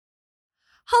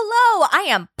Hello, I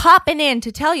am popping in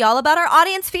to tell y'all about our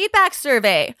audience feedback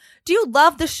survey. Do you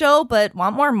love the show but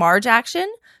want more Marge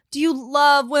action? Do you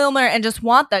love Wilmer and just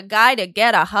want the guy to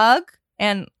get a hug?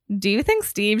 And do you think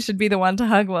Steve should be the one to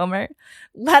hug Wilmer?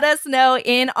 Let us know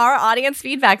in our audience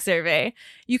feedback survey.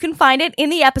 You can find it in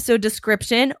the episode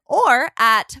description or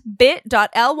at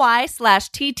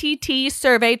bit.ly/TTT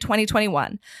survey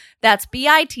 2021. That's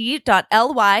bit.ly/TTT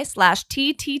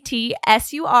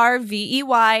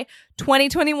survey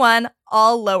 2021,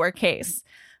 all lowercase.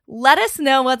 Let us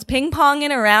know what's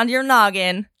ping-ponging around your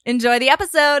noggin. Enjoy the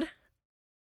episode.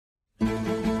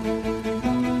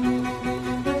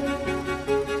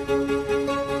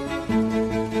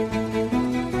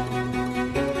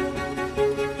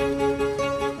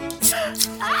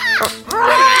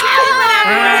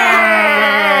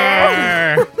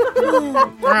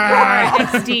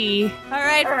 XD. All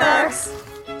right, folks.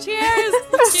 Cheers.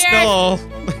 Skull.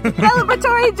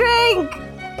 Celebratory drink!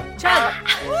 Chug.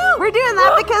 We're doing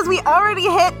that because we already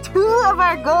hit 2 of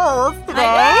our goals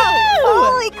today.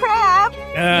 Holy crap!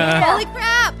 Holy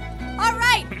crap. All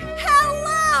right.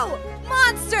 Hello,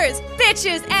 monsters,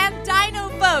 bitches, and dino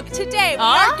folk. Today, we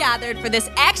are gathered for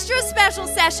this extra special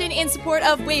session in support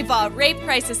of WAVA Rape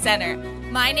Crisis Center.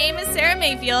 My name is Sarah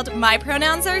Mayfield, my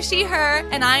pronouns are she, her,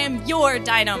 and I am your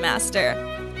Dino Master.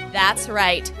 That's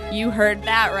right, you heard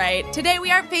that right. Today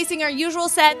we aren't facing our usual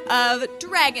set of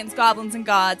dragons, goblins, and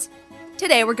gods.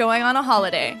 Today we're going on a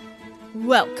holiday.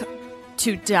 Welcome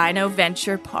to Dino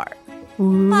Venture Park.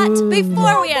 But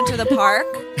before we enter the park,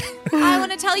 I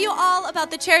want to tell you all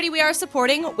about the charity we are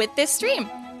supporting with this stream.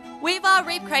 WAVA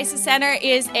Rape Crisis Center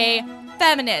is a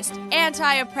feminist,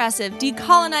 anti-oppressive,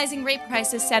 decolonizing rape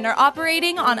crisis center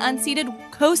operating on unceded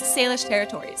Coast Salish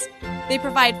territories. They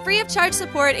provide free of charge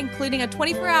support, including a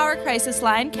 24-hour crisis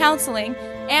line, counseling,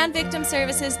 and victim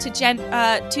services to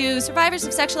survivors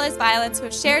of sexualized violence who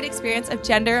have shared experience of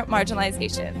gender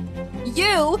marginalization.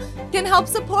 You can help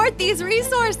support these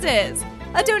resources.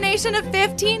 A donation of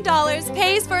 $15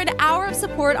 pays for an hour of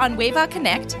support on WAVA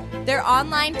Connect, their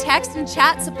online text and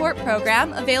chat support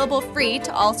program, available free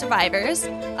to all survivors.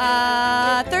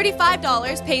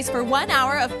 $35 pays for 1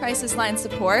 hour of crisis line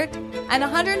support, and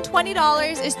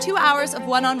 $120 is 2 hours of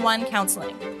one-on-one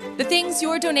counseling. The things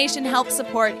your donation helps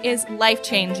support is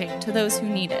life-changing to those who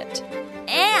need it.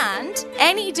 And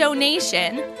any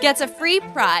donation gets a free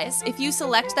prize if you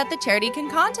select that the charity can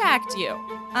contact you.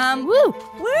 Woo!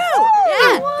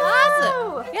 Yeah,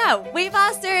 awesome. Yeah,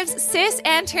 WAVA serves cis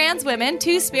and trans women,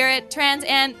 two-spirit, trans,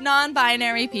 and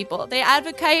non-binary people. They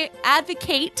advocate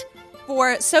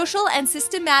for social and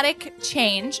systematic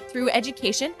change through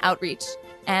education, outreach,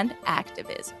 and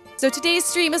activism. So today's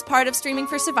stream is part of Streaming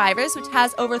for Survivors, which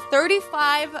has over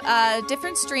 35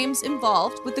 different streams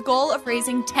involved, with the goal of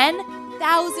raising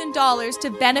 $10,000 to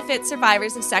benefit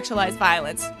survivors of sexualized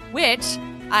violence, which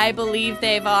I believe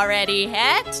they've already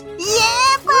hit.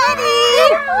 Yeah,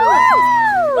 buddy!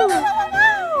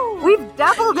 We've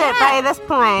doubled it by this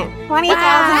point.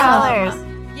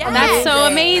 $20,000. Yeah. That's so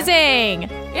amazing.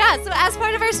 Yeah, so as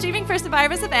part of our Streaming for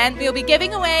Survivors event, we'll be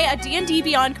giving away a D&D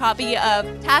Beyond copy of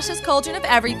Tasha's Cauldron of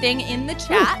Everything in the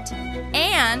chat,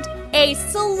 and a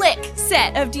slick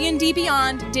set of D&D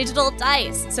Beyond digital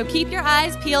dice. So keep your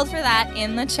eyes peeled for that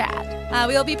in the chat.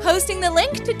 We will be posting the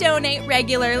link to donate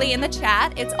regularly in the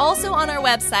chat. It's also on our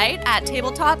website at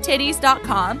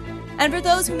tabletoptitties.com. And for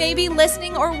those who may be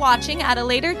listening or watching at a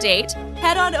later date,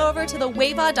 head on over to the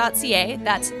wava.ca,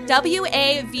 that's WAVAW.ca,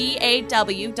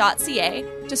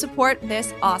 to support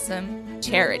this awesome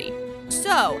charity.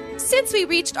 So, since we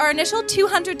reached our initial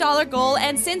 $200 goal,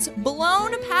 and since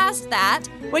blown past that,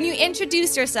 when you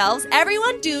introduce yourselves,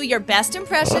 everyone do your best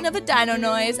impression of a dino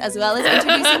noise, as well as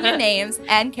introducing your names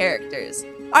and characters.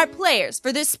 Our players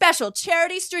for this special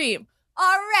charity stream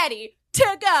are ready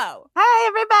to go. Hi,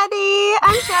 everybody.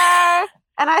 I'm Char,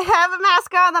 and I have a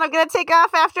mask on that I'm going to take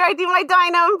off after I do my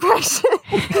dino impression.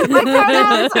 My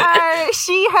pronouns are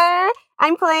she, her.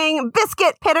 I'm playing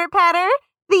Biscuit Pitter Patter,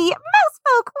 the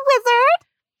Mousefolk Wizard,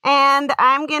 and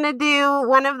I'm going to do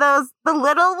one of those, the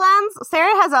little ones.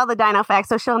 Sarah has all the dino facts,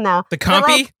 so she'll know. The compy?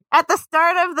 Like, at the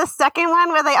start of the second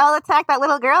one, where they all attack that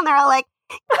little girl, and they're all like,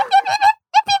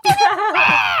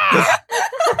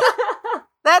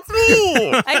 that's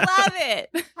me. I love it.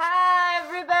 Hi,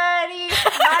 everybody.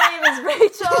 My name is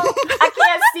Rachel. I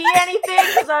can't see anything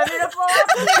because I'm in a full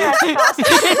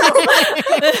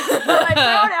costume. My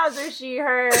pronouns are she,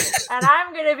 her, and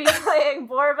I'm going to be playing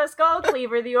Borva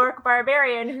Skullcleaver, the Orc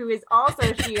Barbarian, who is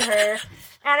also she, her.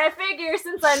 And I figure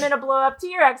since I'm in a blow-up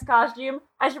T-Rex costume,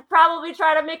 I should probably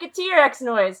try to make a T-Rex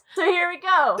noise. So here we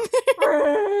go.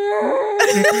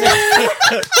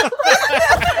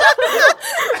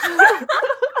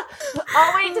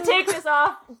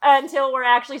 off until we're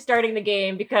actually starting the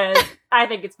game because I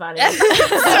think it's funny. So good.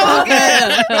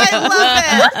 I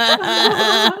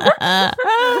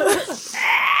love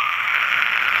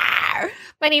it.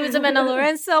 My name is Amanda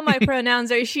Lorenzo. My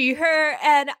pronouns are she, her,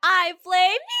 and I play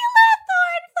Mila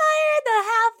Thornfire, the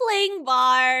halfling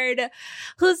bard,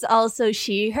 who's also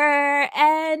she, her,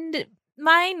 and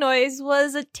my noise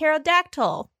was a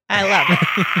pterodactyl. I love it.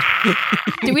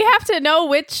 Do we have to know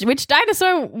which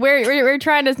dinosaur we're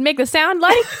trying to make the sound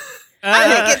like?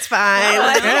 I think it's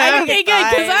fine. Okay, good,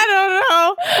 because I don't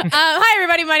know. Hi,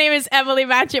 everybody. My name is Emily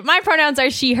Matchett. My pronouns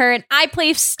are she, her, and I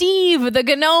play Steve, the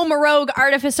gnome rogue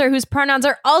artificer, whose pronouns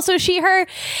are also she, her, and...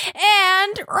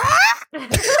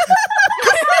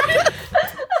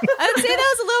 I would say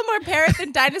that was a little more parrot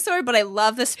than dinosaur, but I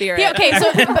love the spirit. Yeah, okay,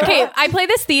 I play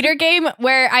this theater game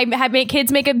where I make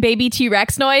kids make a baby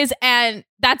T-Rex noise, and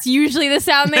that's usually the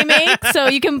sound they make, so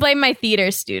you can blame my theater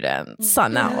students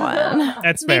on that one.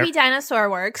 That's fair. Maybe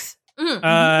dinosaur works. And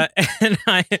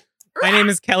my name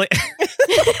is Kelly.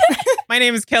 My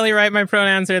name is Kelly Wright. My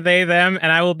pronouns are they, them,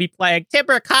 and I will be playing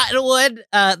Timber Cottonwood,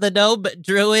 the gnome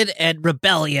druid and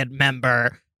rebellion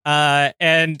member.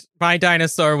 And my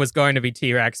dinosaur was going to be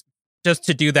T-Rex, just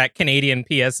to do that Canadian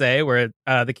PSA where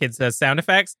the kid says sound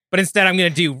effects. But instead, I'm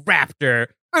going to do raptor.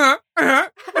 No,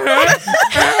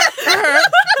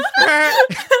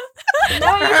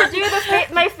 you should do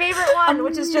my favorite one,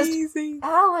 which is just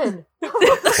Alan.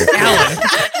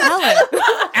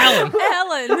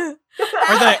 Ellen. Or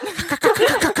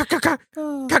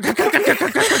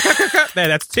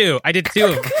that's two. I did two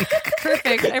of them.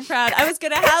 Perfect. I'm proud. I was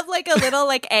going to have like a little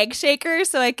like egg shaker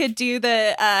so I could do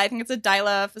the, I think it's a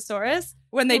Dilophosaurus.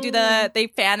 When they do they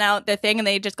fan out the thing and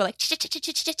they just go like...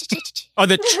 Oh,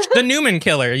 the Newman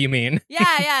killer, you mean?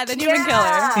 Yeah, the Newman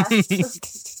killer.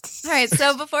 All right,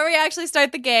 so before we actually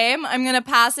start the game, I'm going to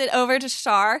pass it over to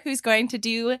Shar, who's going to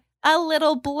do a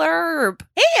little blurb.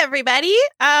 Hey, everybody.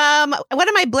 What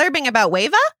am I blurbing about,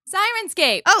 Wava?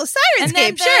 Sirenscape. Oh, Sirenscape, and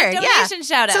then the sure. donation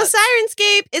shout out. So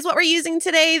Sirenscape is what we're using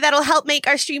today that'll help make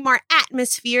our stream more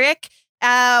atmospheric.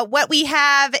 What we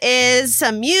have is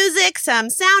some music, some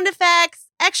sound effects,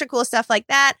 extra cool stuff like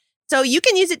that. So you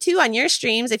can use it too on your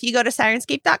streams if you go to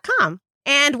Sirenscape.com.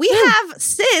 And we have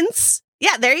since...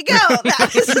 Yeah, there you go.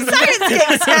 That was the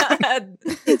Sirenscape sound.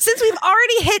 Since we've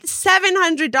already hit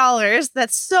 $700,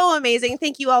 that's so amazing.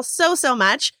 Thank you all so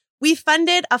much. We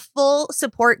funded a full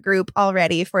support group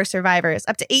already for survivors.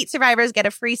 Up to 8 survivors get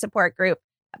a free support group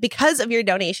because of your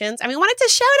donations. And we wanted to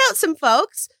shout out some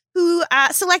folks who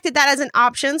selected that as an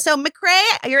option. So McCrae,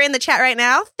 you're in the chat right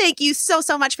now. Thank you so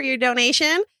much for your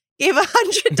donation. Gave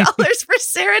 $100 for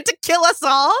Sarah to kill us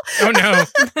all. Oh, no.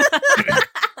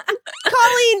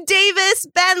 Colleen Davis,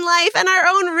 Ben Life, and our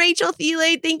own Rachel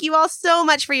Thiele, thank you all so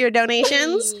much for your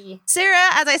donations. Sarah,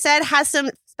 as I said, has some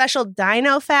special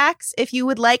dino facts. If you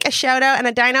would like a shout out and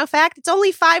a dino fact, it's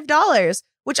only $5,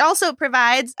 which also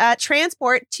provides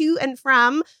transport to and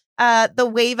from the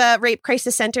Wava Rape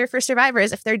Crisis Center for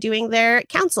survivors if they're doing their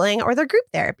counseling or their group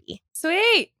therapy.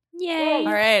 Sweet. Yay.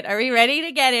 All right, are we ready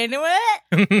to get into it?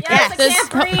 Yes, I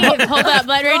can't breathe. Hold up,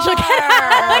 let Rachel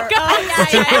get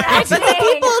But the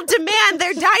people demand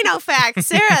their dino facts.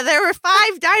 Sarah, there were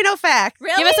 5 dino facts.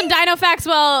 Really? Give us some dino facts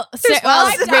while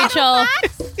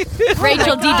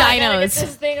Rachel de-dinos.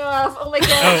 This thing off. Oh my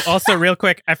god. Oh, also real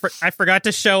quick, I forgot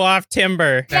to show off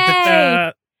Timber.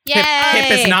 Yay.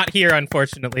 Pip is not here,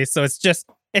 unfortunately, so it's just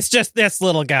this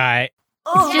little guy.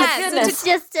 Oh Yeah, my goodness.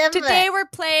 so today we're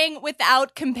playing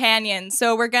without companions.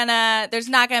 So there's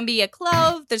not gonna be a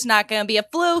Clove, there's not gonna be a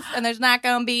Floof, and there's not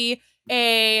gonna be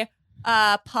a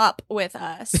pup with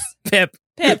us. Pip,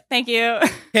 Thank you.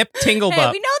 Pip Tinglebup.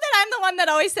 Hey, we know that I'm the one that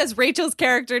always says Rachel's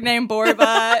character name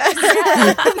Borba.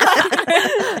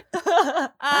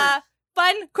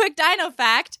 Fun, quick dino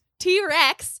fact.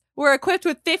 T-Rex were equipped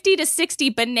with 50 to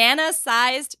 60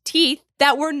 banana-sized teeth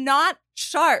that were not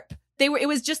sharp. It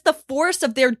was just the force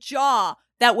of their jaw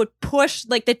that would push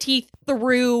like the teeth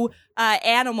through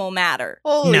animal matter.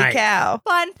 Holy Nice. cow.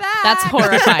 Fun fact. That's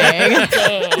horrifying.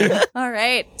 All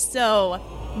right. So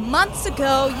months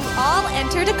ago, you all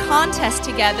entered a contest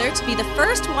together to be the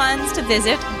first ones to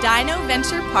visit Dino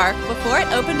Venture Park before it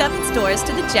opened up its doors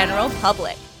to the general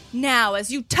public. Now, as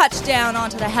you touch down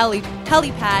onto the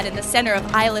helipad in the center of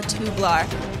Isla Tublar,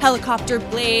 helicopter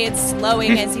blades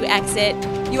slowing as you exit,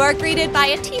 you are greeted by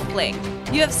a tiefling.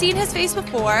 You have seen his face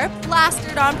before,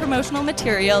 plastered on promotional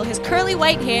material, his curly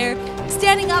white hair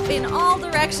standing up in all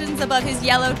directions above his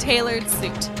yellow tailored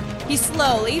suit. He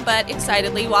slowly but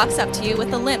excitedly walks up to you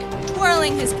with a limp,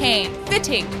 twirling his cane,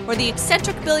 fitting for the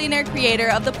eccentric billionaire creator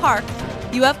of the park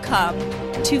you have come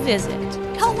to visit.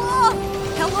 Hello!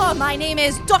 Hello, my name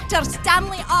is Dr.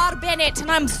 Stanley R. Bennett,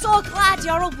 and I'm so glad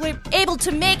you're all able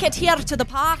to make it here to the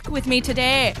park with me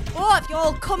today. Oh, if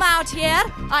you'll come out here,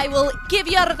 I will give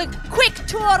you the quick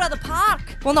tour of the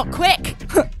park. Well, not quick.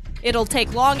 It'll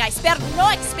take long. I spared no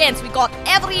expense. We got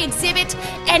every exhibit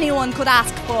anyone could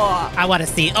ask for. I want to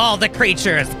see all the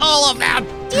creatures, all of them.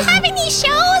 Do you have any shows?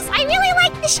 I really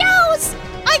like the shows.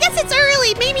 I guess it's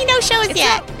early. Maybe no shows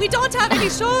yet. We don't have any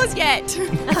shows yet.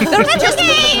 That's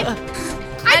okay.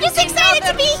 I'm just excited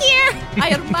to be here.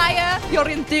 I admire your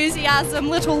enthusiasm,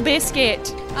 little biscuit.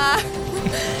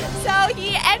 So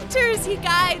he enters, he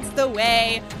guides the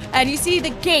way, and you see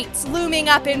the gates looming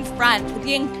up in front with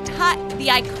the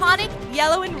iconic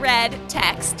yellow and red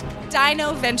text,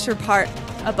 Dino Venture Park,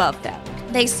 above them.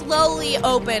 They slowly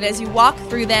open as you walk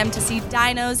through them to see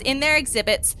dinos in their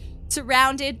exhibits,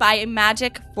 surrounded by a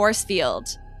magic force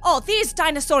field. Oh, these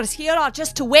dinosaurs here are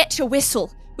just to wet your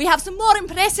whistle. We have some more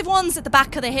impressive ones at the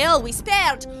back of the hill. We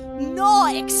spared no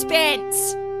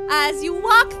expense. As you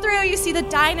walk through, you see the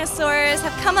dinosaurs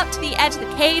have come up to the edge of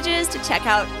the cages to check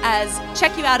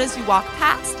you out as you walk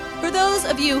past. For those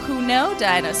of you who know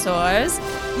dinosaurs,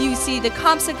 you see the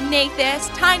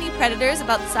Compsognathus, tiny predators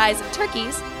about the size of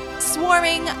turkeys,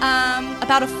 swarming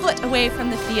about a foot away from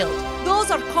the field.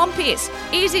 Those are compies,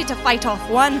 easy to fight off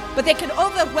one, but they can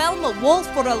overwhelm a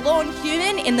wolf or a lone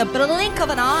human in the blink of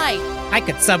an eye. I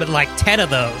could summon like 10 of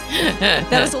those.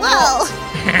 There's a lot.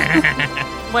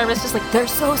 Moira's just like, they're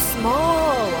so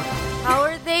small. How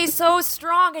are they so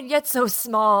strong and yet so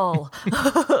small?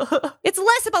 It's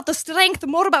less about the strength,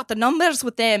 more about the numbers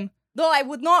with them. Though I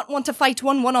would not want to fight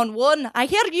one-on-one. I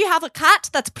hear you have a cat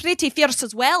that's pretty fierce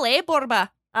as well, eh,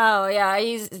 Borba? Oh yeah,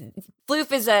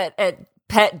 Floof is at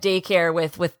pet daycare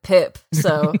with Pip,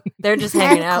 so they're just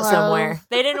hanging out somewhere.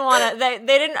 They didn't want to.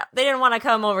 They didn't want to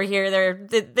come over here.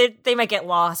 They might get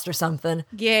lost or something.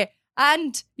 Yeah,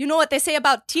 and you know what they say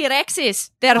about T-Rexes?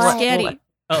 They're scary.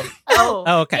 Oh,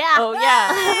 okay. Yeah. Oh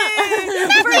yeah.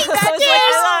 Nothing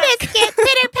compares, Biscuit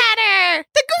Pitter Patter,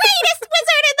 the greatest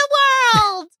wizard in the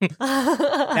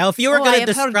world. Now, if you were I going to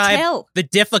have heard describe tell. the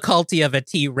difficulty of a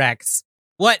T-Rex,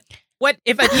 what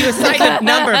if you assign a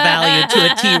number value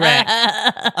to a T-Rex,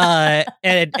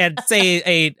 and say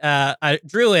a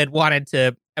druid wanted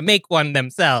to make one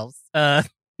themselves?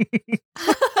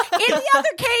 In the other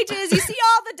cages, you see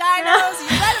all the dinos. You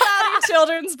read about in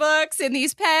children's books in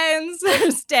these pens.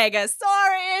 There's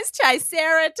Stegosaurus,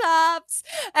 Triceratops,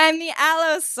 and the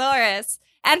Allosaurus.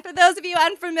 And for those of you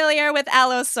unfamiliar with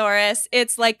Allosaurus,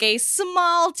 it's like a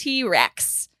small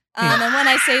T-Rex. And when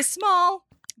I say small,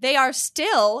 they are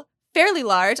still fairly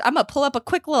large. I'm going to pull up a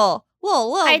quick little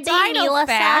Are they dino Mila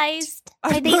fact. sized?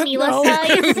 Are they Mila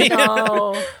sized?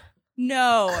 No.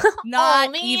 No,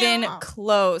 not man. even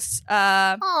close.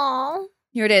 Aww.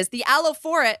 Here it is. The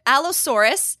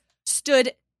Allosaurus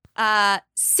stood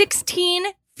 16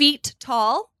 feet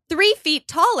tall, 3 feet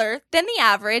taller than the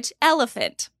average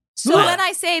elephant. So What? when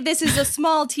I say this is a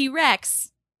small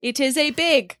T-Rex, it is a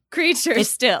big creature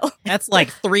still. That's like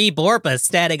 3 Borbas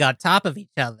standing on top of each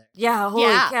other. Yeah. Holy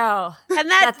Yeah. cow. And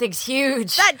That thing's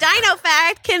huge. that dino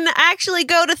fact can actually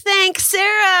go to thank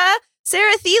Sarah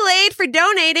Thielade for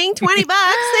donating $20.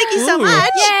 Thank you so Ooh. much.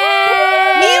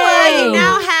 Yay! Mila, you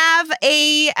now have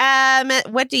a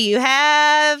what do you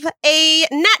have? A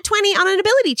nat 20 on an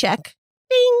ability check.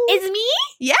 Ding. Is me?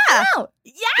 Yeah. Oh,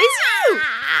 Yeah.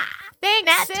 Thanks,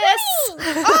 Nat sis.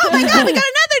 20. Oh my god, we got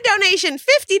another donation,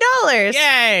 $50.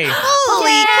 Yay!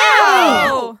 Holy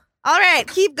cow. All right,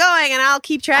 keep going and I'll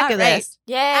keep track All of right. this.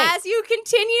 Yay. As you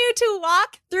continue to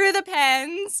walk through the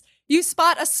pens, you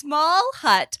spot a small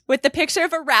hut with the picture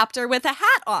of a raptor with a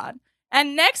hat on.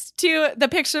 And next to the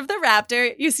picture of the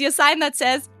raptor, you see a sign that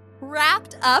says,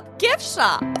 Wrapped Up Gift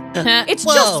Shop. It's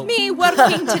Whoa. just me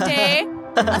working today,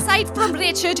 aside from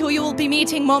Richard, who you will be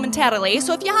meeting momentarily.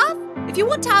 So if you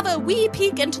want to have a wee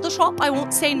peek into the shop, I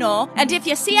won't say no. And if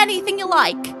you see anything you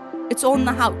like, it's on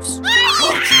the house.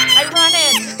 I run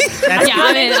in. That's Yeah,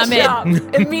 I'm in. I'm in.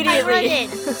 Shop immediately. I run in.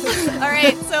 All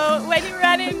right, so when you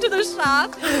run into the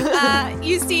shop,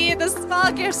 you see the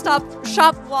small gift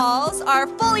shop walls are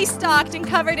fully stocked and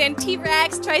covered in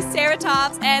T-Rex,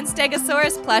 Triceratops, and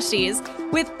Stegosaurus plushies,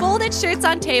 with folded shirts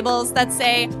on tables that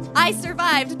say, I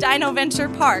survived Dino Venture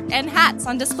Park, and hats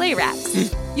on display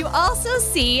racks. You also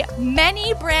see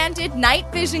many branded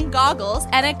night vision goggles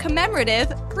and a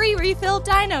commemorative free refill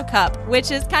Dino Cup,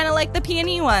 which is kind of like the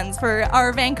P&E ones for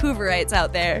our Vancouverites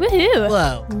out there. Woohoo.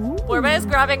 Whoa. Borba is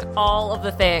grabbing all of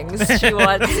the things she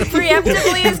wants.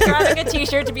 Preemptively is grabbing a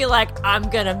t-shirt to be like, I'm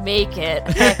gonna make it.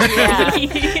 Heck yeah.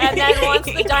 And then once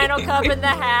the Dino Cup and the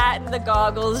hat and the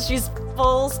goggles, she's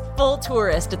full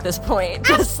tourist at this point.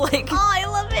 Just like, Oh, I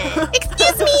love it.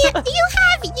 Excuse me, do you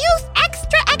have youth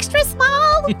extra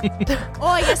small?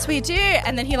 Oh, yes, we do.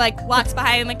 And then he like walks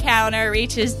behind the counter,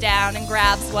 reaches down and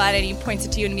grabs one, and he points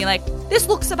it to you and be like, "This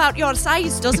looks about your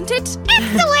size, doesn't it?"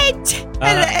 Excellent.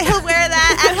 And he'll wear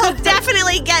that, and he'll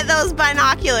definitely get those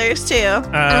binoculars too. All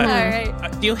right.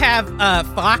 Do you have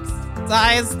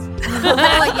fox-sized?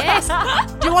 Oh, yes.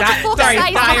 Do you want a Sorry,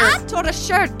 fox-sized fire. hat or a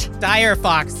shirt? Dire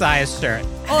fox-sized shirt.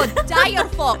 Oh, dire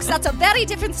fox. That's a very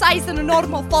different size than a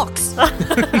normal fox.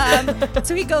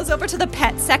 So he goes over to the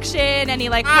pet section and he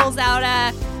like pulls out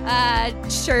a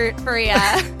shirt for you.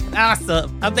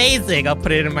 Awesome. Amazing. I'll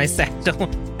put it in my satchel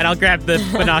and I'll grab the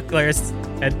binoculars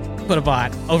and put them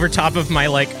on over top of my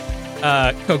like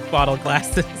Coke bottle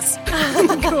glasses.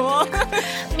 Cool.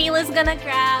 Mila's gonna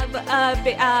grab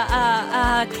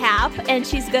a cap and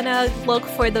she's gonna look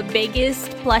for the biggest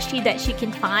plushie that she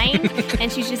can find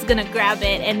and she's just gonna grab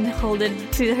it and hold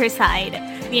it to her side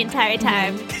the entire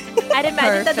time. I'd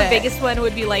imagine that the Perfect. biggest one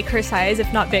would be like her size,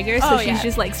 if not bigger, so she's yeah.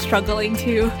 just like struggling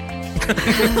to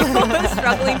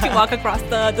walk across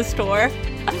the store.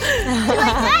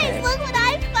 Guys, look what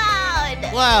I found.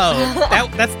 Whoa.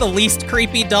 That's the least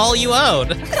creepy doll you own.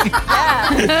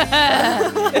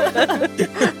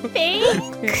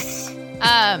 Thanks.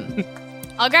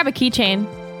 I'll grab a keychain.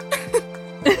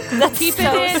 that's Keep so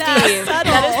it in, Steve.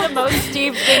 subtle. That is the most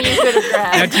Steve thing you could have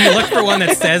Now, grabbed. do you look for one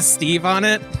that says Steve on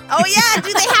it? Oh yeah,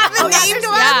 do they have the named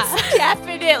ones? Yeah,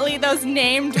 definitely those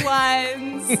named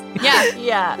ones. Yeah,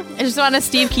 Yeah. I just want a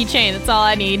Steve keychain. That's all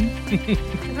I need.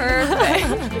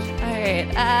 Perfect. All right.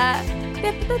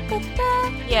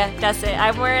 Yeah, that's it.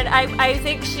 I'm wearing. I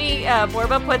think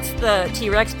Borba puts the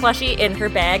T-Rex plushie in her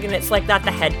bag, and it's like got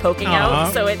the head poking Aw.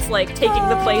 out, so it's like taking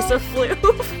the place of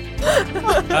Floof.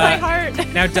 My heart.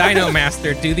 Now, Dino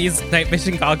Master, do these night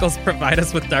vision goggles provide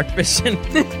us with dark vision?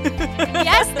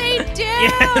 Yes, they do.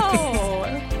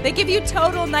 Yes. They give you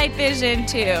total night vision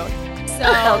too.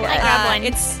 So Okay. Grab one.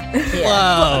 it's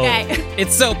Whoa. okay.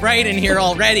 It's so bright in here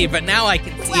already, but now I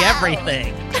can see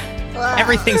everything.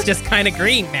 Everything's just kind of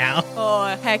green now. Oh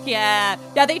heck yeah!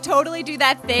 Yeah, they totally do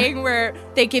that thing where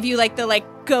they give you like the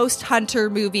ghost hunter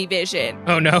movie vision.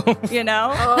 Oh no. You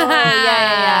know? Oh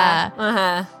yeah.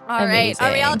 Uh-huh. All right.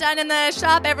 Are we Amazing. all done in the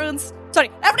shop? Everyone's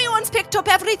picked up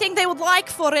everything they would like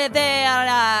for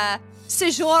their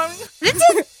sojourn. This is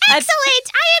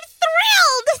excellent. I am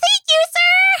thrilled. Thank you,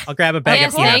 sir. I'll grab a bag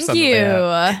Yes, of peanuts thank on the you. way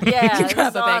out. Yeah, You this grab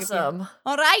is a bag of awesome.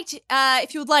 All right.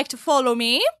 If you would like to follow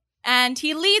me. And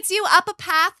he leads you up a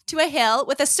path to a hill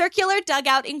with a circular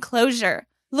dugout enclosure.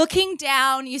 Looking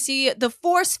down, you see the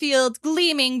force field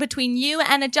gleaming between you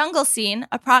and a jungle scene,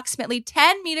 approximately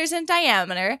 10 meters in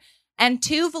diameter, and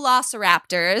 2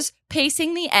 velociraptors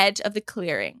pacing the edge of the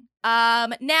clearing.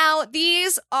 Now,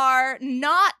 these are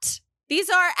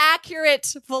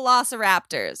accurate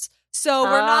velociraptors. So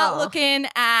we're not Oh. looking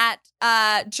at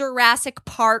Jurassic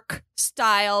Park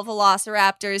style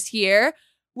velociraptors here.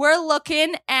 We're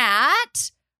looking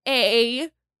at a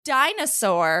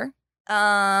dinosaur.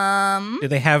 Do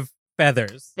they have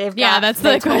feathers? They've Yeah, got, that's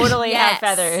they the question. totally Yes. have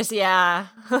feathers. Yeah.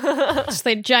 Just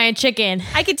like giant chicken.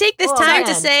 I could take this Oh, time man.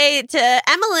 to say to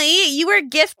Emily, you were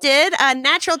gifted a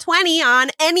natural 20 on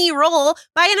any roll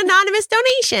by an anonymous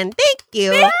donation. Thank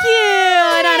you. Thank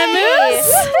you,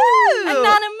 Anonymous.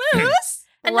 Anonymous.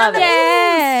 Love it.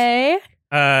 Yay.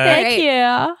 Thank Great.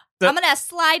 you. I'm going to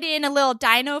slide in a little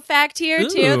dino fact here,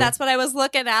 too. Ooh. That's what I was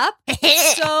looking up.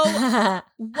 So,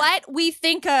 what we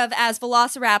think of as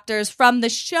velociraptors from the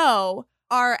show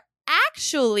are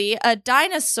actually a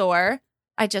dinosaur.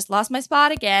 I just lost my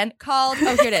spot again. Called,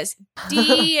 oh, here it is.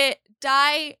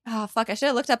 Oh, fuck. I should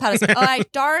have looked up how to spell. Oh, I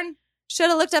darn should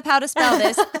have looked up how to spell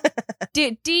this.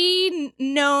 Dinonichus.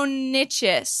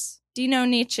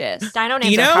 Dinonichus. Dino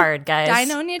names Dino? are hard, guys.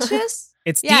 Dinonichus?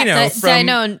 It's Yeah, Dino from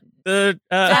Dino. the.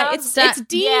 It's Sounds-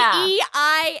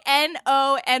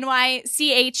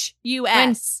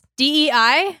 DEINONYCHUS.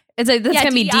 DEI? It's like that's Yeah,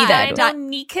 gonna be D DEI. then.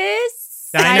 Dinonicus?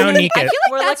 Dino I feel Nicus. like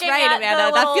We're that's looking right, at Amanda.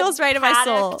 the That little feels right in my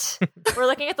soul. paddocked- We're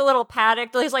looking at the little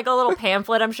paddock. There's like a little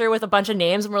pamphlet, I'm sure, with a bunch of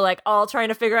names, and we're like all trying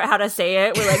to figure out how to say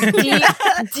it. We're like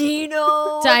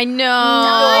Dino,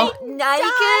 Dino.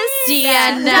 Nicus,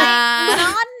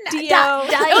 Diana. Dio.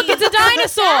 Look, it's a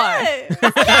dinosaur.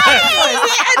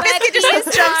 And Biscuit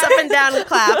just jumps up and down and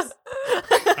claps.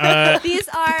 These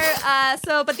are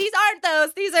but these aren't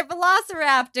those. These are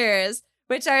velociraptors,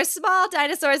 which are small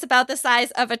dinosaurs about the size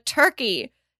of a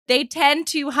turkey. They tend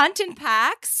to hunt in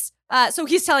packs. So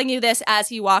he's telling you this as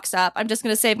he walks up. I'm just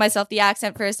going to save myself the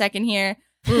accent for a second here.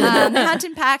 They hunt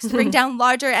in packs to bring down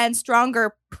larger and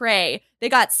stronger prey. They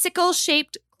got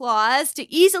sickle-shaped claws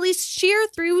to easily shear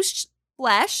through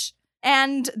flesh,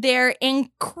 and their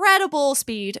incredible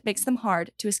speed makes them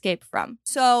hard to escape from.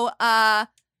 So,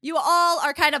 you all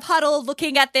are kind of huddled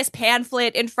looking at this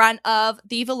pamphlet in front of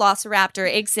the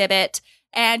Velociraptor exhibit,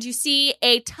 and you see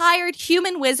a tired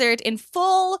human wizard in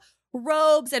full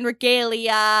robes and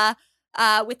regalia,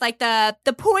 with like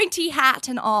the pointy hat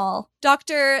and all.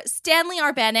 Dr. Stanley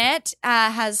R. Bennett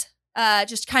has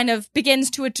just kind of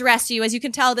begins to address you. As you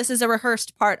can tell, this is a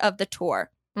rehearsed part of the tour.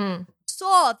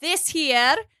 So this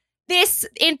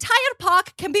entire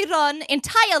park can be run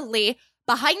entirely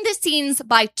behind the scenes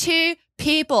by 2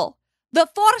 people. The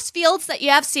force fields that you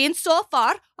have seen so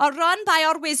far are run by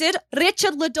our wizard,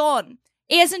 Richard Ledon.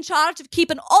 He is in charge of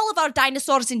keeping all of our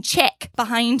dinosaurs in check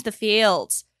behind the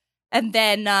fields. And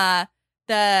then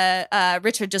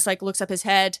Richard just like looks up his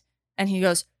head and he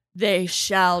goes, "They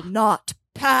shall not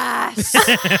pass."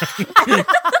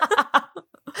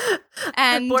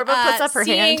 And Borba puts up her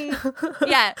hand.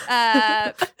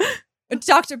 Yeah.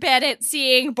 Dr. Bennett,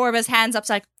 seeing Borba's hands up, is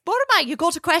like, "Borba, you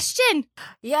got a question?"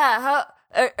 Yeah, how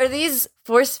are these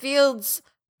force fields?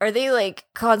 Are they like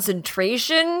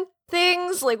concentration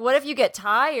things? Like, what if you get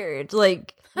tired?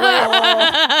 Like,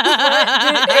 are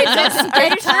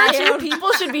you sure 2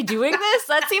 people should be doing this?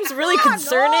 That seems really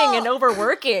concerning and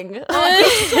overworking.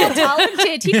 He's so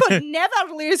talented. He could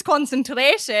never lose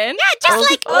concentration. Yeah, just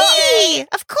like me.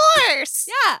 Of course.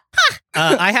 Yeah.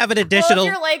 I have an additional.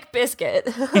 Well, you're like Biscuit.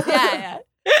 Yeah.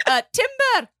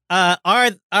 Timber.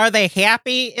 Are they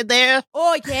happy in there?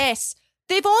 Oh, yes.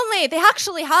 They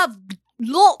actually have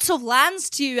lots of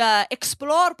lands to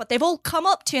explore, but they've all come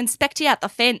up to inspect you at the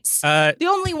fence. The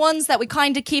only ones that we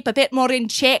kind of keep a bit more in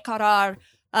check are our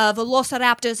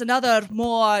velociraptors and other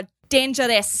more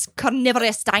dangerous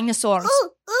carnivorous dinosaurs.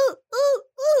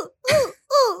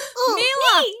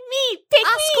 Mila, Me, pick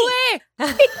ask me.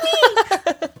 away.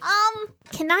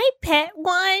 Can I pet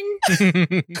one?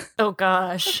 Oh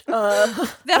gosh. There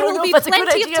don't will know be if that's a good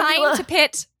plenty of idea, time Mila. to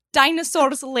pet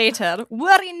dinosaurs later.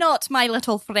 Worry not, my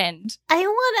little friend. I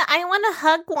wanna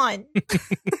hug one.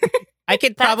 I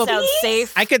could That probably. sounds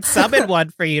safe. I could summon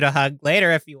one for you to hug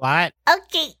later if you want.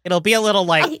 Okay. It'll be a little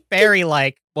like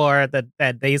fairy-like more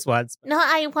than these ones. No,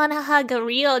 I wanna hug a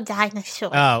real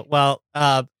dinosaur. Oh well.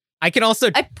 I can also.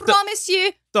 I promise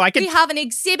you, So I can. we have an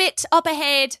exhibit up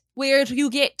ahead where you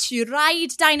get to ride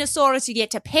dinosaurs, you get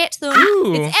to pet them.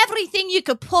 Ooh. It's everything you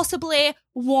could possibly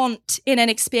want in an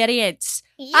experience.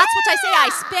 Yeah. That's what I say. I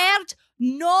spared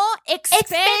no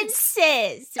expense.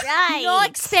 Expenses, right? No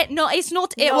expense. No, it's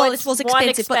not. No, Well, it's it was one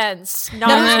expensive, expense. but Not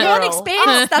no, it's zero. one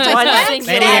expense. That's what One I said.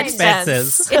 singular Many expense.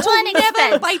 expenses. It will One never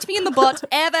expense. bite me in the butt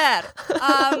ever.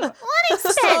 One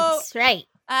expense, right?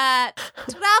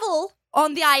 Travel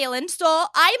on the island. So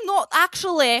I'm not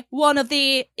actually one of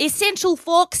the essential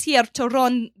folks here to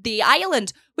run the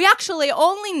island. We actually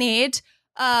only need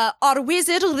our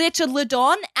wizard Richard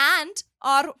Ledon and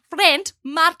our friend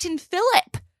Martin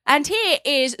Phillip. And he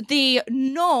is the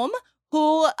gnome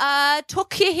who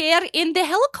took you here in the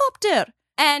helicopter.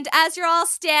 And as you're all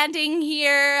standing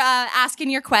here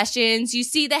asking your questions, you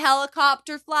see the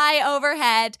helicopter fly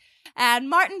overhead. And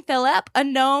Martin Phillip, a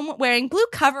gnome wearing blue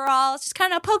coveralls, just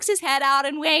kind of pokes his head out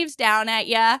and waves down at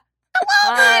you.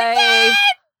 Hi.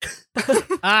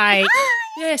 I.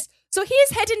 Yes. So he's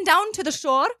heading down to the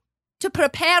shore to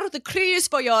prepare the cruise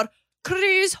for your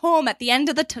cruise home at the end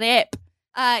of the trip.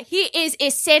 He is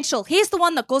essential. He's the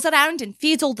one that goes around and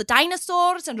feeds all the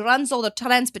dinosaurs and runs all the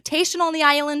transportation on the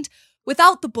island.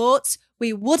 Without the boats,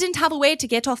 we wouldn't have a way to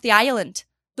get off the island.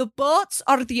 The boats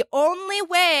are the only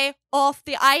way off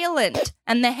the island,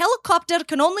 and the helicopter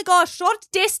can only go a short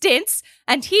distance,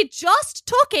 and he just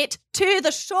took it to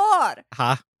the shore.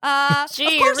 Huh? Gee,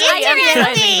 of you're course, really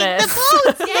emphasizing this.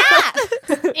 yeah.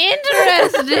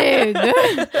 Interesting.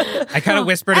 I kind of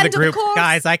whisper to the And of group, course-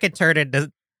 guys. I can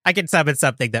summon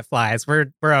something that flies.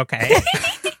 We're okay.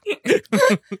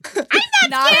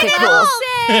 Not Okay, at cool. all.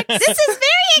 This is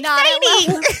very Not at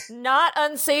exciting. Not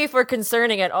unsafe or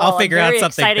concerning at all. I'll figure I'm out very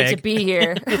something excited big. to be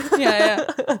here.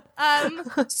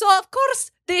 So of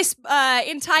course this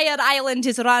entire island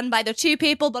is run by the 2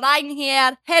 people, but I'm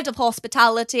here, head of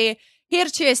hospitality, here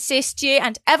to assist you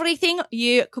and everything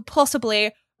you could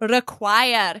possibly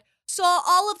require. So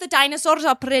all of the dinosaurs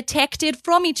are protected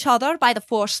from each other by the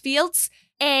force fields.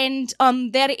 And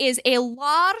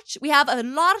we have a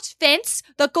large fence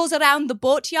that goes around the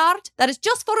boatyard that is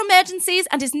just for emergencies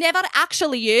and is never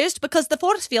actually used because the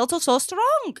force fields are so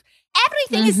strong.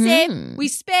 Everything is safe. We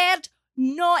spared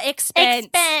no expense.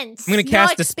 I'm gonna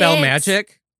cast Dispel expense.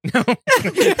 Magic No.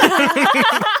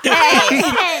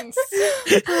 Intense.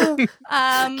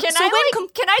 Can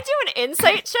Can I do an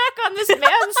insight check on this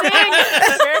man saying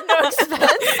spared no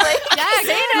expense? Like, Yeah,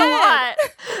 saying go a lot.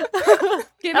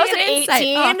 Give That me was an insight.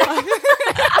 18. Oh.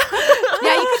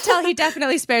 Yeah, you can tell he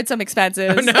definitely spared some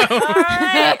expenses. Oh, no. All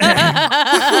right.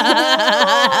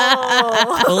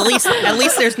 Oh. At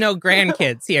least there's no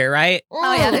grandkids here, right?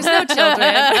 Oh yeah, there's no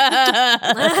children.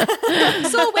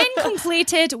 So when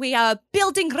completed, we are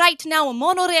building right now a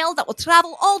monorail that will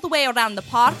travel all the way around the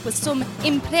park with some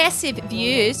impressive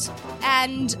views.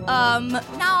 And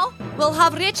now we'll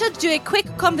have Richard do a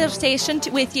quick conversation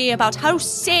with you about how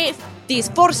safe these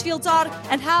force fields are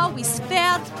and how we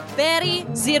spared very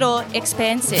zero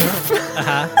expenses.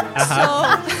 So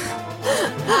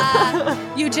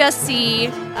you just see,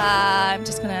 I'm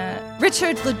just gonna,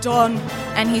 Richard Ledon,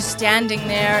 and he's standing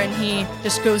there and he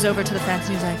just goes over to the fence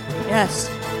and he's like, yes,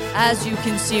 as you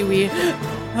can see, it's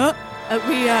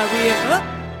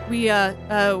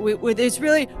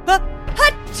really,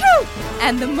 Achoo!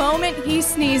 And the moment he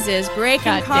sneezes, breaking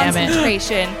God damn it.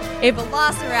 concentration, a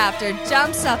velociraptor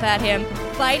jumps up at him,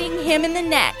 biting him in the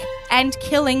neck and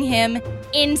killing him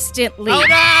instantly. Oh,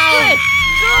 no!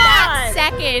 That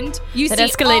second, you That see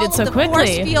escalated all so the quickly.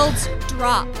 force fields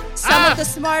drop. Some of the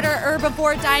smarter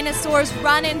herbivore dinosaurs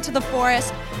run into the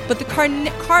forest, but the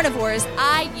carnivores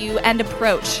eye you and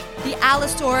approach. The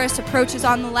Allosaurus approaches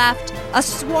on the left, a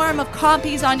swarm of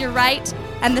compies on your right,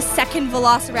 and the second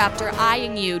velociraptor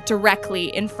eyeing you directly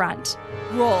in front.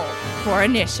 Roll for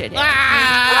initiative.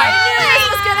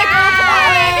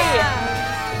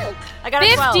 I got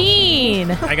a 12. 15.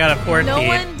 I got a 14. No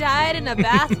one died in a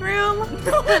bathroom.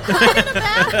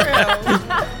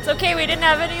 It's okay, we didn't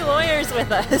have any lawyers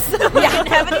with us. We didn't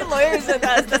have any lawyers with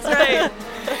us, that's right.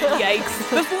 Yikes.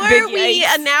 Before we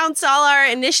announce all our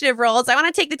initiative rolls, I want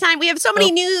to take the time. We have so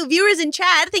many new viewers in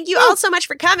chat. Thank you all so much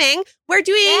for coming. We're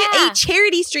doing a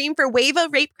charity stream for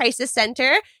Wava Rape Crisis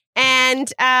Center. And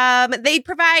they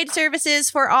provide services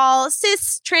for all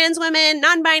cis, trans women,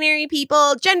 non-binary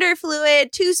people, gender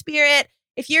fluid, two-spirit.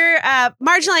 If you're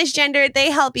marginalized gender,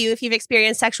 they help you if you've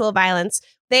experienced sexual violence.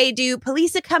 They do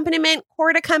police accompaniment,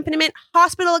 court accompaniment,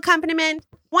 hospital accompaniment,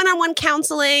 one-on-one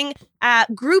counseling,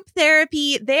 group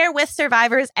therapy. They're with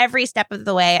survivors every step of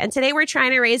the way. And today we're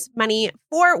trying to raise money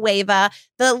for WAVA.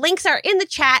 The links are in the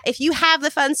chat. If you have the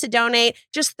funds to donate,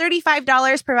 just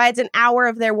 $35 provides an hour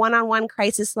of their one-on-one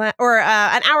crisis line, or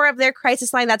an hour of their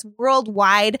crisis line that's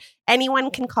worldwide. Anyone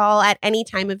can call at any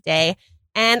time of day.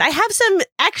 And I have some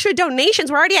extra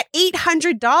donations. We're already at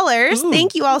 $800. Ooh.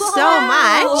 Thank you all so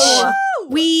much.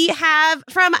 We have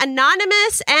from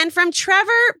Anonymous and from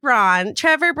Trevor Braun.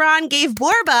 Trevor Braun gave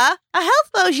Borba a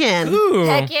health potion. Ooh.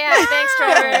 Heck yeah, thanks,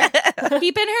 Trevor.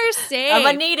 Keeping her safe. I'm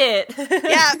gonna need it.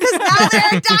 Yeah, because now there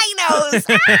are dinos.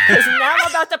 Because now I'm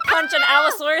about to punch an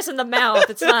Allosaurus in the mouth.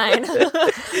 It's fine.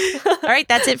 All right,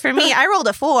 that's it for me. I rolled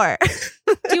a 4. Do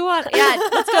you want? Yeah,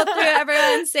 let's go through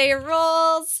everyone. Say your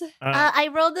rolls. I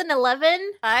rolled an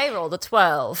 11. I rolled a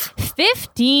 12.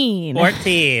 15.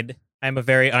 14. I'm a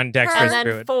very undexterous And then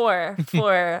druid. 4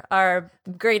 for our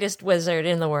greatest wizard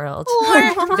in the world.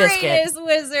 Biscuit. Greatest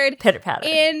wizard Pitter patter.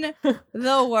 in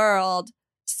the world.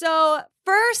 So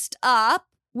first up,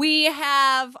 we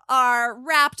have our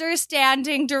raptor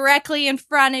standing directly in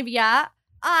front of ya,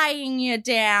 eyeing you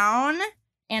down.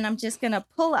 And I'm just gonna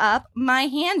pull up my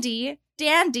handy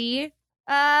dandy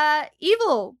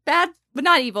evil, bad, but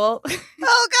not evil.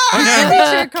 Oh, God.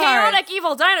 Creature card. Chaotic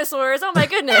evil dinosaurs. Oh my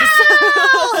goodness.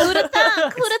 Who'da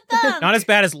thunk? Who'da thunk? Not as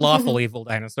bad as lawful evil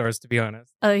dinosaurs, to be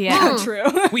honest. Oh, yeah. True.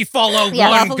 We follow one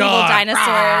Lawful evil god.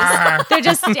 dinosaurs. They're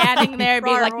just standing there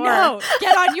being Roar, like, roar. no,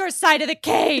 get on your side of the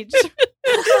cage.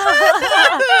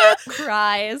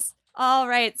 Cries. All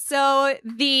right, so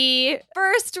the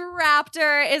first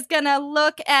raptor is going to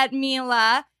look at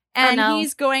Mila, and no.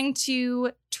 he's going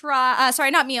to try,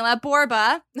 sorry, not Mila,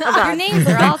 Borba. Your God. names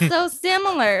are all so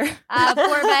similar.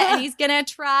 Borba, and he's going to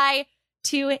try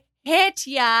to hit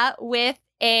ya with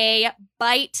a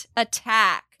bite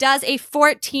attack. Does a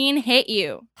 14 hit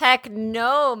you? Heck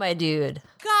no, my dude.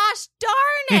 Gosh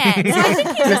darn it. So I think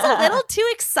he's just a little too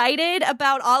excited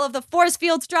about all of the force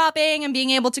fields dropping and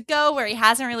being able to go where he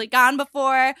hasn't really gone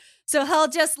before. So he'll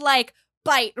just like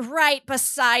bite right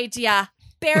beside ya,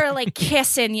 barely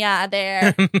kissing ya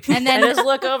there. And And I then just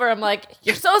look over. I'm like,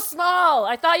 you're so small.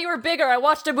 I thought you were bigger. I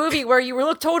watched a movie where you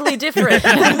look totally different.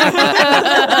 Movies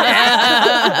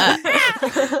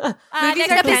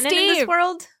next are up is canon in this Steve.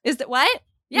 world? Is that what?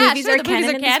 Yeah, Movies sure, are the movies canon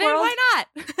are in this canon. world? Why not?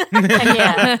 Heck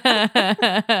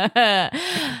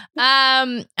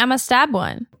yeah. I'm a stab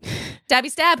one. Stabby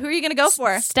stab. Who are you gonna go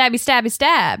for? Stabby, stabby,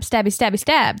 stab. Stabby, stabby,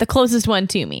 stab. The closest one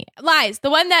to me. Lies. The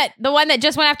one that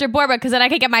just went after Borba because then I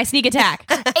could get my sneak attack.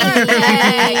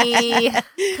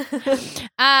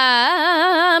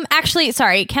 Actually,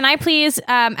 sorry. Can I please,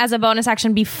 as a bonus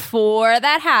action before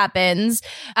that happens,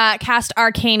 cast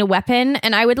Arcane Weapon?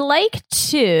 And I would like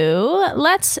to,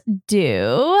 let's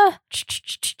do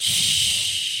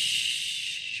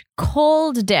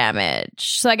cold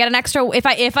damage. So I get an extra, if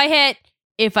I hit,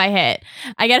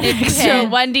 I get an extra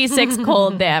 1d6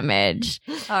 cold damage.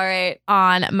 All right.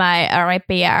 On my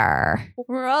rapier.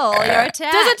 Roll your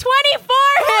attack. Does a 24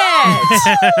 hit?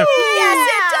 Yes,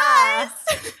 it does.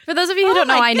 For those of you who don't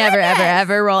know, I never,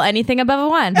 ever roll anything above a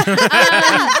 1. That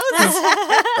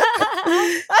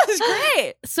was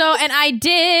great. So, and I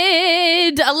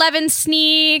did 11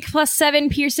 sneak plus 7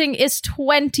 piercing is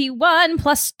 21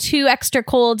 plus 2 extra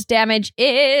cold damage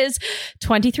is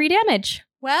 23 damage.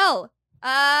 Well,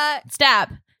 Stab.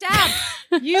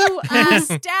 You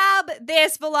stab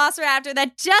this velociraptor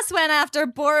that just went after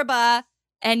Borba,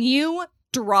 and you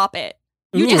drop it.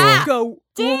 You just go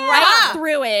right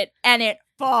through it, and it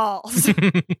falls.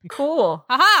 Cool.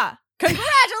 Haha.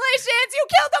 Congratulations, you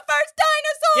killed the first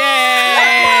dinosaur!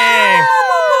 Yay!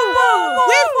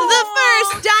 With the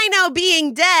first dino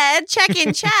being dead, check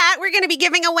in chat. We're going to be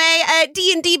giving away a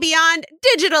D&D Beyond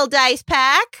digital dice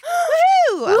pack.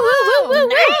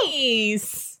 Woohoo!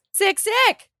 Nice. Sick.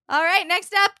 All right,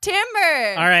 next up,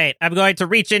 Timber. All right, I'm going to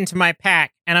reach into my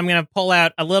pack, and I'm going to pull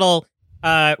out a little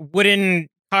wooden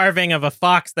carving of a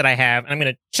fox that I have, and I'm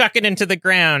going to chuck it into the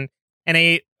ground, and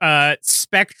a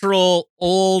spectral,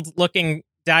 old-looking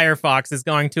dire fox is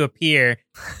going to appear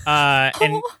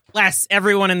and bless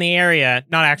everyone in the area.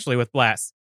 Not actually with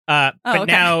bless. But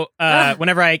now,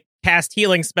 whenever I cast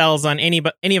healing spells on any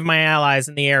of my allies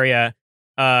in the area,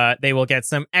 they will get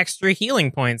some extra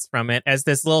healing points from it, as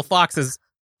this little fox is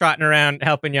trotting around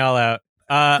helping y'all out.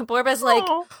 Borba's like,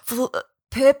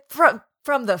 Pip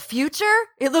from the future?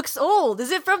 It looks old. Is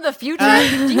it from the future?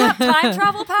 Do you have time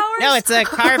travel powers? No, it's a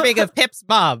carving of Pip's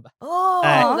mom.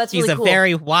 Oh, that's he's really cool. a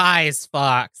very wise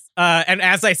fox. And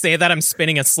as I say that, I'm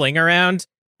spinning a sling around,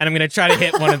 and I'm going to try to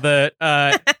hit one of the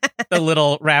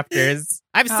little raptors.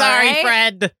 I'm sorry, right.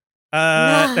 Fred.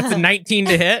 That's a 19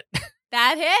 to hit.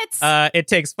 That hits. It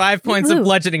takes 5 points of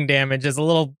bludgeoning damage as a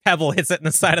little pebble hits it in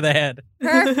the side of the head.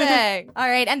 Perfect. All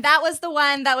right, and that was the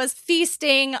one that was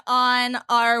feasting on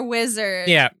our wizard.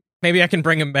 Yeah, maybe I can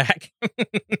bring him back.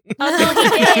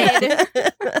 Oh, he did.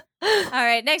 All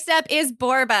right, next up is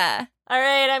Borba. All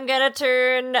right, I'm gonna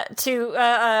turn to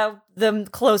the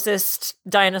closest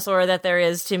dinosaur that there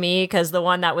is to me, because the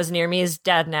one that was near me is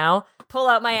dead now. Pull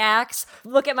out my axe,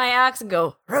 look at my axe, and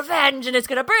go, revenge! And it's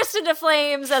gonna burst into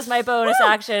flames as my bonus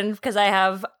action, because I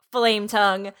have Flame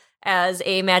Tongue as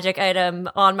a magic item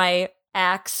on my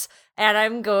axe. And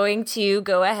I'm going to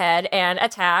go ahead and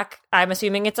attack. I'm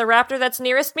assuming it's a raptor that's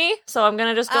nearest me, so I'm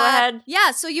gonna just go ahead.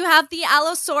 Yeah, so you have the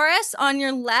Allosaurus on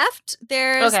your left.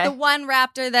 There's the one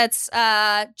raptor that's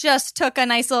just took a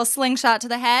nice little slingshot to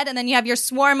the head, and then you have your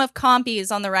swarm of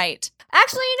compies on the right.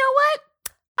 Actually, you know what?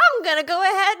 I'm gonna go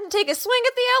ahead and take a swing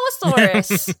at the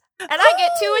Allosaurus. And I get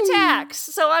 2 attacks,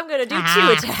 so I'm gonna do 2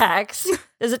 attacks.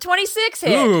 Does a 26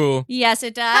 hit? Ooh. Yes,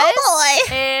 it does. Oh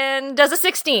boy! And does a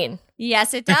 16?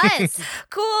 Yes, it does.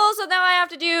 Cool, so now I have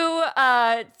to do,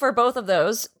 for both of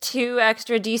those, 2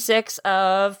 extra d6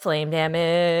 of flame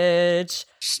damage.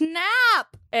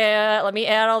 Snap! Let me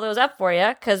add all those up for you,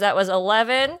 because that was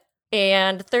 11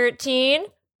 and 13,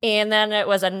 and then it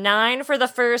was a 9 for the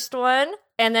first one,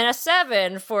 and then a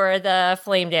 7 for the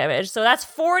flame damage. So that's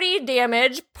 40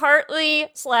 damage, partly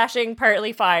slashing,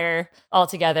 partly fire.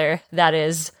 Altogether, that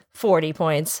is 40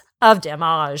 points of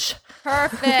damage.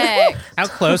 Perfect. How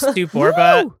close to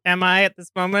Borba am I at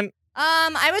this moment?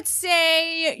 I would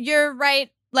say you're right,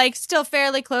 like still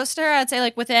fairly close to her. I'd say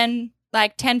like within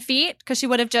like 10 feet, because she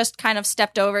would have just kind of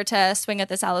stepped over to swing at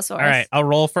this Allosaurus. All right, I'll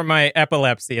roll for my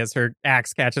epilepsy as her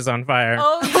axe catches on fire.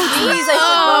 Oh, jeez, I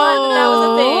forgot that was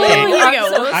a thing. Here we I'm go.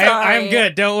 so sorry. I'm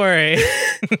good, don't worry.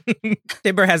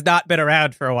 Timber has not been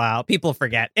around for a while. People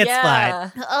forget. It's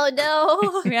fine. Oh,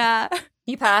 no. Yeah.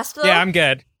 You passed, though? Yeah, I'm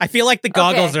good. I feel like the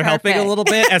goggles are helping a perfect. little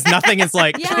bit, as nothing is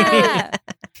like... Yeah.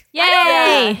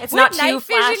 Yay! It's not Night too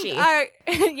vision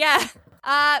flashy. yeah.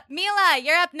 Mila,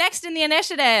 you're up next in the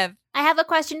initiative. I have a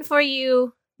question for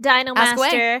you, Dino Ask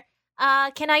away.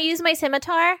 Master. Can I use my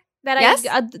scimitar that Yes?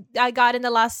 I got in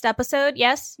the last episode?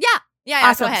 Yes. Yeah,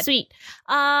 Awesome, go ahead. sweet.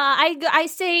 I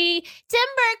say,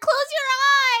 Timber, close your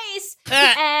eyes,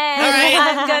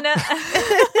 and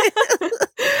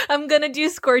I'm gonna do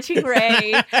Scorching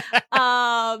Ray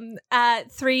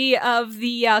at 3 of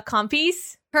the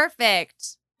compies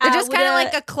Perfect. They're just would kind of a-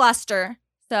 like a cluster.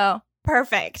 So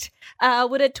Perfect.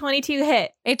 Would a 22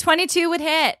 hit? a 22 would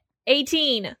hit.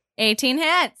 18. 18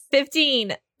 hits.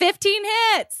 15. 15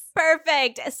 hits.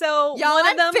 Perfect. So Y'all, one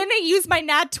I'm of them. finna use my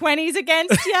nat 20s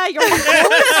against ya. You're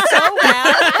so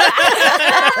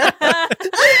bad.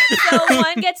 So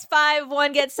one gets 5,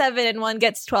 one gets 7, and one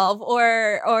gets 12.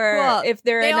 Or Well, if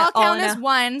they're They in all count in as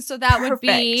one, so that would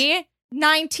be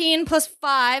 19 plus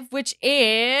 5, which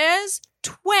is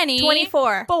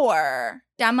 24. 24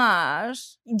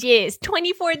 damage. Yes,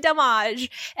 24 damage.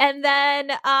 And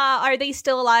then are they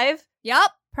still alive?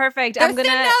 Yep. Perfect. They're I'm gonna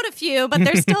thinned out a few, but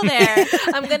they're still there.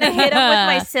 I'm gonna hit them with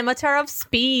my scimitar of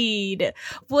speed.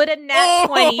 Would a nat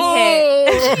 20 hit?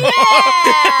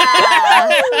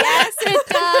 Yes, it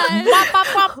does.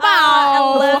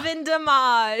 11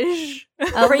 damage.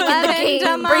 Breaking the game.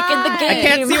 damage. Breaking the I game.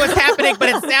 can't see what's happening, but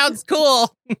it sounds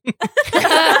cool.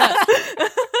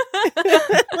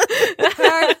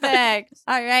 Perfect.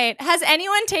 All right. Has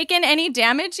anyone taken any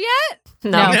damage yet?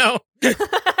 No. All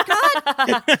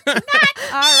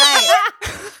right.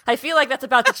 I feel like that's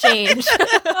about to change.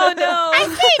 Oh no. I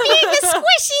see being the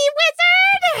squishy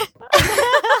wizard.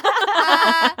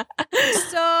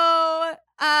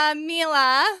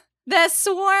 Mila, the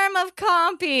swarm of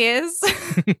compies,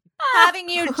 having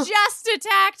you just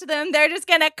attacked them, they're just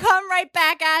gonna come right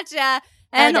back at you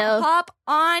and no. hop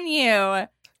on you.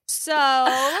 So,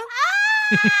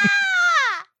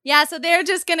 yeah, so they're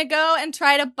just gonna go and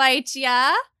try to bite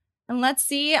ya. And let's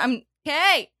see.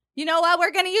 Okay. You know what?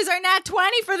 We're gonna use our nat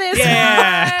 20 for this Yeah. one.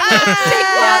 Yeah,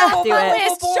 Take one do off the it.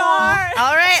 list, Char.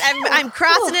 All right, I'm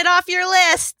crossing it off your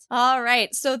list. All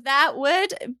right. So that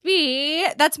would be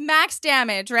that's max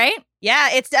damage, right? Yeah,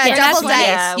 it's Yeah, double that's dice. what-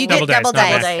 yeah, You double get double dice,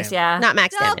 Double not dice, dice, yeah. not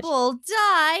max damage. Double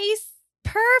dice.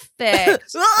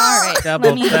 Perfect. All right. Double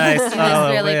Let me dice do this all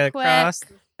the really way quick. across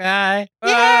the sky.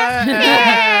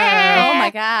 Oh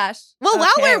my gosh. Well, while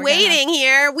Okay, we're gonna- waiting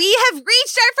here, we have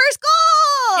reached our first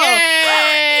goal.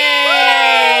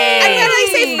 Yay! And when I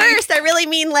say first, I really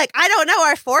mean like I don't know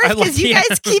our fourth I love because you the-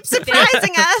 guys keep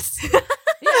surprising us. So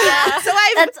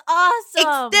I've That's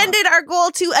awesome. extended our goal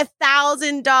to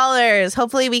 $1,000.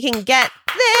 Hopefully, we can get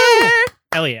there.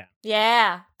 Hell yeah.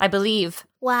 Yeah, I believe.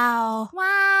 Wow.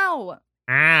 Wow.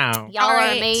 Ow. Y'all All are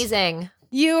right. amazing.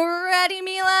 You ready,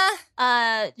 Mila? Do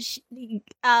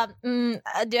I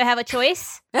have a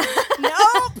choice?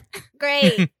 Nope.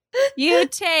 Great. You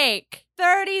take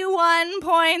 31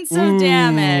 points of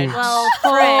damage. Well,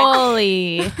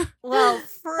 frick. Well,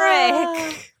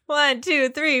 frick. 1, 2,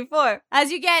 3, 4.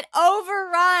 As you get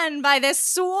overrun by this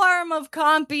swarm of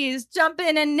compies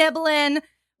jumping and nibbling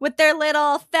with their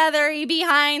little feathery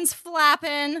behinds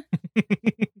flapping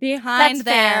behind That's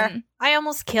fair. them. I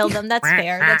almost killed them. That's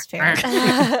fair. That's fair.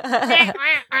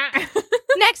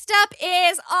 Next up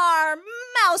is our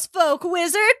mouse folk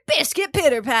wizard, Biscuit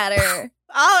Pitter Patter.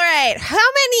 All right. How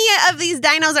many of these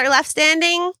dinos are left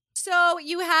standing? So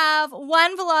you have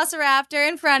one Velociraptor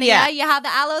in front of Yeah. you. You have the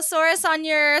Allosaurus on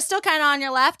your, still kind of on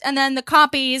your left, and then the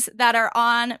compies that are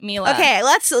on Mila. Okay,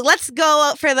 let's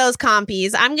go for those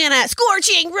compies. I'm gonna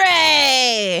Scorching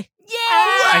Ray.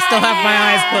 I still have my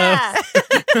eyes closed.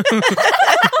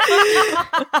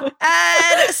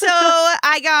 And so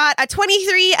I got a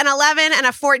 23, an 11, and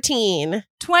a 14.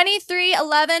 23,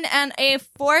 11, and a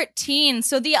 14.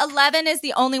 So the 11 is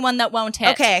the only one that won't hit.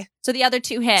 Okay. So the other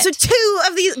two hit. So 2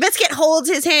 of these, Biscuit holds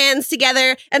his hands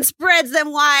together and spreads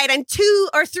them wide, and 2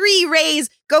 or 3 rays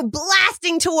go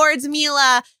blasting towards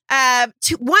Mila,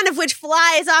 one of which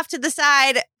flies off to the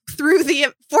side through the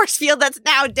force field that's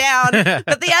now down.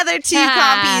 But the other 2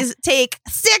 compies take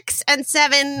 6 and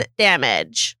 7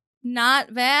 damage.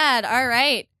 Not bad. All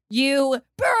right. You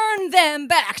burn them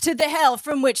back to the hell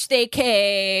from which they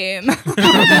came. My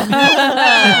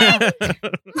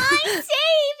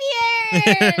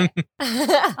savior.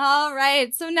 All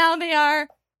right. So now they are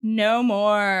no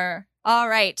more. All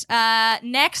right.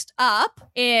 Next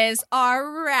up is our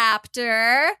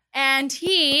raptor, and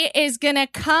he is gonna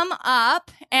come up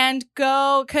and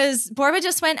go because Borba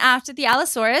just went after the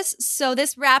Allosaurus. So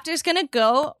this raptor's gonna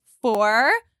go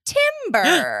for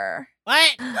Timber.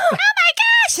 What?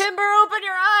 Timber, open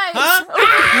your eyes.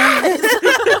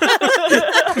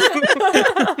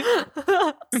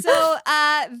 So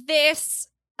this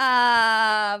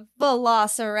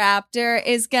Velociraptor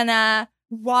is gonna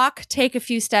take a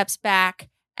few steps back,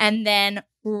 and then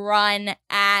run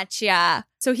at ya.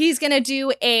 So he's gonna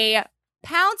do a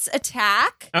pounce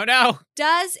attack. Oh no.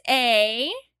 Does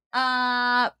a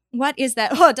what is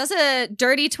that? Oh, does a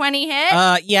dirty 20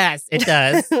 hit? Yes, it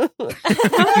does. Woo!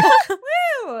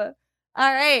 All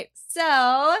right.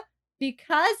 So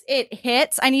because it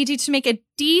hits, I need you to make a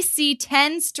DC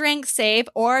 10 strength save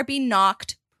or be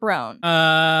knocked prone.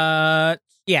 Yeah.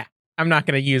 I'm not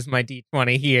going to use my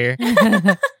D20 here.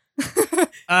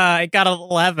 I got an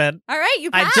 11. All right, you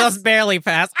passed. I just barely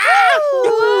passed.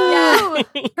 Yeah,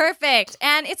 perfect.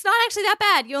 And it's not actually that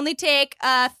bad. You only take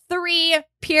 3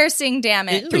 piercing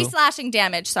damage, 3 Ooh. slashing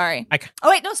damage. Sorry.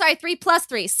 I- 3 plus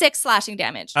 3, 6 slashing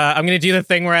damage. I'm going to do the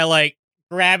thing where I like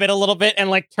grab it a little bit and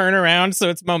like turn around so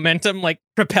its momentum like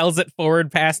propels it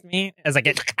forward past me as I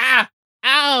get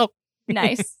ow.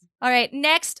 Nice. All right,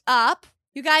 next up,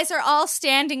 you guys are all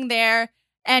standing there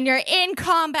and you're in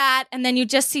combat, and then you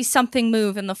just see something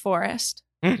move in the forest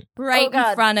right in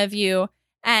God. front of you.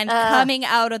 And coming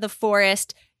out of the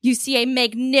forest, you see a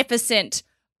magnificent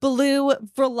blue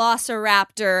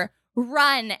velociraptor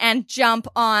run and jump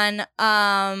on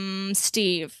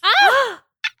Steve.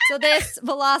 So this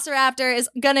velociraptor is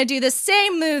gonna do the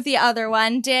same move the other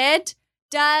one did.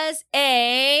 Does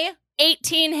a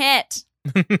 18 hit.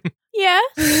 Yeah.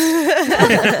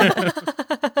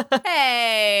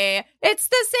 Hey, it's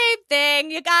the same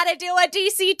thing. You gotta do a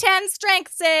DC 10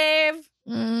 strength save.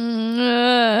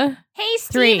 Hey,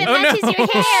 Steve, 3. it Oh, matches no. your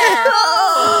hair.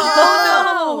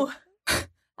 Oh, no.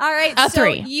 All right, A so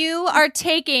 3. you are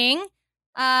taking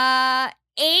 8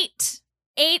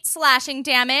 slashing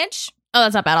damage. Oh,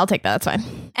 that's not bad. I'll take that. That's fine.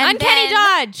 And Uncanny then-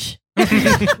 dodge. I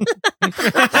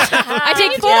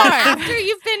take 4. After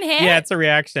you've been hit. Yeah, it's a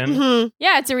reaction. Mhm.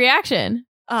 Yeah, it's a reaction.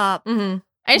 Mm-hmm.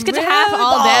 I just get to half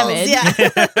all Balls, damage. Yeah.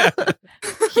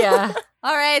 Yeah.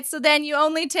 All right, so then you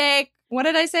only take, what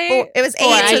did I say? It was 8.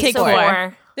 I so it's take 4.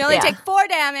 4. They only Yeah. take 4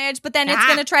 damage, but then it's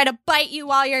going to try to bite you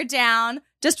while you're down.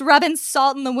 Just rubbing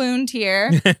salt in the wound here.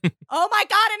 Oh my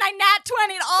god, and I nat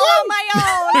 20 all on my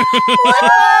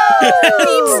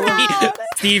own.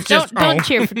 Steve just Don't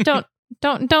cheer for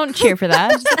don't cheer for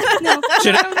that.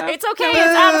 should It's okay. It's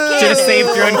out of have canon.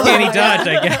 saved your uncanny dodge,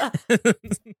 I guess.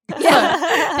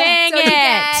 Dang So you it.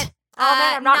 get, Oh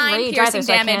man, I'm not 9 enraged piercing either,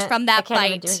 so I damage can't- from that I can't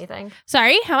even bite. do anything.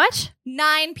 Sorry, how much?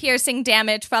 9 piercing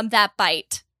damage from that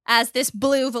bite as this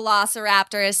blue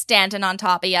velociraptor is standing on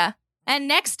top of you. And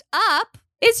next up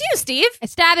is you, Steve. I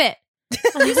stab it.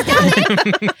 Roll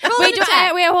Wait, an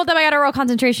attack. hold up. I got to roll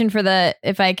concentration for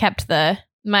if I kept my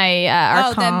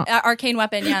Arcane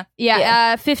weapon, yeah.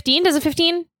 Yeah, 15. Does a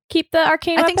 15 keep the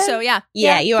arcane I weapon? think so, yeah.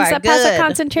 Yeah, you Does are that pass a good.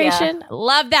 concentration?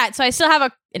 Love that. So I still have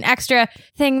an extra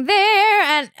thing there,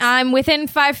 and I'm within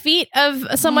 5 feet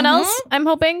of someone else. I'm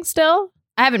hoping still.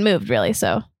 I haven't moved really,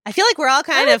 so I feel like we're all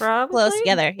kind of Probably. close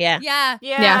together. Yeah. Yeah.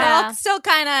 Yeah. We're all still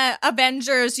kind of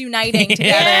Avengers uniting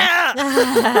together.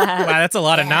 Wow, that's a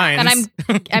lot of 9s.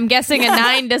 and I'm guessing a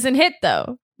 9 doesn't hit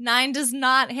though. 9 does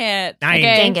not hit. 9. Okay,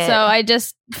 Dang it. so I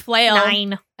just flail.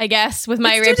 9. I guess with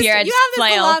my It's too rapier. I you just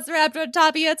flail. have this velociraptor on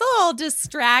top of you. It's a little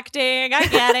distracting. I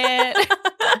get it.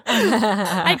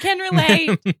 I can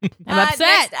relate. I'm upset.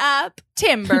 Next up,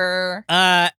 Timber.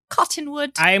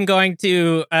 Cottonwood. I am going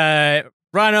to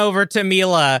run over to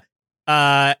Mila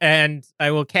and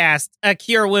I will cast a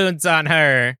Cure Wounds on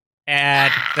her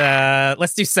at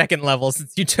let's do second level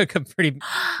since you took a pretty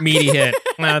meaty hit.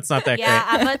 No, it's not that Yeah,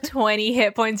 great. I'm at 20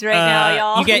 hit points right now,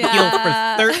 y'all. You get healed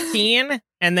Yeah. for 13,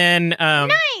 and then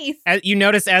nice. you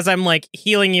notice as I'm like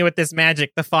healing you with this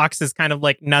magic, the fox is kind of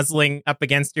like nuzzling up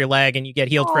against your leg, and you get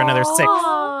healed for another 6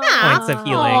 points of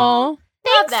healing. Aw.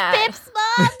 Thanks, that. Pips,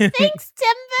 Mom. Thanks,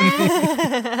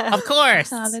 Timber. Of course,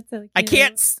 Oh, that's so I cute.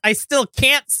 can't. I still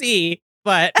can't see,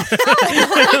 but I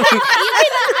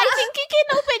think you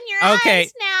can open your Okay.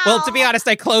 eyes now. well, to be honest,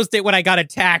 I closed it when I got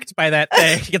attacked by that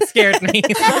thing. It scared me.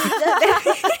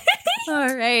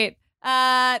 All right.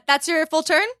 That's your full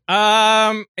turn?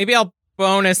 Maybe I'll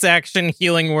bonus action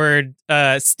healing word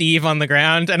Steve on the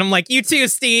ground, and I'm like, you too,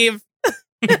 Steve.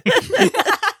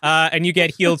 And you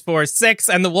get healed for 6,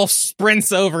 and the wolf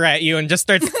sprints over at you and just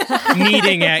starts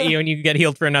kneading at you, and you get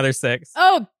healed for another 6.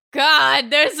 Oh God,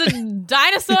 there's a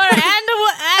dinosaur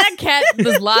and a cat.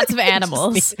 There's lots of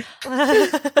animals. So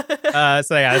yeah,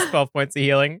 that's 12 points of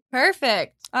healing.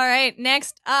 Perfect. All right.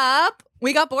 Next up,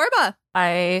 we got Borba.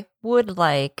 I would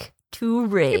like to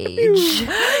rage.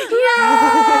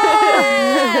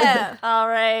 Yeah. All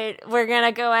right, we're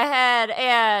gonna go ahead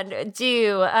and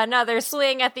do another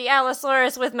swing at the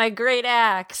Allosaurus with my great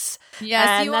axe. Yes,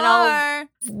 And you then are.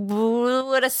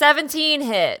 Would a 17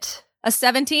 hit? A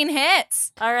 17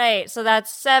 hits. All right, so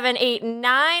that's 7, 8,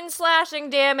 9 slashing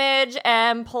damage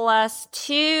and plus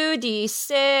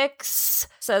 2d6.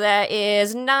 So that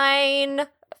is 9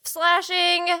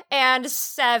 slashing and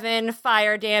 7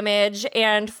 fire damage.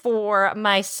 And for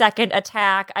my second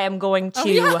attack, I am going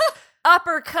to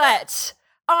uppercut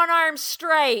unarmed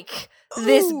strike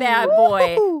this bad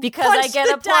boy because I Punch get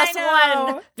the a plus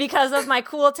dino. 1 because of my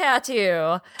cool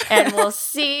tattoo. And we'll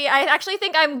see. I actually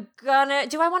think I'm gonna.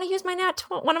 Do I want to use my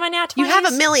one of my nat 20s? You have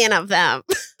a million of them.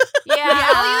 Yeah,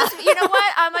 I'll use. You know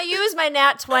what? I'm gonna use my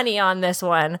nat 20 on this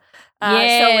one. So it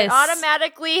Yes.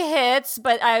 automatically hits,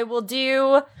 but I will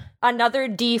do another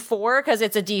D4 because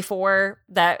it's a D4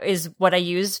 that is what I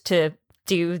use to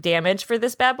do damage for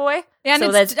this bad boy. Yeah, and So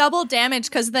it's that's- double damage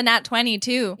because of the nat 20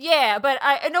 too. Yeah, but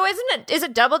I no, isn't it? Is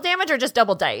it double damage or just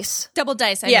double dice? Double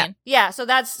dice, I Yeah. mean. Yeah, so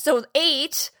that's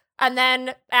 8, and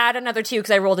then add another 2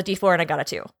 because I rolled a D4 and I got a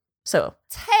 2. So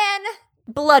 10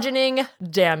 bludgeoning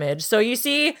damage. So you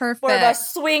see Perfect. Borba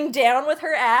swing down with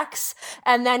her axe,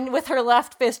 and then with her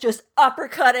left fist just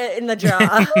uppercut it in the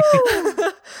jaw.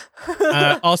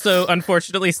 Also,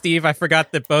 unfortunately, Steve, I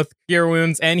forgot that both Cure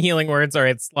Wounds and Healing Words are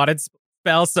a slotted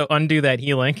spell, so undo that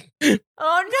healing. Oh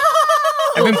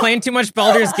no! I've been playing too much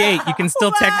Baldur's Gate. You can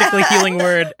still technically Healing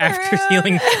Word after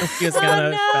healing using on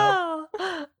a spell.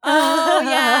 Oh,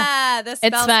 yeah. The It's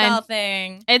fine. spell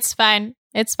thing. It's fine.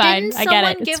 It's fine. Didn't I get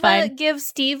someone it. It's fine. give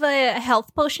Steve a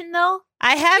health potion though?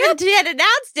 I haven't yet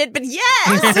announced it, but yes.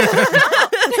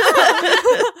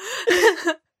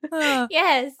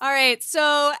 Yes. All right,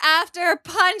 so after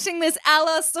punching this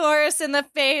Allosaurus in the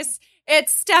face, it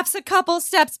steps a couple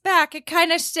steps back. It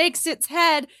kind of shakes its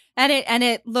head, and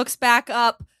it looks back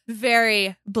up,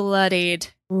 very bloodied.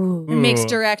 It makes Ooh.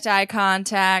 direct eye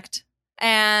contact.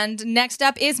 And next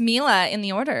up is Mila in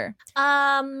the order.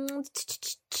 How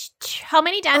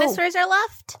many dinosaurs are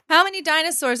left? How many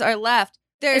dinosaurs are left?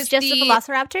 There's It's just the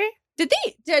Velociraptor. Did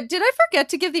I forget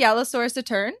to give the Allosaurus a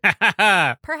turn?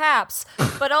 Perhaps.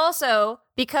 But also,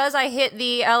 because I hit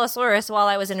the Allosaurus while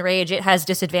I was in rage, it has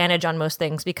disadvantage on most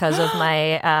things because of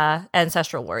my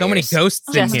ancestral warriors. So many ghosts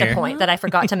in Just here. a point that I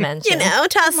forgot to mention. You know,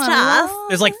 toss.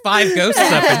 There's like 5 ghosts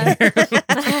up in here.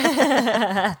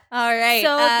 All right.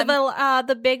 So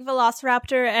the big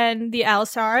Velociraptor and the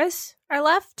Allosaurus are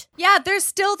left. Yeah, there's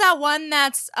still that one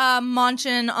that's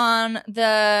munching on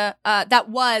the that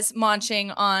was munching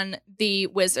on the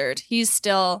wizard. He's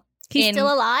still in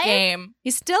Still alive? game.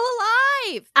 He's still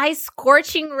alive. I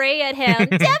scorching ray at him.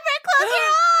 Deborah, close your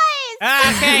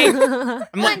eyes. Okay.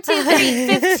 1, 2, 3,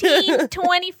 15,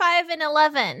 25, and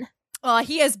 11. Oh,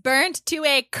 he is burnt to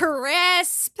a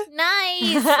crisp. Nice.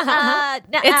 It 9,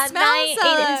 8, smells,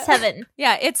 and 7.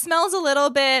 Yeah, it smells a little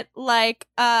bit like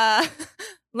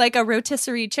like a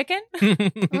rotisserie chicken in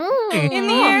the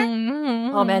air.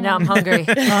 Oh man, now I'm hungry.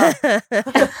 I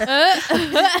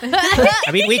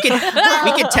mean, we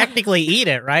could technically eat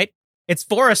it, right? It's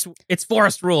forest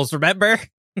rules, remember?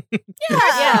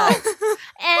 Yeah.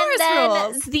 And Forest then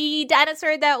rules. the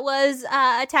dinosaur that was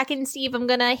attacking Steve, I'm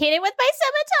gonna hit it with my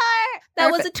scimitar.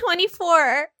 That was a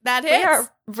 24. That We hits. are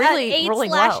really 8 rolling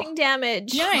slashing well.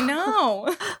 damage. Yeah, I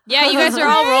know. Yeah, you guys are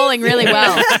all rolling really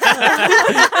well.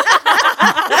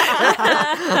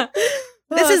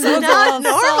 This is not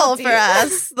normal for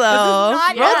us, though.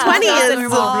 not Roll normal. 20 Not is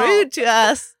normal. rude to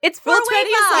us. It's for Roll 20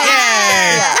 is like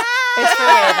Yeah. It's for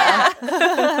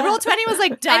Ava. Roll 20 was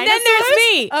like dinosaurs. And then there's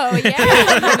me. Oh yeah.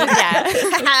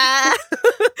 Yeah.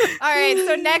 All right,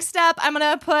 so next up, I'm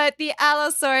going to put the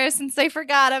Allosaurus since I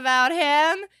forgot about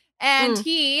him. And I'm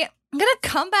going to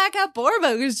come back at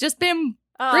Borba, who's just been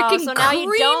freaking so now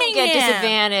you don't creaming get him.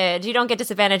 disadvantage. You don't get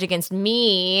disadvantage against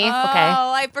me. Oh, Okay.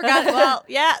 I forgot. Well,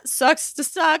 yeah, sucks to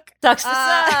suck. Sucks to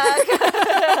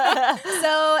suck.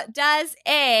 So does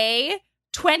a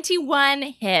 21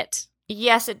 hit?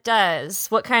 Yes, it does.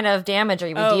 What kind of damage are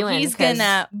you doing? He's 'Cause-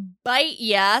 gonna bite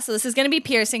ya. So this is gonna be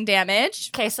piercing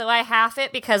damage. Okay, so I half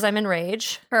it because I'm in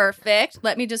rage. Perfect.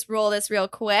 Let me just roll this real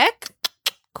quick.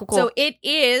 Cool. So it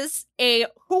is a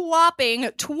whopping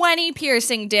 20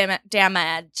 piercing damage. Woo,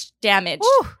 Damage.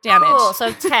 Cool.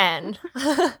 So 10.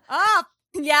 Oh,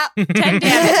 yeah, 10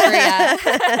 damage for ya.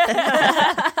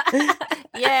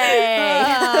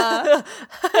 Yay.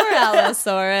 Poor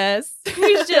Allosaurus.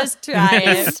 He's just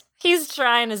trying. He's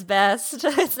trying his best.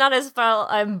 It's not his fault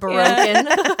I'm broken.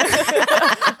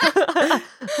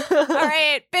 All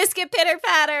right, Biscuit Pitter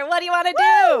Patter, what do you want to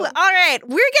All do? right.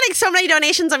 We're getting so many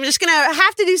donations. I'm just going to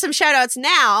have to do some shout outs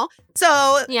now.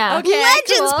 So, Yeah. Okay.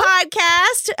 Legends cool.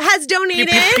 Podcast has donated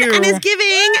Pew, pew, pew. and is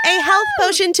giving a health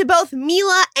potion to both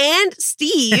Mila and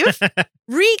Steve.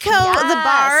 Rico the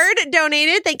Bard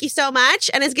donated. Thank you so much.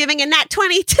 And is giving a nat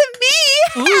 20 to me.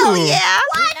 Hell Ooh. yeah.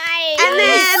 Nice. And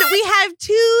then we have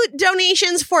 2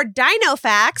 donations for Dino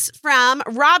Facts from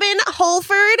Robin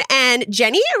Holford and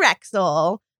Jenny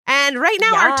Rexel. And right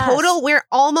now, our Yes. total, we're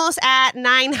almost at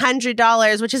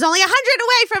 $900, which is only $100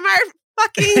 away from our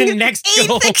fucking Next 8th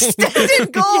goal.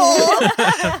 extended goal.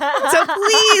 So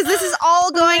please, this is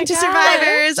all going to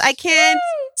survivors. I can't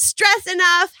stress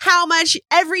enough how much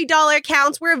every dollar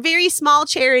counts. We're a very small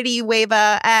charity,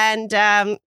 Weva,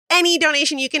 and any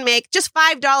donation you can make, just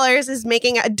 $5 is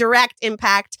making a direct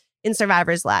impact in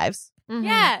survivors' lives.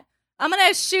 Yeah. I'm going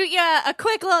to shoot you a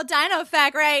quick little dino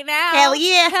fact right now. Hell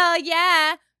yeah. Hell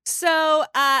yeah. So,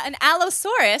 an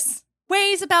Allosaurus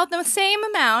weighs about the same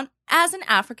amount as an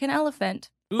African elephant.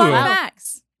 Fun Ooh.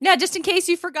 facts. Yeah, just in case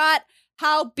you forgot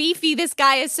how beefy this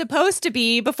guy is supposed to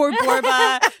be before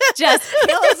Borba just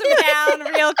kills him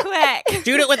down real quick.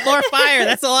 Shoot it with more fire.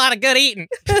 That's a lot of good eating.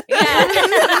 Yeah.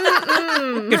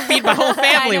 Could feed my whole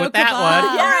family Dino with that kebab.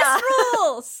 one. Forest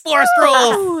rules. Forest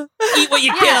rules. Eat what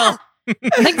you kill.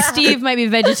 I think Steve might be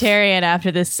vegetarian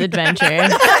after this adventure.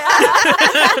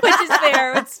 Which is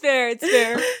fair. It's fair. It's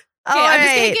fair. Okay, I'm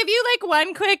just going to give you like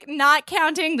one quick, not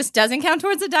counting. This doesn't count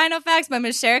towards the dino facts, but I'm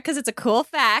going to share it because it's a cool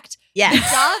fact. Yes. The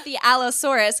jaw of the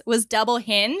Allosaurus was double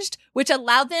hinged, which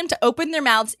allowed them to open their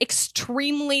mouths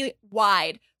extremely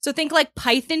wide. So think like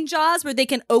python jaws where they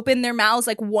can open their mouths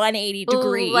like 180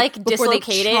 degrees. Like before they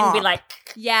dislocated and be chomp. like,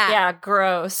 Yeah.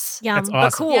 gross. Yum. That's But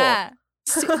awesome. cool. Yeah.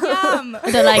 Yum.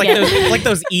 I don't like it. Like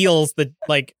those eels that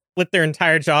like split their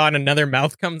entire jaw and another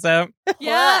mouth comes out.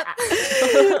 Yeah.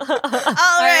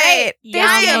 All right.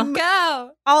 I am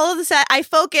Go. all of a sudden, I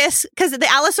focus because the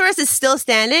Allosaurus is still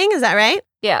standing. Is that right?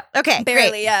 Yeah. Okay, Barely,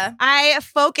 great. yeah. I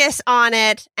focus on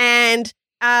it, and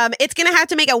it's going to have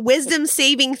to make a wisdom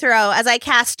saving throw as I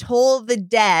cast Toll the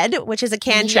Dead, which is a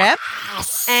cantrip.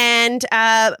 Yes. And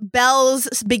bells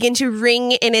begin to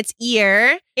ring in its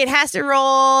ear. It has to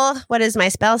roll, what is my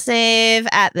spell save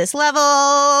at this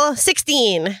level?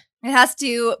 16. It has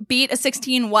to beat a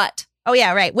 16 what? Oh,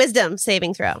 yeah, right. Wisdom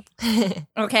saving throw.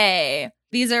 Okay.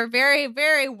 These are very,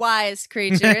 very wise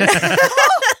creatures.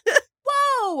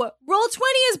 Whoa! Roll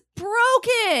 20 is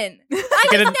broken! I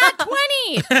Get just a- got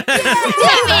 20!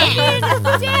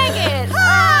 Dang it.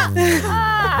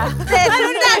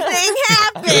 Then nothing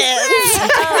happens.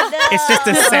 It's just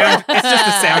a sound. It's just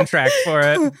a soundtrack for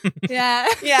it. Yeah.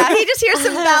 Yeah, he just hears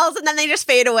some bells and then they just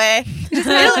fade away.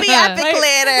 It'll be epic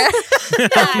later.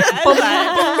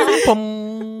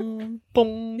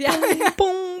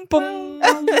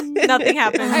 Nothing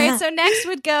happens. All right, so next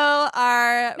would go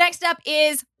next up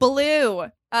is Blue.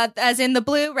 As in the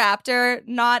blue raptor,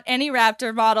 not any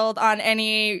raptor modeled on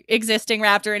any existing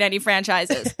raptor in any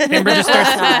franchises.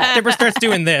 Timber starts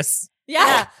doing this.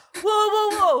 Yeah.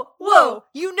 Whoa.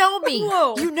 You know me.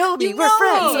 Whoa. You know me. You We're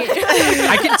know friends. me.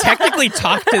 I can technically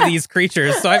talk to these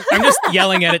creatures, so I'm just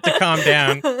yelling at it to calm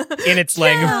down in its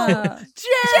language.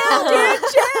 Chill, dude,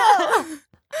 chill.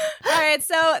 All right,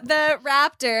 so the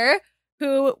raptor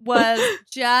who was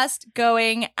just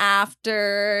going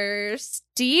after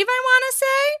Steve, I want to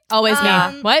say. Always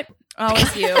me. What?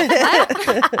 Always you.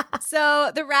 What?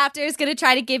 So the raptor is going to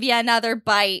try to give you another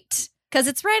bite because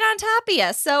it's right on top of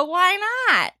you. So why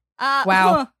not?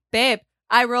 Wow. Babe,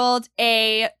 I rolled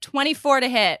a 24 to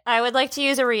hit. I would like to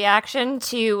use a reaction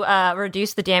to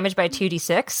reduce the damage by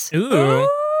 2d6. Ooh.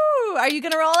 Ooh, are you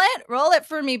going to roll it? Roll it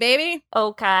for me, baby.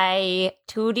 Okay,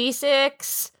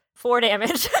 2d6, 4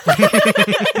 damage.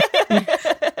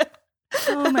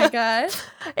 Oh my god.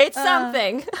 It's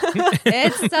something.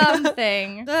 It's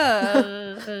something.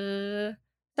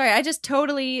 Sorry, I just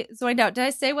totally zoned out. Did I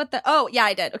say what the... Oh, yeah,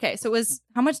 I did. Okay, so it was...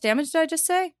 How much damage did I just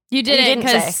say? You did You it didn't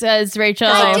because, as Rachel...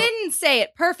 I didn't say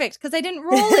it. Perfect, because I didn't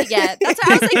roll it yet. That's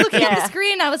why I was like looking at Yeah. the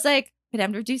screen. I was like, but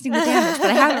I'm reducing the damage, but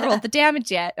I haven't rolled the damage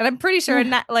yet. And I'm pretty sure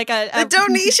not like a The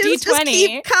donations just D20.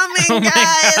 keep coming, Oh my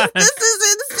guys. God. This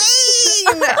is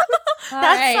insane. All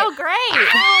That's right. so great.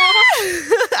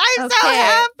 I'm so Okay.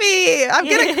 happy. I'm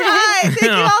going to cry. Thank you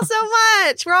all so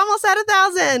much. We're almost at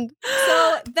 1,000.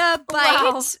 So the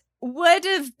bite Wow. would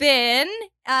have been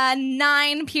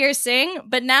 9 piercing,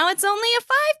 but now it's only a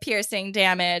 5 piercing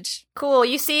damage. Cool.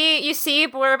 You see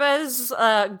Borba's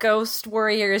ghost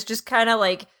warriors just kind of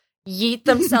like yeet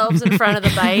themselves in front of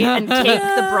the bite and take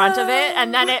the brunt of it,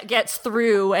 and then it gets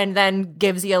through and then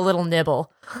gives you a little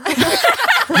nibble.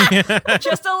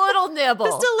 Just a little nibble.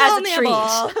 Just a little as a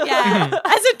nibble. treat. Yeah,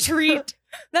 as a treat.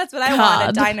 That's what I want,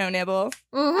 a God. dino nibble.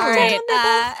 Mhm. All right.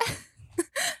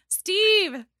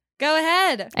 Steve, go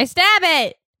ahead. I stab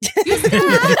it.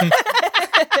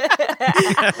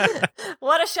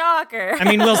 What a shocker. I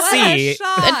mean, we'll What see. a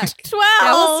shock. 12.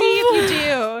 Yeah, we'll see if you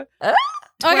do. Oh,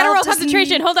 I gotta 12 roll does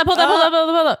concentration. Hold up.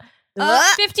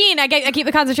 15. I keep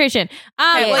the concentration. Okay,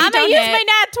 well, you I'm gonna don't use hit. my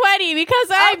nat 20 because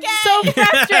I'm so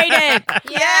frustrated.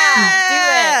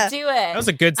 Yeah. Do it. That was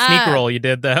a good sneak Uh, roll you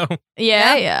did, though.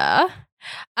 Yeah.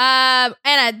 And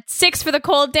a 6 for the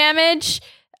cold damage.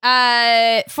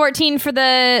 14 for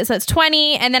the, so it's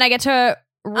 20, and then I get to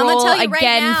I'm gonna roll tell you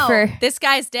again right now, for. this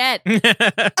guy's dead.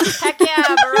 Heck yeah,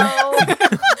 bro.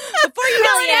 Before you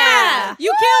Hell kill yeah. him,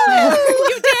 you killed him.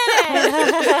 You did it.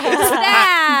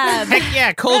 Stab. Heck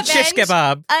yeah, cold shish Revenge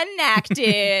kebab.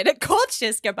 Enacted. Cold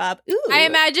shish kebab. Ooh. I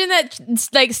imagine that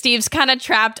like Steve's kind of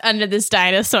trapped under this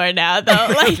dinosaur now, though.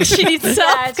 Like she needs help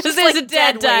Yeah, it's because just, there's like, a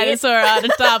dead dead weight. dinosaur on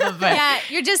top of her. Yeah,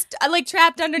 you're just like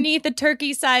trapped underneath a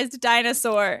turkey-sized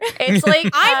dinosaur. It's like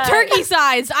I'm turkey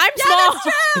sized. I'm small.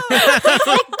 It's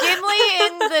like Gimli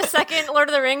in the second Lord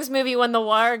of the Rings movie when the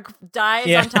warg dies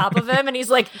Yeah. on top of him, and he's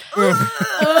like, Darlings,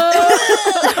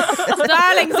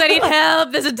 I need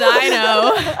help. There's a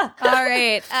dino. All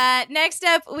right. Next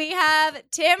up, we have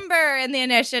Timber in the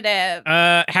initiative.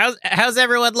 How's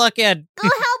everyone looking? Go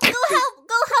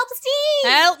help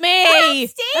Steve. Help me. Help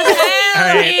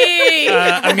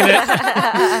All me.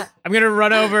 I'm gonna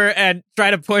run over and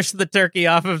try to push the turkey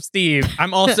off of Steve.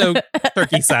 I'm also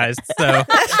turkey sized, so We're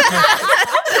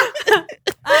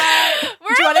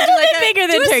do you a wanna do, little like, bit bigger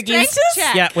do than a turkeys. strength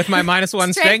check? yeah, with my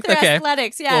 -1 strength. or Okay,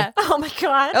 athletics, yeah. oh my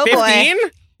god. Oh 15. boy.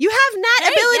 You have nat Hey,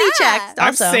 ability yeah. checks. I'm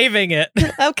Also. saving it.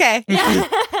 Okay.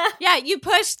 Yeah, you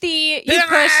push the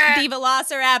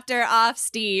Velociraptor off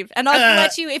Steve, and I'll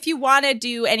let you, if you want to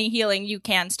do any healing, you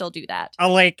can still do that.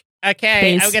 I'll okay,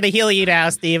 Please. I'm gonna heal you now,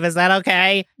 Steve. Is that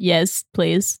okay? Yes,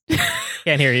 please.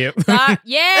 Can't hear you.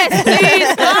 Yes,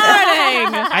 please,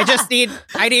 darling.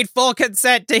 I need full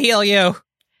consent to heal you.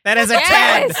 That is a 10.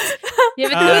 Yes. You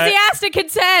have enthusiastic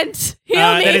consent.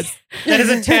 Heal me. That is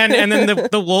a 10, and then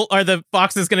the wolf or the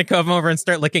fox is going to come over and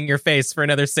start licking your face for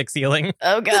another 6 healing.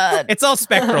 Oh God. It's all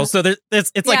spectral, so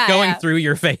it's like Yeah, going yeah. through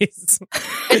your face.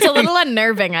 It's a little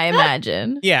unnerving, I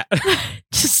imagine. Yeah.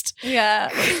 Just Yeah.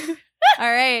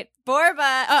 All right,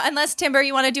 Borba. Oh, unless Timber,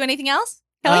 you want to do anything else?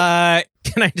 Kelly?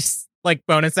 Can I just like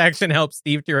bonus action help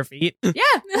Steve to her feet? Yeah.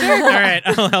 All right,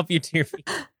 I'll help you to your feet.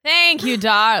 thank you,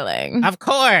 darling. Of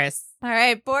course. All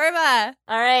right, Borba.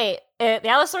 All right. The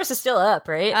Allosaurus is still up,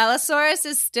 right? Allosaurus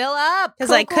is still up. Because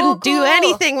I couldn't do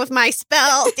anything with my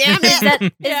spell. Damn Is it. that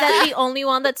is that the only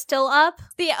one that's still up?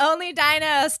 The only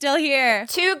dino still here.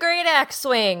 2 great axe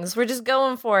swings. We're just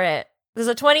going for it. There's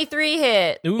a 23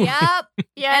 hit. Ooh. Yep.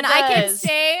 Yeah, And it I can does.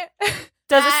 say,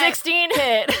 Does a that- 16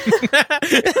 hit?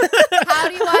 how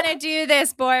do you want to do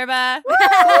this, Borba?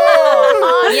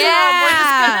 Awesome.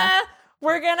 Yeah.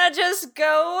 We're gonna just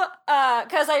go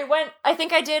because I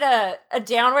think I did a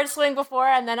downward swing before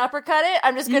and then uppercut it.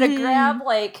 I'm just gonna grab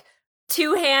like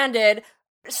two-handed,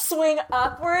 swing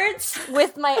upwards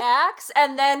with my axe,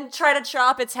 and then try to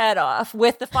chop its head off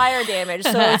with the fire damage.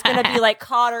 So it's gonna be like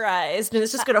cauterized, and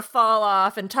it's just gonna fall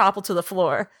off and topple to the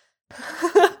floor.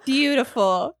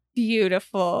 Beautiful.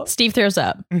 Beautiful. Steve throws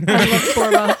up. It's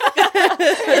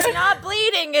not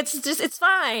bleeding. It's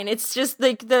fine. It's just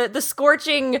like the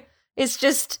scorching. It's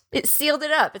just it sealed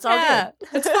it up. It's all Yeah, good.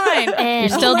 it's fine. And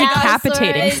You're still my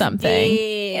decapitating Allosaurus something.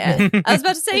 Yeah. I was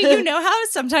about to say, you know how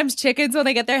sometimes chickens, when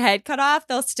they get their head cut off,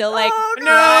 they'll still like.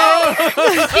 No.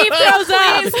 Steve throws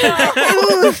up.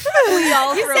 We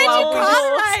all You throw said you up.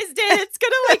 cauterized it. It's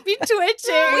gonna like be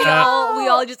twitching. We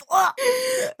all just.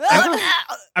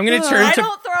 I'm gonna turn I to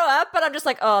don't throw up, but I'm just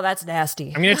like, oh, that's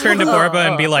nasty. I'm gonna turn to Borba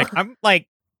and be like, I'm like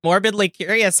morbidly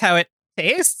curious how it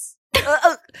tastes.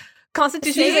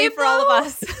 Constitution Same save for all of though?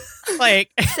 us. Same. Like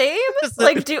just a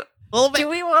Like, do little bit.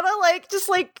 we want to like just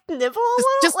like nibble a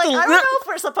little? Just like a I don't li- know if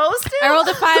we're supposed to. I rolled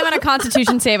a 5 on a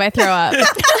Constitution save. I throw up.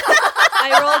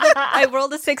 I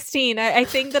rolled a 16. I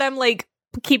think that I'm like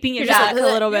keeping it You're just back like, a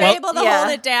little You're bit. able to Yeah.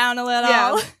 hold it down a little.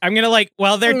 Yeah. I'm gonna like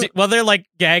while they're like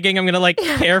gagging, I'm gonna like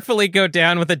carefully go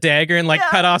down with a dagger and like Yeah,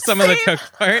 cut off some of the same.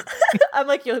 cooked part I'm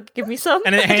like, you'll give me some,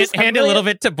 and then hand a little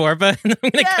bit to Borba, and I'm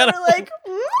gonna Yeah, cut we're off. like.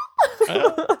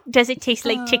 Does it taste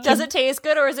like chicken? Does it taste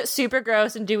good or is it super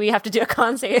gross? And do we have to do a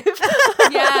con save?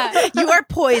 Yeah. You are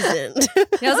poisoned. I was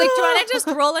like, do you want to just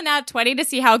roll a nat 20 to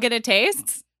see how good it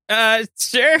tastes?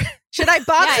 Sure. Should I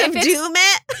box Yeah, of if it's- doom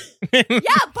it?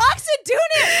 Yeah, box of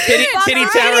Doonit. Titty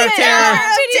Tower of Terror.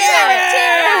 Titty Tower of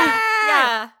Terror.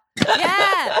 Yeah.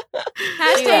 Yeah.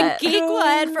 Hashtag Yeah.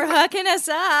 Geekwood for hooking us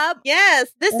up. Yes,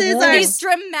 this is our These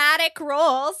dramatic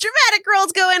rolls. dramatic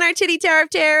rolls go in our Titty Tower of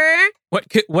Terror. What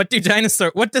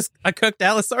does a cooked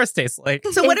Allosaurus taste like?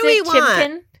 So what Is do we it want?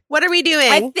 chimpkin? What are we I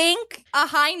doing? think a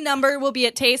high number will be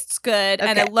it tastes good,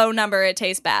 and Okay. a low number it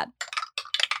tastes bad.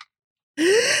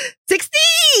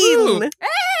 16! Ooh.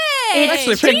 Hey, It's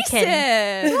decent. chicken.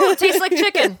 Ooh, it tastes like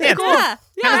chicken. Yeah, Cool. Yeah,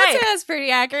 All right. that's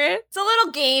pretty accurate. It's a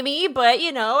little gamey, but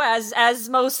you know, as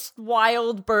most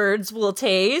wild birds will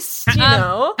taste, you Um,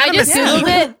 know. I just Kinda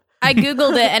Googled it. I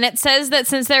Googled it, and it says that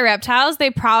since they're reptiles, they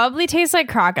probably taste like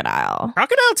crocodile.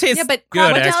 Crocodile tastes Yeah, but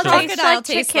good, crocodile actually. crocodile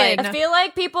tastes like I feel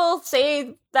like people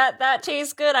say that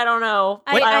tastes good. I don't know.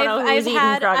 I don't know who's eating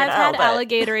crocodile. I've had but-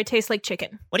 alligator. It tastes like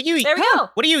chicken. What do you There we go.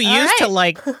 What do you All use to right.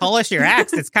 like polish your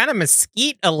axe? It's kind of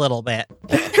mesquite a little bit.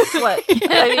 What?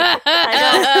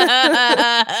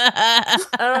 I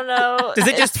don't know. Does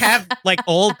it just have like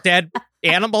old dead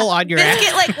animal on your axe?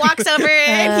 Biscuit like walks over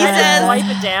and he says, wipe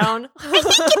it down?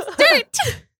 "Dirt."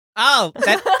 Oh,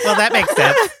 that makes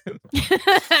sense.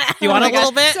 You want a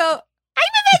little bit? So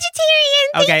I'm a vegetarian.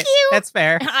 Okay, Thank you. that's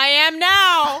fair. I am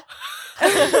now.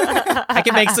 I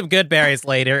can make some good berries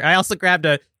later. I also grabbed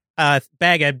a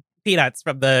bag of peanuts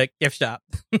from the gift shop.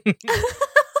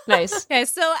 Nice. okay,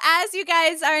 so as you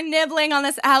guys are nibbling on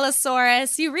this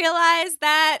Allosaurus, you realize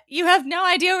that you have no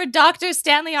idea where Dr.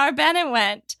 Stanley R. Bennett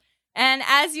went. And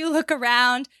as you look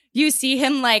around, you see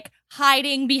him like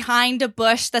hiding behind a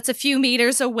bush that's a few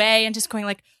meters away and just going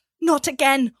like, "Not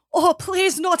again. Oh,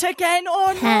 please, not again. Oh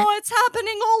no, it's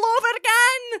happening all over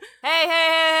again."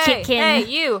 Hey, Chicken. hey,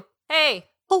 you. Hey,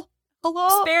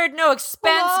 Hello? spared no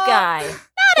expense Hello? guy.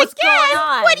 What's going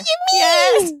on? What do you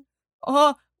mean? Yes.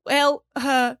 Oh, well,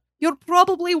 you're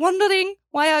probably wondering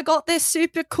why I got this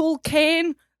super cool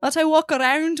cane that I walk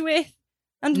around with.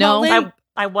 And No. my limp.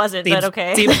 I wasn't, Seems, but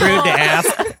okay. seems rude to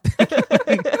ask.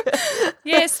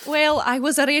 Yes, well, I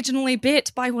was originally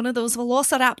bit by one of those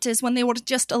velociraptors when they were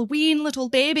just a wee little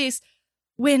babies.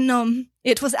 When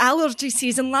it was allergy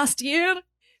season last year,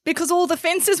 because all the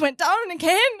fences went down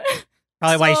again.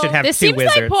 Probably why you should have This two seems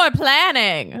wizards. like poor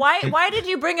planning. Why did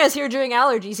you bring us here during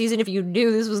allergy season if you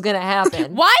knew this was going to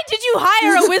happen? Why did you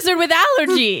hire a wizard with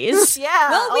allergies? Yeah,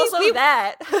 Well, also we-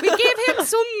 that.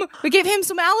 We gave him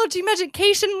some allergy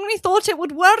medication when we thought it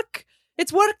would work.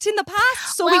 It's worked in the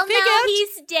past, so well, we now figured.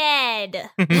 he's dead.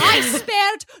 I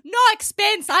spared no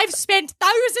expense. I've spent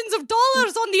thousands of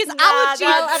dollars on these allergy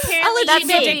apparently that's you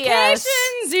did.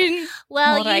 medications. And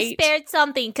Well, All right. you spared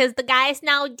something because the guy's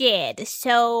now dead.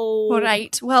 So all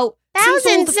right, well, since all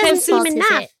thousands the doesn't fences- seem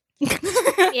enough.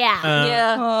 Yeah.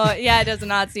 Yeah. Oh, yeah, it does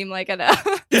not seem like enough.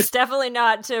 It's definitely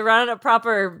not to run a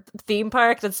proper theme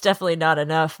park. That's definitely not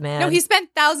enough, man. No, he spent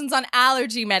thousands on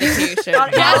allergy medication.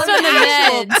 On Just on the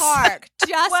actual meds. Park,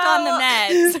 just on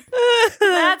the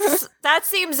meds. that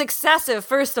seems excessive.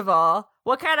 First of all,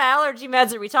 what kind of allergy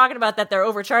meds are we talking about that they're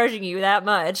overcharging you that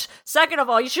much? Second of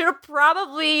all, you should have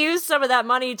probably used some of that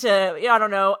money to, I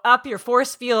don't know, up your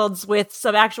force fields with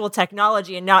some actual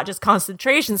technology and not just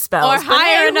concentration spells. Or But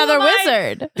hire hey, who another am I-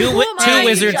 wizard. who am I Two to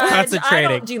wizards judge? I concentrating.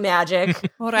 don't do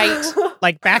magic. All right.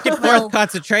 Like back and forth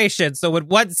concentration. So when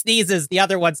one sneezes, the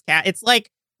other one's cat. It's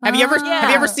like have you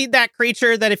ever seen that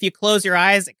creature that if you close your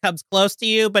eyes, it comes close to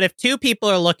you? But if two people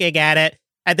are looking at it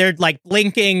and they're like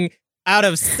blinking out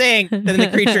of sync, then the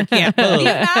creature can't The move.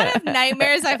 amount of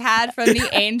nightmares I've had from the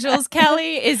angels,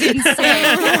 Kelly, is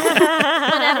insane.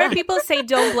 Whenever people say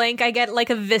 "don't blink," I get like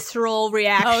a visceral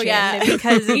reaction. Oh, yeah.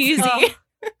 because it's Easy.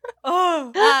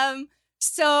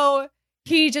 So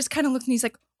he just kind of looks and he's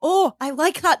like, "Oh, I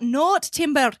like that note,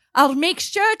 Timber. I'll make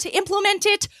sure to implement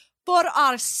it for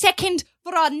our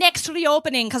next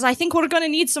reopening, because I think we're going to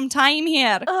need some time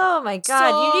here." Oh my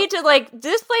god, So- you need to,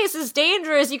 this place is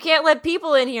dangerous. You can't let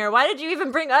people in here. Why did you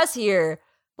even bring us here?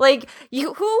 Like,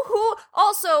 who,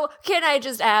 also, can I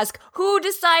just ask, who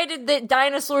decided that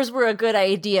dinosaurs were a good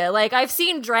idea? Like, I've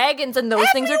seen dragons and those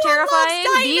things are Everyone loves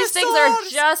terrifying. These things are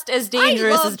dinosaurs. just as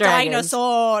dangerous I love as dragons.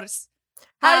 dinosaurs.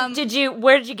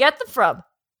 Where did you get them from?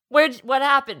 What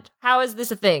happened? How is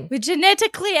this a thing? We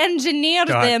genetically engineered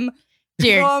God. them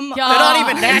Dear from... God. They're not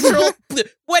even natural.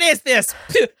 What is this?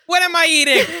 What am I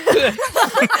eating?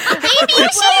 Maybe you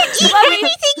shouldn't eat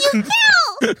anything you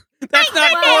kill. That's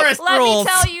not forest Let rules.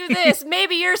 me tell you this.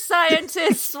 Maybe your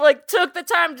scientists took the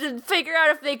time to figure out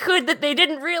if they could, that they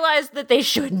didn't realize that they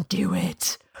shouldn't do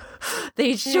it.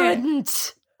 They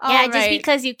shouldn't. Yeah, All just right.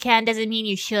 because you can doesn't mean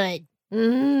you should.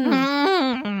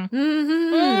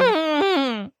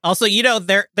 Also,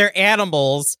 they're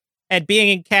animals, and being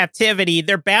in captivity,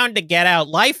 they're bound to get out.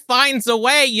 Life finds a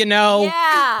way,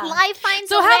 Yeah. Life finds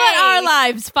So a how way. about our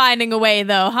lives finding a way,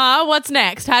 though, huh? What's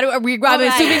next? I'm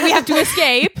assuming we have to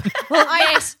escape. Well,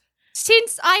 yes.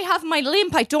 Since I have my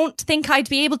limp, I don't think I'd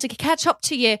be able to catch up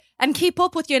to you and keep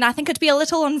up with you, and I think it'd be a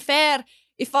little unfair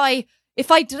if I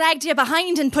dragged you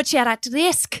behind and put you at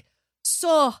risk.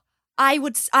 So I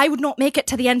would not make it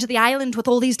to the end of the island with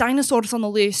all these dinosaurs on the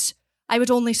loose. I would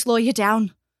only slow you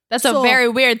down. That's a So- very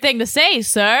weird thing to say,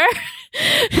 sir.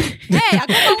 Hey, I got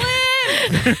the I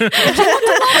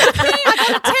got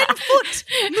a 10-foot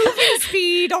moving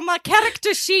speed on my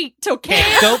character sheet, okay?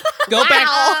 Go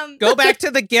back to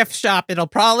the gift shop. It'll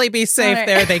probably be safe Alright.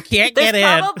 there. They can't get in.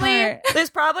 Alright. There's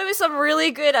probably some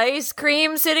really good ice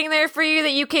cream sitting there for you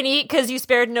that you can eat because you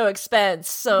spared no expense.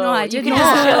 So No, I you did can not.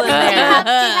 just chill in Do you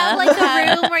there. have like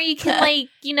a room where you can like,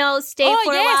 stay Oh,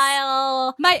 for yes. a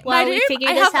while My while room, we figure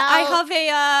I this have, out? I have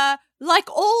a, like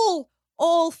all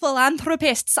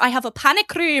philanthropists, I have a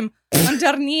panic room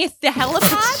underneath the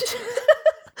helipad.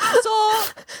 So,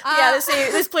 Yeah,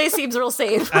 this place seems real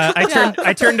safe.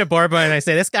 I turn to Borba and I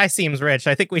say, "This guy seems rich.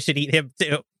 I think we should eat him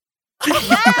too."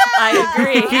 I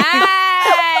agree.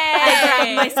 I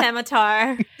grab my Hey.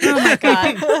 scimitar. Oh my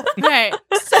god. Right.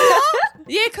 So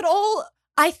you could all,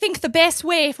 I think the best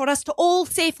way for us to all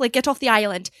safely get off the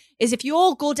island is if you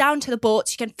all go down to the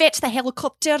boats, you can fetch the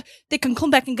helicopter, they can come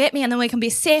back and get me, and then we can be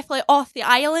safely off the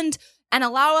island and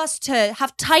allow us to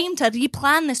have time to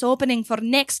replan this opening for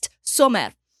next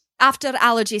summer after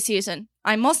allergy season.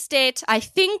 I must state, I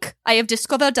think I have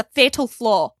discovered a fatal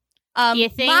flaw. You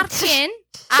think? Martin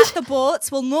at the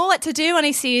boats will know what to do when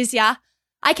he sees ya.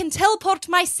 I can teleport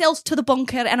myself to the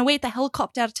bunker and await the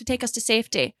helicopter to take us to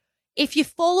safety. If you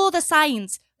follow the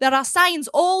signs, there are signs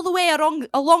all the way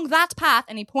along that path,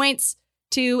 and he points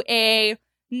to a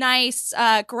nice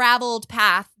graveled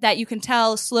path that you can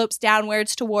tell slopes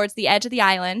downwards towards the edge of the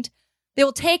island. They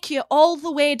will take you all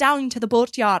the way down to the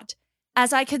boatyard.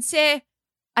 As I could say,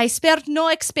 I spared no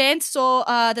expense, so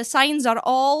the signs are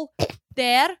all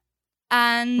there.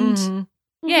 And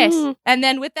yes, and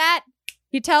then with that,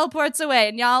 he teleports away,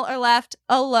 and y'all are left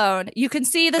alone. You can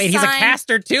see the Wait, sign. he's a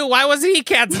caster too? Why wasn't he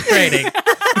concentrating?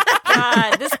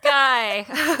 God, this guy.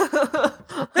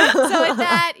 So with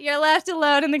that, you're left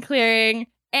alone in the clearing,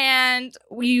 and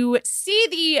you see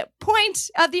the point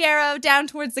of the arrow down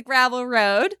towards the gravel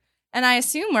road. And I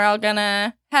assume we're all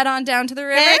gonna head on down to the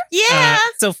river. Heck yeah.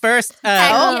 So first,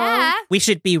 Heck yeah. we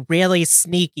should be really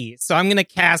sneaky. So I'm gonna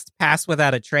cast Pass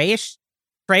Without a Trace.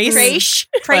 Trace.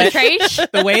 But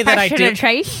the way that I do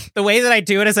the way that I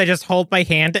do it is I just hold my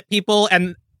hand at people,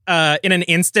 and in an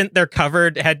instant they're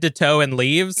covered head to toe in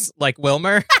leaves, like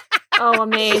Wilmer. Oh,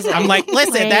 amazing. I'm like,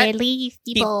 listen, that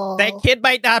people. that kid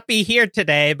might not be here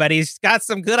today, but he's got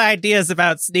some good ideas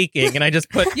about sneaking, and I just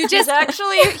put.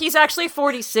 he's actually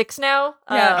 46 now.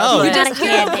 Yeah. Oh. You but- just hear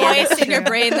a Yeah, voice that's in your true.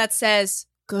 brain that says,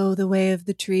 "Go the way of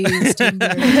the trees, Timber."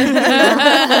 So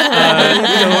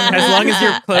as long as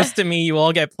you're close to me, you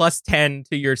all get +10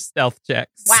 to your stealth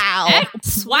checks. Wow.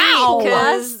 Wow.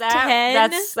 Because Plus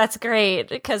 10. that's great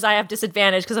because I have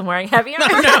disadvantage because I'm wearing heavy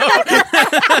armor.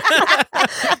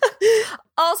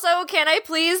 Also, can I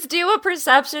please do a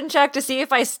perception check to see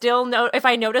if I if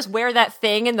I notice where that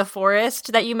thing in the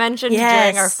forest that you mentioned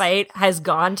during our fight has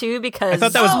gone to? Because I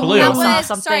thought that was blue. That I saw was,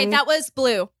 something. sorry, that was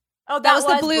blue. Oh, That was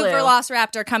the blue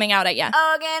Velociraptor coming out at you.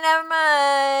 Okay, never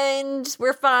mind.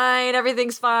 We're fine.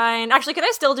 Everything's fine. Actually, can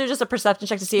I still do just a perception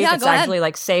check to see Yeah, if it's go ahead. actually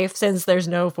like safe since there's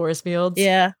no forest fields?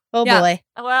 Yeah. Oh Yeah. boy.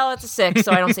 Well, it's a 6,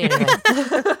 so I don't see anything.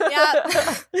 Yeah.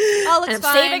 All looks And I'm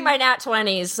fine. saving my nat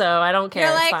 20s, so I don't care.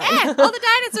 You're It's like, fine. all the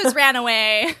dinosaurs ran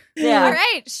away. Yeah. All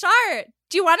right, Shart,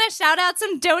 do you want to shout out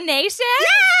some donations?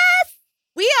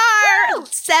 We are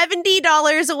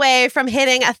 $70 away from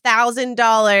hitting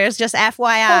 $1,000, just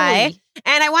FYI. Holy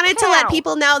And I wanted to let cow.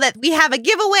 people know that we have a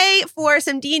giveaway for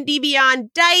some D&D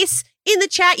Beyond dice. In the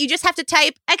chat, you just have to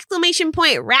type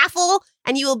 !raffle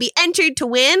and you will be entered to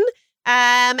win.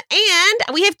 And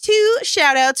we have 2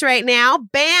 shout outs right now.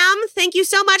 Bam, thank you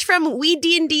so much from We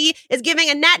D&D is giving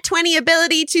a nat 20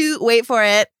 ability to, wait for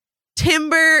it,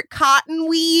 Timber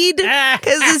Cottonweed,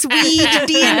 because it's weed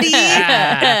D&D.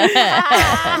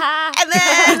 And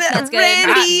then That's good.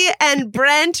 Randy and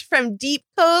Brent from Deep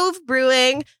Cove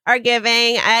Brewing are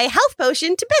giving a health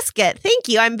potion to Biscuit. Thank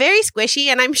you. I'm very squishy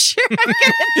and I'm sure I'm going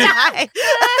to die.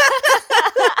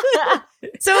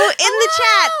 So in the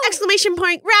chat,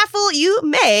 !raffle, you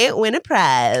may win a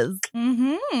prize.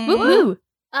 Mm-hmm. Woo-hoo.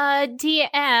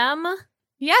 DM.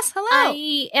 Yes, hello.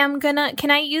 I am gonna.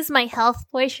 Can I use my health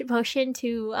potion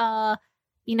to,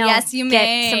 Yes, you get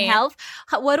may. some health?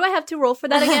 What do I have to roll for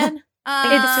that again?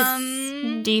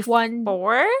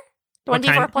 D4? What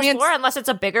 24 kind? plus I mean, 4, unless it's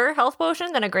a bigger health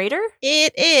potion than a greater?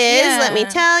 It is, let me Yeah.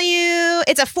 tell you,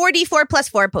 it's a 4d4 plus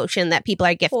 4 potion that people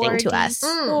are gifting to us.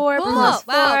 4 Cool. plus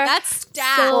 4. Wow, that's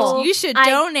stacked. So you should I-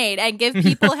 donate and give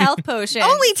people health potions.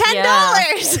 Only $10.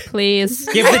 Yeah. Please.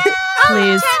 Give the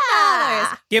Please.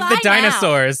 $10. give Buy the now.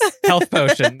 dinosaurs health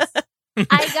potions.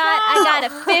 I got a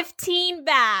 15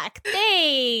 back.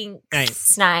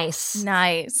 Thanks. Nice.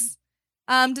 Nice.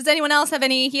 Does anyone else have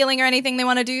any healing or anything they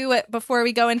want to do before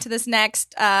we go into this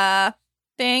next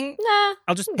thing? Nah.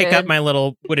 I'll just I'm pick good. up my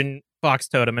little wooden fox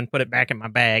totem and put it back in my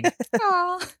bag.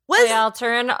 Aw. Was Yeah, I'll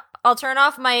turn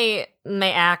off my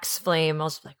axe flame. I'll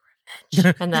just be like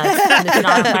revenge, and then it's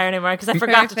not on fire anymore because I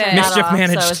forgot to turn Perfect. that Mischief off.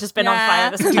 managed. So it's just been on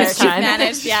fire this entire Mischief time.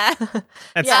 managed, yeah.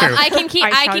 That's Yeah. true. I can keep I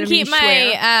I can totally keep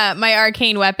my my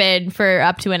arcane weapon for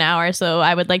up to an hour, so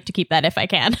I would like to keep that if I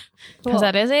can. Because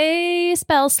that is a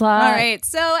spell slot. All right.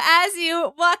 So as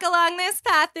you walk along this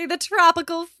path through the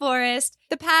tropical forest,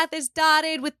 the path is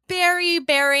dotted with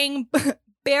berry-bearing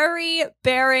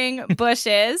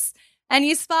bushes, and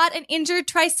you spot an injured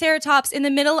triceratops in the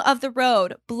middle of the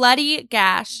road, bloody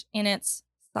gash in its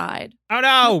side. Oh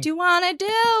no! What do you want to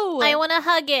do? I want to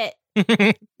hug it.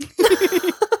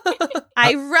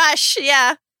 I rush?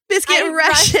 Yeah, Biscuit I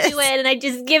rush rushes. to it and I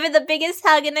just give it the biggest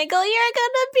hug and I go, "You're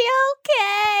gonna be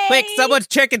okay." Quick, someone's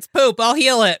chicken's poop. I'll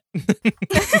heal it.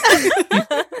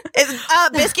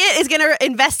 Biscuit is gonna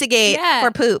investigate Yeah.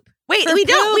 for poop. Wait, For we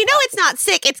don't. poop. We know it's not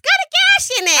sick. It's got a gash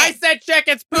in I it. said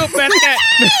chicken's poop, Biscuit.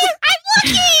 I'm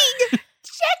looking.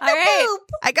 All right.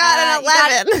 I got an You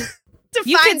got- 11 to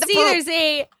You find can the see poop. there's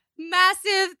a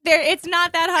massive it's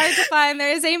not that hard to find.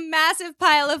 There is a massive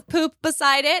pile of poop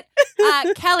beside it.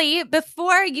 Kelly,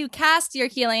 before you cast your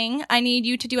healing, I need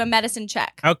you to do a medicine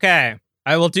check. Okay,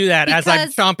 I will do that as I'm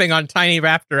Because- chomping on tiny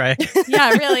raptor egg. Yeah,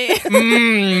 really.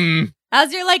 Mmm.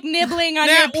 As you're like nibbling on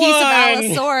your That piece of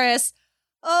one. Allosaurus.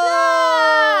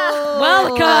 Oh,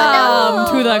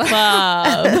 Welcome to the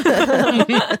club.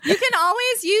 You can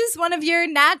always use one of your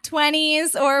nat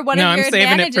 20s or one No, of I'm your saving it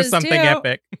advantages for something too.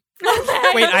 epic.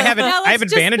 Wait, I have Now I have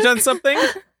let's advantage on something.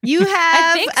 You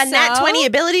have think a nat so. 20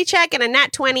 ability check and a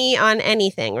nat 20 on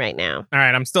anything right now. All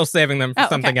right, I'm still saving them for Oh, okay.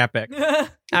 something epic.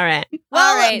 All right.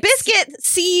 Well, right. Biscuit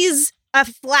sees a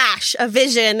flash, a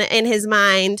vision in his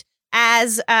mind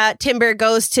as Timber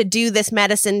goes to do this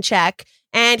medicine check.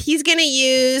 And he's going to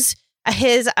use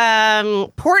his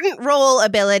portent roll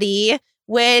ability,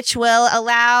 which will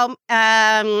allow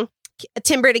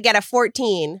Timber to get a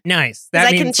 14. Nice. 'Cause That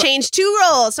I can means change 2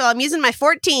 rolls, so I'm using my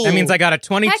 14. that means I got a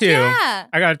 22. Heck yeah.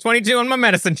 I got a 22 on my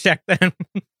medicine check then.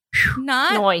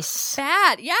 Not Nice.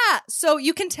 bad. Yeah. So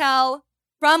you can tell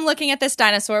from looking at this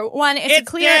dinosaur, one, it's a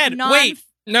clear dead. Wait,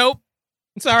 nope.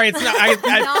 Sorry, it's not.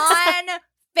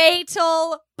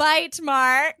 non-fatal bite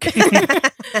mark.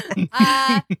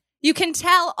 You can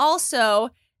tell also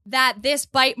that this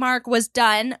bite mark was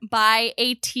done by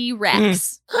a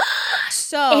T-Rex.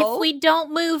 So If we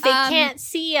don't move, it can't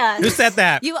see us. Who said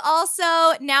that? you also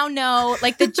now know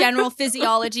like the general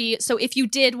physiology. So if you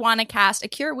did want to cast a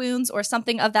cure wounds or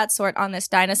something of that sort on this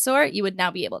dinosaur, you would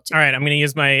now be able to. All right, I'm going to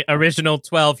use my original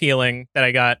 12 healing that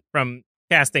I got from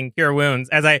casting Cure Wounds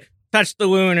as I touch the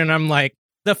wound, and I'm like,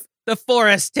 the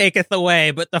forest taketh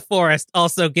away, but the forest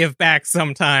also give back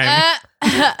sometime.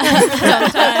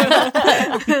 Sometime.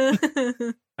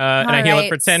 And I heal it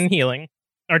for right. 10 healing.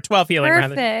 Or 12 healing,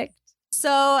 rather. Perfect.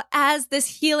 So as this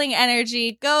healing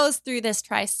energy goes through this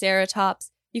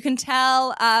Triceratops, you can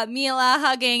tell Mila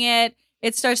hugging it.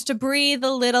 It starts to breathe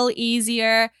a little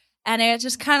easier, and it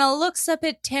just kind of looks up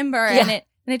at Timber, and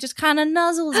it just kind of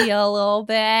nuzzles you a little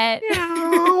bit.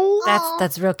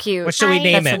 That's real cute. What should we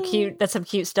name That's it? some cute. That's some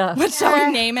cute stuff. What shall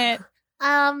we name it?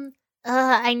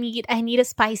 I need a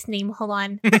spice name. Hold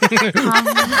on.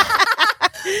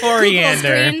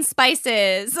 Coriander. Green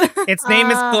spices. Its name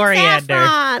is Coriander.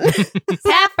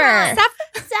 Saffron.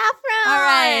 All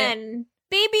right.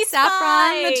 Baby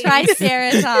Saffron the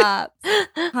Triceratops.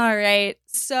 All right.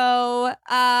 So,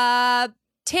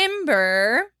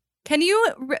 Timber,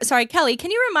 Kelly,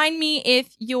 can you remind me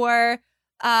if your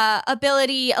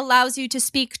ability allows you to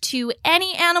speak to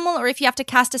any animal or if you have to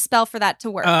cast a spell for that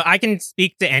to work? I can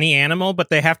speak to any animal, but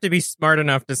they have to be smart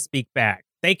enough to speak back.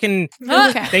 They can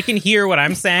Okay. they can hear what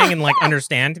I'm saying and like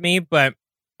understand me, but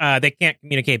they can't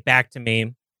communicate back to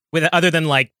me with other than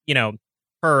like,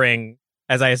 purring,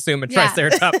 as I assume a Yeah.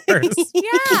 Triceratops purrs.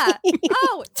 Yeah.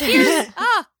 Oh, here's,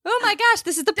 oh my gosh,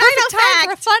 this is the perfect Dino time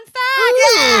for a fact. fun fact.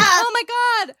 Yeah. Oh my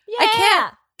God. I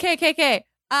can't. Okay.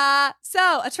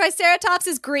 So a Triceratops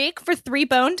is Greek for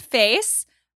 3-boned face.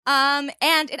 And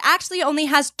it actually only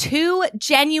has 2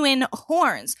 genuine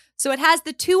horns. So it has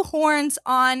the 2 horns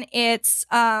on its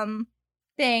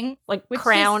thing. Like Which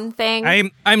crown thing.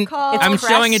 I'm Called I'm It's a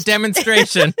showing a crest.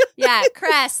 demonstration. Yeah,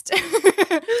 crest.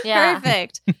 Yeah.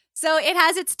 Perfect. So it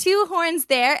has its 2 horns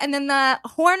there, and then the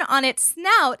horn on its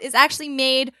snout is actually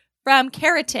made from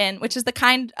keratin, which is the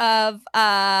kind of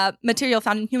material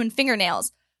found in human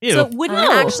fingernails. Ew. So it wouldn't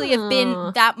Oh. actually have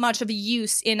been that much of a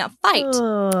use in a fight.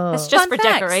 It's just Fun for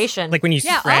facts. decoration. Like when you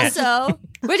Yeah, scratch. also,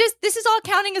 this is all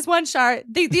counting as one shard.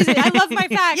 I love my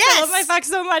facts. I love my facts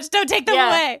so much. Don't take them Yeah.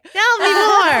 away. Tell me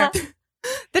more.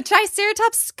 The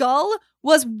Triceratops skull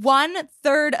was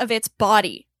 1/3 of its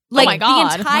body. Like my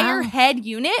God. the entire Wow. head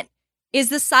unit is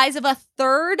the size of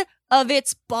 1/3 of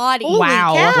its body. Holy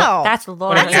Wow. cow. That's What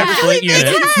Lord. an absolute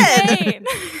unit. Insane.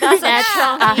 That's a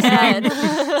chunky head.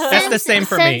 That's the same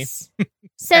for me.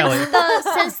 Ellie.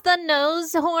 Since the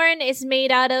nose horn is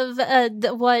made out of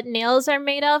what nails are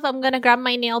made of, I'm gonna grab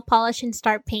my nail polish and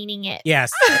start painting it.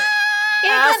 Yes.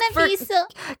 You're Ask gonna for- be so.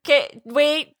 Okay,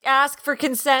 wait. Ask for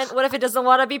consent. What if it doesn't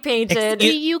want to be painted? Do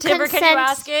you Timber, consent? can you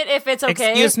ask it if it's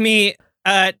okay? Excuse me,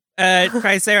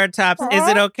 Triceratops. Is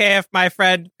it okay if my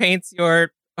friend paints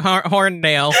your horn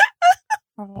nail?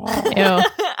 Ew.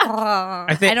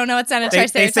 I think- don't know what's on a they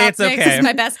say Triceratops it's mix. okay. This is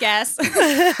my best guess. And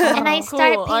I Oh,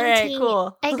 start cool. painting. All right,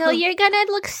 cool. I go, you're gonna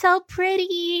look so pretty.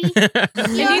 You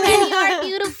you already are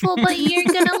beautiful, but you're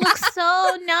gonna look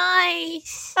so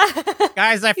nice.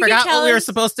 Guys, I can forgot tell what we were us-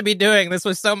 supposed to be doing. This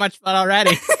was so much fun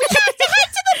already.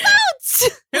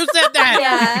 Who said that?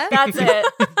 Yeah. That's it.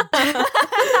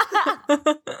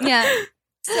 Yeah.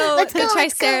 So Let's the go,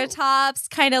 let's Triceratops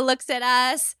kind of looks at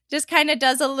us, just kind of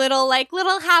does a little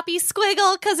happy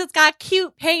squiggle because it's got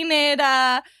cute painted.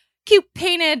 I'm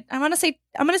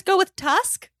gonna go with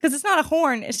tusk because it's not a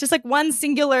horn. It's just like one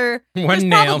singular. One there's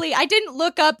nail. Probably I didn't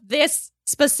look up this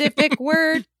specific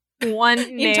word One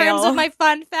in terms of my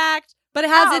fun fact, but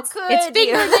it has How its could you?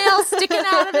 fingernail sticking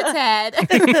out of its head,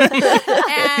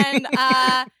 and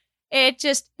it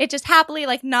just happily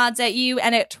like nods at you,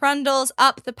 and it trundles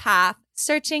up the path,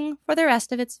 searching for the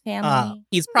rest of its family.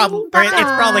 He's probably it's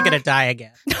probably gonna die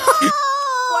again.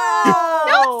 Wow.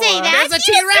 Don't say that. There's a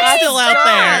T-Rex still out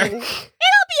there. It'll be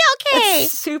okay.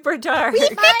 It's super dark. We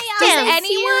fixed Does him.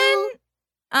 anyone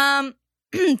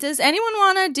does anyone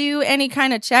want to do any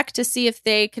kind of check to see if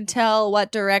they can tell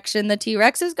what direction the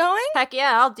T-Rex is going? Heck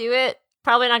yeah, I'll do it.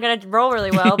 Probably not going to roll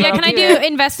really well. But Yeah, I'll can I do it.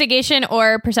 investigation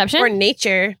or perception? Or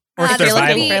nature. Or This could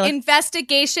survival. be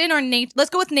investigation or nature. Let's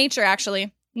go with nature,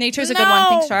 actually. Nature's a good one.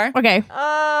 Thanks, Char. Okay.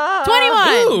 21.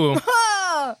 Ooh.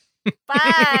 Oh, 5.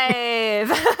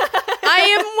 I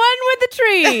am one with the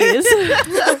trees.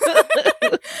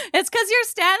 it's because you're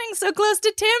standing so close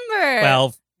to timber.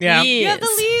 Well, yeah. You have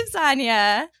the leaves on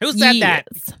you. Who said that?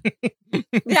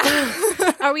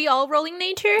 Yeah. Are we all rolling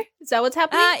nature? Is that what's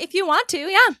happening? If you want to,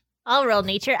 yeah. I'll roll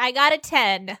nature. I got a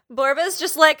 10. Borba's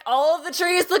just like, all of the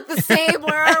trees look the same.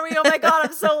 Where are we? Oh my god,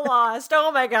 I'm so lost.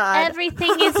 Oh my god.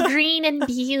 Everything is green and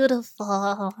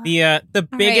beautiful. The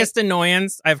biggest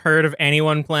annoyance I've heard of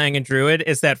anyone playing a druid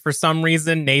is that for some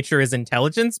reason nature is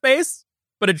intelligence based,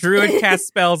 but a druid casts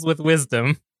spells with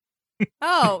wisdom.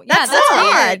 Oh, yeah, that's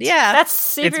odd. weird. Yeah. That's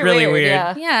super It's really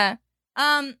weird. Yeah.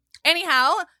 Yeah.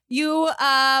 Anyhow, you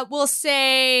will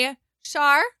say,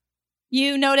 Shar,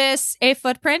 you notice a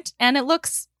footprint, and it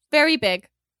looks very big.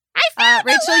 I found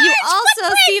Rachel, a you large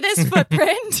also see this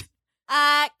footprint.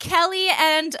 Kelly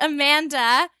and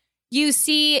Amanda, you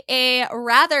see a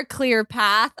rather clear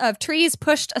path of trees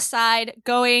pushed aside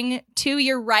going to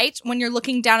your right when you're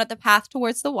looking down at the path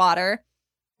towards the water.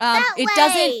 that It way.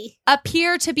 doesn't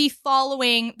appear to be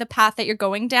following the path that you're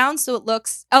going down, so it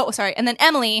looks... Oh, sorry. And then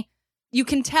Emily, you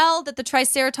can tell that the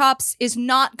Triceratops is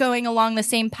not going along the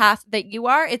same path that you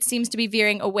are. It seems to be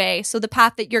veering away. So the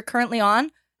path that you're currently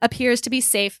on appears to be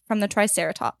safe from the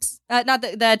Triceratops. Not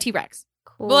the T-Rex.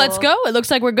 Cool. Well, let's go. It looks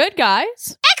like we're good,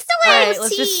 guys. All right,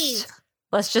 Excellency.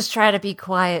 let's just try to be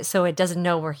quiet so it doesn't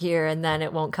know we're here, and then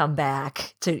it won't come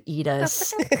back to eat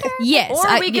us. Yes.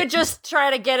 Or we could just try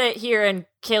to get it here and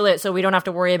kill it so we don't have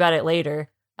to worry about it later.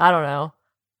 I don't know.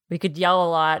 We could yell a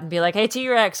lot and be like, "Hey,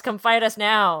 T-Rex, come fight us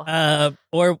now."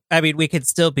 We could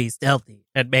still be stealthy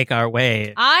and make our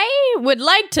way. I would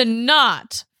like to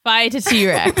not fight a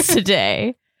T-Rex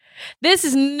today. This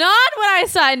is not what I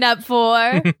signed up for.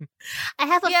 I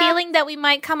have a Yeah. feeling that we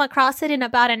might come across it in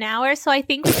about an hour, so I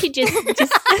think we should just we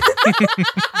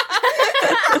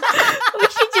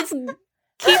should just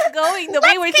keep going the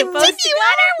way we're supposed to. Continue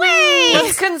on our way.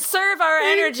 Let's conserve our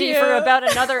energy for about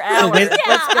another hour. The,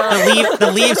 Let's go.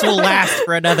 the leaves will last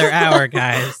for another hour,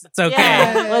 guys. It's okay.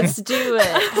 Yeah, let's do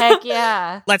it. Heck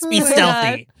yeah. Let's be Oh my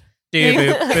stealthy.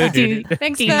 Doo-doo.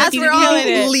 Thanks, As guys. we're Killing all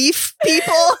it. leaf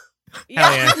people. Hell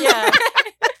yeah. Yeah.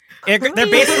 They're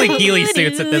basically ghillie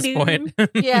suits at this point.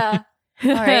 Yeah.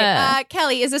 All right.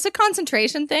 Kelly, is this a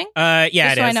concentration thing? Yeah, Just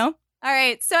it so I is. know. All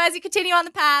right. So as you continue on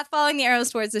the path, following the arrows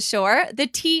towards the shore, the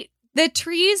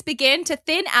trees begin to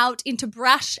thin out into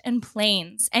brush and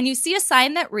plains, and you see a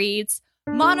sign that reads,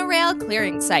 "Monorail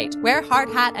Clearing Site. Wear hard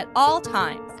hat at all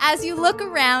times." As you look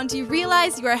around, you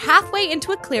realize you are halfway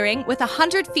into a clearing with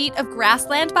 100 feet of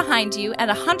grassland behind you and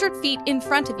 100 feet in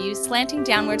front of you, slanting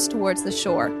downwards towards the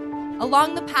shore.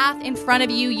 Along the path in front of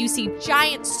you, you see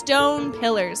giant stone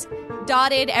pillars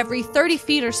dotted every 30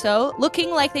 feet or so,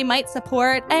 looking like they might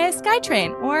support a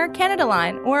SkyTrain or Canada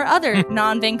Line or other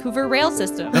non-Vancouver rail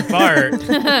system. The fart.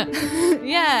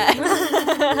 Yeah.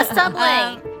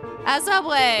 Subway. A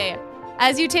subway.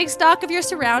 As you take stock of your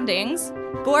surroundings,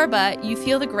 Borba, you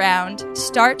feel the ground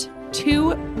start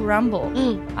to rumble.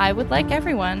 I would like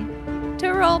everyone to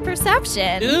roll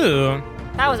perception. Ooh.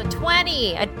 That was a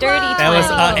 20. A dirty 20. That was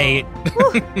a 8.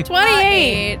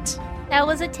 28. That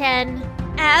was a 10.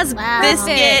 As Wow.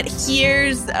 Biscuit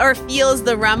hears or feels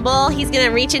the rumble, he's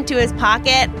gonna reach into his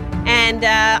pocket and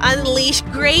unleash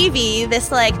Gravy,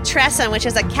 this like Tressum, which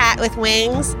is a cat with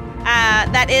wings.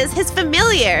 That is his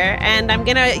familiar, and I'm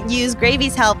gonna use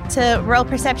Gravy's help to roll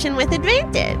perception with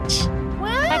advantage,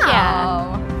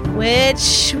 Wow.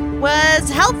 which was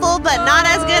helpful, but not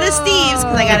as good as Steve's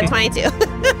because I got a 22.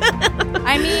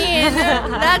 I mean,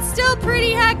 that's still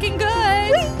pretty heckin'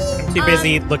 good. Too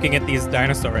busy looking at these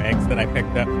dinosaur eggs that I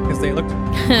picked up because they looked.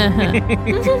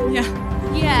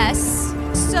 Yes.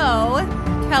 So,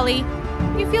 Kelly,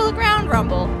 you feel the ground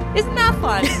rumble. Isn't that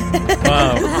fun?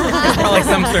 Whoa. It's probably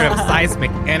some sort of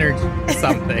seismic energy or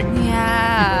something.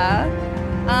 Yeah.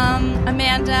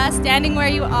 Amanda, standing where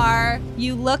you are,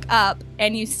 you look up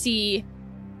and you see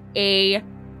a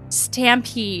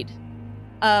stampede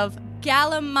of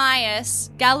Gallimimus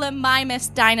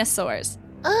dinosaurs.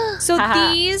 So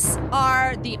these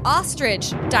are the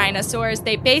ostrich dinosaurs.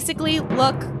 They basically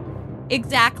look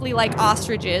exactly like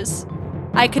ostriches.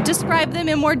 I could describe them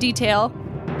in more detail,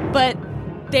 but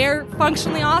they're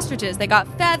functionally ostriches. They got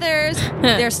feathers.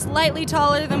 They're slightly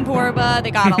taller than Borba.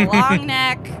 They got a long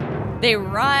neck. They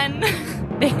run.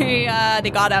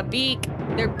 They got a beak.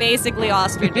 They're basically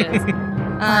ostriches.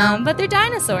 But they're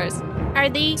dinosaurs. Are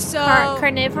they So-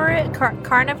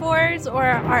 carnivores or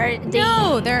are they?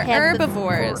 No, they're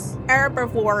herbivores?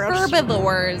 Herbivores.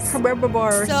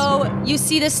 So you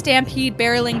see the stampede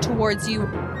barreling towards you,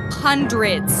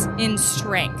 hundreds in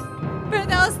strength. For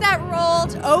those that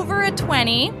rolled over a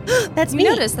 20, That's we me.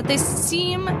 notice that they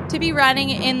seem to be running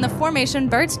in the formation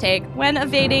birds take when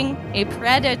evading a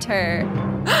predator.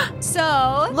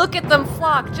 So Look at them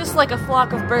flock, just like a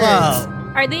flock of birds. Whoa.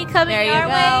 Are they coming there you our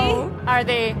way? go. Are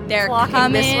they They're flocking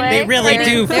coming. this way? They really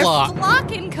do They're flock.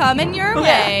 flocking coming your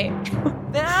way.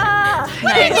 Ah!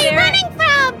 Where are they running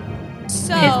from?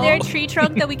 So Is there a tree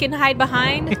trunk that we can hide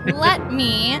behind? let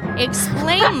me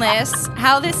explain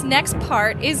how this next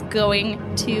part is going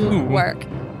to Ooh. work.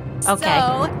 Okay.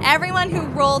 So, everyone who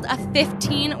rolled a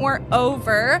 15 or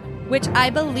over, which I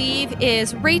believe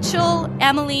is Rachel,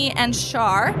 Emily, and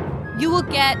Shar, you will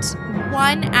get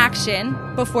one action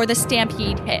before the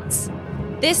stampede hits.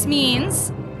 This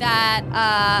means that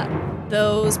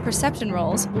those perception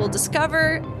rolls will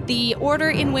discover the order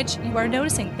in which you are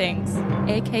noticing things,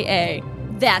 aka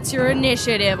that's your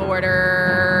initiative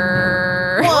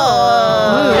order.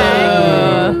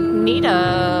 Okay.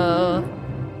 Neato.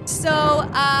 So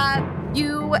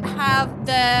you have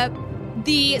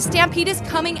the stampede is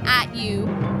coming at you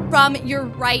from your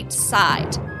right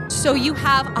side. So you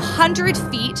have 100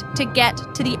 feet to get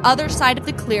to the other side of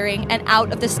the clearing and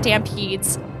out of the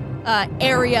stampede's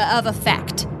area of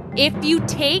effect. If you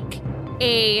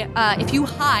if you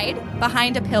hide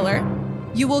behind a pillar,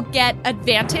 you will get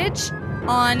advantage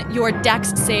on your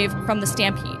dex save from the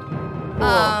stampede.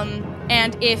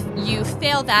 And if you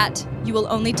fail that, you will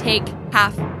only take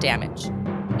half damage.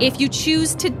 If you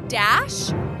choose to dash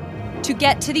to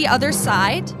get to the other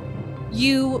side,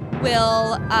 you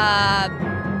will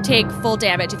take full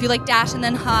damage. If you dash and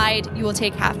then hide, you will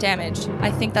take half damage.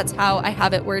 I think that's how I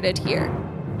have it worded here.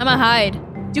 I'm a hide.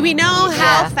 Do we know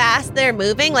how fast they're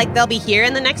moving? Like they'll be here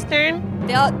in the next turn?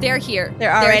 They're here.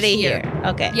 They're already here.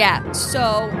 Okay. Yeah. So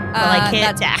Well, I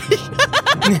can't that's dash.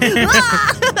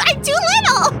 I'm too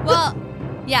little. well.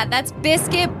 Yeah, that's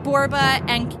Biscuit, Borba,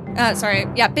 and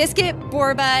Biscuit,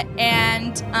 Borba,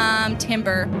 and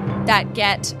Timber that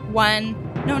get one.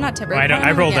 No, not Timber. Well,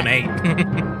 I rolled an an 8.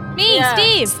 Me,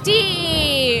 Yeah.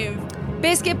 Steve.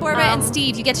 Biscuit, Borba, and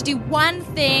Steve. You get to do one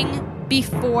thing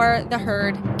before the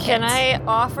herd. Can hits. I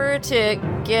offer to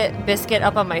get Biscuit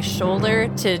up on my shoulder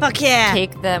to Fuck yeah.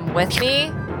 take them with me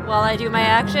while I do my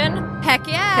action? Heck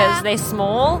yeah! Because they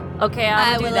small. Okay,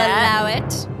 I I'll do will that. allow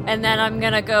it. And then I'm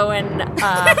gonna go and Oh my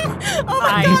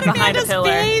hide God, behind a Amanda's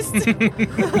pillar. face.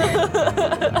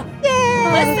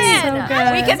 Listen,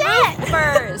 we can move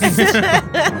first.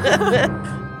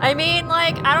 I I mean,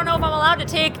 like, I don't know if I'm allowed to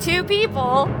take 2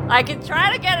 people. I could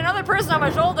try to get another person on my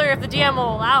shoulder if the DM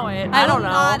will allow it. I don't know.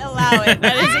 not allow it.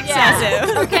 That is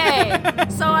excessive. Okay,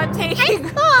 so I'm taking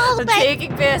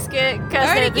Biscuit because I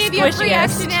already they're the gave you a free squishiest.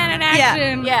 action and an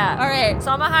action. Yeah. All right.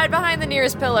 So I'm gonna hide behind the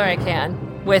nearest pillar I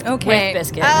can with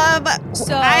Biscuit.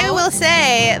 So I will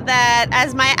say that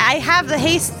I have the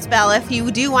haste spell if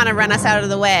you do want to run us out of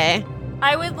the way.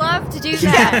 I would love to do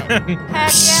that.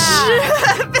 Heck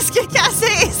yeah. Biscuit cast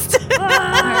haste. All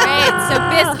right. So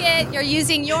Biscuit, you're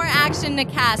using your action to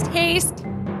cast haste.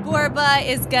 Borba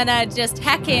is gonna just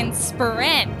heckin'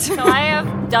 sprint. So I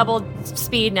have double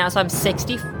speed now, so I'm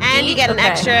 60 feet. And you get an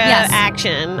extra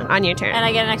action on your turn. And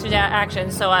I get an extra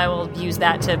action, so I will use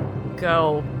that to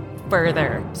go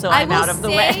further. So I'm out of the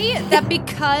way. I will say that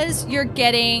because you're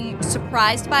getting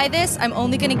surprised by this, I'm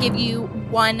only gonna give you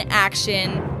one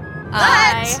action.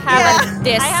 I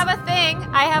have a thing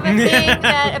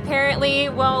that apparently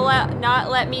will not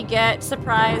let me get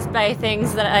surprised by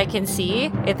things that I can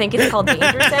see. I think it's called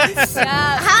danger sense.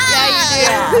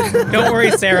 Yeah, you do. Don't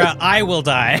worry, Sarah. I will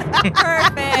die.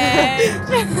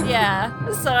 Perfect. Yeah,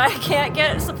 so I can't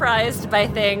get surprised by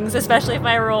things, especially if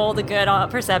I rolled a good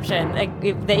perception. Like,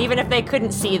 even if they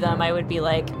couldn't see them, I would be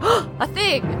like, a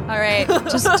thing. All right,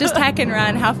 just heck and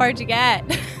run. How far'd you get?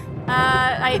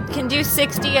 I can do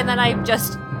 60, and then I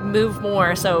just move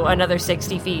more, so another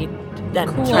 60 feet. Then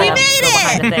Cool. try We to made go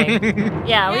behind the thing.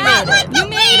 Yeah, we made it. You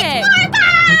made it.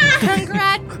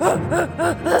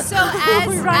 Congrats. So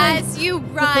as you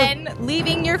run,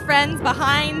 leaving your friends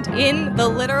behind in the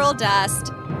literal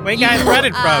dust. Where you guys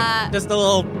running from? Just a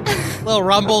little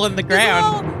rumble in the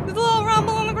ground. There's a little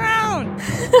rumble on the ground.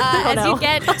 As you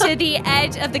get to the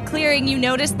edge of the clearing, you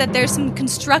notice that there's some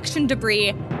construction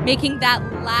debris, making that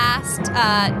last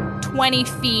 20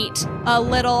 feet a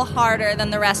little harder than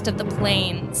the rest of the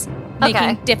plains,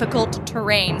 making difficult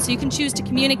terrain. So you can choose to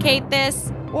communicate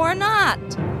this or not.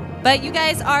 But you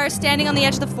guys are standing on the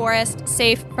edge of the forest,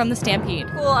 safe from the stampede.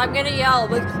 Cool, I'm gonna yell,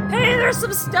 like, hey, there's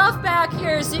some stuff back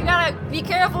here, so you gotta be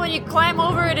careful when you climb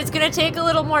over it. It's gonna take a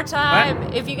little more time.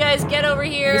 If you guys get over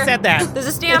here. Who said that? There's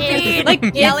a stampede.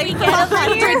 Like yelling from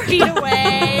 100 feet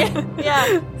away.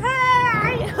 Yeah.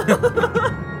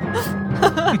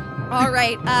 All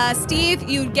right, Steve,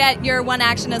 you get your one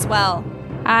action as well.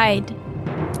 Hide.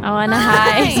 I want to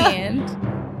hide.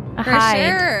 For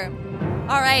sure.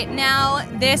 All right, now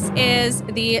this is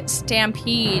the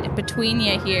stampede between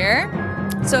you here.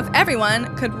 So if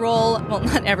everyone could roll, well,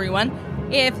 not everyone,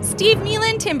 if Steve, Mila,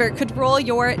 and Timber could roll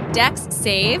your dex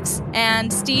saves,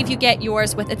 and Steve, you get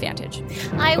yours with advantage.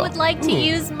 I would like to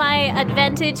use my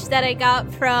advantage that I got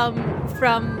from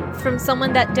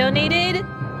someone that donated.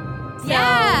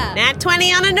 Yeah. Nat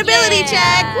 20 on an ability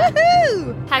check.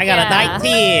 Woohoo! I got a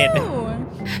 19. Ooh.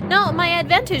 No, my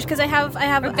advantage because I have a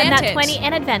Advantage. nat 20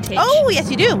 and advantage. Oh,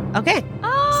 yes, you do. Okay.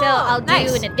 So I'll do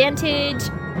nice. an advantage.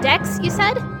 Dex, you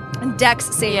said? Dex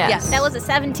save, yes. That was a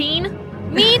 17.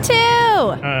 Me too.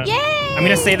 Yay! I'm going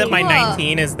to say that my Cool.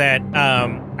 19 is that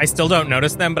I still don't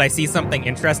notice them, but I see something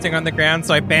interesting on the ground,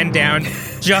 so I bend down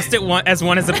just as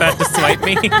one is about to swipe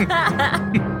me.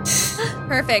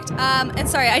 Perfect. And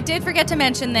sorry, I did forget to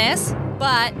mention this,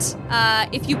 but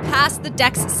if you pass the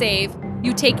Dex save,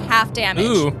 you take half damage.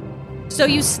 Ooh, So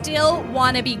you still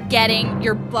want to be getting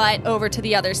your butt over to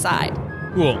the other side.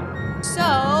 cool.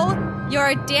 So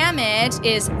your damage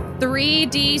is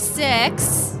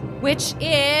 3d6, which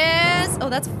is... Oh,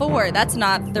 that's 4. That's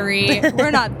not 3.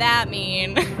 We're not that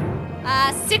mean.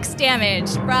 6 damage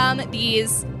from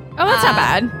these Oh, that's not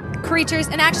bad. creatures.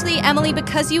 And actually, Emily,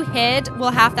 because you hid,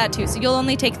 we'll half that too. So you'll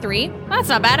only take 3. That's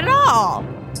not bad at all.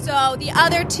 So the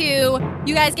other 2,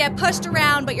 you guys get pushed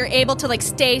around, but you're able to like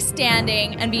stay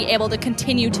standing and be able to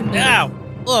continue to move. Ow.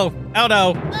 Oh, oh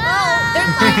no.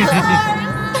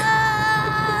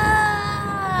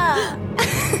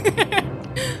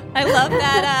 I love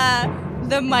that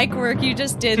the mic work you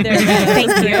just did there.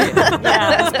 Thank you. Yeah,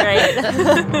 that's great.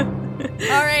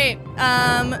 All right.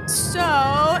 So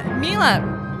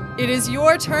Mila, it is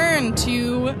your turn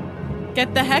to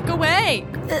get the heck away.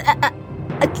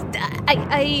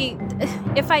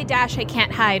 If I dash, I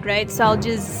can't hide, right? So I'll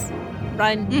just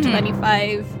run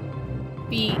 25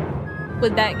 feet.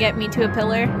 Would that get me to a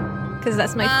pillar? Because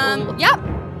that's my full... Yep.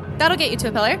 That'll get you to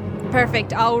a pillar.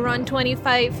 Perfect. I'll run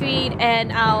 25 feet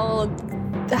and I'll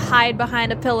hide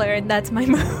behind a pillar, and that's my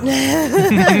move.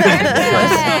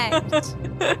 Perfect.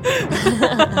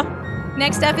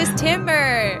 Next up is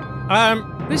Timber,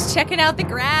 who's checking out the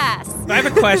grass. I have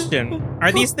a question.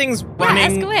 Are these things running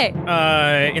ask away.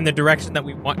 In the direction that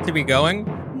we want to be going?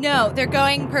 No, they're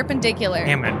going perpendicular.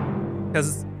 Damn it.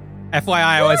 Because FYI,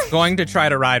 I was going to try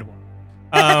to ride one.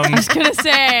 I was gonna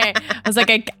say. I was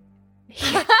like,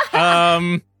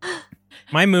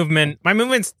 my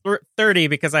movement's 30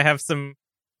 because I have some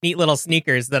neat little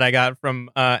sneakers that I got from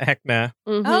Heckna.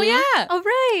 Oh yeah. Oh,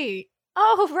 right.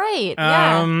 Oh, right.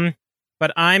 Yeah.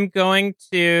 But I'm going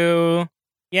to,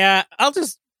 I'll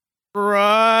just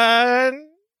run.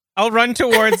 I'll run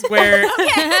towards where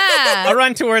I'll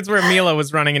run towards where Mila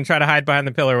was running and try to hide behind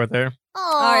the pillar with her.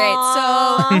 All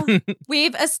right, so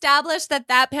we've established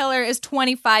that pillar is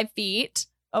 25 feet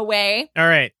away. All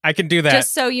right, I can do that.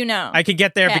 Just so you know. I can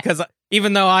get there Okay. because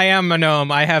even though I am a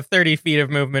gnome, I have 30 feet of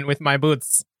movement with my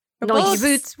boots. Those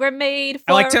boots were made for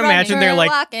I like to running. imagine they're like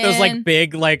walking. those like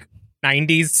big like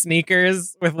 90s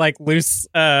sneakers with like loose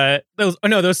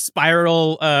those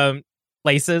spiral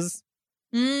laces.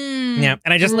 Yeah,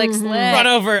 and I just Like slick. run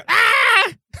over.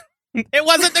 Ah! It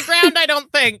wasn't the ground, I don't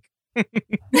think.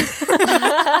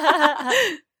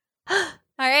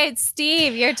 All right,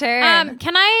 Steve, your turn.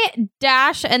 can I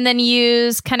dash and then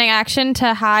use cunning action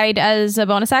to hide as a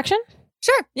bonus action?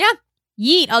 Sure. Yeah.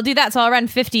 Yeet, I'll do that. So I'll run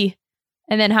 50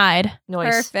 and then hide.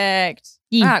 Nice. Perfect.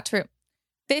 Yeet. True.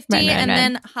 50 Run, and run.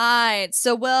 then hide.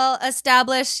 So we'll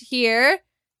establish here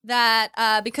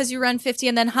that because you run 50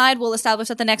 and then hide, we'll establish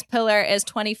that the next pillar is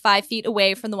 25 feet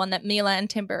away from the one that Mila and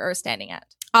Timber are standing at.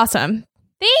 Awesome.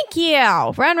 Thank you.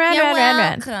 Run. You're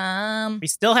Run. welcome. We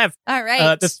still have All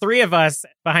right. the three of us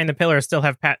behind the pillar still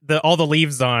have all the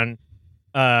leaves on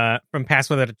from Pass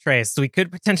Without a Trace, so we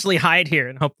could potentially hide here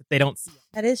and hope that they don't see us.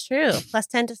 That is true. Plus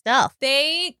 10 to stealth.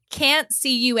 They can't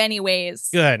see you anyways.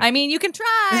 Good. I mean, you can try.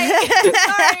 Sorry.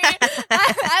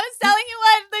 I was telling you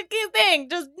what the key thing.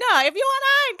 Just, no, if you want to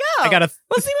hide, go. I got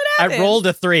We'll see what happens. I rolled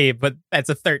a 3, but that's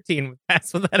a 13 with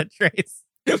Pass Without a Trace.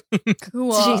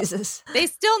 Cool. Jesus. They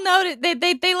still notice.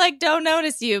 They like don't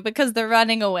notice you because they're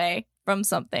running away from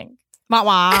something. Wah,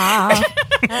 wah.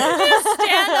 Just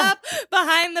stand up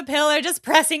behind the pillar, just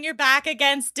pressing your back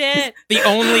against it. The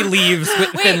only leaves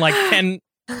within like 10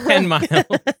 miles. Yeah,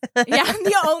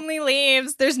 the only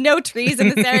leaves. There's no trees in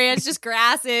this area. It's just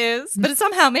grasses, but it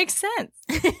somehow makes sense.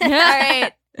 All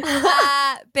right.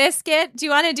 Biscuit, do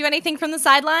you want to do anything from the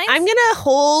sidelines? I'm going to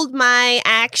hold my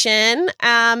action.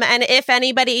 And if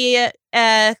anybody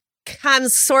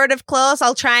comes sort of close,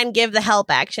 I'll try and give the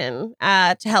help action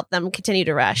to help them continue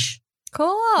to rush. Cool.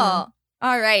 All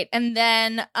right. And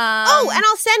then And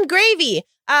I'll send Gravy.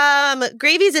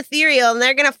 Gravy's ethereal, and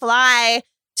they're going to fly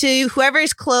to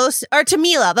whoever's close, or to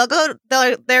Mila.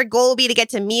 Their goal will be to get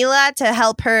to Mila to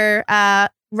help her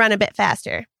run a bit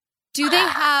faster. do they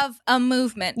have a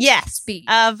movement Yes, speed?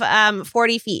 of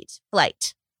 40 feet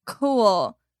flight.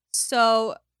 Cool.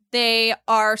 So they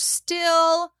are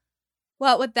still,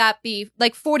 what would that be?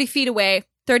 Like 40 feet away,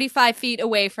 35 feet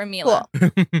away from Mila.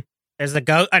 Cool. There's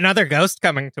another ghost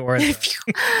coming towards us.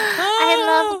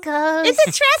 I love ghosts. It's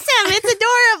a Tressum. It's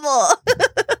adorable.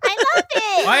 I love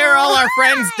it. Why are all our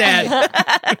friends dead?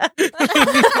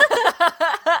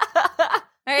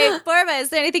 All right, Borba, is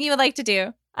there anything you would like to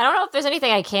do? I don't know if there's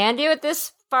anything I can do at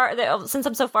this far since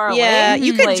I'm so far away. Yeah,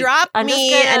 you could Like, drop I'm just me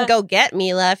gonna- and go get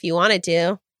Mila if you wanted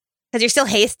to. Because you're still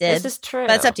hasted. This is true.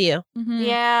 But it's up to you. Mm-hmm.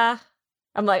 Yeah.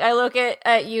 I'm like, I look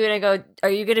at you and I go, are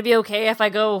you going to be okay if I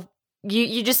go?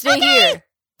 You just stay here.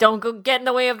 Don't go get in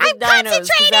the way of the I'm dinos. 'cause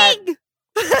concentrating!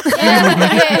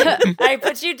 Yeah. I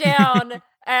put you down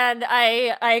and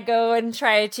I go and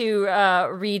try to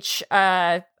reach,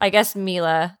 I guess,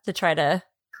 Mila to try to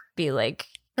be like,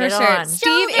 For get sure. on.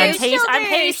 Steve I'm is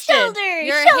hasted.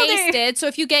 You're hasted, so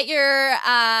if you get your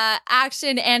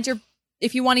action and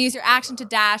if you want to use your action to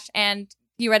dash and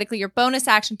theoretically your bonus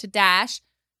action to dash,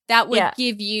 that would Yeah.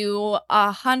 give you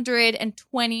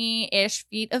 120-ish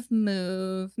feet of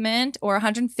movement, or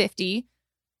 150.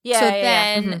 Yeah. So yeah,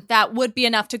 yeah. then Mhm. that would be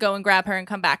enough to go and grab her and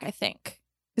come back, I think.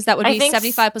 Because that would I be think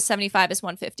 75 plus 75 is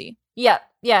 150. Yeah,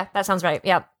 that sounds right.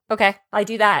 Yeah. Okay, I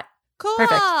do that. Cool.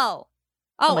 Perfect. Oh,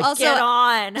 I'm like, also, get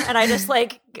on. And I just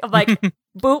I'm like,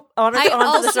 boop, onto I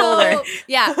the shoulder.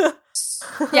 also,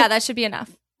 yeah, that should be enough.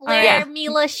 Where Yeah.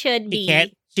 Mila should be.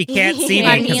 She can't see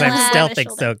me because I'm stealthing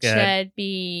so good. Should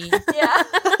be. Yeah.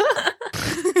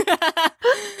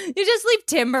 You just leave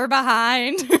Timber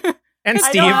behind. And I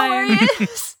Steve. know where he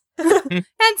is. And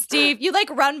Steve, you like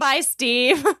run by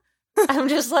Steve. I'm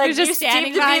just like, You're just you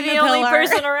standing seem to be behind the the only pillar.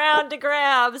 person around to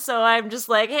grab, so I'm just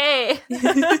like, hey.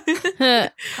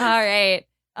 All right.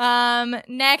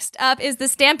 Next up is the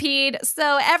Stampede.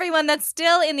 So everyone that's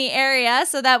still in the area,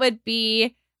 so that would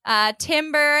be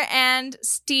Timber and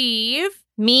Steve.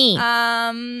 Me.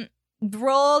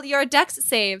 Roll your dex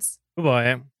saves. Oh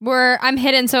boy. I'm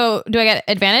hidden, so do I get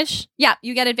advantage? Yeah,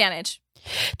 you get advantage.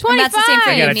 25. And that's the same for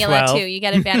I you, got a Mila, 12. too. You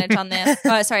get advantage on this.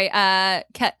 Oh, sorry,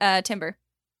 Timber.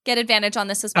 get advantage on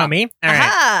this as well. Oh, me? All right.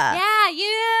 Aha. Yeah,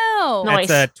 you. Nice.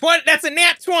 That's a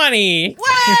nat 20.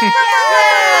 Whoa!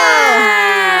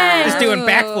 Just doing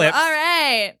backflips. All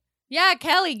right. Yeah,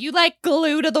 Kelly, you like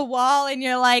glue to the wall and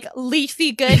you're like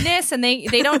leafy goodness and they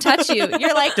don't touch you.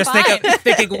 You're like, Just fine.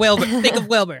 think of Wilbur. Think of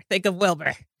Wilbur. Think of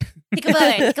Wilbur. Think of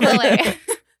Wilbur.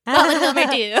 What would Wilbur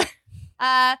do?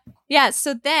 Yeah,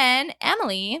 so then,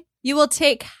 Emily, you will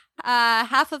take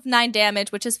half of 9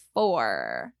 damage, which is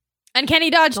 4. Uncanny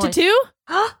dodge to Nice. 2?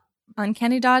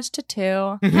 Uncanny dodge to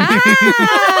 2.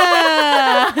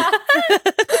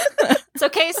 It's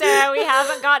okay, Sarah. We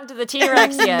haven't gotten to the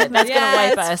T-Rex yet. That's Yeah, gonna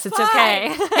wipe it's us. It's fine.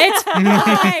 okay. It's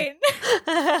fine.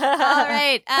 All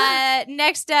right.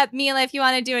 Next up, Mila, if you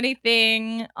want to do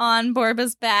anything on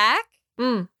Borba's back.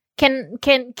 Mm.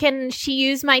 Can she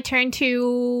use my turn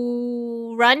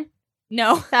to run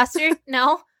No. faster?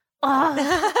 No. Oh.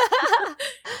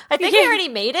 I think we already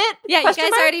made it. Yeah, you Question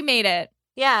guys mark? already made it.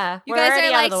 Yeah, You we're guys already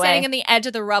are out of like the standing way. in the edge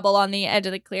of the rubble on the edge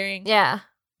of the clearing. Yeah,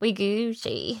 we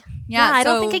Gucci. Yeah, I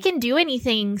don't so- think I can do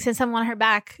anything since I'm on her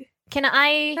back. Can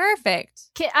I? Perfect.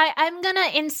 I'm gonna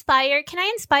inspire. Can I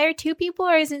inspire 2 people,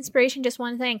 or is inspiration just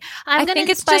one thing? I I'm gonna think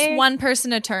it's just one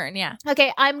person a turn. Yeah.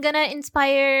 Okay, I'm gonna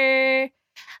inspire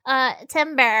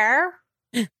Timber,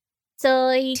 so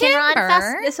he can run Timber?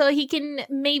 fast. So he can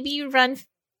maybe run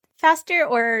faster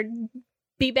or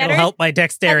be better. It'll help my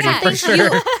dexterity Okay. for Thank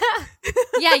sure.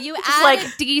 Yeah, you add like- a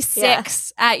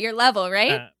D6 at your level,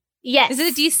 right? Yes. Is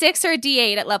it a D6 or a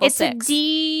D8 at level It's 6? a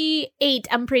D8.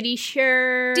 I'm pretty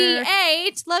sure.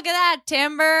 D8. Look at that,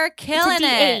 Timber. Killing it's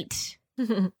a it.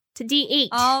 D8. It's a D8.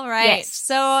 All right. Yes.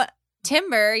 So,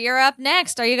 Timber, you're up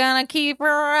next. Are you going to keep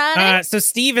running? So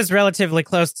Steve is relatively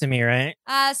close to me, right?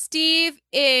 Steve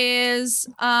is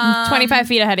 25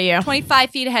 feet ahead of you. 25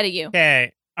 feet ahead of you.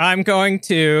 Okay. I'm going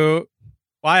to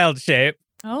wild shape.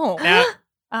 Oh. Now,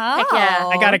 Oh. yeah.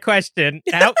 I got a question.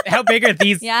 How big are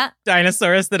these Yeah.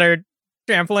 dinosaurs that are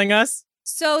trampling us?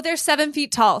 So they're 7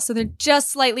 feet tall. So they're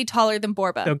just slightly taller than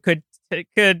Borba. So could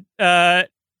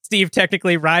Steve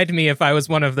technically ride me if I was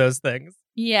one of those things?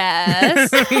 Yes.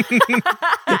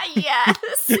 yes,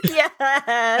 yes.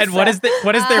 And what is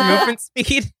their movement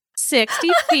speed? 60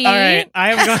 feet. All right,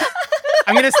 I'm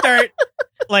going to start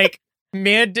like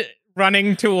mid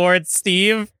running towards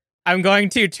Steve. I'm going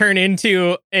to turn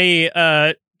into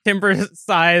a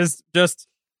timber-sized just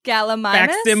Gallimimus.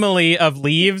 facsimile of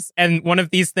leaves, and one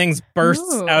of these things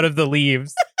bursts Ooh. out of the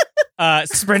leaves,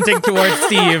 sprinting towards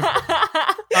Steve.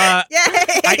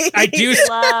 I do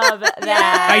love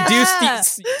that. I do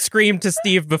scream to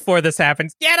Steve before this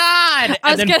happens. Get on! I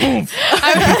was And then gonna, boom.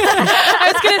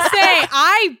 I was gonna say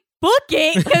I book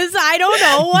it because I don't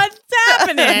know what's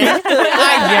happening.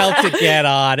 I yell to get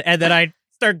on, and then I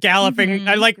start galloping. Mhm.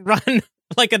 I like run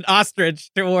like an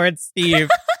ostrich towards Steve,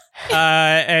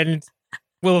 and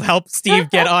will help Steve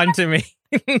get onto me.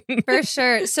 For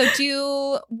sure. So do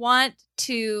you want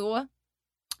to,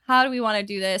 how do we want to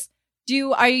do this?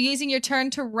 Are you using your turn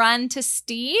to run to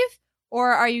Steve,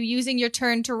 or are you using your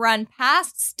turn to run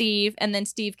past Steve and then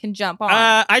Steve can jump on?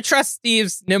 I trust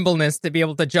Steve's nimbleness to be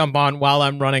able to jump on while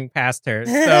I'm running past her.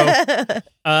 So,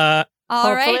 All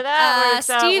Hopefully right. that works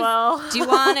out Steve, well. do you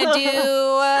want to do,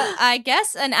 I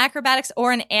guess, an acrobatics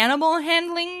or an animal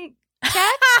handling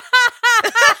check?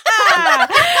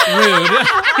 rude.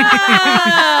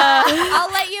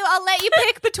 I'll let you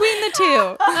pick between the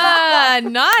two.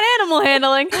 Not animal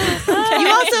handling. You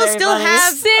also Very still funny.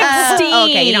 have 16.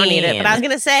 okay, you don't need it. But I was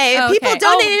gonna say Okay. people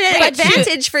donated an but shoot.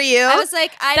 advantage for you. I was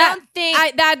like, I don't think.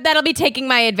 That'll be taking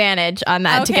my advantage on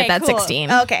that to Okay, get that cool.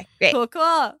 16. Okay, great.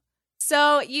 Cool.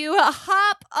 So you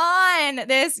hop on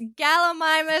this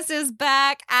Gallimimus's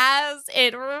back as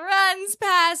it runs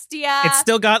past ya. It's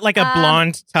still got like a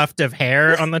blonde tuft of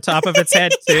hair on the top of its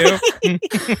head too.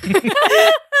 It's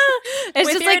With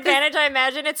just your like this- advantage, I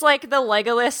imagine it's like the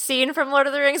Legolas scene from Lord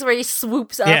of the Rings where he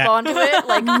swoops up Yeah. onto it,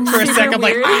 like For a super second, I'm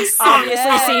like, weird.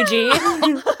 Obviously CG.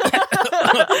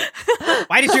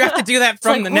 Why did you have to do that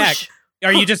from like the neck? whoosh.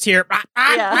 Are you just here?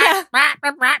 Yeah.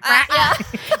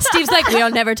 Steve's like, we are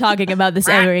never talking about this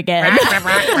ever again. This never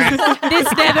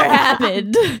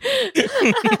happened.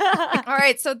 All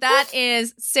right, so that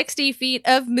is 60 feet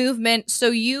of movement.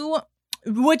 So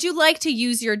would you like to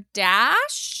use your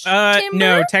dash? Timber?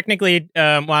 No, technically,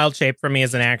 wild shape for me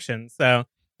is an action, so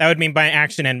that would mean by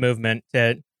action and movement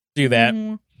to do that.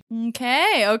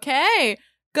 Okay.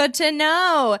 Good to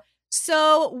know.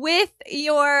 So with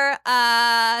your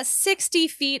 60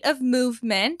 feet of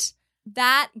movement,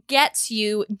 that gets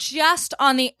you just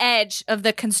on the edge of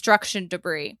the construction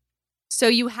debris. So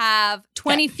you have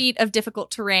 20 feet of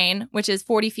difficult terrain, which is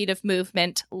 40 feet of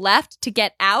movement left to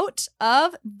get out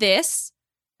of this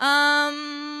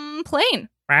Plain.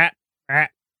 Rat,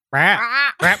 rat, rat,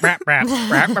 rat, rat, rat,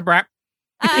 rat, rat, rat.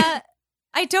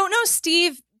 I don't know,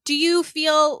 Steve. Do you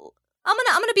feel? I'm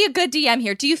gonna be a good DM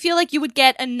here. Do you feel like you would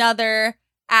get another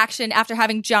action after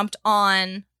having jumped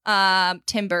on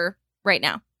Timber right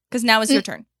now? Because now is your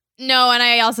turn. No, and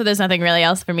I also there's nothing really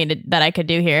else for me that I could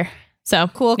do here. So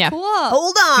Cool. yeah.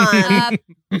 Hold on.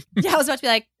 Yeah, I was about to be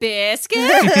like, Biscuit.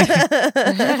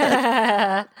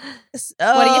 So,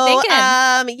 What are you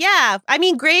thinking? Yeah, I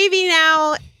mean, Gravy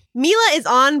now. Mila is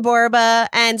on Borba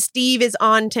and Steve is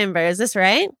on Timber. Is this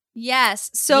right? Yes.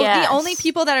 So Yes. the only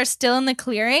people that are still in the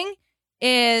clearing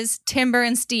is Timber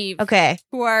and Steve, Okay.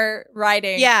 who are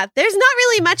riding. Yeah, there's not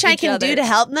really much I Each can other. do to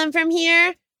help them from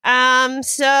here.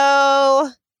 So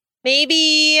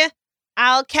maybe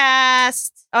I'll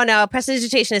cast. Oh no,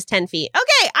 prestidigitation is 10 feet.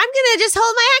 Okay, I'm gonna just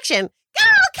hold my action. Go,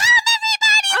 come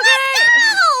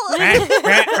everybody! Let's go!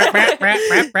 Rat, rat, rat, rat,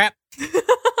 rat, rat.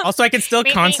 Also, I can still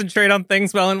concentrate on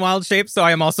things while in wild shape, so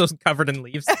I am also covered in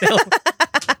leaves still.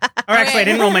 Or actually, I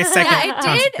didn't roll my second Yeah,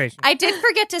 concentration. I did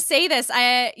forget to say this.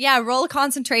 Roll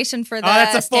concentration for the. Oh,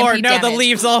 that's a 4. stampede No, the damage.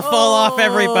 leaves all fall off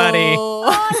everybody.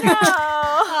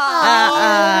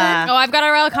 Oh, I've got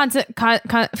a roll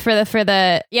for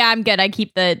the. Yeah, I'm good. I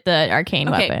keep the arcane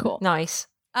Okay, weapon. cool. Nice.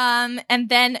 And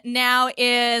then now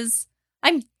is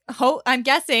I'm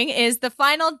guessing is the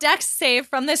final dex save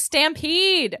from the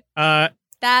stampede.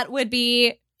 That would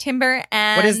be Timber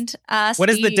and What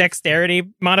is the Steve. dexterity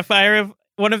modifier of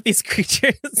one of these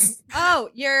creatures? Oh,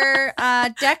 your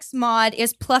dex mod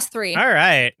is +3. All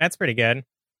right, that's pretty good.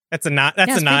 That's a not. That's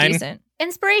Yeah, a it's pretty 9. decent.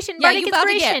 Inspiration, Yeah, bardic you about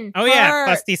to get- inspiration. Oh yeah,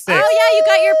 plus D6. Oh yeah, you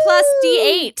got your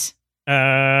 +D8.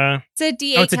 It's a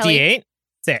D8. Oh, it's a Kelly. D8.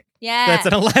 Sick. Yeah. That's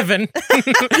an 11.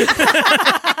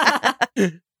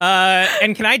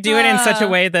 And can I do it in such a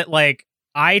way that like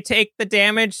I take the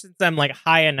damage since I'm like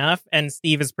high enough and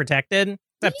Steve is protected?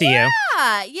 It's up to you.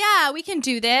 Yeah, we can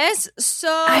do this. So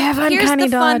I have here's uncanny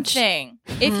the fun dodge. thing.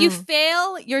 If you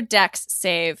fail your dex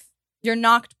save, you're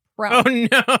knocked prone. Oh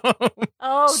no.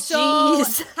 Oh, So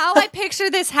jeez. how I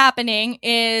picture this happening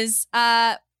is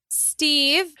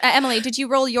Steve, Emily, did you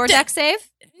roll your dex save?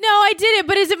 No, I did it,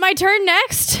 but is it my turn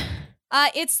next?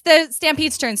 It's the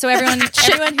Stampede's turn. So everyone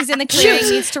who's in the clearing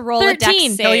needs to roll a dex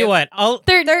 13. save. Tell you what, I'll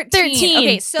 13. 13.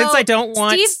 Okay, so since I don't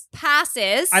want Steve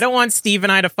passes. I don't want Steve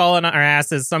and I to fall on our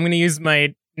asses, so I'm going to use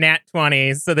my nat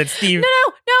 20 so that Steve. No,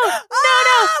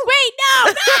 wait, no,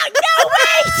 wait.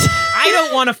 I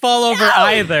don't want to fall over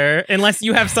either, unless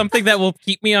you have something that will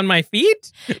keep me on my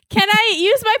feet. Can I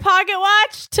use my pocket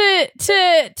watch to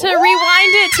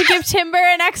rewind it to give Timber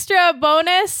an extra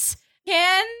bonus?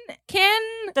 Can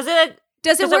Does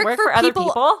it work for other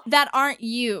people that aren't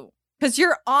you? Because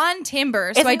you're on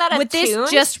Timber. So Isn't that would this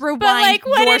attuned? just rewind But like,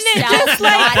 wouldn't it yourself, just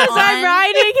like not because I'm on-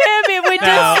 riding him, it would No.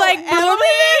 just like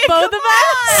both of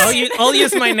us? I'll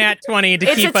use my nat 20 to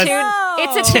It's keep us. attuned.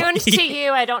 It's attuned to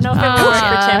you. I don't know if it would work for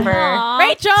Aw. Timber.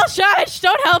 Rachel, shush!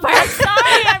 Don't help her.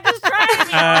 Sorry, I'm just trying to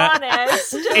be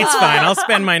honest. It's fine. I'll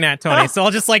spend my nat 20. So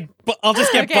I'll just get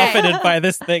Okay. buffeted by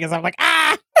this thing as I'm like,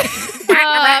 ah!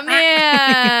 Oh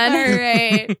man! All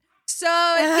right. So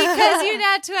because you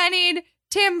nat 20'd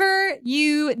Timber,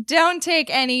 you don't take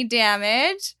any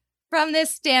damage from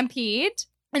this stampede.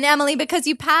 And Emily, because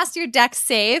you passed your dex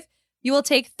save, you will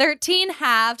take 13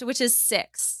 halved, which is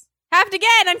 6. Halved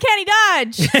again, uncanny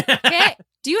dodge. Okay.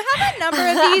 Do you have a number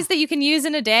of these that you can use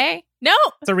in a day? No,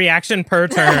 It's a reaction per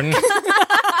turn.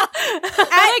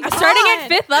 starting at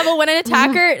 5th level, when an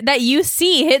attacker that you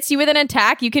see hits you with an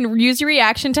attack, you can use your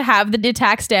reaction to have the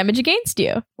attack's damage against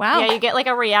you. Wow. Yeah, you get like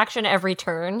a reaction every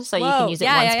turn, so you Whoa. can use it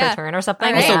Yeah, once yeah, per turn or something.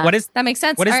 All right. Also, what is That makes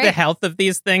sense. what is All the right. health of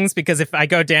these things? Because if I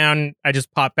go down, I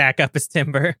just pop back up as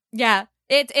Timber. Yeah.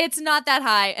 It's not that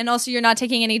high. And also you're not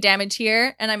taking any damage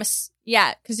here. And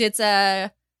because it's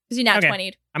because you nat Okay.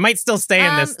 20'd. I might still stay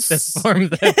in this s- form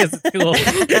though, because it's cool.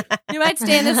 You might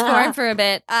stay in this form for a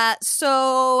bit.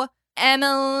 So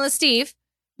Emil, Steve,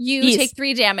 you Yes. take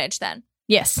 3 damage then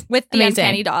Yes, with the Amazing.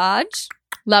 uncanny dodge.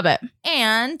 love it.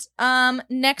 And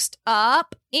next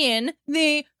up in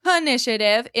the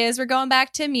initiative is we're going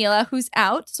back to Mila, who's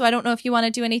out. So I don't know if you want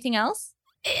to do anything else.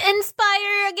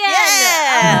 Inspire again.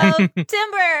 Yeah.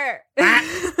 Timber.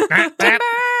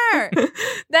 Timber.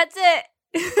 That's it.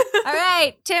 All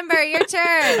right, Timber, your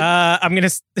turn. I'm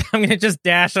gonna just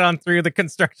dash on through the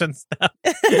construction stuff.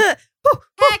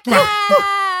 Heck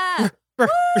yeah! Woo!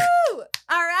 All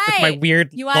right. My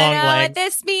weird You want long to know what legs.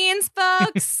 this means,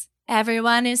 folks?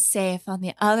 Everyone is safe on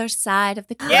the other side of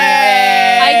the cliff. Yay!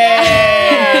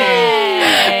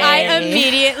 I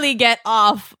immediately get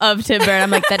off of Timber. And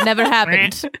I'm like, that never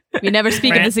happened. We never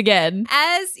speak of this again.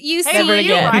 As you see, Never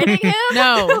again. riding him?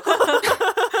 No.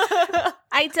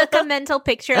 I took a mental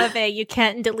picture of it. You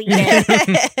can't delete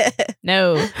it.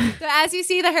 No. So as you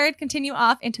see the herd continue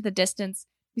off into the distance,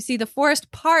 you see the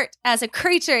forest part as a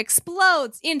creature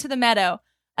explodes into the meadow.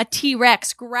 A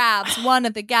T-Rex grabs one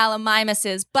of the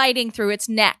Gallimimuses, biting through its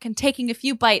neck and taking a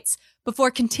few bites before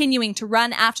continuing to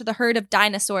run after the herd of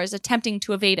dinosaurs attempting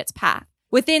to evade its path.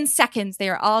 Within seconds, they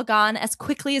are all gone as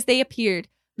quickly as they appeared,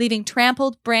 leaving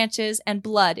trampled branches and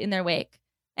blood in their wake.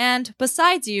 And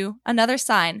besides you, another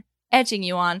sign edging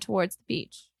you on towards the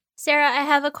beach. Sarah, I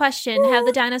have a question. Have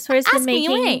the dinosaurs been Ask me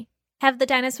making away. Have the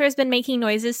dinosaurs been making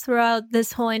noises throughout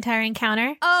this whole entire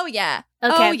encounter? Oh yeah.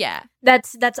 Okay. Oh yeah.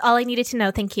 That's all I needed to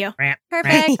know. Thank you.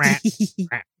 Perfect.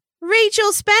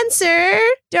 Rachel Spencer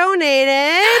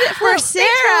donated for Sarah.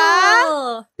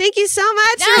 Rachel! Thank you so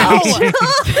much, No. Rachel.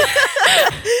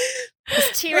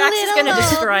 This T-Rex is going to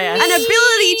destroy us. An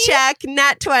ability check,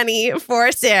 nat 20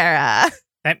 for Sarah.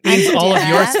 That means all of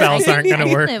your spells aren't going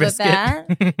to work, live with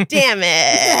Biscuit. Damn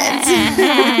it.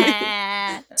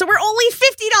 So we're only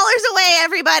 $50 away,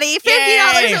 everybody. $50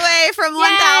 Yay. away from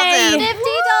 1,000. $50?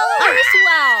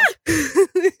 Wow.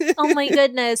 Oh my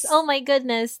goodness. Oh my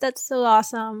goodness. That's so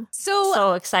awesome.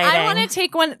 So exciting. I want to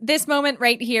take this moment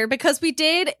right here because we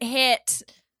did hit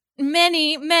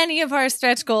many of our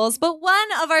stretch goals, but one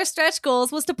of our stretch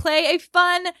goals was to play a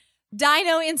fun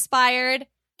dino-inspired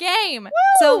game.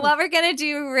 So what we're going to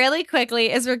do really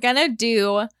quickly is we're going to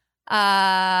do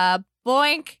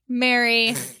Boink,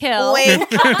 Marry, Kill. Wait.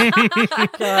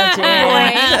 God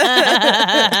damn.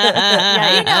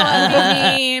 Yeah, you know what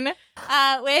I mean.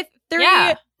 With three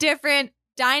different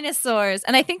dinosaurs.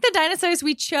 And I think the dinosaurs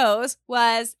we chose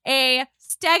was a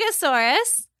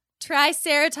Stegosaurus,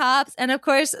 Triceratops, and of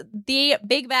course, the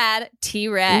big bad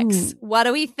T-Rex. What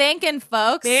are we thinking,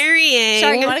 folks? Marrying.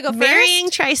 Shark, you wanna go first? Marrying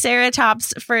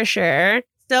Triceratops for sure.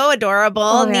 So adorable.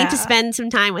 Oh, yeah. Need to spend some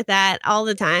time with that all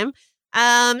the time.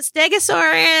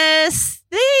 Stegosaurus,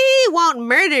 they won't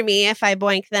murder me if I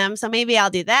boink them, so maybe I'll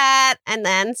do that. And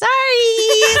then,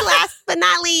 sorry, last but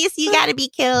not least, you gotta be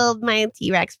killed, my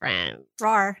T-Rex friend.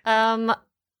 Roar. I'm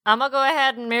gonna go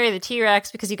ahead and marry the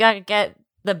T-Rex because you gotta get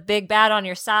the big bad on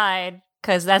your side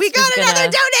because that's We got just gonna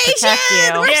another donation! protect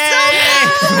you. We're Yay! so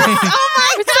close! Oh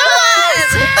my god!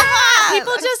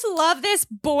 People just love this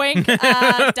Boink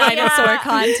dinosaur Yeah.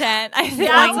 content. I think That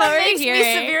that's one what we're makes me hearing.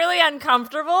 severely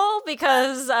uncomfortable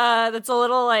because that's a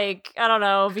little like I don't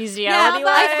know bestiality. Yeah,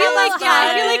 but I feel like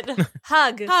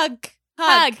Hug. Hug.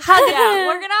 Yeah,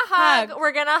 we're gonna hug. Hug.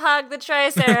 We're gonna hug the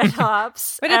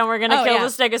Triceratops, But and we're gonna kill yeah. the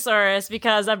Stegosaurus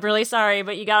because I'm really sorry,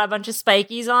 but you got a bunch of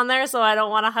spikies on there, so I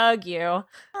don't want to hug you.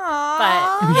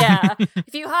 But yeah,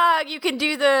 if you hug, you can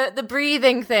do the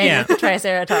breathing thing Yeah. with the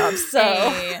Triceratops. So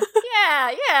Hey.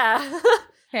 yeah.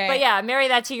 Okay. But yeah, marry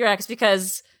that T-Rex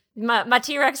because my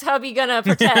T-Rex hubby gonna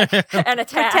protect and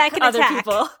attack Protect and other attack.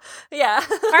 people. Yeah.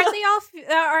 Aren't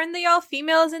they all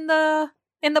females in the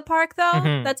park though?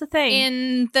 Mhm. That's a thing.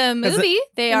 In the movie,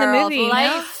 they In the are all movie.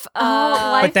 Life,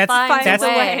 life But finds that's a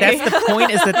way. the point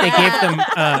is that they gave them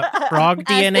frog As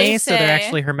they DNA, so they're say.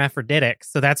 actually hermaphroditic.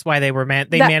 So that's why they were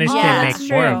they That- managed yeah, to that's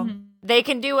make more of true. them. They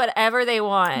can do whatever they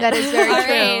want. That is very All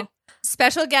true. right.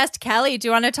 Special guest Kelly, do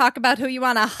you want to talk about who you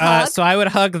want to hug? So I would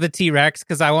hug the T-Rex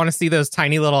because I want to see those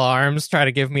tiny little arms try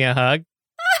to give me a hug.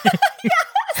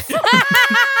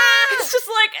 It's just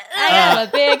like I have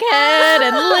a big head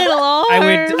and little arms.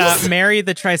 I would marry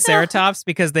the Triceratops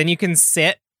because then you can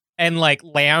sit and like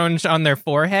lounge on their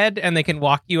forehead and they can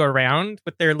walk you around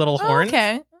with their little horns.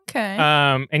 Okay.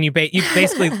 And you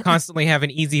basically constantly have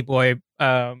an easy boy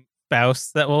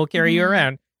spouse that will carry you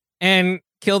around and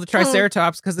kill the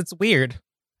Triceratops because it's weird.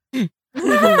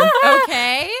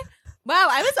 Okay. Wow,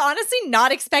 I was honestly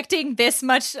not expecting this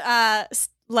much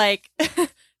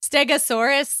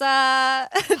Stegosaurus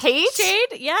hate. shade.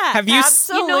 Yeah. Have you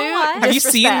Absolute have you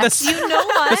seen the disrespect. You know the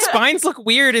what? spines look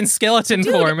weird in skeleton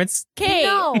form? It's Okay.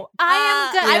 No, I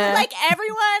am I gonna. would like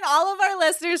everyone, all of our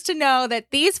listeners, to know that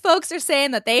these folks are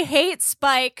saying that they hate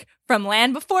Spike from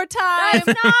Land Before Time. That's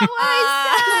not what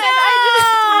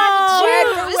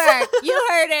Word for word. You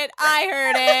heard it. I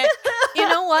heard it. You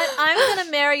know what? I'm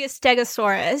gonna marry a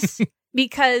Stegosaurus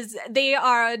because they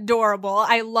are adorable.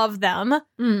 I love them,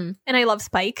 and I love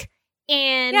Spike.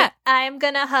 And Yeah. I'm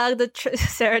gonna hug the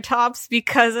Triceratops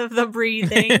because of the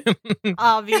breathing,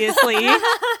 obviously.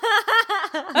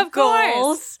 Of course.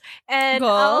 Goals. And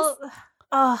Goals.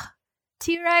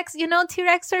 T-Rex. You know,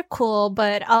 T-Rex are cool,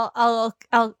 but I'll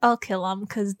kill them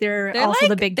because they're also like,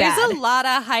 the big there's bad. a lot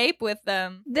of hype with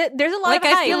them. There's a lot Like, of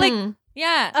I hype. feel like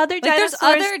Yeah. Other Like, there's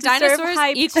dinosaurs other deserve dinosaurs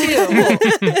hype each too.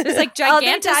 There's like Other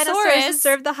dinosaurs Gigantosaurus.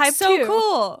 deserve the hype So too.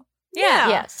 cool. Yeah.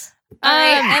 Yes. All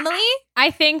right, Emily.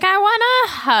 I think I want to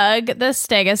hug the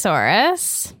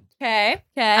Stegosaurus. Okay.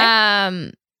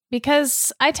 Okay.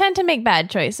 Because I tend to make bad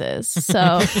choices. So, They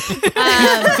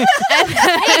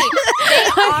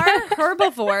are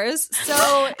herbivores, so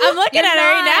I'm looking at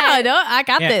her right now. I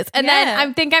got Yeah. this. And Yeah. then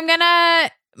I think I'm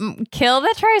gonna kill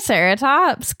the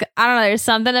Triceratops. I don't know. There's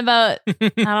something about I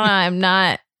don't know. I'm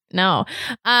not. No.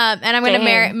 And I'm gonna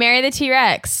Dang. marry the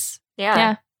T-Rex. Yeah.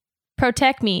 Yeah.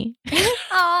 Protect me.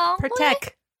 oh,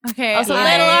 Protect. Okay. Also,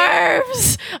 little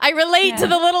arms. I relate to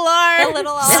the little arms. The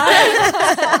little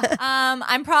arms.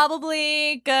 I'm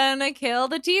probably gonna kill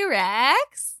the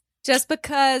T-Rex just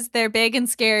because they're big and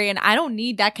scary, and I don't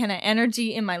need that kind of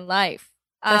energy in my life.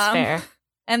 That's fair.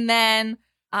 And then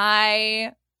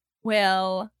I'll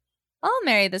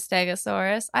marry the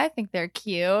Stegosaurus. I think they're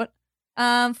cute.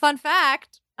 Fun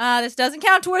fact, this doesn't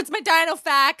count towards my dino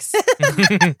facts.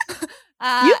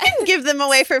 You can give them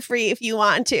away for free if you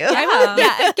want to.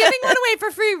 I'm giving one away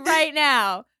for free right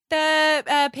now.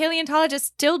 The paleontologists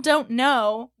still don't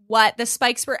know what the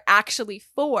spikes were actually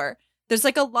for. There's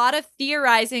like a lot of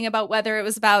theorizing about whether it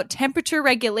was about temperature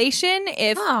regulation,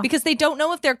 because they don't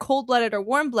know if they're cold-blooded or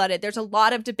warm-blooded. There's a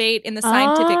lot of debate in the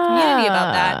scientific community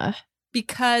about that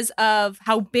because of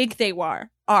how big they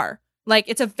are. Like,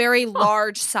 it's a very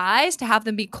large size to have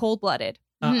them be cold-blooded.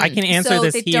 I can answer So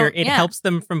this they here. don't- It yeah. helps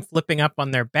them from flipping up on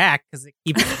their back because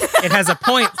it has a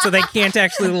point, so they can't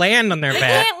actually land on their They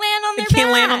back. can't land on They their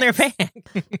can't land on their backs. back.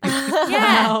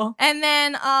 Yeah. And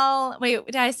then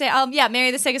did I say marry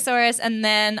the Stegosaurus and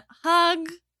then hug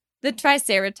the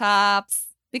Triceratops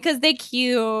because they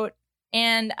cute.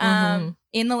 And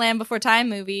in the Land Before Time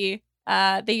movie,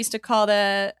 they used to call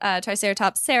the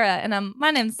Triceratops Sarah, and my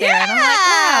name's Sarah. And I'm like,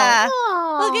 wow,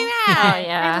 look at that. Oh,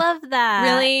 yeah. I love that.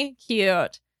 Really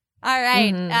cute. All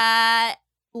right.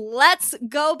 Let's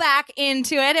go back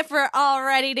into it if we're all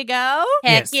ready to go.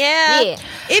 Heck Yes. yeah.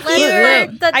 If Let's you're,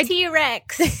 hug the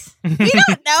T-Rex. we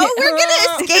don't know. We're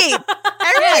gonna escape.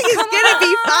 Everything's gonna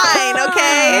be fine.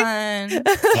 Okay.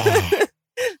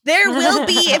 There will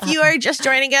be, if you are just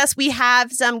joining us, we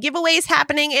have some giveaways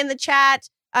happening in the chat.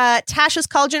 Tasha's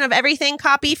Cauldron of Everything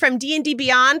copy from D&D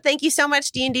Beyond. Thank you so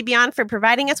much, D&D Beyond, for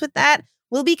providing us with that.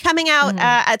 Will be coming out.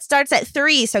 It starts at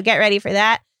 3, so get ready for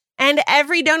that. And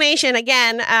every donation,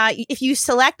 again, if you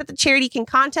select that the charity can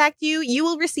contact you, you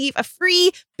will receive a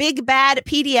free Big Bad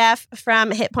PDF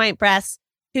from Hit Point Press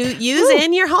to use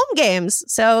in your home games.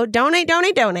 So donate.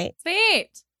 Sweet.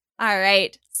 All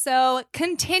right. So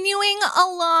continuing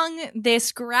along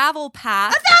this gravel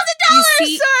path.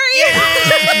 $1,000!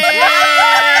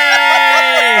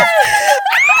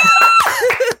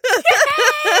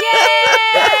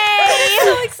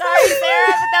 Sorry, Sarah,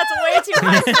 but that's way too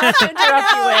high stuff to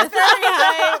interrupt you with.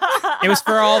 It was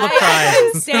for all the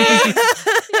prize. Yeah.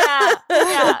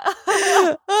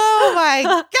 Oh my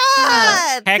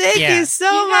God. Heck Thank yeah. you so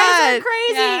You guys are much.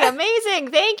 crazy. Yeah.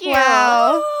 Amazing. Thank you.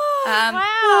 Wow.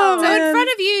 Wow. So in front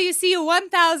of you see a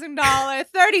 $1,000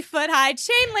 30-foot high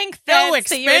chain link No fence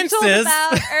that you were told expenses.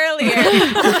 about earlier.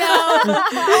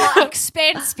 No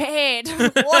expense paid.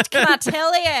 What can I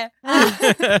tell you?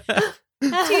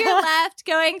 To your left,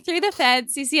 going through the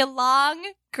fence, you see a long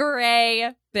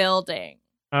gray building.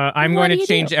 I'm What going do to you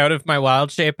change do? out of my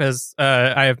wild shape as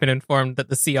I have been informed that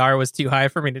the CR was too high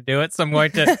for me to do it. So I'm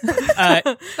going to.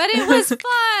 But it was fun.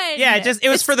 Yeah, it was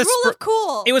It's for the rule of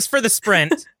cool. It was for the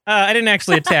sprint. I didn't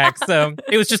actually attack, so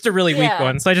it was just a really weak Yeah.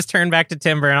 one. So I just turned back to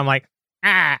Timber, and I'm like,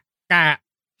 I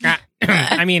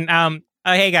mean,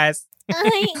 hey guys.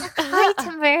 Hi,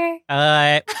 Timber.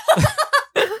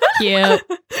 Cute.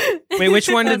 Wait, which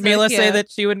one did That's so Mila say cute. that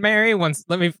she would marry? Once,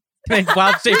 let me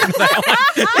wild shape into that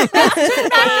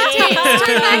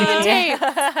Turn back the tape.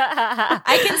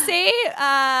 I can say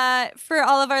for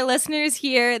all of our listeners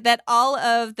here that all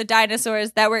of the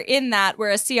dinosaurs that were in that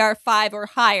were a CR5 or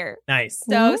higher. Nice.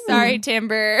 So sorry,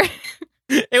 Timber.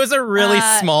 It was a really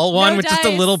small one no with just a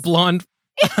dice. little blonde.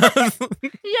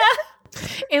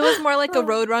 It was more like a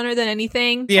roadrunner than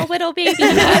anything. Yeah. A little baby.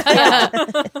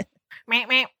 Meow,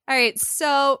 meow. All right,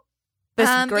 so This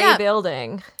yeah. gray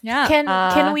building. yeah.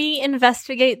 Can we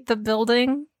investigate the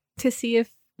building to see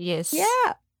if Yes.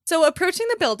 Yeah. So approaching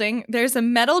the building, there's a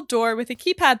metal door with a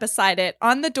keypad beside it.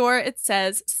 On the door, it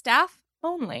says staff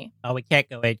only. Oh, we can't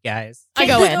go in, guys. I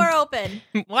go in. door open?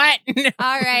 What?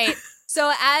 All right.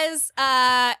 So as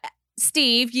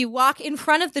Steve, you walk in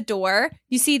front of the door,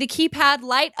 you see the keypad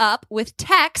light up with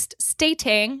text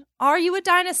stating, "Are you a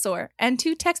dinosaur?" and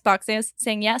 2 text boxes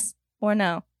saying yes or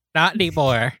no. Not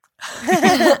anymore.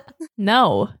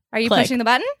 No. Are you Click. pushing the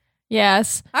button?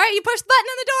 Yes. All right, you push the button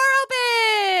and the door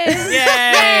opens.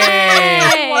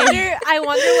 Yay! I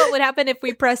wonder what would happen if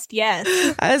we pressed yes.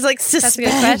 I was like, That's a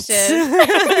suspense. good question.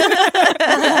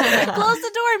 Close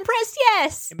the door and press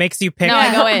yes. It makes you pick No,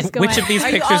 I go in. which of these Are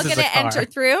you pictures all is going a to car. enter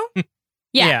through?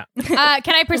 Yeah.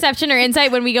 Can I perception or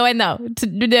insight when we go in, though,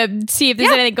 to see if there's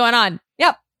Yeah. anything going on?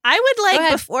 I would Go like,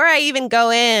 ahead. before I even go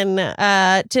in,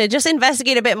 to just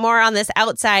investigate a bit more on this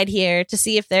outside here to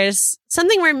see if there's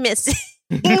something we're missing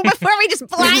before we just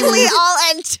blindly all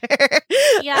enter.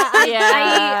 Yeah,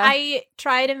 I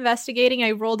tried investigating.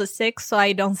 I rolled a 6, so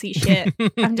I don't see shit.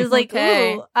 I'm just like,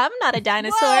 Okay. ooh, I'm not a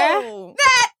dinosaur. Whoa.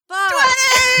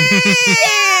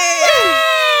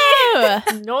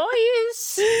 Fuck.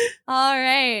 Noise. All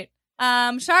right.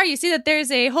 Shar, you see that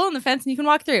there's a hole in the fence and you can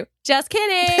walk through. Just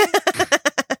kidding.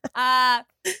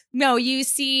 No, you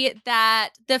see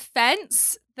that the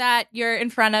fence that you're in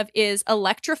front of is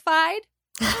electrified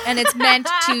and it's meant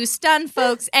to stun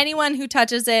folks. Anyone who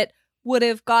touches it would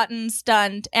have gotten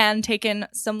stunned and taken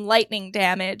some lightning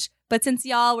damage. But since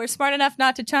y'all were smart enough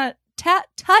not to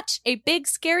touch a big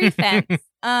scary fence,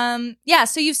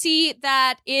 so you see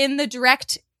that in the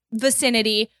direct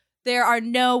vicinity, there are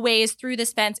no ways through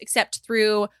this fence except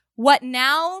through what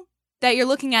now that you're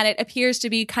looking at it appears to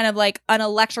be kind of like an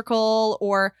electrical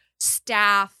or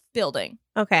staff building.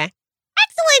 Okay.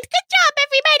 Excellent. Good job,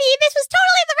 everybody. This was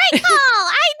totally the right call.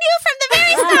 I knew from the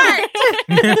very start.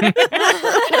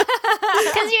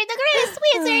 Because you're the greatest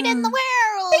wizard in the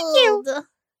world. Thank you.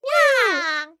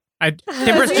 Yeah.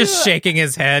 Timber's just shaking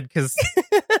his head because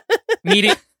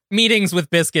meetings with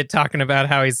Biscuit talking about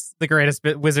how he's the greatest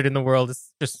wizard in the world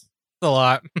is just a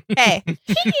lot. Hey. He is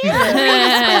the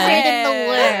greatest wizard in the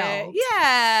world.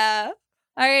 Yeah.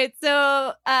 All right.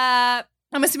 So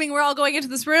I'm assuming we're all going into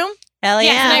this room. Hell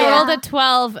Yeah, yeah. And I rolled a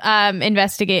 12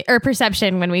 investigate or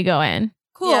perception when we go in.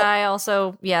 Cool. Yeah, I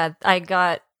also, I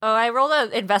got, I rolled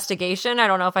an investigation. I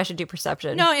don't know if I should do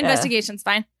perception. No, investigation's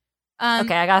fine.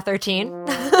 Okay, I got 13.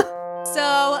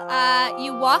 So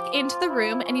you walk into the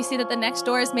room and you see that the next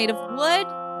door is made of wood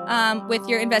with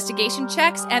your investigation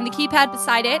checks, and the keypad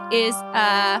beside it is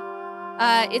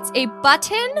it's a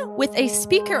button with a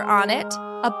speaker on it,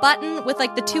 a button with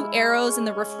like the 2 arrows and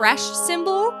the refresh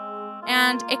symbol,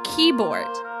 and a keyboard.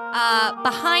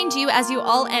 Behind you, as you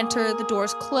all enter, the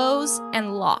doors close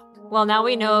and lock. Well, now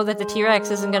we know that the T-Rex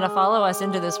isn't going to follow us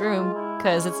into this room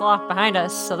because it's locked behind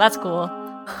us, so that's cool.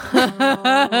 Are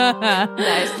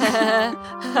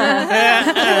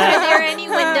there any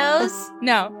windows?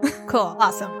 No. Cool.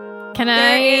 Awesome. Can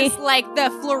There I? is like the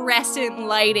fluorescent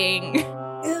lighting.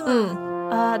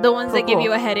 The ones that give Cool.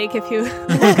 you a headache if you.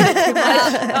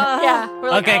 Yeah. We're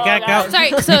like, Okay, oh, go. God.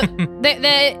 Sorry. So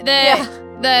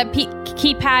the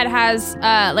keypad has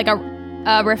like a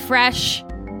refresh,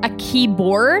 a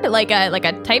keyboard, like a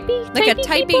typing, Like a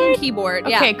typing keyboard.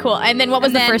 Yeah. Okay, cool. And then what was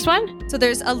And the then- first one? So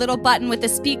there's a little button with a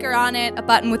speaker on it, a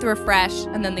button with refresh,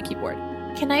 and then the keyboard.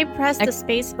 Can I press the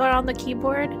space bar on the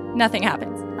keyboard? Nothing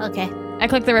happens. Okay. I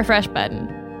click the refresh button.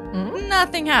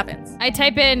 Nothing happens. I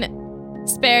type in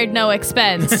 "spared no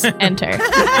expense." Enter.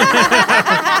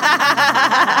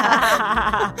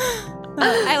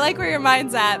 I like where your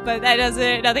mind's at, but that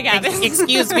doesn't. Nothing happens.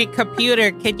 Excuse me,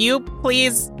 computer. Can you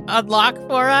please unlock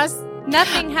for us?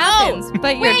 Nothing happens.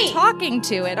 But you're wait. talking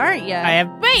to it, aren't you? I have.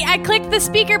 Wait, I click the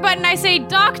speaker button. I say,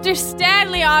 "Dr.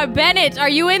 Stanley R. Bennett, are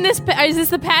you in this? Is this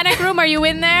the panic room? Are you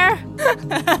in there?"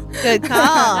 Good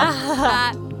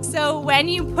call. So when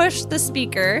you push the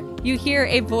speaker, you hear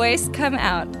a voice come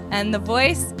out, and the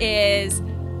voice is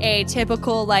a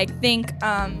typical think.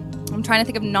 I'm trying to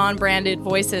think of non-branded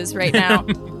voices right now.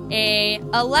 A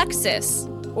Alexis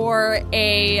or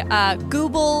a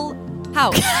Google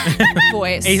House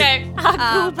voice. A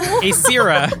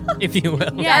Syrah, if you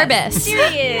will. Yes.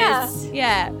 Serious.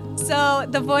 Yeah. So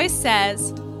the voice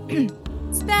says,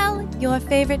 "Spell your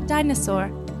favorite dinosaur,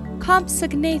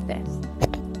 Compsognathus."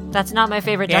 That's not my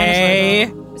favorite Yay.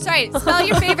 dinosaur. Sorry, spell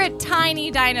your favorite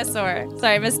tiny dinosaur.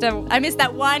 Sorry, I missed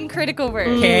that one critical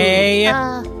word.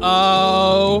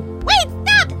 K-O. Wait,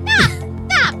 stop!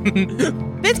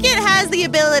 Biscuit has the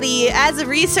ability, as a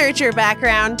researcher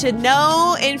background, to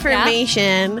know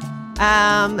information.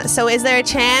 So is there a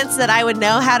chance that I would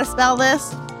know how to spell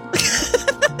this?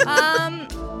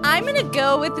 I'm gonna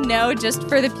go with no just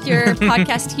for the pure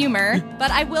podcast humor,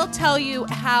 but I will tell you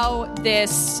how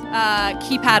this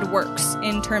keypad works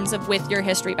in terms of with your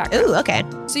history background. Ooh, okay.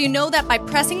 So you know that by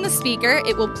pressing the speaker,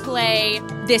 it will play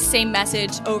this same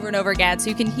message over and over again. So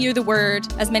you can hear the word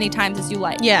as many times as you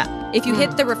like. Yeah. If you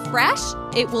hit the refresh,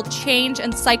 it will change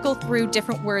and cycle through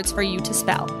different words for you to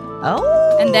spell.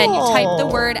 Oh. And then you type the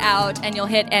word out and you'll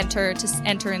hit enter to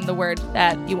enter in the word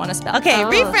that you want to spell. Okay,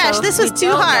 refresh. so This was we too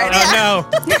don't hard. Oh no!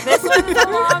 This one's a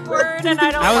long word, and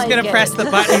I don't. I was like gonna it. press the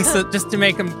button just to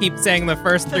make him keep saying the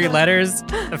first 3 letters,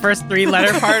 the first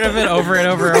 3-letter part of it over and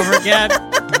over and over again.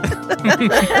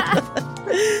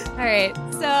 All right.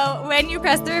 So when you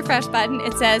press the refresh button,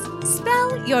 it says,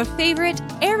 spell your favorite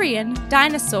Aryan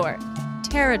dinosaur,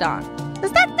 Pterodon.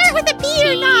 Does that start with a P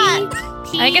or not?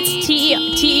 I think it's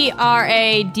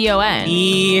Teradon.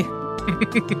 E. It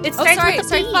Oh, starts sorry. with a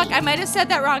Sorry, P. fuck. I might have said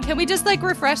that wrong. Can we just, like,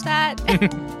 refresh that?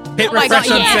 Hit Oh my refresh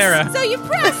God, on yes. Sarah. So you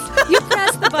press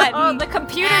the button. Oh, the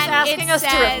computer's And asking it us to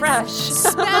says, refresh.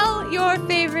 Spell your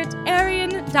favorite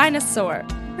Aryan dinosaur,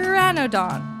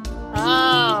 Pteranodon.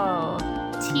 Oh.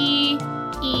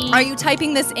 T-E. Are you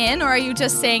typing this in, or are you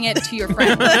just saying it to your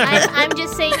friend? I'm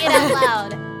just saying it out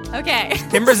loud. Okay.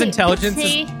 Timber's intelligence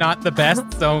T. is not the best,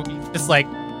 so just like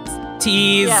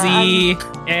T-Z-N-O-Don.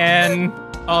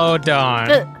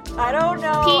 I don't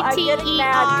know. I'm getting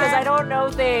mad because I don't know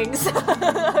things.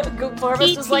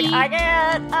 Borba's just like, I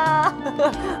can't.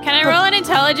 Can I roll an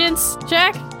intelligence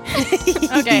check?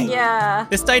 Okay. Yeah.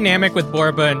 This dynamic with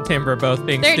Borba and Timber both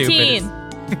being 13. stupid.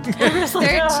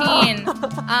 13.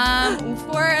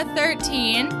 For a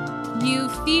 13, you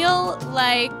feel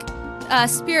like a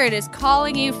spirit is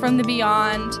calling you from the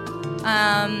beyond,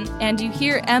 and you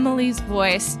hear Emily's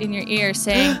voice in your ear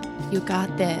saying, "You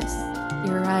got this.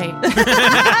 You're right."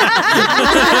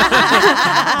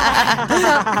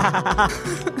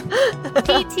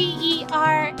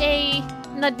 P-T-E-R-A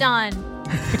Nadon.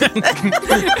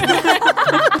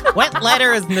 What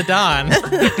letter is Nadon?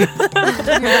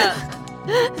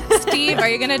 Steve, are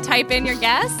you going to type in your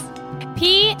guess?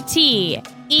 Pteranodon.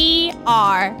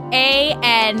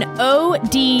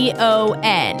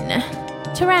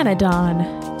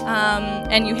 Pteranodon.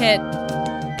 And you hit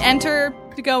enter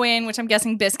to go in, which I'm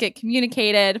guessing Biscuit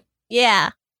communicated, Yeah.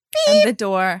 and the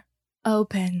door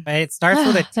open. It starts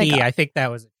with a Thank T. God. I think that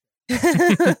was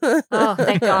Oh,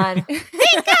 thank God.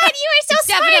 Thank God you were so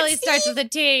Definitely smart, starts with a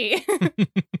T.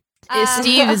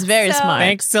 Steve is very smart.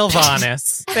 Thanks,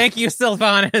 Sylvanus. Thank you,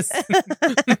 Sylvanus.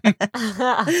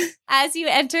 As you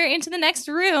enter into the next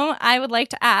room, I would like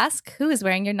to ask, who is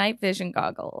wearing your night vision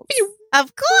goggles?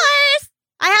 Of course.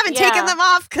 I haven't Yeah. taken them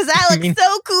off because that I looks mean-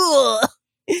 so cool.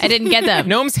 I didn't get them.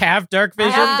 Gnomes have dark I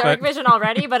vision, have dark but vision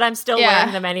already, but I'm still Yeah.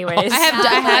 wearing them anyways. I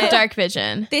have dark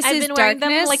vision. This I've is been wearing them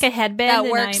darkness like a headband. that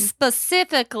and works I'm-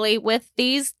 specifically with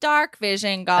these dark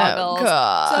vision goggles. Oh,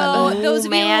 God. So Ooh, those of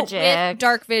you magic. with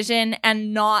dark vision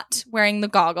and not wearing the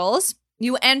goggles,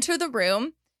 you enter the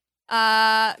room.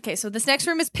 Okay, so this next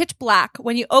room is pitch black.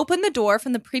 When you open the door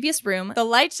from the previous room, the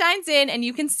light shines in and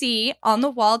you can see on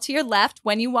the wall to your left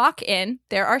when you walk in,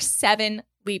 there are 7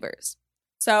 levers.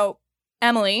 So,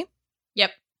 Emily.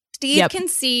 Yep. Steve Yep. can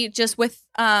see just with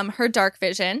her dark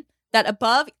vision that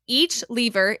above each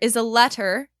lever is a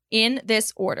letter in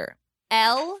this order.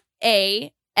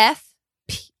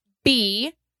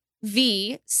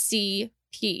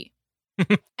 L-A-F-B-V-C-P.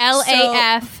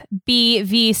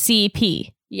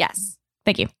 LAFBVCP. Yes.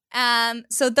 Thank you.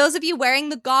 So those of you wearing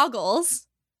the goggles,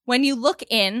 when you look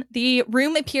in, the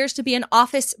room appears to be an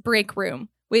office break room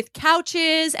with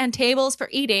couches and tables for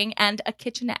eating and a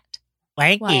kitchenette.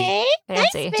 wanky. Okay,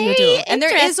 Fancy. that's very And there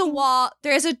is a interesting. wall,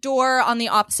 there is a door on the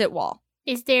opposite wall.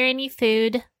 Is there any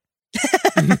food?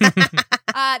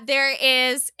 There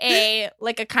is a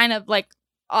kind of like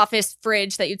office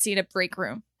fridge that you'd see in a break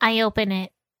room. I open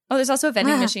it. Oh, there's also a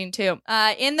vending machine too.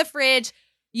 In the fridge,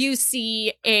 you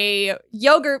see a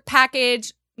yogurt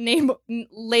package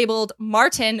labeled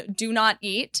 "Martin, do not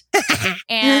eat,"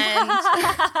 and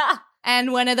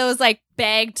one of those like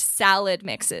bagged salad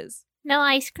mixes. No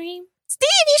ice cream? Steve,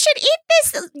 you should eat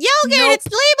this yogurt. Nope. It's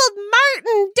labeled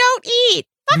Martin, don't eat.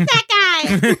 Fuck that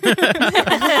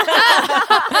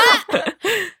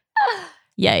guy.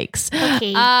 Yikes.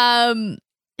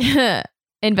 Okay.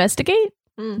 Investigate?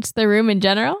 Mm. Just the room in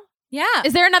general? Yeah,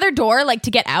 Is there another door, like,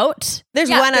 to get out? There's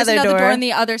yeah, one there's other another door. on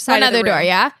the other side. One of other the room. door,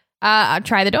 yeah? I'll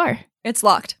try the door. It's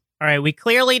locked. All right, we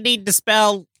clearly need to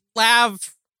spell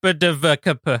lav. Can I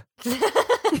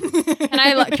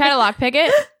try to lockpick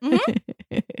it?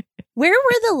 Where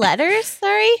were the letters,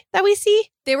 sorry, that we see?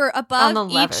 They were above On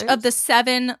the each of the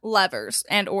 7 levers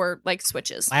and or like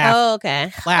switches. Oh,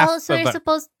 okay. Oh, so you're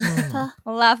supposed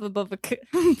Laugh above a.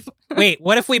 Wait,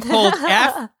 what if we pulled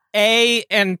F, A,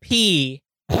 and P?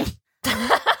 Do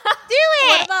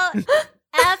it! What about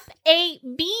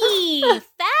F8B?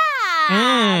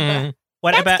 Fab!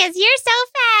 What That's about because you're so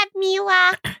fat,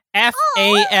 Miwa.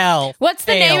 FAL? What's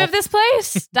the Fail. name of this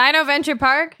place? Dino Venture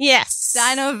Park? Yes.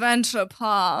 Dino Venture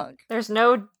Park. There's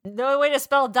no way to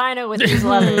spell dino with these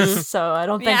letters, so I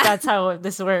don't think Yeah. that's how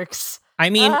this works. I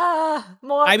mean,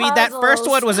 More that first puzzles.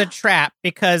 one was a trap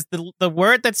because the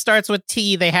word that starts with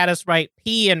T, they had us write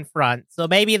P in front. So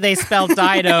maybe they spelled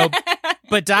dino,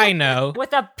 but dino.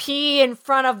 with a P in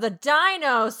front of the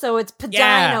dino, so it's Padino.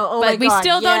 Yeah. Oh my But we God,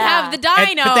 still don't yeah. have the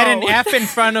dino. But then an F in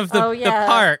front of the, Oh, yeah. the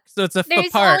park. So it's a There's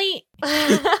park. only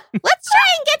Let's try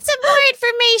and get some more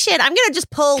information. I'm gonna just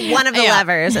pull one of the Yeah.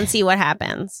 levers and see what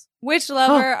happens. Which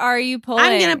lever are you pulling?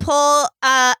 I'm gonna pull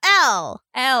L.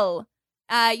 L.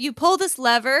 You pull this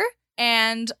lever,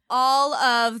 and all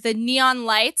of the neon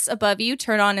lights above you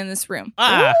turn on in this room.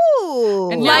 Ah, Ooh.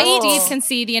 And Lights. now Steve can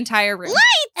see the entire room.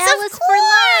 L is for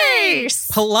lights.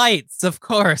 polites, of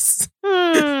course.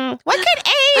 What could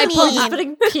A I'm mean?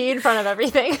 putting P in front of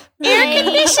everything. Air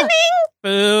conditioning?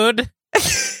 Food,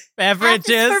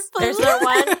 beverages.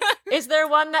 Is there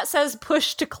one that says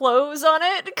push to close on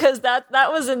it? Because that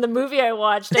was in the movie I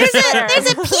watched. There's a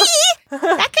P.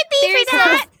 That could be for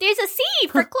that. There's a C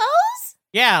for clothes.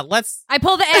 Yeah, let's. I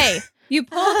pull the A. You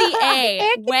pull the A. Air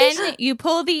When you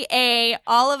pull the A,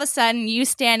 all of a sudden, you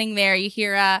standing there, you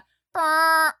hear a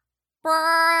brr,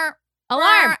 brr,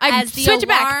 Alarm. I as the switch it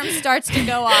back. alarm starts to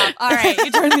go off. All right,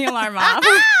 you turn the alarm off.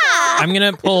 I'm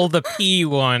gonna pull the P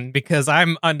one because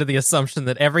I'm under the assumption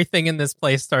that everything in this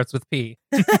place starts with P.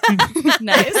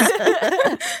 Nice.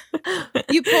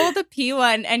 You pull the P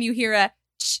one and you hear a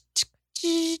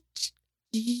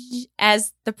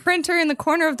as the printer in the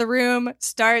corner of the room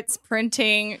starts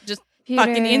printing just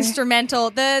fucking instrumental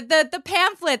the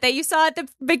pamphlet that you saw at the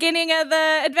beginning of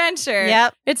the adventure.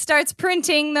 Yep. It starts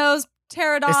printing those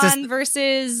pterodon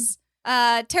versus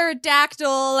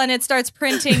pterodactyl, and it starts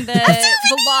printing the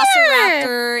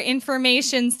velociraptor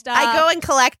information stuff. I go and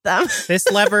collect them. This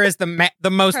lever is the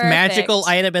most Perfect. magical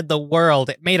item in the world.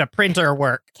 It made a printer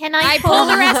work. Can I pull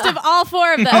the rest of all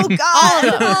four of them. Oh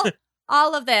God.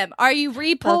 all of them. Are you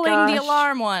re-pulling the gosh.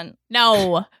 alarm one?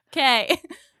 No. Okay.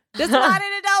 Just wanted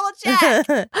to double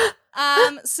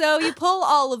check. So you pull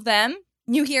all of them.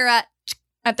 You hear a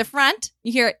at the front.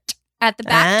 You hear it at the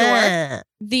back door.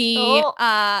 The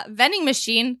Oh. vending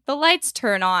machine, the lights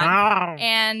turn on.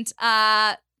 And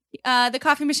the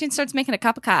coffee machine starts making a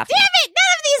cup of coffee. Damn it!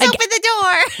 None of these open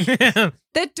the door.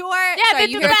 The door. Yeah, sorry,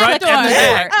 the you door. hear front the and the door.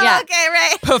 back. Oh, Yeah. okay,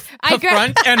 right. I gra-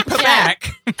 front and back.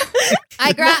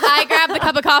 I grab the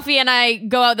cup of coffee and I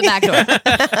go out the back door.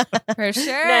 For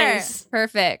sure. Nice.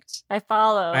 Perfect. I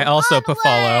follow. I also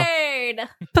follow.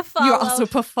 You also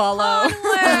follow.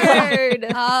 Onward.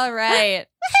 All right.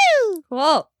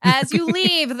 Cool. As you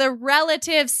leave the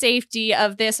relative safety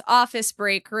of this office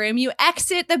break room, you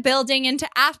exit the building into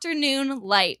afternoon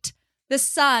light. The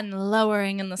sun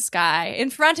lowering in the sky. In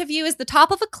front of you is the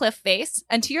top of a cliff face,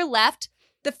 and to your left,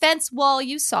 the fence wall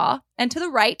you saw, and to the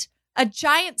right, a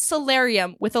giant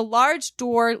solarium with a large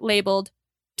door labeled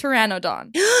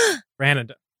Pteranodon.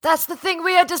 Pteranodon. That's the thing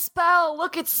we had to spell.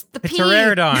 Look, it's the P.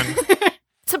 Pteranodon.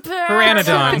 It's a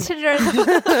Pteranodon.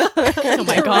 Oh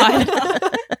my God.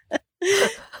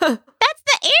 That's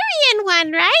the Aryan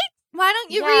one, right? Why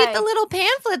don't you Yeah. read the little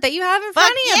pamphlet that you have in front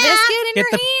Fuck of you, yeah. Biscuit, in Get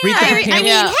your read the hand? I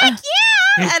mean, pamphlet. heck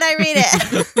yeah! And I read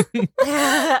it.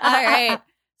 All right.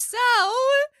 So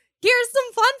here's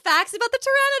some fun facts about the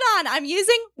Pteranodon. I'm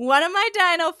using one of my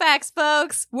dino facts,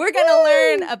 folks. We're going to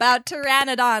learn about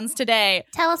Pteranodons today.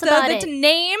 Tell us So about the it.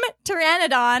 name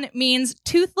Pteranodon means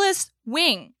toothless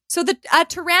wing. So the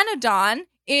Pteranodon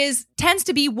tends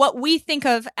to be what we think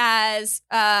of as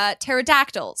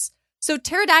pterodactyls. So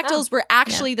pterodactyls were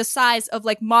actually the size of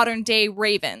like modern day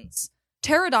ravens.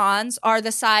 Pterodons are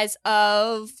the size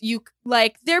of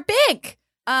they're big.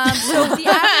 So the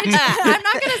average, I'm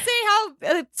not going to say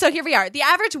how, so here we are. The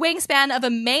average wingspan of a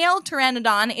male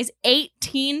pteranodon is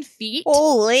 18 feet.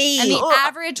 Holy. And the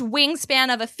average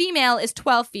wingspan of a female is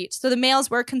 12 feet. So the males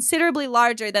were considerably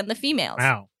larger than the females.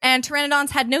 Wow. And pteranodons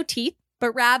had no teeth,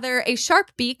 but rather a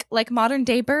sharp beak like modern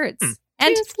day birds.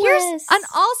 And Toothless.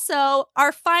 also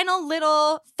our final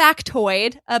little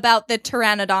factoid about the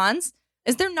pteranodons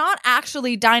is they're not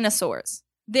actually dinosaurs.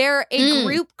 They're a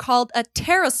group called a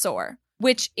pterosaur,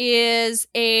 which is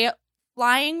a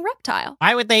flying reptile.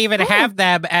 Why would they even have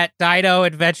them at Dino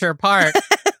Adventure Park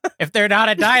if they're not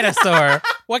a dinosaur?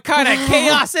 What kind of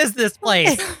chaos is this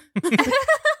place?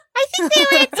 I think they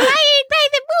were inspired by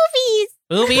the movies.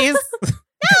 Movies?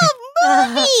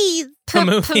 Movies. The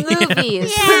movie.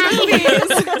 Movies.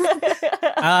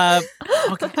 Yeah.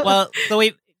 Okay. Well, so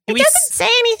Do It we doesn't say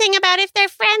anything about if they're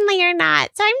friendly or not,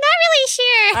 so I'm not really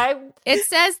sure. It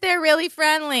says they're really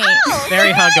friendly.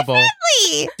 very huggable.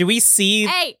 Really? Do we see?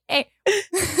 Hey.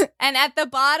 And at the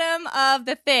bottom of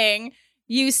the thing,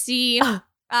 you see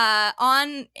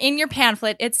in your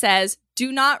pamphlet, it says,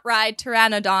 "Do not ride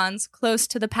pteranodons close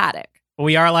to the paddock."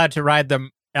 We are allowed to ride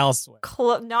them elsewhere.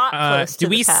 Not close do to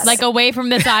we the paddock. Like away from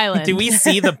this island. Do we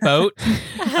see the boat?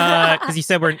 Because you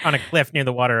said we're on a cliff near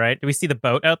the water, right? Do we see the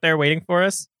boat out there waiting for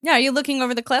us? Yeah, are you looking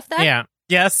over the cliff then? Yeah.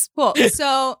 Yes. Cool.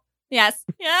 So, yes.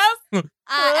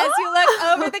 As you look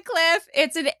over the cliff,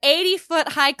 it's an 80-foot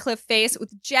high cliff face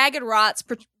with jagged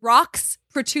rocks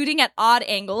protruding at odd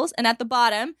angles. And at the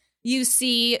bottom, you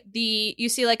see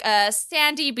like a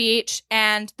sandy beach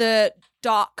and the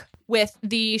dock with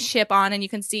the ship on, and you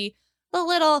can see the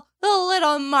little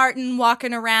Martin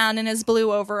walking around in his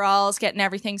blue overalls, getting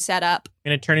everything set up. I'm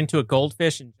gonna turn into a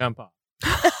goldfish and jump off.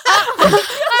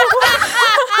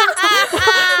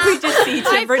 We just see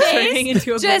Timber My face turning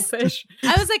into a just- goldfish.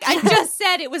 I was like, I just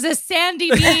said it was a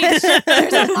sandy beach.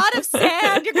 There's a lot of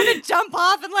sand. You're gonna jump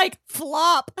off and like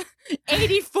flop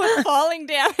 80-foot falling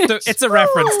damage. So it's a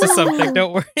reference to something.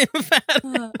 Don't worry about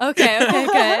it. Okay,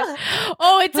 good.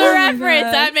 Oh, it's a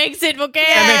reference. That makes it okay.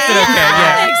 That makes it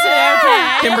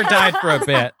okay. Yeah. Timber died for a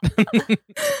bit.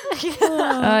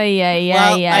 Oh,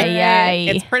 yeah.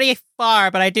 It's pretty far,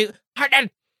 but I do.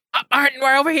 Martin,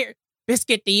 we're over here.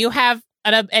 Biscuit, do you have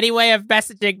any way of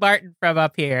messaging Martin from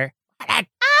up here?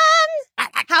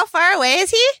 How far away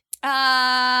is he?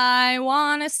 I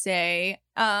want to say,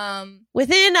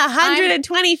 Within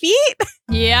 120 feet?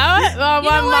 Yeah. Well, You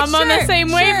know what? I'm on the Sure,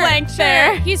 same wavelength sure.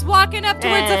 there. He's walking up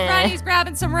towards the front. He's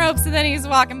grabbing some ropes, and then he's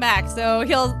walking back. So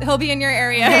he'll be in your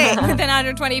area Hey. within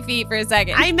 120 feet for a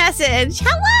second. I message,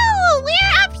 hello,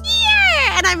 we're up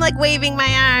here. And I'm like waving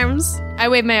my arms. I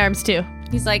wave my arms too.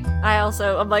 He's like,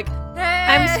 I'm like, hey,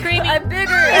 I'm screaming. I'm bigger,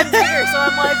 so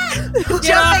I'm like,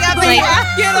 Jumping up in the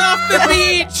air. Get off the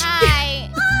beach! Hi.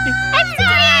 I'm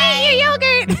sorry, I ate your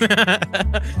yogurt.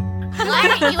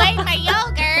 You ate my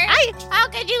yogurt. How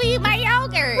could you eat my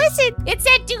yogurt? Listen, It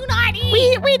said do not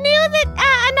eat. we knew that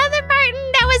another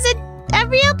Martin that was a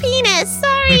real penis.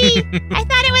 Sorry. I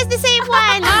thought it was the same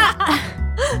one.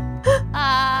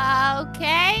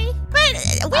 Okay. But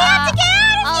we have to get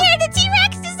out of here. The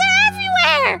T-Rexes are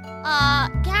everywhere.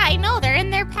 Yeah, I know. They're in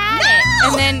their paddock.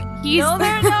 and then he's no,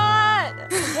 they're not.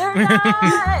 They're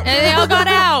not. And they all got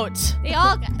out.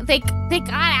 They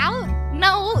got out?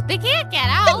 No, they can't get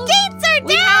out. The gates are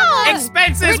We down. have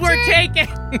Expenses were taken!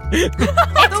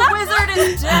 The wizard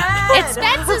is dead.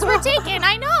 Expenses were taken.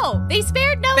 I know. They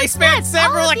spared no They spared expense.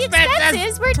 several All of the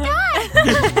expenses. expenses were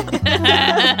done.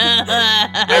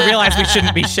 I realize we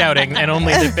shouldn't be shouting, and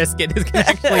only the biscuit is gonna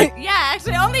actually. yeah,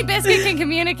 actually, only Biscuit can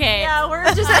communicate. Yeah, we're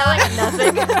just yelling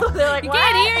nothing. They're like, You what?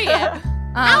 can't hear you.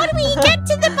 How do we get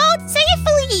to the boat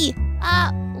safely?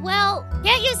 Well,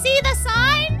 can't you see the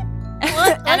sign?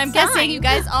 And I'm guessing you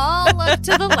guys all look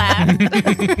to the left.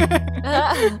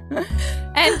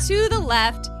 And to the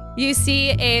left, you see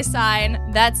a sign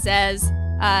that says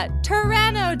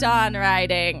Pteranodon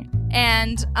riding.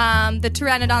 And the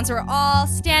Pteranodons are all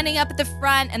standing up at the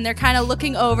front, and they're kind of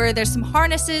looking over. There's some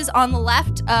harnesses on the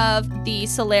left of the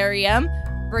solarium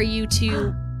for you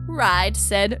to ride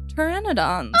said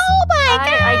Pteranodons. Oh my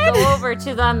god. I go over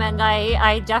to them and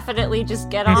I definitely just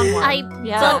get on one. I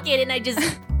yeah. book it and I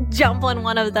just jump on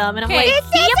one of them and I'm Okay. like,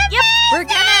 yep.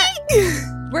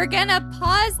 We're gonna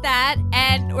pause that,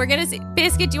 and we're gonna say,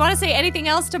 Biscuit, do you want to say anything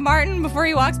else to Martin before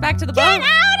he walks back to the boat? Get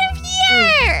out of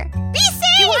here. Be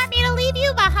safe. You want me to leave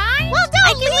you behind? Well,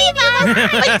 don't leave you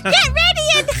behind. Get ready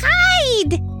and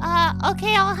hide.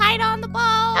 Okay, I'll hide on the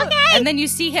boat. Okay. And then you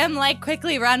see him like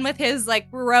quickly run with his like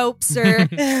ropes or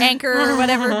anchor or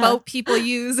whatever boat people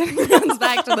use, and he runs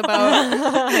back to the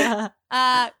boat.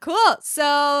 Cool.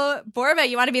 So, Borba,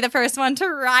 you want to be the first one to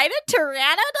ride a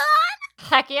Pteranodon?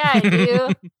 Heck yeah, I do.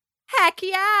 Heck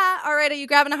yeah. All right, are you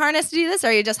grabbing a harness to do this, or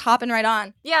are you just hopping right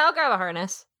on? Yeah, I'll grab a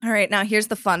harness. All right, now here's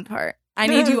the fun part. I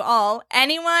need you all,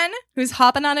 anyone who's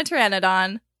hopping on a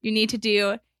Pteranodon, you need to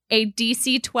do a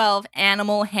DC 12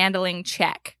 animal handling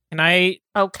check. Can I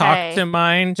Okay. talk to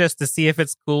mine just to see if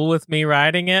it's cool with me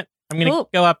riding it? I'm gonna Cool.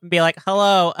 go up and be like,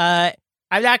 "Hello, I'm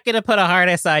not gonna put a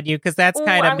harness on you because that's Ooh,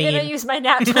 kind of I'm mean." gonna use my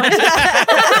nat 20.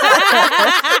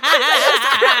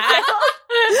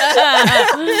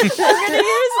 I'm gonna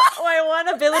use my one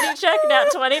ability check, nat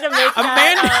 20, to make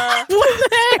that.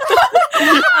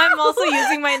 I'm also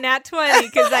using my nat 20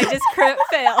 because I just crit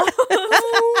failed.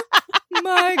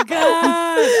 My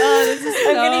God. Oh, this is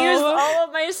I'm gonna use all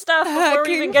of my stuff before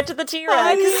we even get to the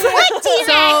T-Rex. What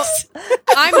T-Rex?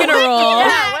 I'm gonna roll.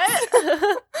 Yeah,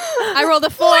 what? I rolled a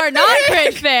 4,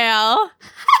 non-crit fail.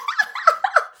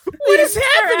 What is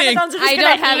happening? I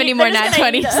don't have any more nat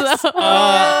 20s. So. Wait,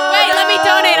 let me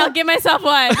donate. I'll give myself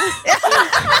one.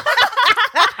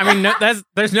 I mean,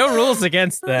 there's no rules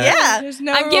against that. Yeah. There's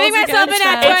no I'm giving rules myself a against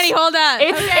nat that. 20. Hold on.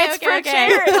 It's for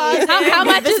charity. How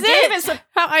much is it?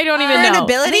 I don't even For an know.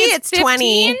 ability, it's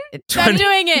 20. I'm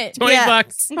doing it. 20 Yeah.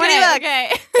 bucks. 20 bucks.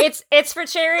 Okay. It's for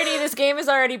charity. This game is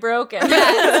already broken.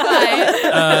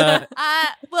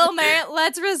 Wilmer,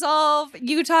 let's resolve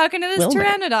you talking to this Wilmer.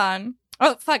 pteranodon.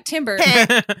 Oh, fuck, Timber.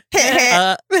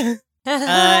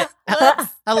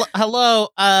 Hello.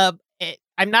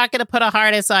 I'm not going to put a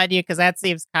harness on you because that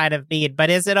seems kind of mean. But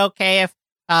is it okay if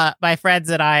my friends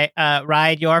and I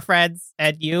ride your friends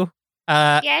and you?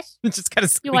 Yes. Just kind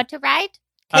of. You want to ride?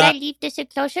 Can I leave this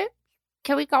enclosure?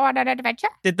 Can we go on an adventure?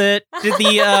 Did the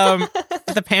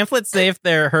pamphlet say if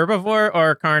they're herbivore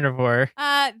or carnivore?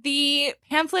 The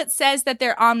pamphlet says that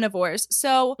they're omnivores.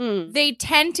 So they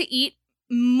tend to eat,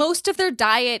 most of their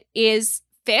diet is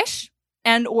fish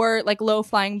and or like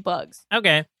low-flying bugs.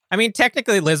 Okay. I mean,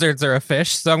 technically lizards are a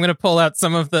fish, so I'm going to pull out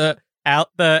some of the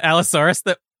Allosaurus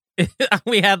that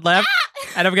we had left,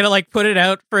 and I'm going to like put it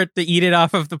out for it to eat it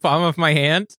off of the palm of my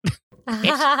hand.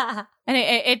 And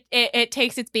it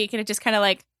takes its beak and it just kind of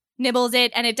like nibbles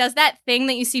it, and it does that thing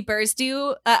that you see birds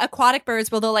do, aquatic birds,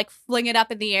 where they'll like fling it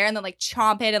up in the air and then like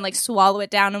chomp it and like swallow it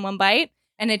down in one bite,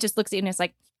 and it just looks at you and it's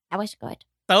like, That was good.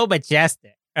 So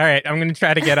majestic. All right, I'm going to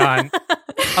try to get on.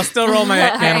 I'll still roll my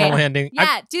animal handling.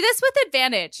 yeah, do this with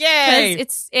advantage. Yay!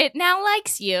 'Cause it now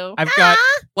likes you. I've got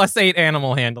 +8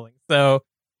 animal handling, so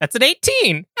that's an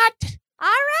 18. All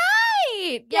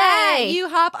right. Yeah, Yay. you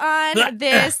hop on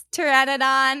this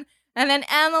pteranodon, and then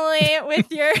Emily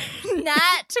with your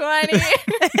nat 20.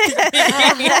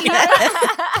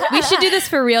 We should do this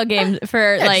for real games,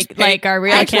 for just pay- like our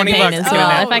real pay 20 campaign bucks as to well.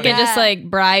 an If I could just Yeah. like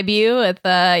bribe you with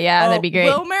that'd be great.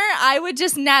 Wilmer, I would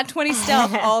just nat 20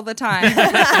 stealth all the time.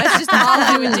 That's just all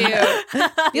I would do.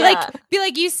 Be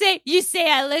like, you say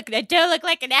I don't look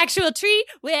like an actual tree.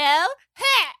 Well,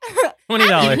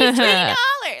 $20.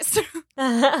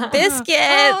 $20. Biscuit.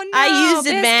 Oh, no, I used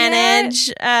Biscuit.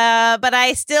 advantage, but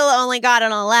I still only got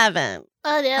an 11.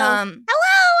 Oh no.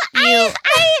 Hello,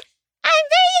 I'm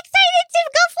very excited to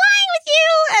go flying with you.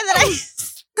 And then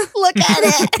I look at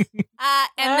it.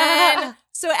 And then,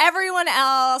 so everyone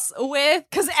else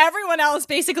because everyone else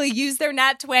basically used their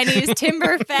nat 20s,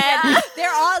 timber fed.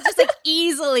 They're all just like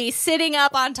easily sitting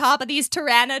up on top of these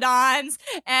pteranodons.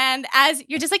 And as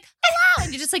you're just like, hello,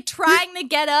 and you're just like trying to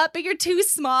get up, but you're too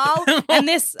small. And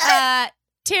this,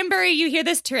 Timber, you hear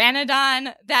this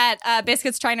pteranodon that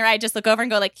Biscuit's trying to ride, just look over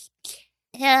and go like,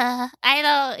 Yeah, I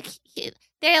know.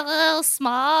 They're a little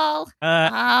small.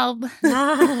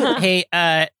 Hey,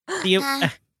 do you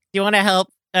want to help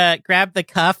grab the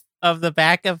cuff of the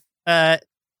back of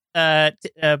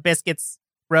Biscuit's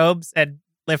robes and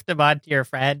lift him onto your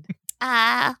friend?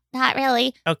 Not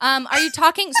really. are you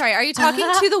talking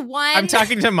to the one? I'm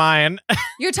talking to mine.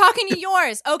 You're talking to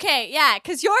yours. Okay, yeah,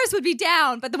 because yours would be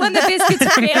down, but the one that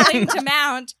Biscuit's failing to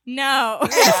mount, no.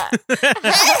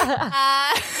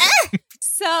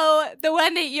 So the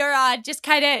one that you're on just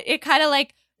kind of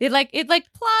plods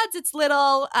its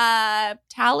little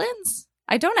talons.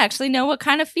 I don't actually know what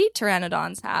kind of feet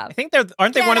pteranodons have. I think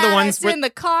aren't they one of the ones where in the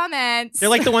comments? they're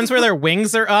like the ones where their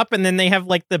wings are up and then they have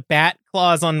like the bat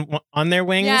claws on their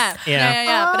wings? Yeah.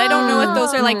 But I don't know if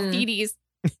those are like feeties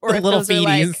or if little those are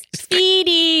like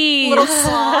Feedy. little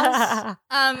claws.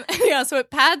 So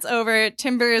it pads over.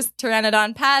 Timber's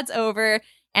pteranodon pads over,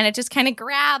 and it just kind of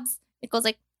grabs. It goes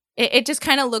like it just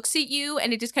kind of looks at you,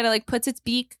 and it just kind of like puts its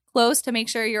beak close to make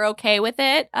sure you're okay with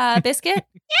it, Biscuit.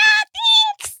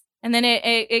 Thanks. And then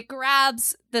it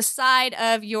grabs the side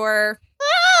of your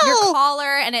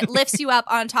collar, and it lifts you up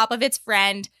on top of its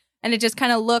friend, and it just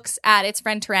kind of looks at its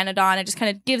friend pteranodon and just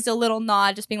kind of gives a little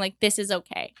nod, just being like, "This is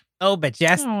okay." Oh, but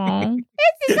Jess. Aw. This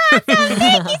is awesome.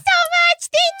 Thank you so much.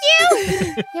 Thank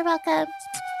you. You're welcome.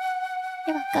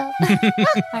 You're welcome.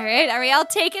 All right, are we all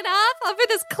taking off over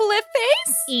this cliff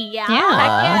face? Yeah.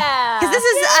 Yeah. Because this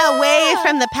is away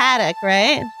from the paddock,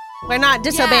 right? We're not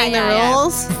disobeying Yeah, the yeah.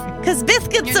 rules. Because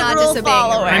Biscuit's You're a not rule disobeying the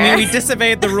follower. rules. I mean, we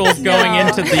disobeyed the rules going No.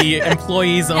 into the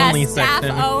employees only Yes, staff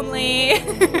section. only.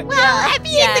 Well,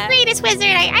 being Yeah. the greatest wizard,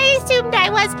 I assumed I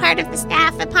was part of the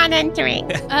staff upon entering.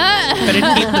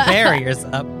 Couldn't keep the barriers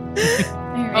up.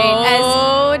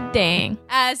 Oh, dang.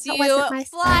 As you That wasn't my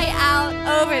fly out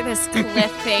over this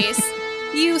cliff face,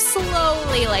 you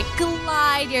slowly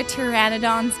glide your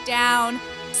pteranodons down.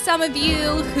 Some of you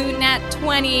who nat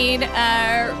 20'd,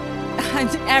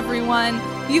 everyone,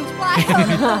 You fly out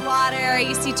of the water.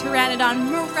 You see Pteranodon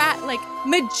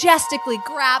majestically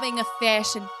grabbing a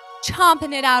fish and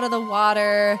chomping it out of the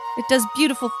water. It does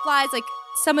beautiful flies. Like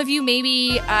some of you,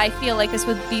 maybe I feel like this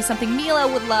would be something Mila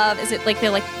would love. Is it like they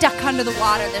like duck under the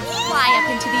water, then fly up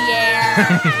into the air?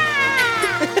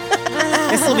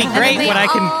 This will be great they when I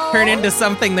can all- turn into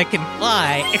something that can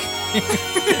fly.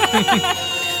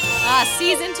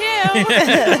 Season 2.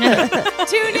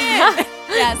 Tune in.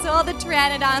 Yeah, so all the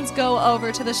pteranodons go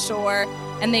over to the shore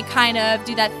and they kind of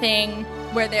do that thing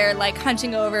where they're like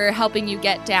hunching over, helping you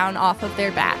get down off of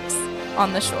their backs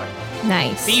on the shore.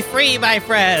 Nice. Be free, my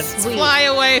friends. Sweet. Fly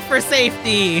away for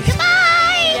safety.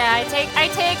 Yeah, I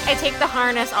take the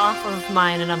harness off of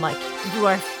mine, and I'm like, you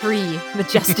are free,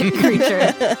 majestic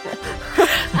creature.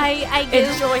 I give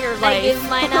Enjoy your I life. give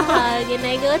mine a hug and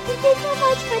I go, thank you so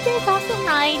much for this awesome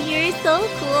ride. You're so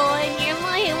cool and you're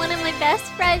one of my best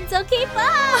friends. Okay,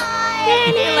 bye.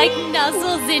 And it like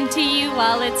nuzzles into you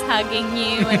while it's hugging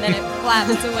you, and then it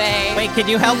flaps away. Wait, can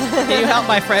you help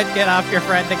my friend get off your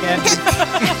friend again?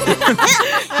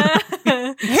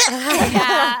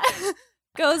 Yeah.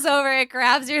 Goes over, it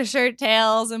grabs your shirt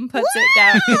tails and puts you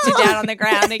down on the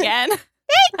ground again.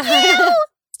 Thank you.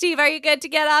 Steve, are you good to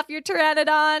get off your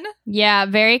pteranodon? Yeah,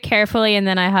 very carefully, and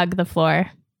then I hug the floor.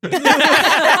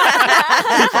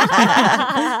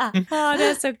 Oh,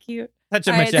 that's so cute. Such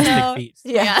a All right, majestic so- feat.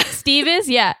 Yeah. Steve is?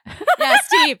 Yeah. Yeah,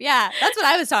 Steve. Yeah, that's what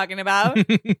I was talking about. So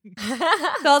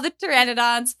all the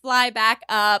pteranodons fly back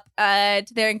up to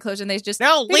their enclosure. And they're just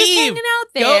No, they're just leave. hanging out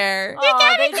there.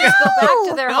 Oh, they just go back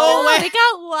to their Go home. away. They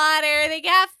got water. They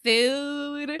got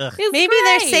food. Ugh. It's Maybe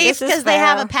they're great. safe This is because they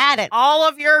have fair. a paddock. All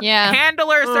of your Yeah.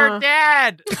 handlers are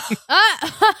dead. Be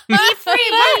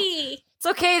free. It's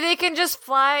okay. They can just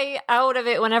fly out of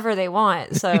it whenever they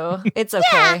want, so it's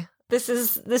okay. This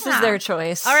is their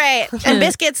choice. All right. And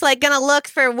Biscuit's like gonna look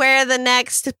for where the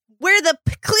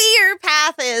clear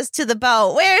path is to the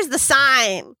boat. Where's the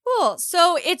sign? Cool.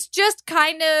 So it's just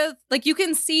kind of like you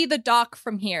can see the dock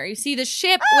from here. You see the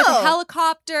ship with a Oh.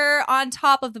 helicopter on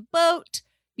top of the boat.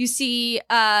 You see,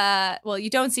 you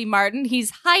don't see Martin.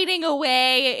 He's hiding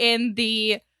away in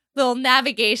the little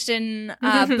navigation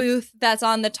booth that's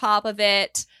on the top of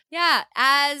it. Yeah,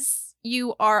 as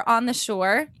you are on the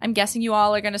shore, I'm guessing you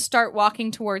all are going to start walking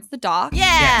towards the dock.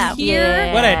 Yeah.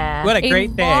 Here, What a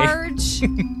great day. large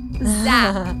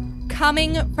zap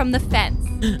coming from the fence.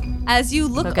 As you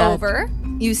look Oh, God. over,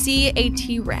 you see a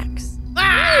T-Rex.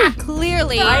 Ah!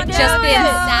 Clearly Oh, just no. been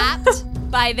zapped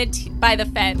by the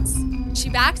fence. She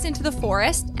backs into the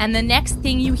forest, and the next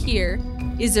thing you hear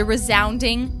is a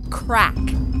resounding crack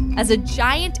as a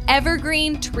giant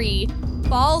evergreen tree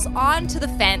falls onto the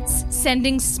fence,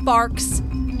 sending sparks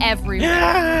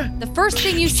everywhere. The first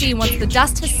thing you see once the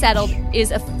dust has settled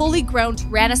is a fully grown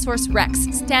Tyrannosaurus Rex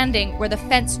standing where the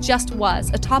fence just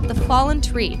was, atop the fallen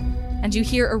tree, and you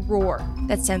hear a roar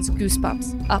that sends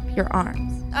goosebumps up your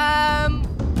arms.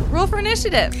 Roll for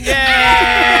initiative.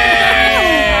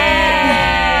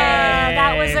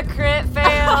 That was a crit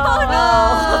fail.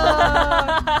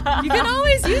 You can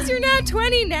always use your nat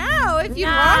 20 now if you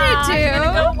I'm wanted to.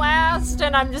 gonna go last,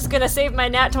 and I'm just gonna save my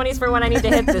nat 20s for when I need to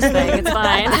hit this thing. It's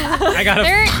fine. I got a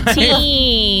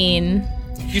 13.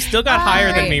 You still got higher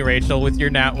than Alright. me, Rachel, with your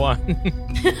nat 1.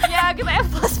 Yeah, because I have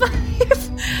 +5.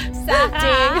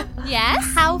 Dang. Yes?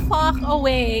 How far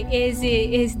away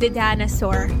is the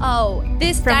dinosaur? Oh,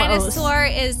 this From dinosaur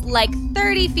is like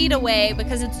 30 feet away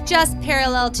because it's just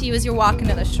parallel to you as you're walking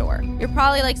to the shore. You're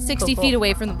probably like 60 Cool. feet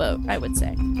away from the boat, I would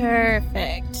say.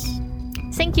 Perfect.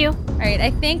 Thank you. All right, I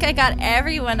think I got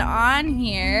everyone on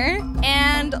here.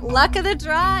 And luck of the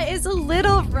draw is a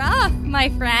little rough, my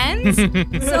friends. So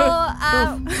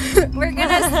we're going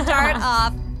to start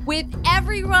off with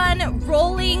everyone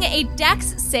rolling a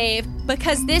dex save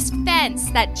because this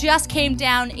fence that just came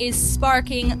down is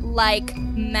sparking like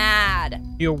mad.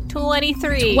 You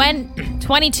 23.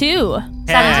 22.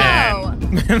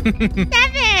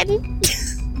 17.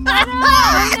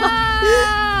 Oh, no!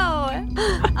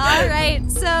 All right,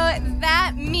 so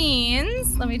that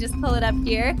means, let me just pull it up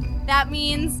here. That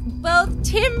means both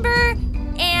Timber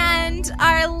and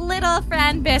our little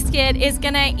friend Biscuit is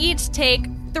gonna each take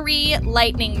 3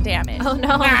 lightning damage. Oh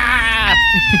no.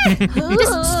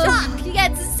 Just shock! You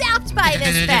get zapped by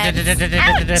this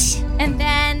fence. And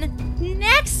then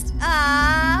next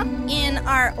up in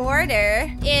our order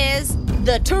is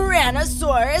the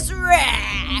Tyrannosaurus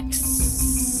Rex.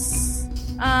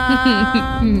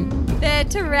 The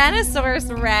Tyrannosaurus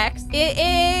Rex,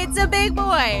 it's a big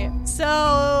boy.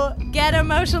 So get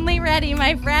emotionally ready,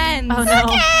 my friends. Oh no.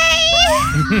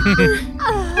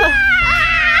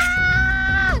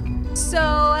 So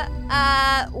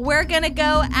we're gonna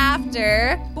go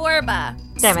after Borba,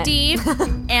 Damn it. Steve,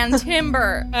 and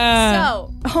Timber.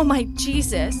 So, oh my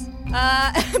Jesus.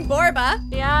 Borba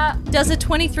Yeah. does a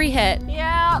 23 hit.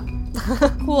 Yeah.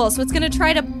 Cool. So it's gonna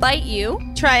try to bite you.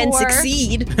 Try and Or-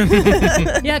 succeed.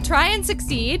 Yeah, try and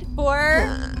succeed for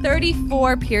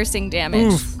 34 piercing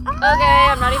damage. Oof. Oh, Okay,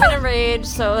 I'm not even enraged,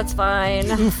 so it's fine.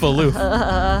 Oof-aloof.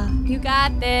 You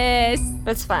got this.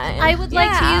 It's fine. I would like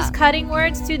to Yeah. use cutting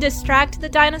words to distract the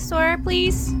dinosaur,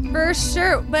 please. For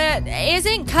sure. But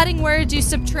isn't cutting words you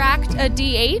subtract a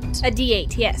d8? A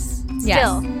D8, yes. Yes.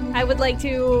 Still, I would like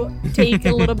to take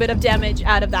a little bit of damage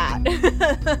out of that.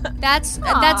 That's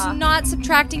Aw. not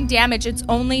subtracting damage. It's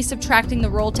only subtracting the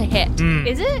roll to hit. Mm.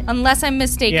 Is it? Unless I'm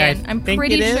mistaken. Yeah, I I'm think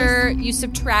pretty it is. sure you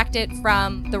subtract it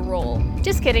from the roll.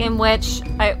 Just kidding. In which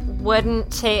I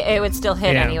wouldn't take. It would still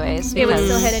hit Yeah. anyways. It would still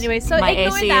because hit anyway. So my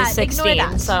ignore AC that. is 16, Ignore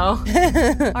that. so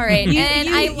All right. and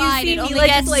I lied. see It me only like,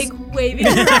 gets just like waving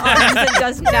her arms and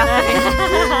does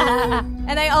nothing.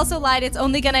 And I also lied. It's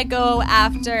only gonna go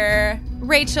after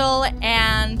Rachel,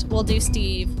 and we'll do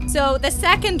Steve. So the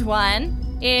second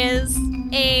one is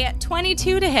a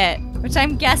 22 to hit, which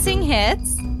I'm guessing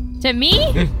hits. To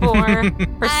me? for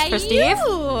Steve.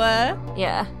 Ayoo.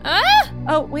 Yeah,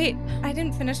 Oh wait, I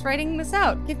didn't finish writing this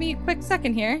out. Give me a quick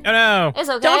second here. Oh no. it's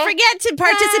okay. Don't forget to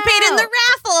participate in the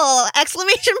Wow. raffle!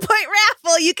 Exclamation point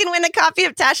raffle! You can win a copy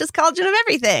of Tasha's Cauldron of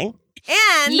Everything.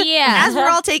 And Yeah. as we're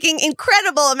all taking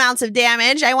incredible amounts of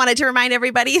damage, I wanted to remind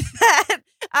everybody that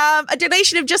a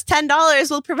donation of just $10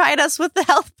 will provide us with the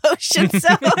health potion. So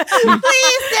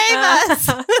please save us.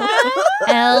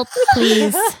 Help,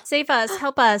 please. Save us.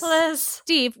 Help us. Liz.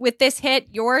 Steve, with this hit,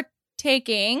 you're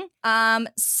taking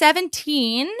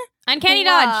 17 Uncanny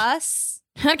dodge. plus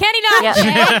Uncanny dodge.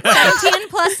 Yep. 17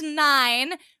 plus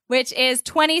 9, which is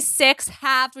 26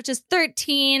 halved, which is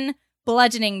 13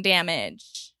 bludgeoning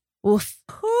damage. Oof.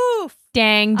 Poof.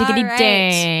 Dang, diggity All right.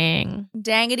 dang.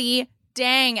 Dangity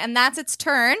dang. And that's its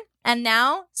turn. And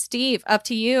now, Steve, up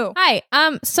to you. Hi.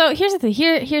 So here's the thing.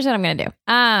 Here's what I'm gonna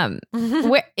do.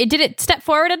 Where did it step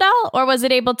forward at all, or was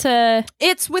it able to?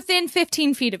 It's within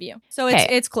 15 feet of you. So Okay.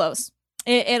 it's close.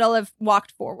 It'll have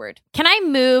walked forward. Can I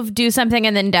move, do something,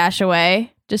 and then dash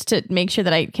away just to make sure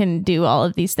that I can do all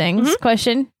of these things?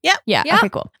 Question. Yep. Yeah. Yeah. Okay.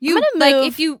 Cool. You I'm gonna move. like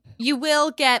if you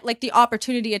will get like the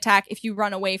opportunity attack if you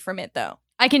run away from it though.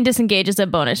 I can disengage as a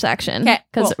bonus action. Okay,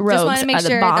 Because cool. Just rogues wanted to make are the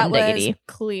sure bomb that diggity. was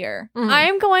clear. I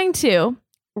am going to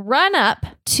run up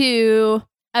to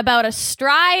about a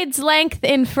stride's length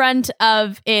in front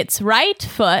of its right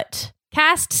foot,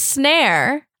 cast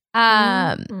snare.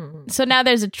 So now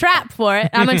there's a trap for it.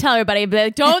 I'm gonna tell everybody, be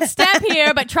like, don't step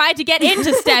here, but try to get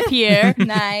into step here.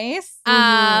 Nice.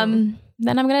 Then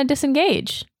I'm gonna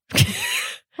disengage.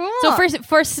 Cool. So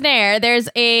for snare, there's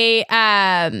a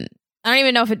I don't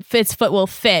even know if its foot will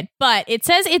fit, but it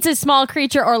says it's a small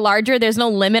creature or larger. There's no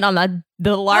limit on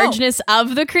the largeness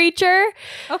of the creature.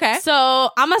 Okay. So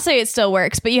I'm gonna say it still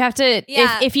works, but you have to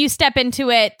Yeah. if you step into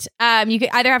it, you could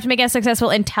either have to make a successful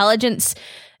intelligence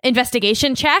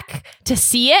investigation check to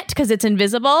see it because it's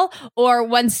invisible, or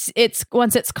once it's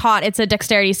caught, it's a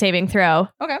dexterity saving throw.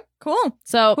 Okay. Cool.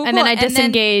 So Cool, and then cool. I And then-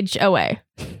 disengage away.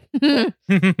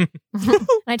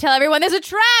 I tell everyone there's a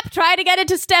trap. Try to get it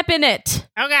to step in it.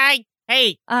 Okay.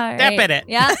 Hey. All Step right. in it.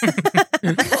 Yeah.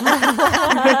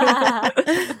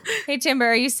 Hey Timber,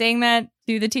 are you saying that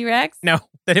to the T-Rex? No,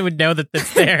 that it would know that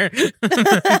it's there. I just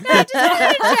wanted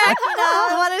to check,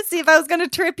 I want to see if I was going to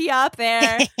trip you up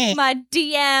there. My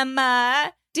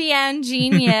DM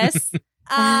genius.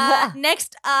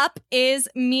 Next up is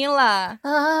Mila.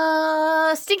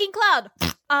 Stinking cloud.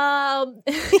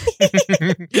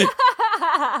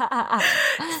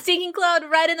 Stinking cloud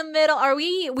right in the middle.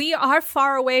 We are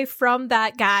far away from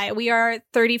that guy. We are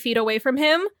 30 feet away from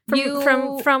him.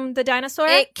 From the dinosaur.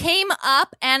 It came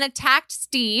up and attacked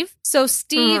Steve. So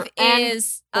Steve and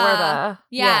is Borba.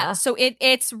 yeah. So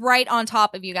it's right on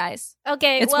top of you guys.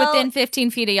 Okay, It's well, within 15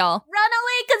 feet of y'all. run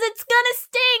away because it's gonna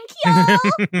stink,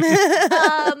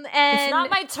 y'all. And It's not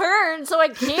my turn, so I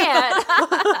can't.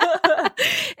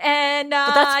 and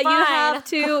But that's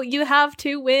you have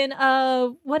to win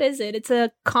what is it? It's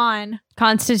a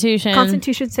Constitution.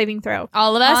 constitution saving throw.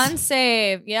 All of us. On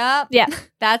save. Yep. Yeah.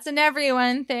 That's an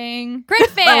everyone thing. Great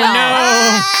fail. Oh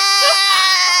no.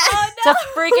 It's a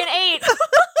freaking 8.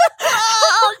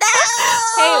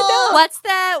 Hey,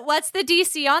 what's the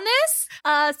DC on this?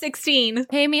 16.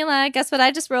 Hey Mila, guess what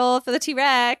I just rolled for the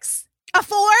T-Rex? A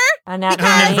 4? A nat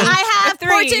Because 20. I have 3.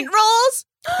 portent rolls.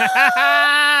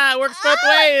 Works both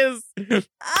ways.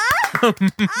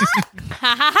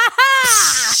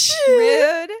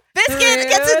 Rude. Biscuit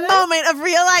gets a moment of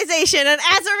realization, and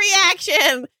as a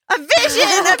reaction, A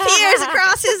vision appears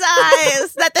across his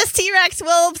eyes that this T-Rex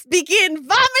will begin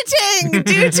vomiting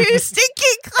due to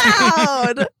stinky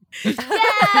cloud.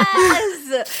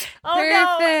 Yes! Oh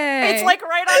no! Perfect. It's like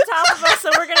right on top of us, so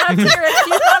we're gonna have T-Rex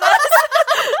puke on us.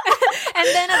 And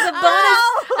then as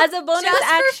a bonus Just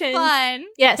action. for fun.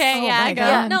 Yes. Okay, yeah, my go. God.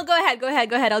 Yeah. No, go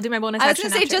ahead. I'll do my bonus I was action.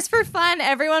 gonna say, after. just for fun,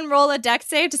 everyone roll a dex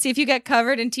save to see if you get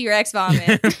covered in T-Rex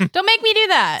vomit. Don't make me do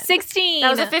that. 16. That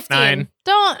was a 15. 9.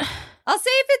 Don't. I'll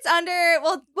say if it's under,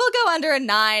 we'll go under a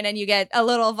 9 and you get a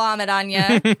little vomit on you.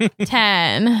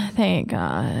 10. Thank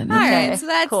God. All right,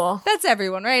 so cool. that's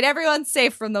everyone, right? Everyone's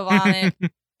safe from the vomit.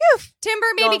 Timber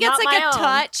maybe Well, gets not like my a own.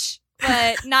 touch,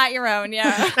 but not your own.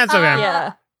 Yeah, That's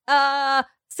okay. Yeah.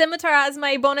 Scimitar as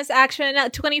my bonus action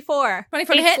at 24.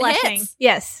 24 to 8 hit, slashing. hits.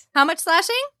 Yes. How much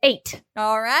slashing? 8.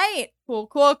 All right, cool.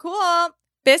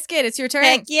 Biscuit, it's your turn.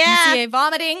 Heck yeah. You see a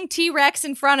vomiting T-Rex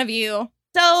in front of you.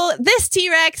 So this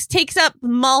T-Rex takes up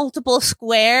multiple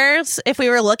squares if we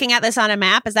were looking at this on a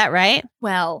map. Is that right?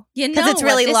 Well, you know 'Cause it's what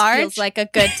really this large? feels like a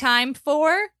good time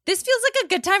for? This feels like a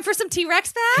good time for some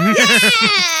T-Rex facts.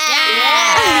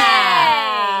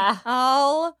 Yeah.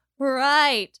 All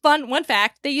right. One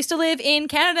fact, they used to live in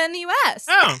Canada and the US.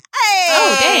 Oh,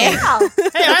 Hey! Wow.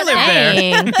 hey, I live there.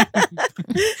 Dang.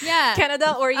 Yeah.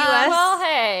 Canada or US? Well,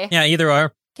 hey. Yeah, either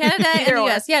or. Canada and Either the or.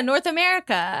 US. Yeah, North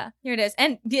America. Here it is.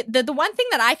 And the one thing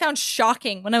that I found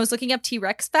shocking when I was looking up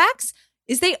T-Rex facts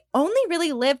is they only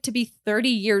really live to be 30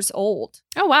 years old.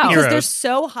 Oh, wow. Because they're Heroes.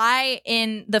 so high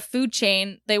in the food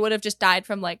chain, they would have just died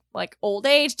from like old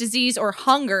age, disease, or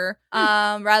hunger,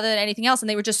 rather than anything else. And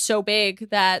they were just so big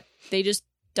that they just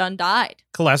done died.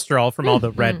 Cholesterol from all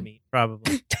the red meat,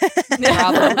 probably. Probably.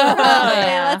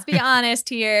 Yeah. Let's be honest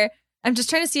here. I'm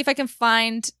just trying to see if I can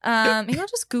find. Maybe I'll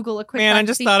just Google a quick. Man, I fact to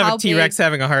just see thought how of a T-Rex big-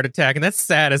 having a heart attack, and that's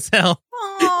sad as hell.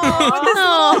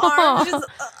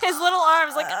 His little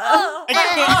arms like, oh,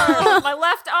 my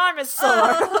left arm is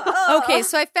sore. Okay,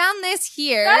 so I found this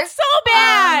here. That's so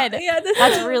bad.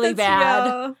 That's really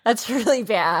bad. That's really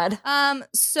bad.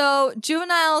 So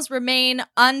juveniles remain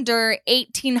under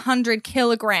 1,800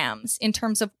 kilograms in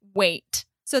terms of weight.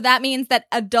 So that means that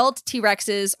adult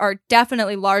T-Rexes are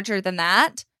definitely larger than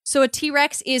that. So a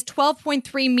T-Rex is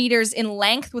 12.3 meters in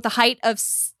length with a height of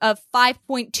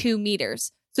 5.2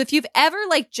 meters. So if you've ever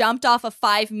jumped off a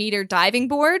 5-meter diving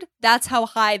board, that's how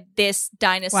high this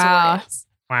dinosaur Wow. is.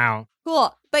 Wow.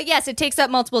 Cool. But yes, it takes up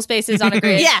multiple spaces on a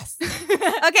grid. Yes.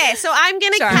 Okay, so I'm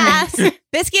gonna Sorry. cast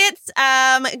Biscuit's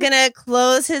gonna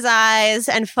close his eyes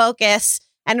and focus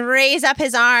and raise up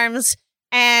his arms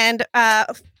and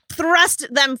thrust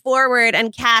them forward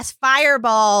and cast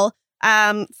Fireball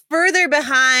further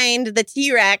behind the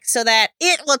T-Rex so that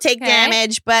it will take Okay.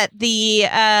 damage, but the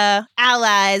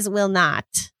allies will not.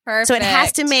 Perfect. So it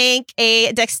has to make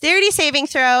a dexterity saving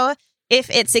throw. If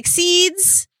it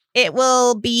succeeds, it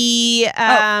will be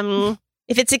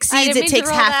if it succeeds, didn't it mean to takes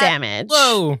roll half that. damage.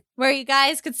 Whoa. Where you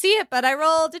guys could see it, but I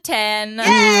rolled a 10.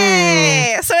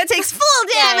 Yay! So it takes full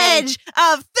damage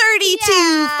of 32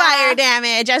 Yeah. fire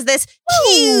damage as this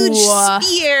huge Ooh.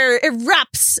 spear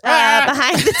erupts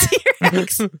behind the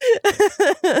T-Rex. Oh,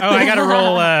 I gotta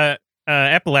roll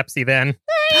epilepsy then.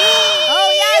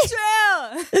 Oh, yeah,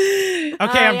 true.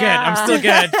 Okay, I'm good. I'm still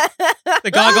good.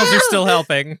 The goggles are still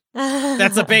helping.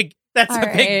 That's a big All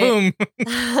big boom.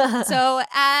 So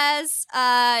as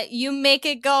you make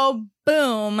it go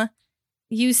boom,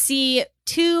 you see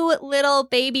 2 little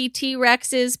baby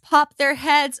T-Rexes pop their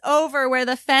heads over where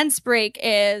the fence break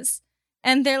is.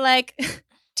 And they're like,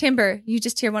 Timber, you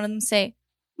just hear one of them say,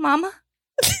 Mama?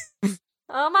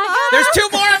 Oh my god. There's 2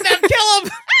 more of them. Kill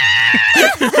them.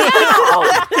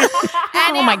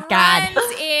 And Oh it my God.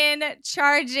 runs in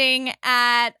charging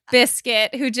at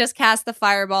Biscuit, who just cast the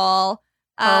fireball.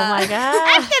 Oh my I'm god.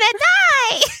 gonna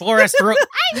die! Forest rules.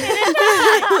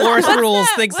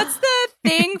 Things. What's the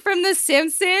thing from The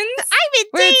Simpsons? I'm in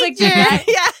Where it's like danger! that?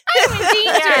 Yeah.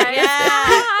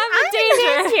 I'm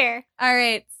in danger. All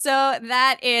right, so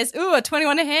that is a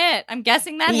 21 to hit. I'm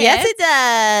guessing that Yes, hits. it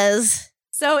does.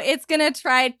 So it's gonna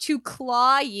try to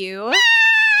claw you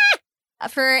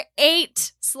for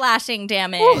 8 slashing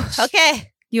damage.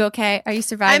 Okay. You okay? Are you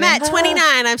surviving? I'm at 29.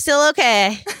 I'm still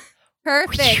okay.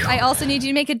 Perfect. I also need you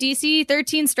to make a DC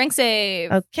 13 strength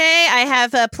save. Okay, I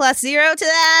have a +0 to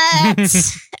that.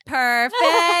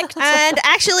 Perfect. And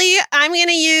actually, I'm going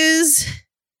to use...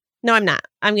 No, I'm not.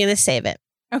 I'm going to save it.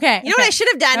 Okay. You know what I should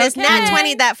have done is not Okay.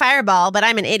 20 that fireball, but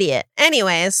I'm an idiot.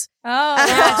 Anyways. Oh,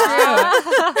 yeah,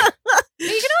 true. You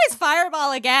can always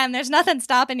fireball again. There's nothing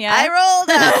stopping you. I rolled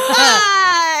a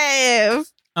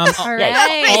 5. All yeah,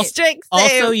 right. My strength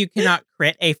save. Also, you cannot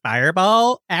crit a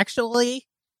fireball. Actually,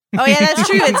 Oh yeah, that's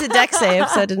true. It's a deck save,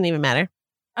 so it doesn't even matter.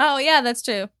 Oh, yeah, that's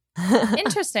true.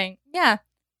 Interesting. Yeah.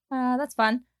 That's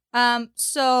fun.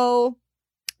 So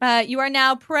you are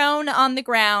now prone on the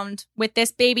ground with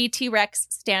this baby T-Rex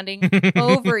standing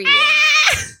over you.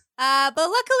 But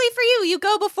luckily for you, you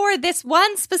go before this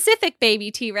one specific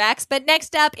baby T-Rex. But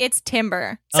next up, it's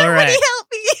Timber. Somebody help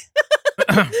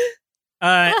me.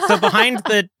 So behind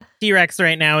the T-Rex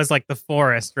right now is like the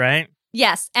forest, right?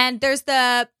 Yes, and there's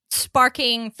the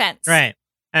sparking fence. Right.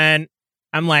 And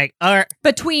I'm like, all right,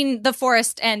 Between the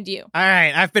forest and you.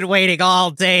 I've been waiting all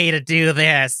day to do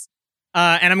this.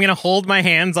 And I'm going to hold my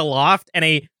hands aloft and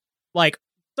a like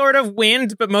sort of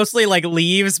wind, but mostly like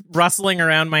leaves rustling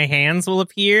around my hands will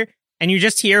appear. And you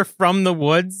just hear from the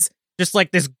woods, just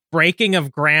like this breaking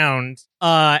of ground.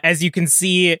 As you can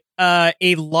see,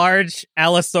 a large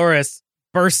Allosaurus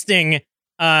bursting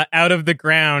out of the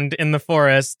ground in the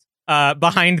forest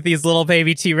behind these little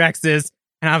baby T-Rexes.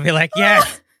 And I'll be like,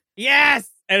 yes, yes.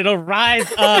 And it'll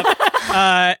rise up.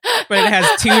 But it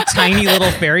has two tiny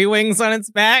little fairy wings on its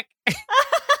back.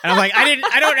 And I'm like,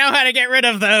 I don't know how to get rid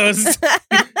of those.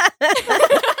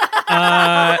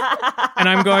 And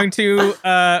I'm going to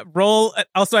roll.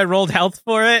 Also, I rolled health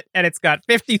for it, and it's got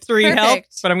 53 health.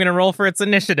 Perfect. But I'm going to roll for its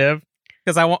initiative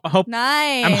because hope.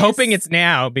 Nice. I'm hoping it's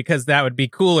now because that would be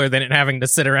cooler than it having to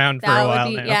sit around for that a while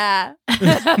would be, now. Yeah.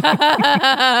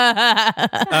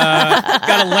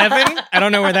 Got 11. I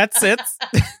don't know where that sits.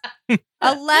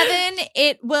 11,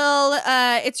 it will,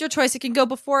 it's your choice. It can go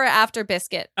before or after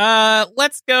Biscuit.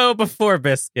 Let's go before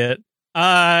Biscuit. All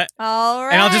right.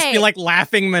 And I'll just be like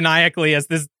laughing maniacally as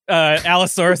this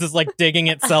Allosaurus is like digging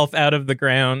itself out of the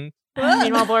ground.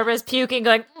 Meanwhile, Borba's puking,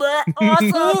 going,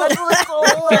 awesome, that's really cool.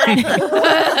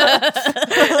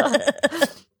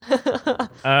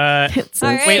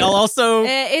 All right. Wait, I'll also...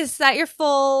 Is that your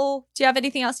full... Do you have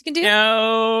anything else you can do?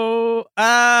 No.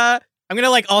 I'm gonna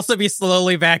like also be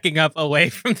slowly backing up away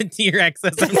from the T-Rex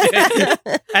as I'm doing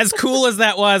it. As cool as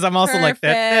that was, I'm also like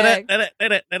that.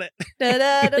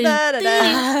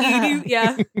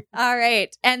 Yeah. All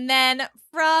right. And then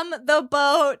from the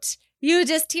boat, you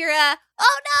just hear a,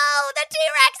 oh no, the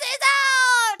T-Rex is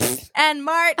out! And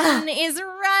Martin is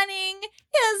running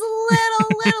his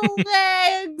little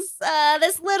legs.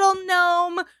 This little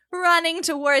gnome running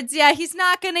towards you. He's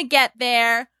not gonna get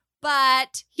there,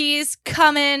 but he's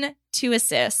coming to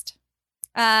assist.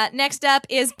 Next up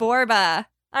is Borba.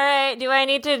 All right, do I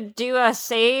need to do a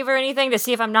save or anything to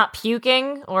see if I'm not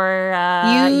puking? Or,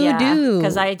 You do.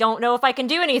 Because I don't know if I can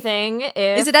do anything.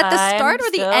 Is it at the start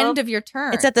or the end of your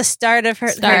turn? It's at the start of her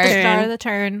Start turn. of the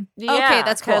turn. Yeah, Okay,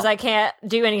 that's cool. Because I can't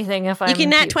do anything if I'm can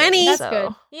nat puking, 20. That's so.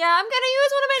 good. Yeah, I'm going to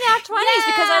use one of my nat 20s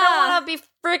because I don't want to be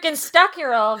freaking stuck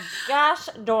here all gosh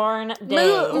darn day.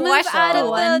 Move Watch out the of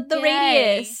one the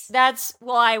day. radius.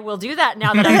 Well, I will do that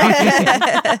now that I'm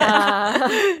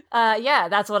puking. Yeah,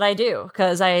 that's what I do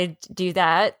because I do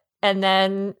that. And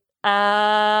then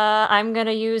I'm going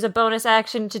to use a bonus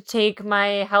action to take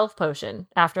my health potion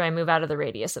after I move out of the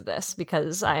radius of this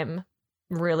because I'm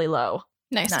really low.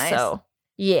 Nice. So,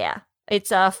 yeah.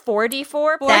 It's a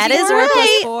 4d4. That is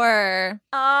right. 4.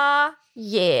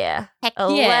 Yeah. Heck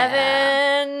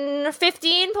 11,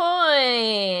 15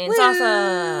 points. Woo.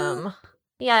 Awesome.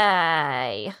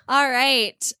 Yay. All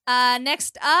right.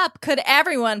 Next up, could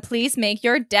everyone please make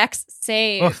your dex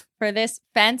save Oof. for this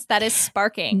fence that is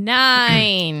sparking?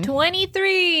 9.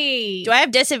 23. Do I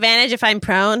have disadvantage if I'm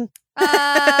prone?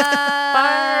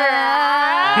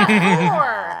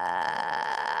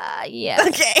 Yeah.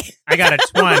 Okay. I got a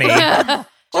 20.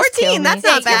 14, that's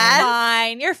not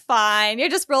bad. You're fine. You're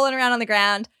just rolling around on the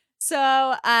ground. So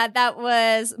that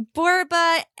was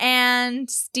Borba and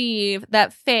Steve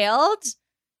that failed.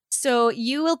 So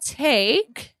you will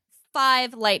take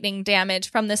 5 lightning damage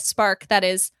from this spark that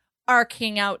is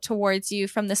arcing out towards you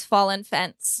from this fallen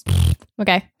fence.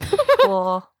 Okay.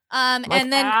 Cool. And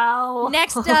then Ow.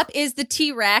 next up is the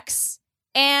T-Rex.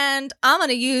 And I'm going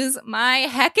to use my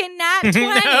heckin' nat 20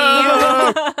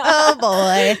 No. Oh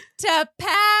boy. to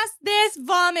pass this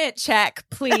vomit check,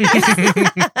 please.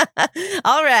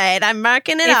 All right, I'm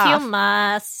marking it If off. you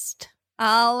must.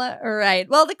 All right.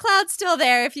 Well, the cloud's still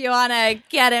there if you want to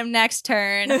get him next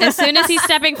turn. As soon as he's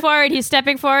stepping forward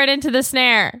into the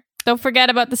snare. Don't forget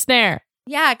about the snare.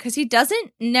 Yeah, because he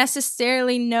doesn't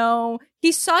necessarily know.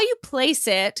 He saw you place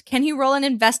it. Can he roll an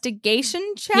investigation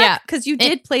check? Yeah. Because you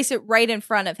did place it right in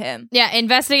front of him. Yeah,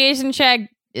 investigation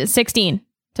check is 16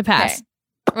 to pass.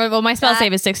 Well, my spell That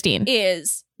save is 16.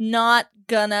 Is not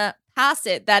gonna pass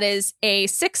it. That is a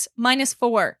 6 minus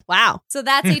 4. Wow. So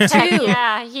that's a 2.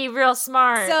 Yeah, he real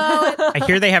smart. So I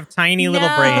hear they have tiny little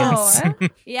No. brains.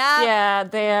 Yeah. yeah,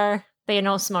 they are. They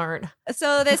know smart.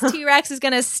 So this T-Rex is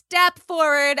going to step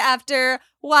forward after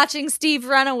watching Steve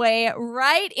run away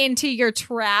right into your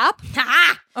trap.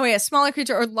 Oh, yeah, smaller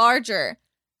creature or larger.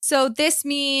 So this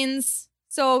means...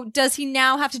 So does he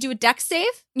now have to do a dex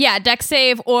save? Yeah, dex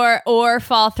save or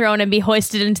fall thrown and be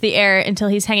hoisted into the air until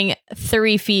he's hanging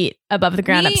 3 feet above the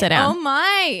ground upside down. Oh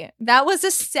my. That was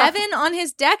a 7 on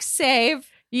his dex save.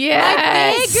 Yes. My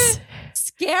big,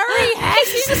 scary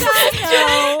hexy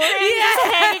dino.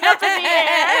 Hanging up in the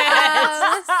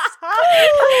air.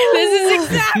 This is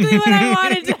exactly what I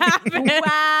wanted to happen.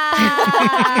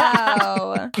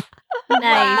 Wow.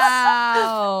 Nice.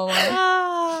 Wow.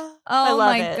 Oh love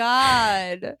my it.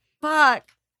 God. Fuck.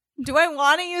 Do I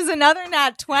want to use another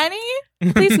nat 20?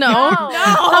 Please no.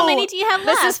 How many do you have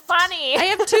left? This is funny. I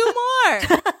have 2 more.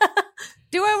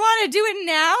 Do I want to do it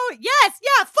now? Yes.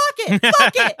 Yeah. Fuck it.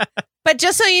 Fuck it. But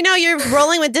just so you know, you're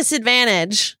rolling with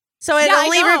disadvantage. So it Yeah, I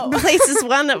only know. replaces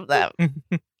one of them.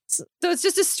 So it's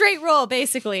just a straight roll,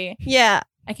 basically. Yeah.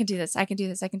 I can do this. I can do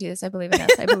this. I can do this. I believe in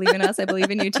us. I believe in us. I believe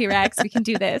in you, T-Rex. We can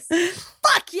do this.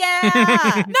 Fuck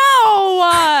yeah.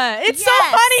 No. It's so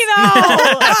funny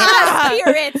though.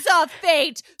 Spirits of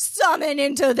fate summon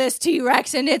into this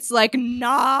T-Rex, and it's like,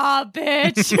 nah,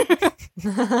 bitch.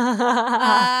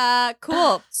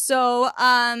 Cool. So,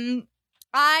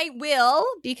 I will,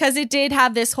 because it did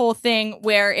have this whole thing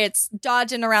where it's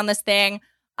dodging around this thing,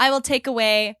 I will take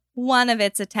away one of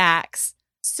its attacks.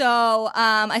 So,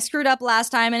 I screwed up last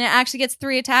time, and it actually gets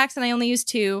 3 attacks, and I only used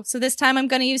 2. So this time I'm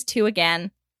going to use 2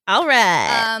 again. All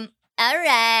right. All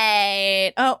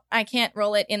right. Oh, I can't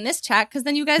roll it in this chat because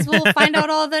then you guys will find out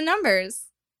all the numbers.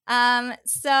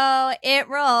 So it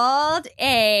rolled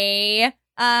a,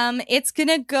 it's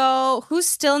gonna go, who's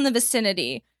still in the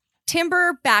vicinity?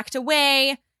 Timber backed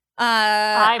away.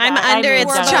 I'm under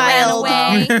its Warma child.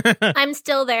 ran away. I'm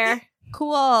still there.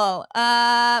 Cool.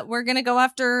 We're gonna go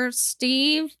after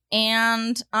Steve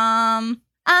and, Amila.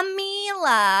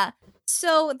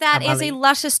 So that is a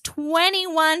luscious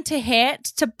 21 to hit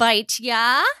to bite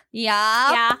ya.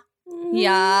 Yeah.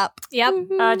 Yup. Yep.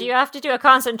 Do you have to do a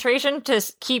concentration to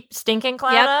keep Stinking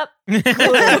Cloud Yep. up? That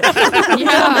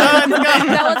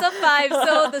was a 5,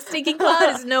 so the stinking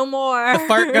cloud is no more. The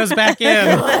fart goes back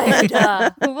in.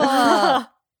 Cool.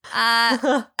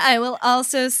 I will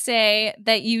also say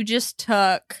that you just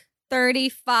took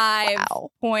 35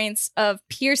 points of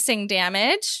piercing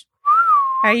damage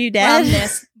Are you from dead?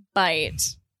 this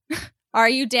bite. Are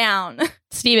you down?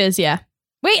 Steve is, yeah.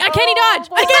 Wait, I can't dodge.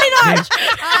 I can't dodge.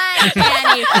 I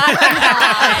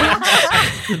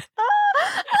can't.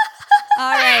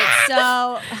 All right,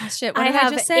 so shit. What I did I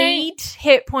have just say? 8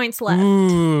 hit points left.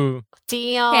 Ooh.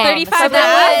 Damn. Okay, 35 So then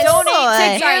damage. donate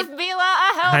to Sorry. give Mila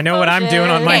a health I know what I'm doing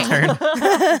on my turn.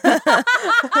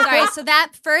 Sorry, so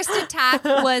that first attack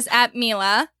was at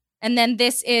Mila, and then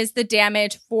this is the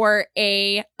damage for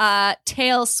a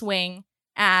tail swing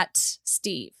at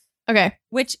Steve, Okay.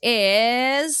 which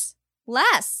is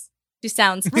less. She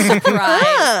sounds surprised.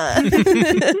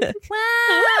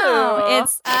 Wow,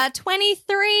 it's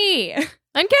 23.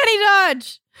 Uncanny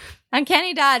dodge.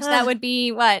 Uncanny dodge. That would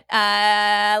be what?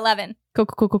 11. Cool.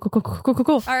 All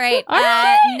right. All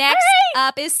right, Next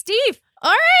up is Steve.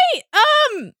 All right.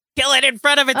 Kill it in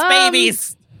front of its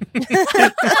babies. Where's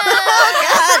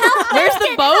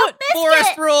the boat?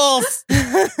 Forest rules.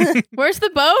 Where's the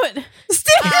boat?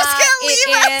 Steve just can't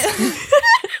leave us.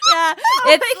 Yeah,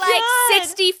 it's like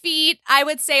 60 feet, I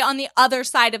would say, on the other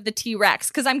side of the T-Rex,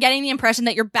 because I'm getting the impression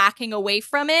that you're backing away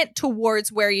from it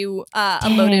towards where you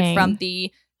unloaded from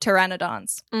the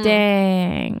Pteranodons.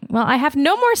 Dang. Well, I have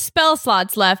no more spell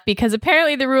slots left because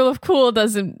apparently the rule of cool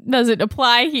doesn't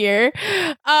apply here. You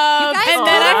guys and could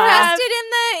then have I have rested in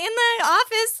the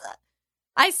office.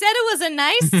 I said it was a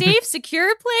nice, safe,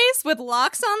 secure place with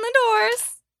locks on the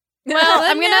doors. Well, But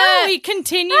I'm no, gonna we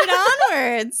continued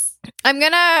onwards. I'm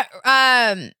gonna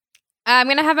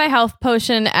have my health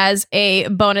potion as a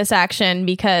bonus action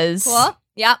because Cool.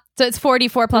 Yep. so it's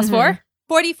 44 plus 4.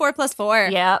 44 plus 4.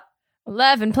 Yep.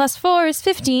 11 plus 4 is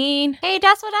 15. Hey,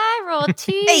 that's what I rolled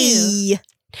too. Hey.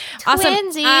 Awesome.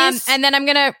 Twinsies. And then I'm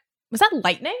gonna. Was that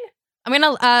lightning? I'm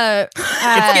gonna.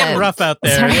 It's getting rough out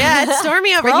there. sorry. Yeah, it's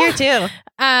stormy over here too.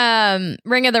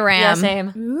 Ring of the Yeah, Ram.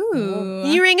 same. Ooh.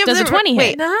 You ring up Does the a 20 wait.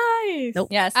 hit? Nice. Nope.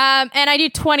 Yes. And I do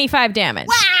 25 damage.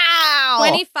 Wow.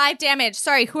 25 damage.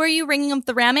 Sorry, who are you ringing up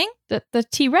the ramming? The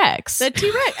T-Rex. The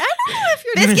T-Rex. I don't know if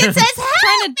you're Biscuit says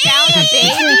trying to down a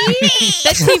baby.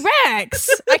 The T-Rex.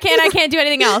 I can't do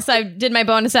anything else. I did my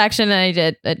bonus action and I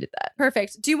did that.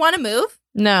 Perfect. Do you want to move?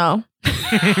 No.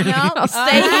 No. I'll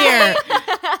stay here.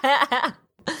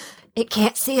 It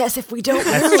can't see us if we don't.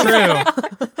 That's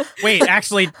true. Wait,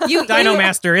 actually, Dino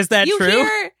Master, is that true?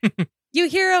 You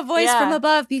hear a voice from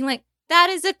above being like, that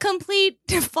is a complete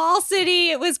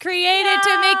falsity. It was created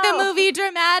to make the movie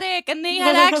dramatic, and they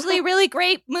had actually really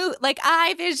great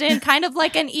eye vision, kind of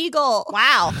like an eagle.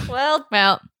 Wow. Well,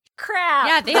 crap.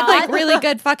 Yeah, they have like really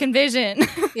good fucking vision.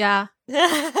 Yeah.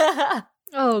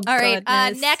 All right.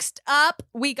 Next up,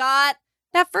 we got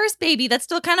that first baby that's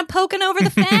still kind of poking over the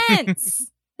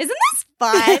fence. Isn't this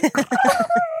fun?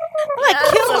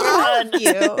 Kill all of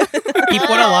you. Keep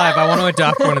one alive. I want to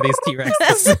adopt one of these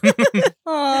T-Rexes.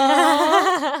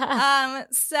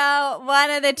 So one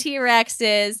of the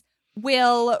T-Rexes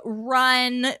will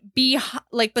run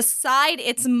beside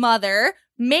its mother,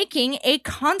 making a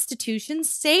Constitution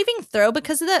saving throw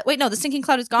because of the. Wait, no, the sinking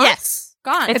cloud is gone. Yes,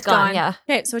 gone. It's gone. Yeah.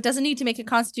 Okay, so it doesn't need to make a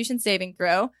Constitution saving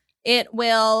throw. It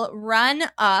will run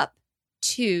up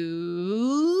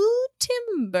to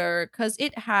Timber because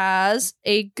it has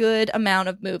a good amount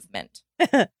of movement.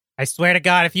 I swear to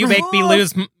God, if you make me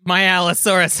lose my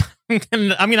Allosaurus,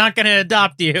 I'm not going to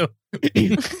adopt you.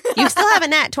 You still have a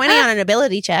nat 20 on an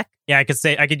ability check. Yeah, I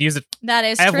could use it. That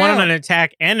is I have true. one on an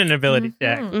attack and an ability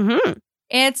check. Mm-hmm.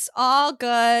 It's all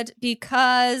good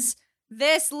because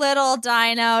this little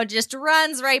dino just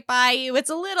runs right by you.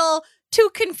 It's a little too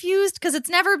confused because it's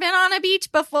never been on a beach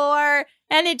before,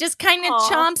 and it just kind of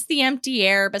chomps the empty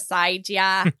air beside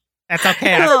ya. That's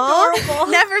okay. Aww.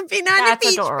 Never been on That's a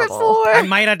beach adorable. before. I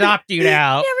might adopt you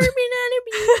now. Never been on a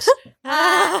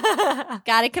beach.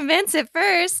 Gotta convince it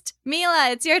first.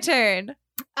 Mila, it's your turn.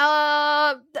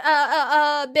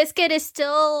 Biscuit is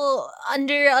still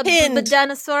under a Pinned.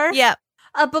 dinosaur. Yep.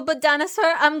 A dinosaur.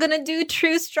 I'm gonna do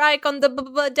True Strike on the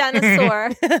dinosaur,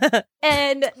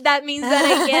 and that means that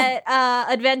I get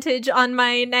advantage on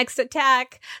my next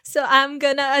attack. So I'm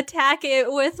gonna attack it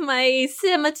with my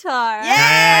scimitar.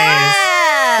 Yeah!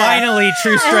 Nice. Finally,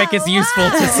 True Strike is useful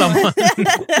to someone.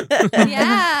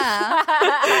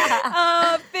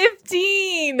 Yeah.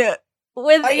 15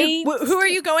 with 8. Who are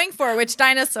you going for? Which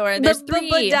dinosaur? There's the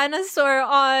three. dinosaur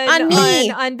On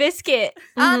me. on Biscuit.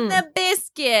 On the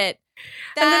biscuit.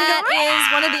 That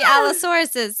is one of the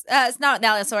Allosauruses. It's not the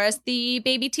Allosaurus, the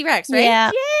baby T-Rex, right? Yeah.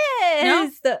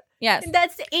 Yes. Yes.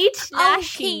 That's 8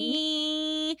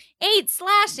 slashing. Okay. 8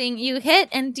 slashing. You hit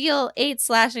and deal 8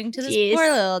 slashing to this Yes.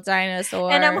 poor little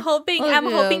dinosaur. And I'm hoping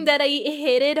that I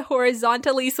hit it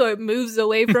horizontally so it moves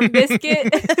away from Biscuit.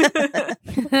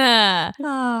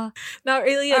 Oh, Not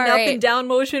really an All up right. and down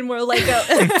motion, more like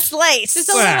a Slice. just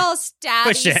a little stabby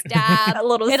Push it. stab. A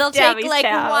little It'll stabby take like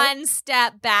stab. one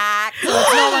step back, so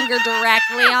it's no longer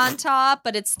directly on top,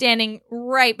 but it's standing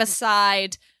right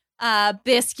beside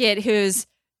Biscuit, who's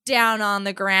down on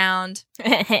the ground.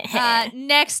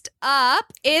 Next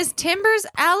up is Timber's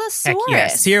Allosaurus. Heck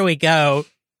yes, here we go.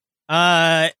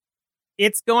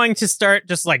 It's going to start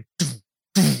just like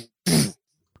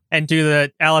and do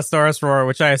the Allosaurus roar,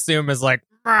 which I assume is like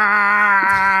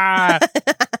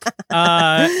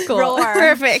Cool.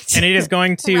 Perfect. and it is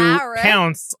going to Rawr.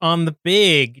 pounce on the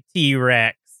big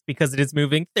T-Rex because it is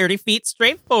moving 30 feet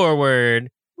straight forward.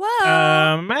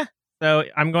 Whoa. So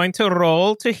I'm going to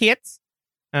roll to hit.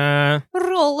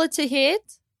 Roll it to hit.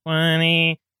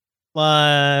 20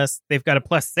 plus, they've got a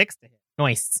 +6 to hit.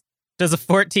 Nice. Does a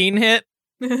 14 hit?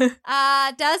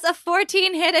 Does a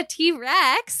 14 hit a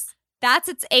T-Rex? That's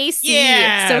its AC.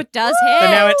 Yeah. So it does hit. So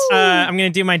now it's, I'm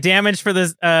going to do my damage for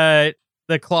this, the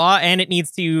claw, and it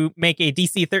needs to make a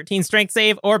DC 13 strength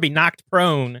save or be knocked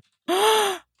prone.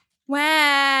 Wow.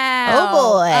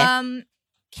 Oh, boy.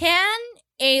 Can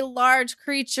a large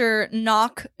creature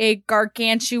knock a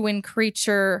gargantuan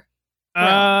creature?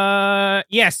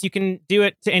 Yes, you can do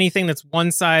it to anything that's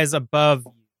one size above.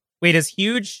 Wait, is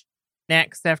huge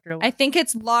next after? I think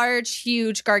it's large,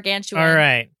 huge, gargantuan. All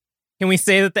right. Can we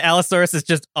say that the Allosaurus is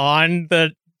just on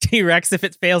the T-Rex if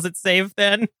it fails its save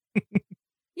then?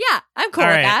 Yeah, I'm cool All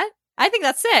with right. that. I think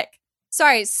that's sick.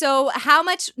 Sorry, so how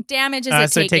much damage is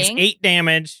it So taking? it takes 8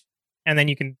 damage, and then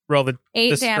you can roll the 8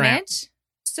 the strength. damage.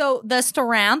 So the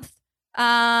strength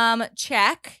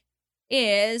check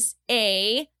is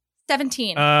a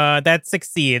 17. That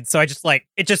succeeds. So it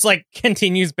just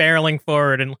continues barreling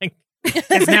forward and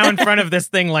is now in front of this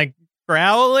thing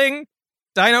growling.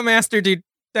 Dino Master, do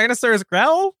dinosaurs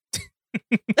growl?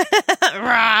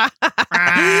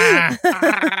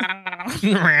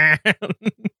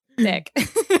 Sick.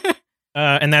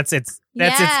 And that's its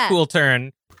Yeah. cool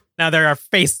turn. Now they are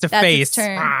face to That's face. its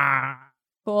turn.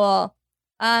 Cool.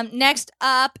 Next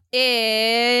up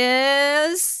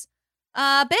is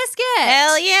Biscuit.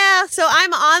 Hell yeah. So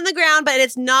I'm on the ground, but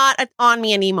it's not on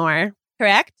me anymore.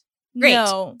 Correct? Great.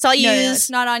 No. So I'll No, use it's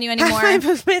not on you half my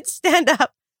anymore. movement, stand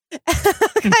up.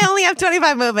 I only have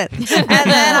 25 movement. And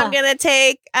then I'm going to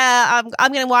take, I'm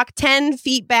going to walk 10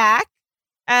 feet back.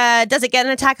 Does it get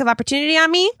an attack of opportunity on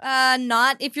me?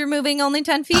 Not if you're moving only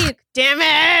 10 feet. Damn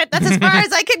it. That's as far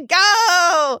as I could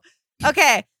go.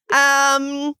 Okay.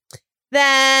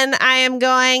 Then I am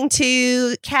going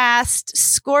to cast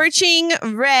Scorching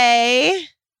Ray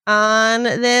on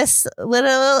this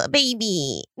little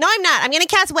baby. No, I'm not. I'm going to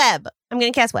cast Web.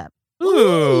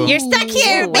 Ooh. You're stuck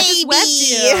here, What does Web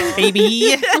do?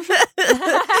 baby.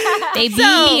 Baby.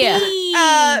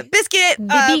 So, Biscuit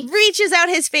reaches out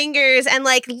his fingers and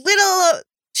like little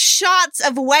shots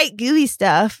of white gooey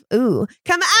stuff come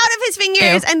out of his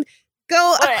fingers and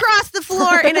go across the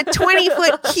floor in a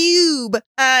 20-foot cube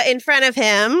in front of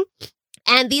him.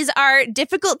 And these are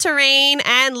difficult terrain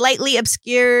and lightly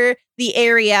obscure the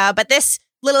area. But this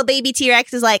little baby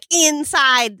T-Rex is like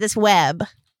inside this web.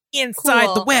 Inside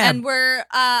the Cool. web. And we're,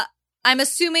 I'm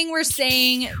assuming we're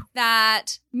saying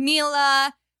that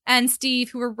Mila and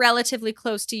Steve, who are relatively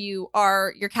close to you,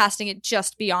 you're casting it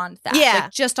just beyond that. Yeah.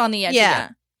 Like just on the edge Yeah. of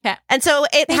that. Okay. And so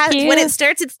it has you. when it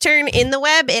starts its turn in the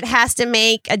web, it has to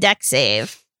make a dex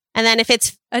save. And then if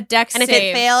it's A dex and if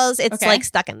save. it fails, it's Okay. like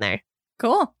stuck in there.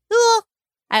 Cool. Cool.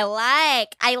 I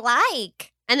like.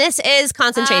 And this is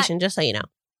concentration, just so you know.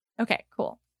 Okay,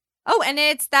 cool. Oh, and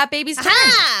it's that baby's turn.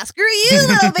 Aha! Screw you,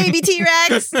 little baby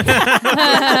T-Rex.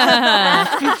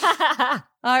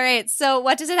 All right, so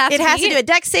what does it have It to has beat? to do a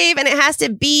dex save and it has to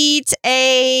beat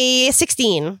a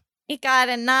 16. It got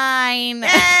a 9.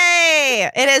 Yay!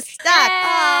 It is stuck.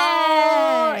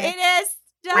 Oh, it is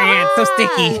stuck. Man, so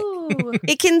sticky.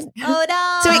 It can Oh,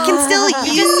 no. so it can still It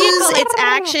just use goes like- its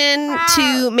action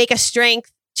to make a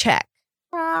strength check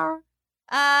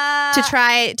to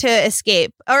try to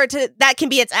escape. Or that can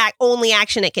be its only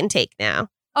action it can take now.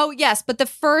 Oh, yes, but the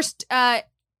first,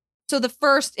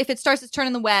 if it starts its turn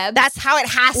in the web, That's how it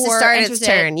has to Or start enters its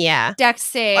turn. it. Yeah. dex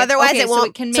save. Otherwise Okay, it So won't-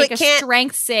 it can so make it a can't-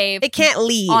 strength save It can't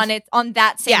leave on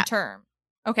that same Yeah. term.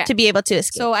 Okay. to be able to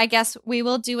escape. So I guess we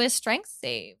will do a strength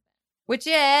save, which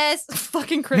is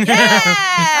fucking critical.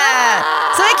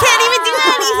 Yeah! So it can't even do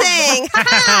anything.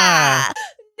 Ha-ha!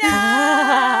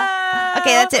 No!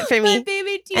 Okay, that's it for me. My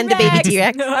baby T-Rex. And the baby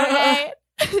T-Rex. All right.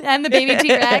 And the baby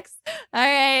T-Rex. All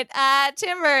right.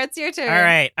 Timber, it's your turn. All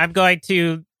right, I'm going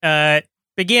to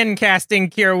begin casting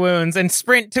Cure Wounds and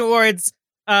sprint towards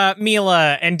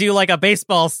Mila and do like a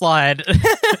baseball slide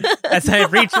as I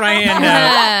reach my hand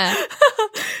out.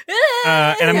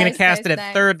 And I'm going Nice, to cast nice, it at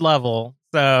nice. 3rd level.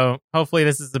 So hopefully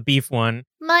this is the beef one.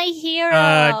 My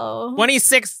hero.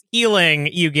 26 healing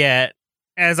you get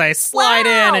as I slide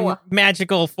in and Wow.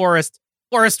 magical forest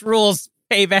rules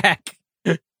payback.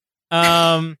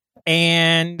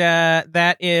 And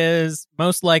that is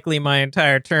most likely my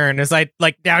entire turn as I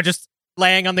like now just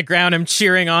laying on the ground. I'm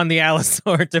cheering on the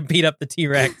Allosaur to beat up the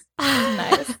T-Rex.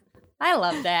 Nice. I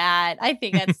love that. I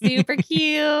think that's super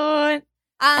cute.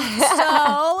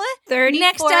 So 34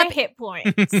 next up- hit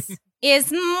points.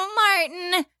 is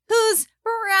Martin, who's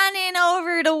running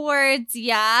over towards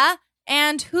ya,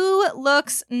 and who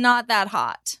looks not that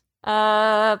hot.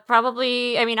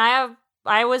 Probably. I mean, I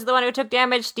was the one who took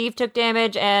damage. Steve took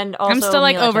damage, and also I'm still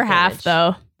like Mila over took half damage.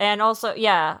 though. And also,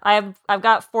 yeah, I've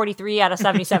got 43 out of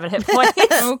 77 hit points.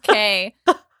 Okay.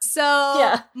 So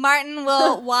Yeah. Martin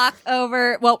will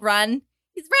run.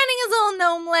 He's running his own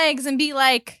gnome legs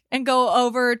and go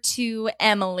over to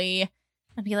Emily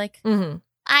and be like, Mm-hmm.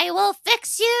 I will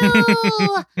fix you.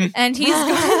 and he's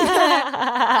going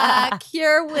to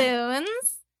cure wounds.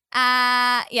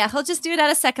 He'll just do it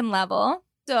at a 2nd level.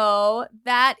 So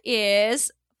that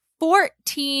is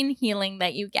 14 healing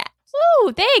that you get.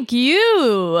 Ooh, thank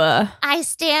you. I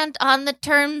stand on the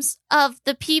terms of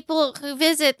the people who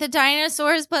visit the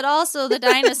dinosaurs, but also the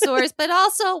dinosaurs. But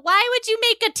also, why would you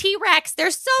make a T-Rex?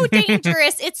 They're so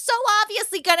dangerous. It's so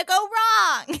obviously gonna go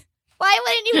wrong. Why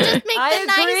wouldn't you just make the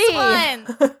nice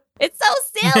one? It's so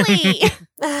silly.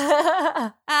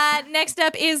 Next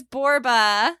up is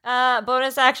Borba.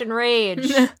 Bonus action rage.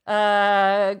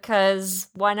 Cause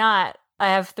why not? I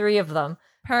have 3 of them.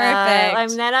 Perfect.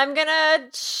 And then I'm gonna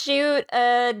shoot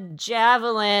a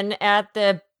javelin at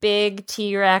the big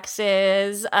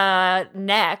T-Rex's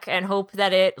neck and hope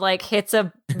that it like hits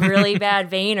a really bad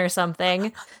vein or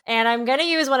something. And I'm gonna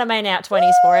use one of my nat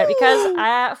 20s for it because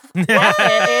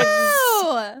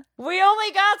we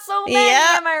only got so many,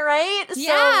 Yeah. am I right?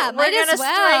 Yeah, so might we're as gonna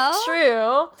well. strike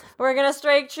true. We're gonna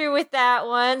strike true with that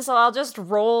one. So I'll just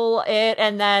roll it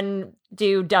and then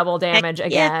do double damage Yeah.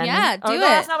 again. Yeah, do no, it.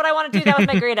 that's not what I want to do. That was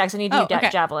my great axe. I need to Oh, do okay.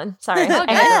 javelin. Sorry, I Okay. got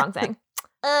the wrong thing.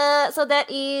 So that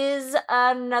is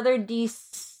another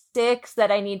D6. 6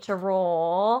 that I need to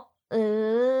roll.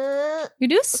 You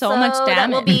do so much damage. That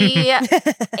will be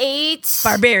 8.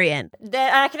 Barbarian.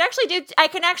 That I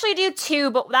can actually do 2,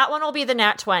 but that one will be the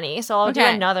nat 20. So I'll do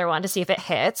Okay. another one to see if it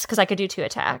hits because I could do 2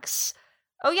 attacks.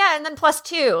 Oh yeah, and then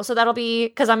 +2, so that'll be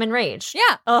because I'm enraged.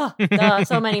 Yeah. Oh,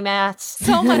 so many maths.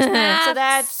 So much math. So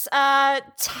that's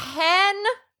 10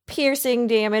 piercing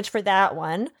damage for that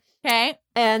one. Okay.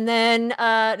 And then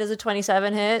does a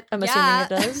 27 hit? I'm Yeah.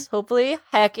 assuming it does. Hopefully.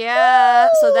 Heck yeah.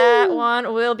 So that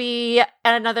one will be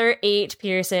another 8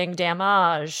 piercing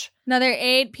damage. Another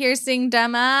 8 piercing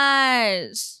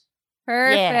damage.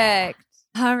 Perfect.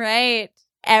 All right.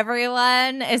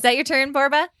 Everyone, is that your turn,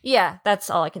 Borba? Yeah, that's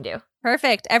all I can do.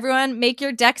 Perfect. Everyone, make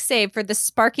your dex save for the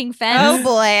sparking Oh fence.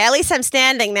 boy, at least I'm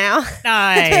standing now.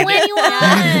 Nice.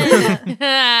 21.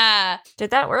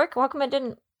 Did that work? How come it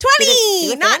didn't?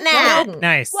 20! Not now. now. No, it didn't.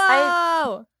 Nice.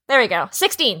 Whoa. There we go.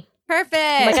 16. Perfect.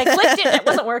 Like I clicked it and it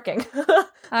wasn't working. All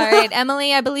right,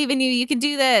 Emily, I believe in you. You can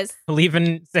do this. Believe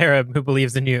in Sarah, who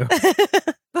believes in you.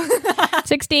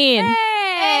 16.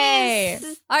 Hey.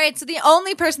 All right, so the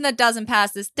only person that doesn't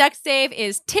pass this dex save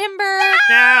is Timber.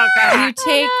 No, You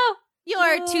take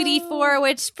your 2d4,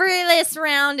 which for this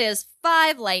round is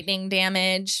 5 lightning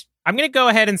damage. I'm going to go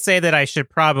ahead and say that I should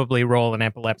probably roll an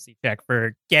epilepsy check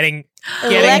for getting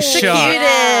Electrocuted. shot.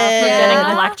 For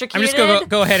getting electrocuted. I'm just going to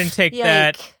go ahead and take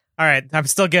that. Yike. All right, I'm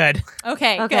still good.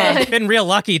 Okay, Okay. good. Been real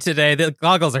lucky today. The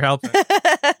goggles are helping.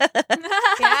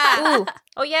 Yeah. Ooh.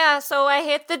 Oh yeah, so I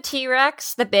hit the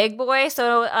T-Rex, the big boy,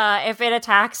 so if it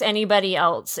attacks anybody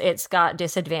else, it's got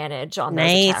disadvantage on those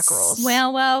Nice. attack rolls.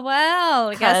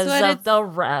 Well. Guess because what of it's the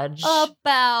rudge.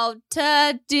 about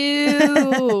to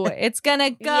do? It's gonna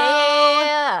go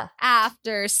Yeah.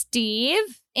 after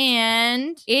Steve,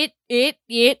 and it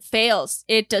fails.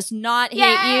 It does not hit you.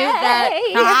 That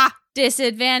Yay.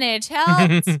 disadvantage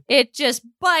helps. It just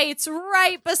bites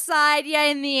right beside you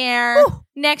in the air.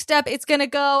 Next up, it's gonna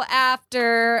go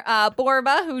after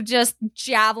Borba, who just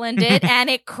javelined it, and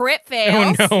it crit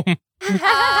fails. Oh no.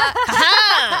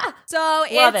 So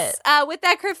Love it's with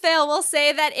that crit fail, we'll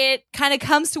say that it kind of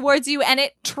comes towards you and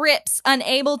it trips,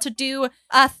 unable to do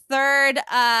a third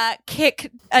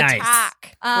kick Nice.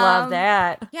 attack. Love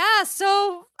that. Yeah,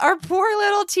 so our poor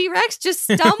little T-Rex just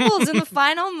stumbles in the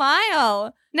final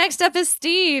mile. Next up is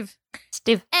Steve.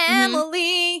 Steve.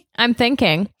 Emily. I'm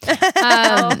thinking.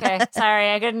 Oh, okay. Sorry,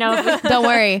 I didn't know. If Don't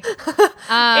worry.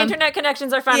 Internet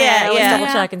connections are funny. Yeah, I always yeah.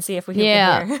 double check and see if we can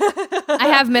Yeah. hear. I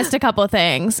have missed a couple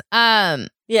things.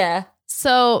 Yeah.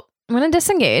 So I'm going to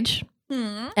disengage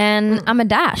and I'm a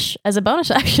dash as a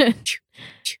bonus action.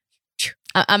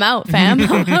 I'm out, fam.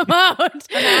 I'm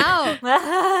out.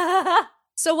 Wow.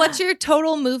 So what's your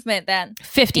total movement then?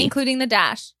 50. Including the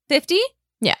dash. 50?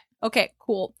 Yeah. Okay,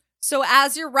 cool. So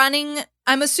as you're running,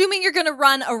 I'm assuming you're going to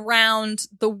run around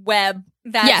the web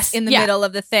that's Yes, in the yeah. middle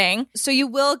of the thing. So you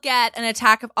will get an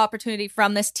attack of opportunity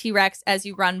from this T-Rex as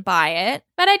you run by it.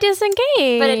 But I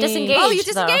disengaged. But it disengaged. Oh, you though.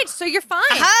 disengaged, so you're fine.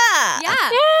 Aha! Yeah.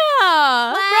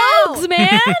 Yeah. Wow. Rogues,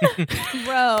 man.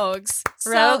 Rogues.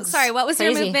 So, Rogues. sorry, what was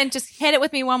your Crazy. movement? Just hit it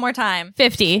with me one more time.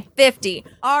 50. 50.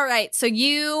 All right. So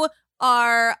you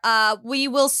are, we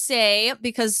will say,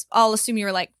 because I'll assume you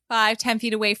were like 5-10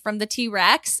 feet away from the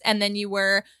T-Rex, and then you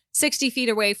were 60 feet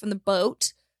away from the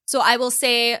boat. So I will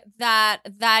say that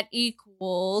that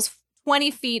equals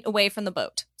 20 feet away from the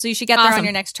boat. So you should get there on Awesome.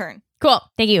 your next turn. Cool.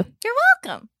 Thank you. You're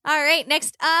welcome. All right.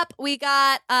 Next up, we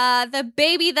got the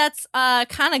baby that's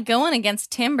kind of going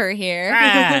against Timber here.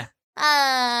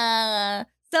 Ah.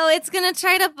 So it's gonna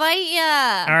try to bite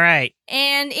ya. All right.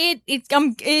 And it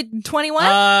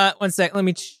 21. 1 sec. Let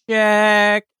me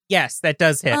check. Yes, that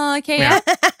does hit. Oh, okay. Yeah.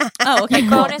 Oh, okay.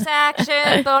 Cool.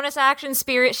 Bonus action,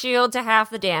 spirit shield to half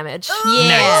the damage.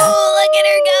 Oh, look at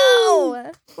her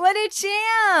go! What a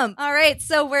champ! All right,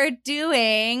 so we're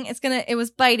doing. It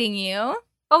was biting you.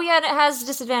 Oh yeah, and it has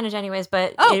disadvantage anyways,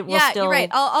 but Oh, it will yeah, still. you're right.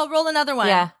 I'll roll another one.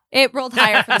 Yeah. It rolled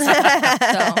higher for the second one,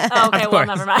 so. Oh, okay, Of well, course.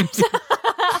 never mind.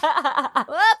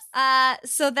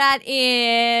 Whoops. So that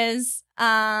is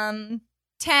 10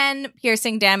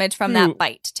 piercing damage from Ooh. that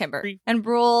bite, Timber. And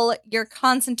roll your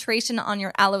concentration on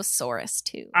your Allosaurus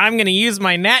too. I'm going to use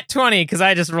my nat 20 because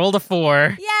I just rolled a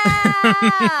 4.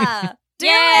 Yeah! Do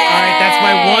Yay! it! All right, that's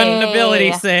my one Yay.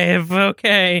 ability save.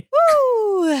 Okay.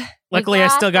 Woo! Luckily, I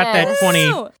got still got that this.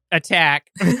 20 Woo! attack.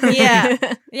 Yeah.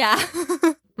 Yeah.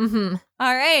 Mm-hmm.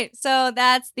 All right. So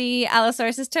that's the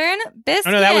Allosaurus' turn. Biscuit.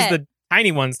 Oh, no, that was the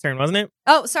tiny one's turn, wasn't it?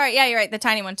 Oh, sorry. Yeah, you're right. The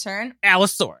tiny one's turn.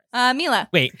 Allosaurus. Mila.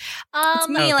 Wait. It's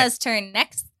Um, Mila's turn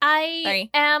next. I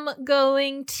Sorry. am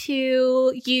going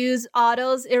to use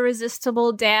Otto's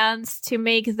irresistible dance to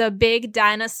make the big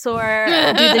dinosaur do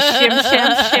the shim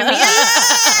shim shimmy.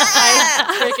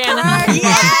 I freaking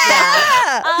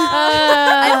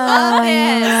I love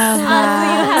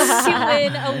this. So you have to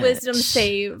win a wisdom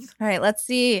save. All right, let's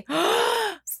see.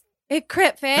 It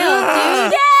crit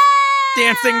failed, dude.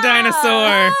 Dancing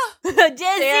dinosaur.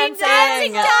 Dancing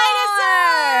dinosaur.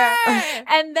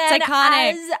 And then It's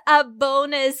iconic. as a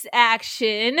bonus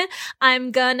action,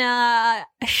 I'm gonna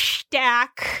stab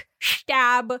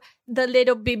the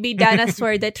little baby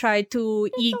dinosaur that tried to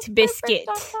eat Biscuit.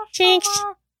 Chinks.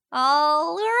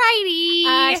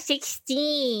 Alrighty.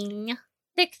 16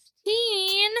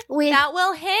 16. with That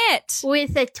will hit.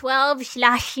 with a 12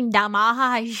 slashing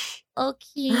damage.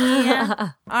 Okay.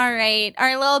 All right.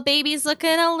 Our little baby's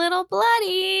looking a little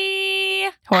bloody.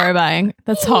 Horrifying.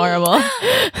 That's horrible.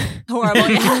 Horrible.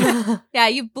 Yeah. Yeah,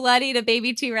 you bloodied a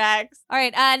baby T-Rex. All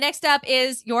right. Next up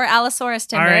is your Allosaurus,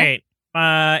 Timber. All right.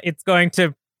 It's going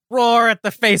to roar at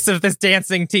the face of this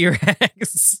dancing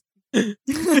T-Rex.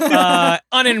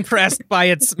 Unimpressed by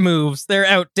its moves. They're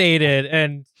outdated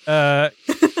and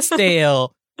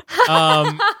stale.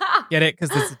 Get it? Because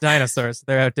it's a dinosaur, so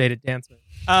they're outdated dance moves.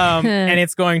 And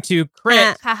it's going to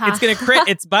crit. It's going to crit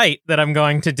its bite that I'm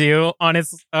going to do on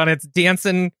its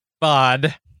dancing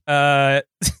bod. So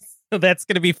that's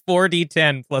going to be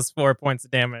 4d10 plus 4 points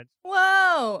of damage.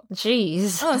 Whoa.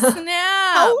 Jeez. Oh,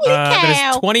 snap.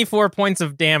 That is 24 points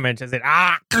of damage as it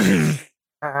All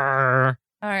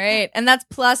right. And that's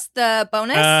plus the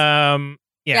bonus?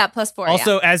 Yeah. Plus 4.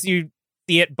 Also, as you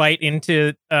see it bite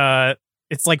into,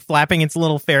 it's like flapping its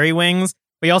little fairy wings.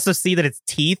 We also see that its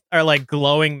teeth are like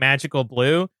glowing magical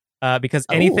blue, because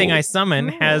anything I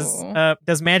summon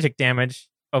does magic damage.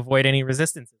 Avoid any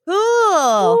resistance.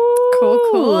 Cool.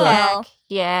 Cool. Heck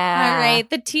yeah. All right.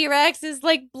 The T-Rex is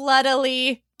like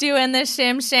bloodily doing the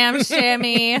shim sham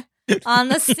shimmy on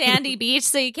the sandy beach,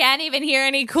 so you can't even hear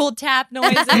any cool tap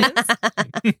noises.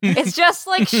 It's just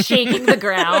like shaking the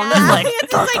ground. Yeah. Like,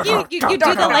 It's just like you do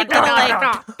the like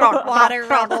little water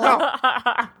rubble.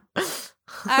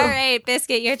 All right,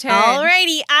 Biscuit, your turn.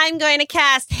 Alrighty, I'm going to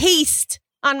cast haste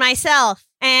on myself,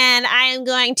 and I am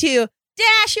going to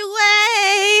dash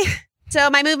away. So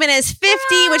my movement is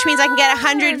 50, which means I can get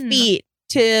 100 feet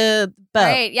to the boat.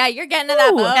 Great. Yeah, you're getting to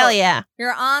that boat. Hell yeah.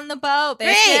 You're on the boat,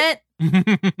 Great.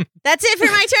 Biscuit. That's it for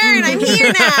my turn. I'm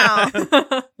here now.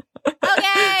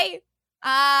 Okay.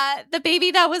 The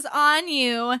baby that was on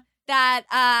you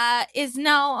that is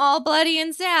now all bloody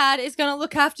and sad is going to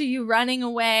look after you running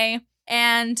away.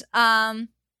 And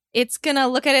it's going to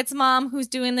look at its mom who's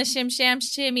doing the shim sham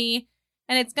shimmy.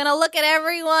 And it's going to look at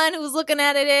everyone who's looking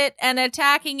at it and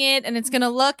attacking it. And it's going to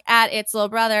look at its little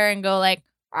brother and go like,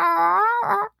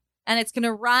 "Arr." And it's going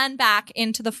to run back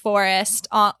into the forest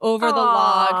over the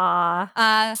log.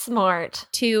 Smart.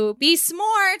 To be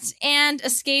smart and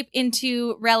escape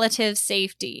into relative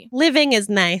safety. Living is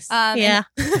nice. Yeah. Yeah,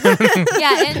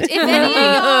 and if any of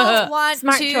y'all want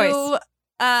Smart to, choice.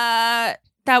 that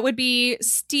would be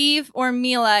Steve or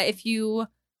Mila. If you,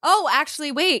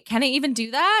 actually, wait, can it even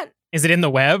do that? Is it in the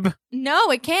web? No,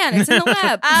 it can. It's in the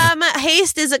web.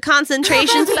 Haste is a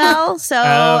concentration spell, so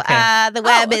Okay. the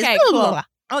web is okay, cool.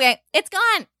 Okay, it's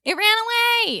gone. It ran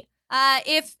away.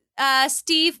 If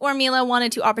Steve or Mila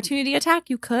wanted to opportunity attack,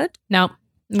 you could. No,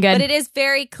 I'm good. But it is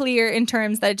very clear in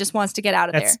terms that it just wants to get out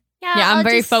of That's- there. yeah, I'm I'll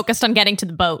very just- focused on getting to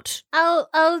the boat. I'll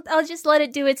just let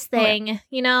it do its thing.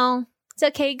 You know, it's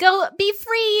okay. Go be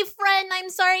free, friend. I'm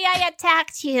sorry I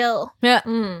attacked you. Yeah.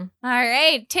 Mm. All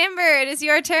right, Timber, it is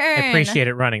your turn. I appreciate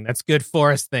it running. That's good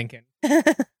forest thinking. Smart.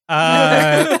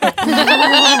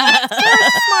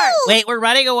 Wait, we're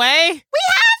running away? We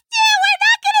have to! We're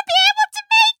not gonna be able to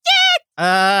make it!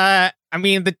 I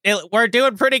mean, we're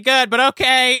doing pretty good, but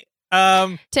okay.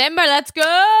 Timber, let's go.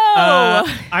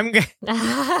 I'm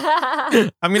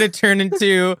gonna turn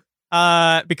into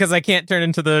because I can't turn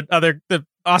into the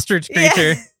ostrich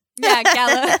creature. Yeah,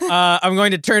 Gala. I'm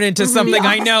going to turn into something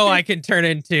I know I can turn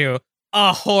into,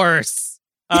 a horse.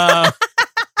 I'm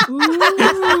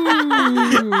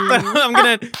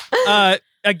gonna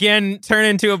again turn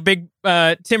into a big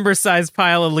timber-sized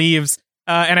pile of leaves,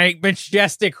 and a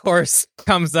majestic horse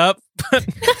comes up.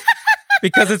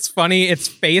 Because it's funny, its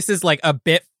face is like a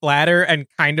bit flatter and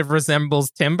kind of resembles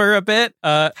Timber a bit.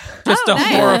 Just a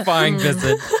nice. horrifying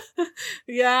visage.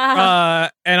 Yeah.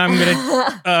 And I'm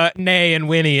gonna neigh and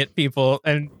whinny at people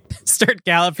and start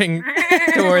galloping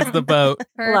towards the boat.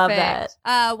 Perfect. Love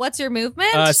that. What's your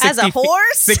movement? 60 As a feet-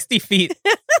 horse? 60 feet.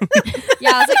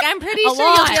 Yeah, I was like, I'm pretty sure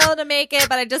lot. you'll be able to make it,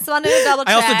 but I just wanted to double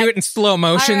check. I also do it in slow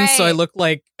motion, All so I right. look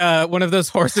like one of those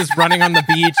horses running on the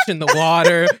beach in the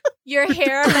water. Your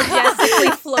hair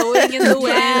majestically flowing in the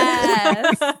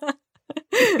wind.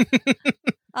 Yes.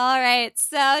 All right,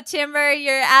 so Timber,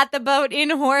 you're at the boat in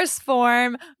horse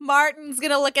form. Martin's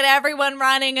gonna look at everyone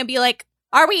running and be like,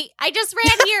 I just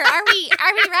ran here. Are we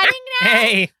running now?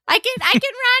 Hey, I can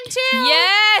run too.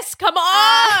 Yes, come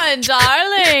on,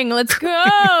 darling. Let's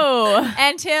go.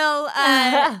 Until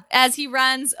as he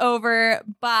runs over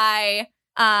by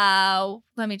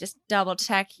let me just double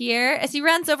check here. As he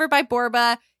runs over by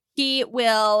Borba, he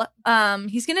will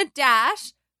he's gonna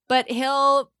dash, but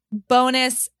he'll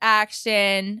bonus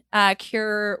action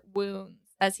cure wounds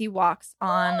as he walks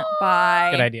on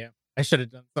by good idea. I should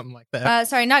have done something like that.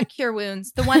 sorry, not cure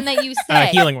wounds. The one that you say.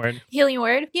 Healing word. Healing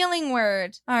word. Healing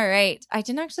word. All right. I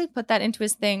didn't actually put that into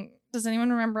his thing. Does anyone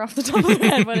remember off the top of their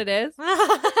head what it is?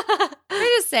 I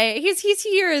just say he's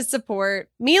here as support.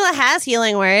 Mila has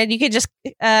healing word. You could just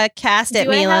cast it,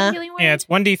 Do I have Mila. healing word? Yeah, it's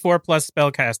 1d4 plus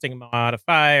spellcasting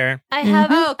modifier. I have.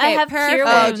 Oh, okay, I have perfect. cure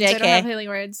Oh, wounds. I don't JK. have healing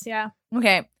words. Yeah.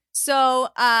 Okay. So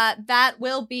that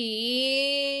will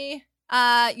be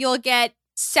you'll get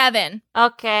 7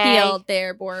 Okay. healed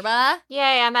there, Borba.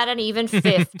 Yay, I'm at an even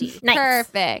 50. Nice.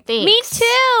 Perfect. Thanks. Me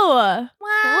too.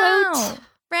 Wow.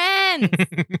 Friends.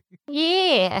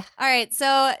 Yeah. All right.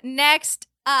 So next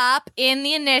up in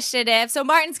the initiative, so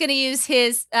Martin's going to use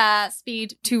his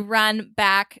speed to run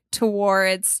back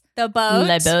towards the boat.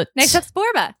 Le boat. Next up's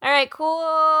Borba. All right, cool.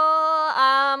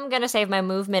 I'm going to save my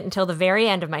movement until the very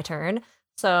end of my turn.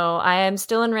 So I am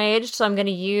still enraged. So I'm going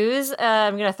to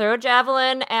I'm going to throw a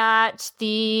javelin at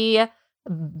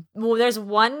there's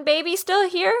one baby still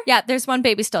here. Yeah, there's one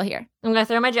baby still here. I'm going to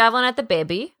throw my javelin at the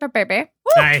baby. For baby.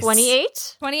 Nice.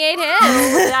 28. 28 hits.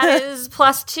 That is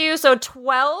 +2, so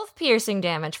 12 piercing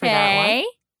damage for that one. Okay.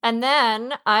 And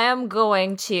then I am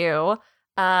going to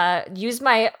use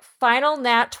my final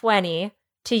nat 20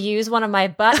 to use one of my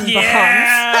button bombs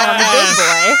on the big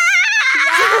boy.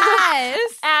 Yes.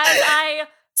 As I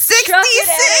chuck it at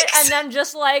it 66! and then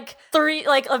just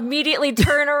immediately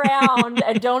turn around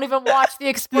and don't even watch the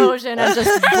explosion and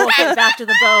just book it back to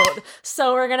the boat.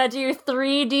 So we're gonna do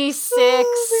 3d6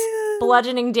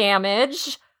 bludgeoning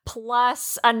damage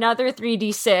plus another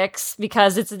 3d6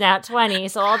 because it's a nat 20.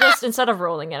 So I'll just, instead of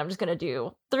rolling it, I'm just gonna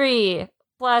do 3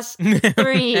 plus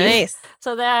 3. Nice.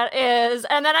 So that is,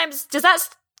 and then does that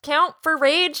count for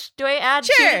rage? Do I add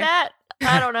Sure. to that?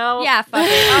 I don't know. Yeah, fuck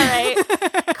it. All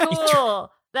right.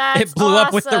 Cool. That's It blew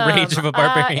up with the awesome. rage of a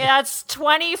barbarian. That's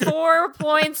 24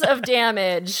 points of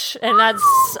damage, and that's,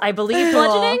 I believe,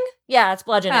 bludgeoning. Yeah, it's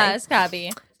bludgeoning. It's gotta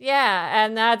be. Yeah,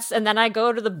 and then I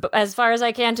go to as far as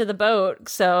I can to the boat.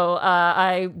 So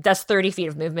that's 30 feet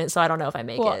of movement. So I don't know if I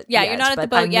make Cool. it. Yeah, yet, you're not at the but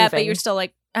boat I'm yet, but moving. you're still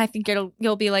like, I think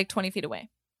you'll be like 20 feet away.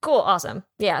 Cool. Awesome.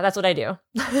 Yeah, that's what I do.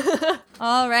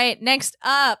 All right. Next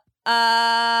up,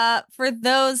 for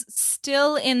those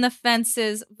still in the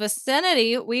fence's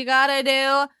vicinity, we gotta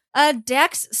do a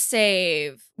dex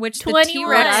save, which the 21.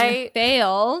 T-Rex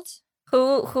failed.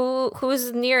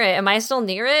 Who's near it? Am I still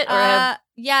near it? Or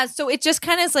Yeah, so it just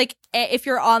kind of is like if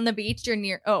you're on the beach, you're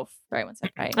near. Oh, sorry, one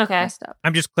sec. I Okay. messed up.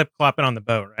 I'm just clip-clopping on the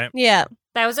boat, right? Yeah.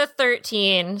 that was a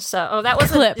 13. So that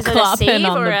was is it a Clip-clopping save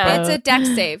on or the a? boat. It's a dex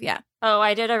save, yeah. Oh,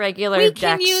 I did a regular. We dex,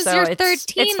 can use so your it's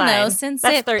 13 fine. though, since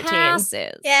That's it 13.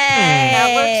 passes. Yay.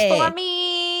 That works for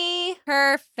me.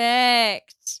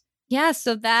 Perfect. Yeah,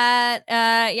 so that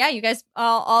you guys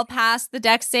all passed the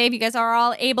dex save. You guys are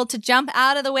all able to jump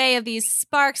out of the way of these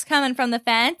sparks coming from the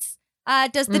fence.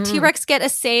 Does the Mhm. T-Rex get a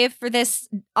save for this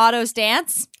Otto's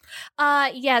dance?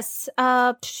 Yes.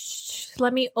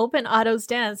 Let me open Otto's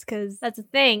dance because that's a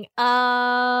thing.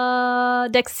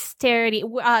 Dexterity.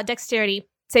 Dexterity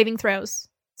saving throws.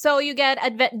 So you get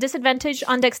disadvantage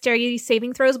on dexterity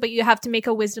saving throws, but you have to make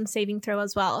a wisdom saving throw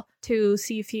as well to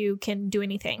see if you can do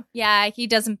anything. Yeah, he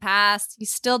doesn't pass.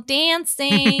 He's still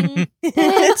dancing. Dancing.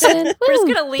 We're just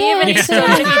gonna leave and he's still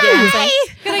gonna be dancing.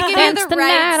 Gonna give you Dance the the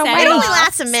right night away. send It only off.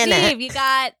 lasts a minute. Steve, you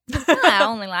got it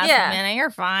only lasts Yeah. a minute.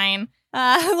 You're fine.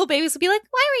 Little babies will be like,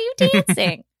 "Why were you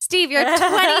dancing?" Steve, you're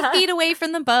 20 feet away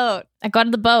from the boat. I go to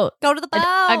the boat. Go to the boat.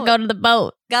 I go to the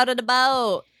boat. Go to the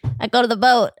boat. I go to the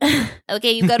boat.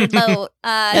 Okay, you go to the boat.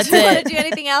 That's do you want to it. do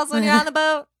anything else when you're on the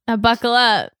boat? I buckle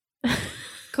up.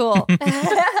 Cool.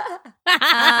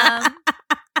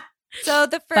 So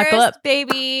the Buckle first up.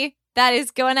 baby that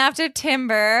is going after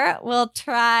Timber will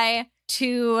try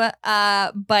to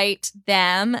bite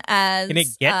them as Can it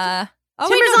get Oh,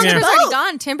 Timber's wait, on no, the Timber's already boat.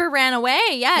 gone. Timber ran away.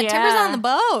 Yeah, Yeah. Timber's on the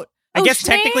boat. I guess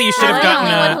technically you should have I'm gotten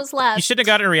the only one a who's left. you should have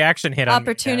gotten a reaction hit on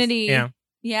your test. Opportunity. Yeah.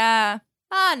 Yeah.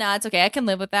 Oh, no, it's okay. I can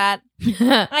live with that.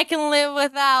 I can live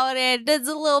without it. It's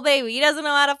a little baby. He doesn't know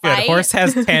how to Good. fight. Horse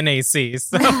has 10 AC.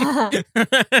 So. Yeah.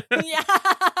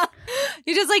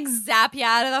 You just like zap you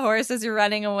out of the horse as you're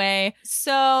running away.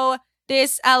 So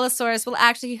this Allosaurus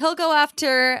he'll go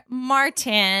after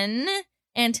Martin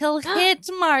and he'll hit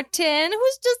Martin,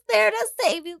 who's just there to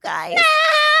save you guys.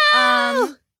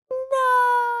 No!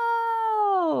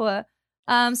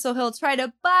 So he'll try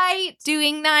to bite,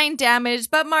 doing 9 damage,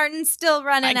 but Martin's still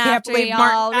running I can't after believe y'all,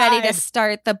 Martin ready to died.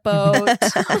 start the boat.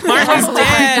 Martin's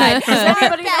dead. Does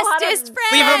anybody know how to- Bestest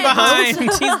friend. Leave him behind.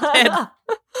 He's dead.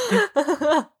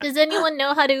 Does anyone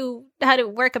know how to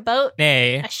work a boat,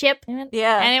 Nay. a ship?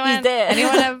 Yeah, Anyone? he's dead.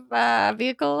 Anyone have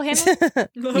vehicle handling?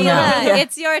 Mila, Yeah.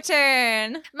 it's your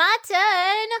turn. My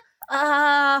turn.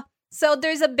 So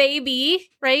there's a baby,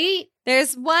 right?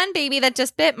 There's one baby that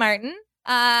just bit Martin.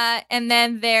 And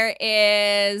then there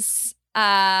is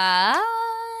let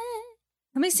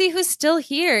me see who's still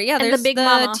here. Yeah, And the there's big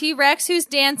mama. T-Rex who's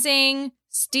dancing.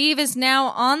 Steve is now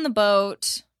on the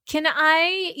boat. Can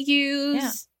I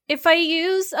use if I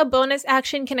use a bonus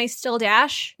action? Can I still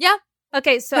dash? Yeah.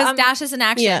 Okay, so Because I'm dash is an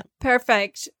action. Yeah.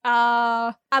 perfect.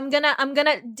 I'm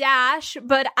gonna dash,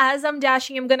 but as I'm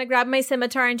dashing, I'm gonna grab my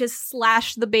scimitar and just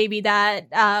slash the baby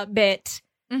that bit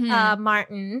Mhm.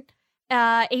 Martin.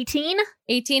 18,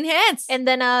 18 hits. and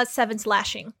then 7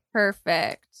 slashing.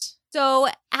 Perfect. So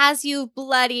as you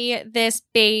bloody this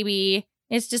baby,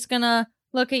 it's just gonna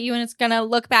look at you and it's gonna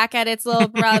look back at its little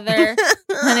brother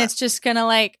and it's just gonna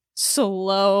like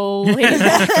slowly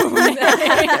back away.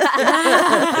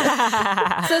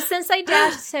 So since I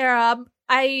dashed Sarah,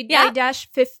 I dashed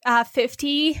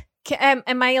 50. Am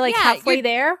I like Yeah, halfway you're-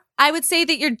 there? I would say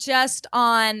that you're just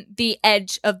on the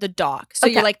edge of the dock. So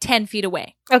you're Okay. like 10 feet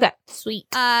away. Okay, sweet.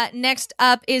 Next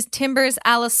up is Timber's Heck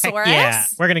Allosaurus. yeah.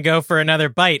 We're going to go for another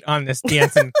bite on this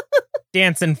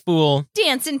dancing fool.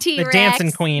 Dancing The T-Rex.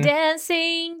 dancing queen.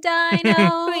 Dancing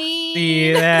Dino. Queen.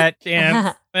 See that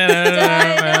dance. Dino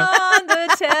on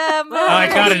the temple. Oh, I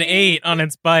got an 8 on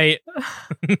its bite.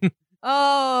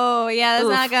 Oh, yeah, that's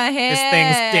Oof. not gonna hit. This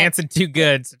thing's dancing too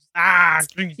good.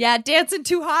 Yeah, dancing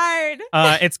too hard.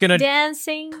 It's gonna.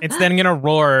 Dancing. It's then gonna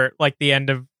roar like the end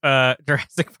of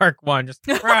Jurassic Park 1. Just.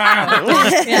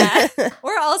 Yeah.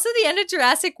 Or also the end of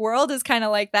Jurassic World is kind of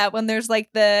like that when there's like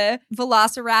the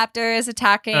velociraptors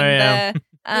attacking Oh, yeah. the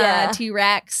Yeah.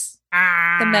 T-Rex,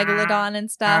 the megalodon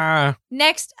and stuff.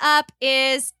 Next up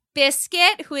is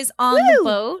Biscuit, who is on the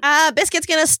boat. Biscuit's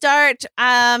gonna start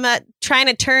trying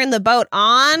to turn the boat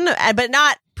on, but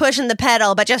not pushing the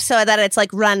pedal, but just so that it's like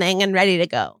running and ready to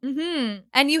go. Mm-hmm.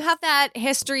 And you have that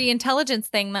history intelligence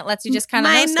thing that lets you just kind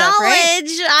of My know stuff, right?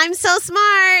 knowledge, I'm so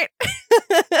smart.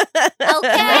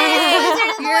 Okay.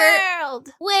 You're- world.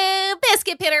 Well,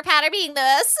 Biscuit Pitter Patter, being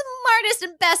the smartest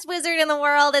and best wizard in the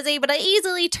world, is able to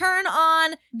easily turn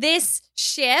on this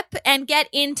ship and get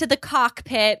into the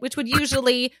cockpit, which would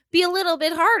usually be a little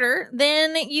bit harder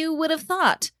than you would have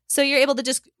thought. So you're able to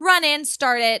just run in,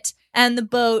 start it, and the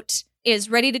boat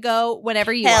is ready to go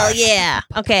whenever you Hell are. yeah.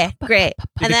 Okay, great.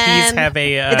 Do And the then keys have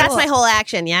a? that's my whole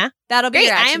action, yeah? That'll be Great,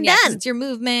 your I action. am Yeah, 'cause done. It's your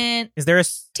movement. Is there a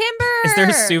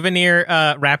Timber. souvenir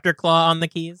raptor claw on the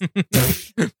keys?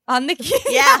 On the key.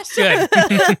 Yeah. Good.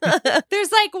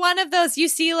 There's like one of those, you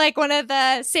see like one of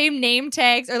the same name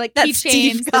tags or like That keychains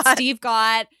Steve that got. Steve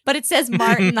got, but it says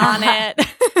Martin on it.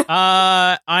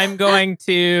 I'm going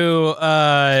to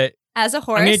As a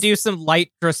horse. I'm going to do some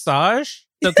light dressage.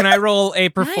 So can I roll a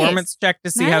performance check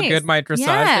to see how Nice. good my dressage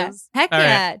Yeah. is? Heck All right.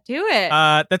 yeah. Do it.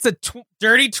 That's a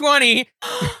dirty 20. Ooh.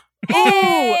 So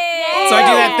I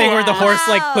do that thing where the horse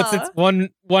like puts Wow. its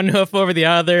one hoof over the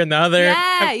other and the other.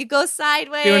 Yeah, I'm you go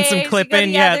sideways. doing some you go clipping.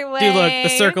 the Yeah, other do look way. the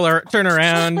circle or turn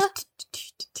around.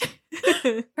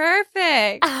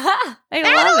 Perfect. I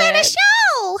Battle love in a it.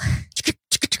 show.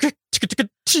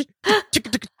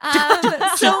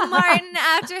 So Martin,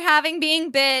 after having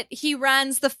been bit, he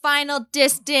runs the final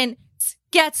distance,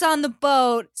 gets on the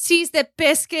boat, sees that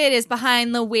Biscuit is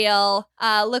behind the wheel,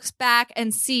 looks back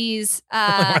and sees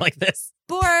More like this.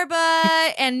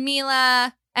 Borba and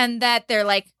Mila, and that they're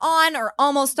like on or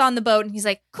almost on the boat. And he's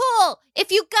like, Cool.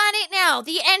 If you got it now,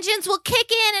 the engines will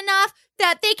kick in enough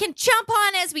that they can jump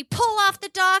on as we pull off the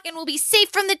dock and we'll be safe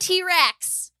from the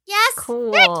T-Rex. Yes?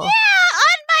 Cool. Heck yeah!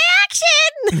 On my action!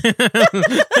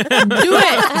 do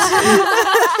it.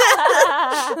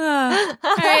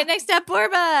 All right, next up,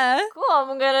 Borba. Cool.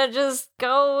 I'm gonna just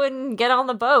go and get on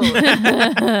the boat.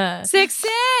 Sick.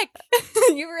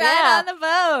 You ran Yeah. on the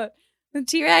boat. The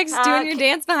T-Rex doing your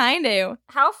dance behind you.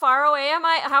 How far away am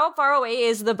I? How far away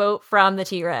is the boat from the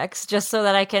T-Rex? Just so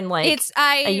that I can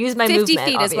I use my 50 movement,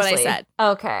 feet is what I obviously. said.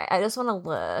 Okay, I just want to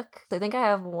look. I think I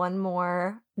have one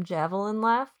more javelin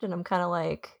left, and I'm kind of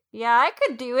like, yeah, I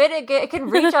could do it. It can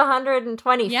reach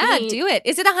 120 Yeah, feet. do it.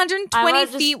 Is it 120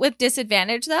 feet with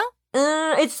disadvantage, though?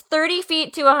 It's 30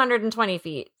 feet to 120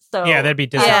 feet. So Yeah, that'd be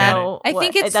disadvantage. I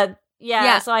think it's...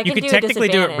 Yeah, so I You can could do technically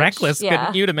do it disadvantage. reckless, Yeah.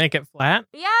 couldn't you, to make it flat?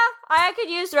 Yeah, I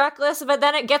could use reckless, but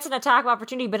then it gets an attack of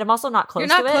opportunity, but I'm also not close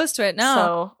You're to not it. close to it, no.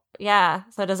 So, yeah,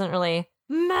 so it doesn't really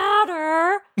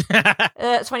matter.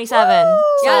 27. Yeah,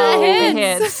 So that it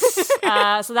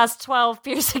hits. So that's 12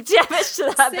 piercing damage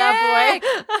to that bad boy.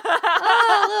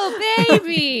 Oh, little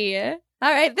baby.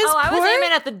 All right, this I was poor-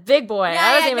 aiming at the big boy.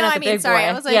 I was aiming at the big boy.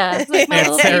 I was like, yeah. it's like my It's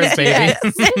little Sarah's baby baby.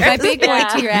 T-Rex. My big boy Yeah.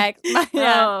 T-Rex.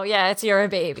 Yeah. Oh, yeah, it's your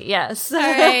baby. Yes. All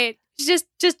right. She's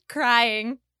just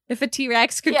crying. If a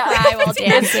T-Rex could Yeah. cry while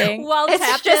dancing. While It's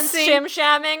tap just dancing.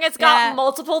 shim-shamming. It's got Yeah.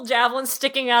 multiple javelins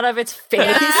sticking out of its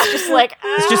face. Just like,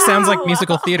 This just sounds like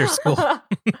musical theater school.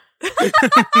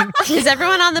 Is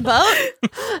everyone on the boat?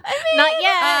 Not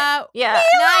yet. Yeah.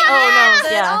 Not Oh,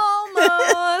 yet, no, but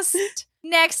almost.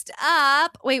 Next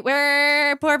up, wait,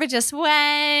 where Borba just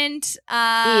went.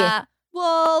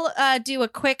 We'll do a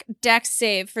quick dex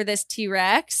save for this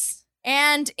T-Rex.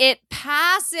 And it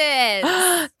passes.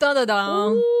 Dun, dun,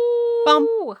 dun. Bum,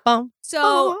 bum.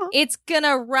 So it's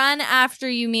gonna run after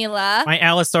you, Mila. My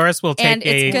Allosaurus will And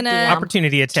take it's a gonna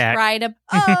opportunity attack. Try to.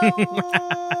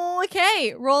 Oh,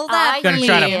 okay. Roll that. Gonna for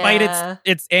try me. to bite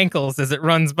its ankles as it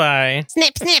runs by.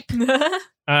 Snip, snip.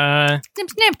 Snip,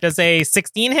 snip. Does a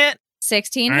 16 hit?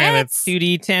 16 All right, hits. that's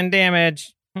 2d10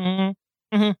 damage.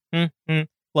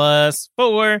 Plus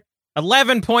 4.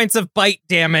 11 points of bite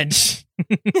damage.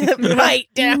 Bite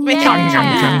damage.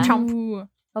 Yeah. Ooh,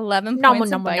 11 Nom,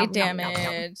 points nom, of bite nom, nom, nom,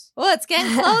 damage. Oh, it's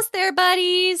getting close there,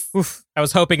 buddies. Oof, I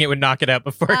was hoping it would knock it out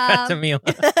before it got to Mila.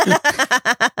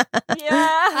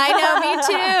 I know, me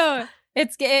too.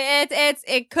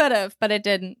 It could have, but it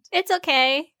didn't. It's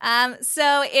okay.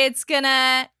 So it's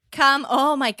gonna come.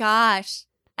 Oh my gosh.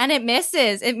 And it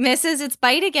misses. It misses its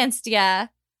bite against ya.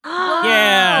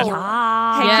 Yeah.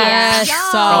 Yes.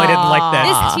 Probably didn't like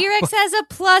that. This T-Rex has a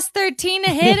plus 13 to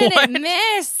hit and What? it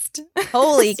missed.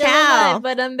 Holy Still cow. alive,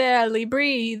 but I'm barely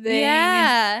breathing.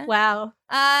 Yeah. Wow.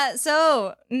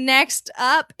 So next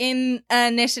up in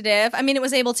initiative, I mean, it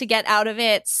was able to get out of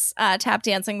its tap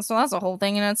dancing, so that's a whole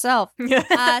thing in itself.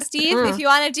 Steve, if you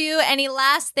want to do any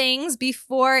last things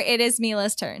before it is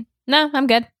Mila's turn. No, I'm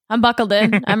good. I'm buckled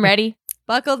in. I'm ready.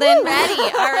 Buckled in, ready.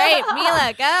 All right,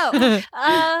 Mila, go.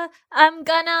 I'm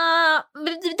gonna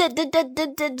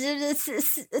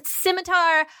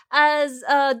scimitar as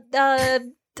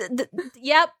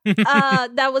yep.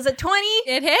 That was a 20.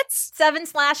 It hits. 7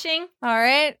 slashing. All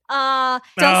right. Don't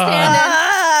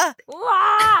stand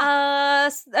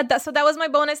so that was my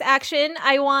bonus action.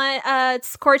 I want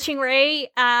scorching ray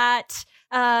at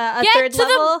a Get third to the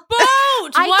level.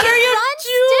 boat! I What can are you run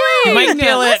doing? You might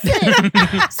kill it.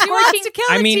 She wants to kill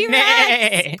the I mean, T-Rex.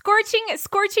 nay.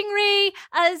 Scorching ray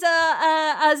as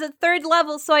a third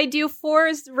level, so I do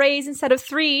 4 rays instead of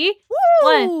 3.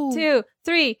 1, 2,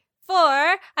 3, 4.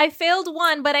 I failed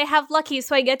 1, but I have lucky,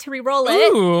 so I get to re-roll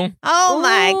it. Ooh. Oh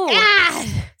my Ooh. god.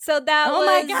 So that Oh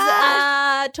my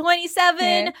was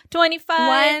 27, Okay.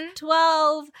 25, 1.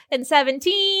 12, and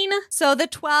 17. So the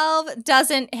 12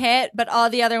 doesn't hit, but all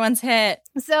the other ones hit.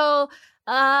 So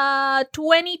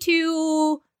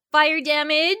 22 fire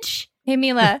damage. Hey,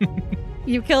 Mila,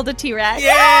 you killed a T-Rex.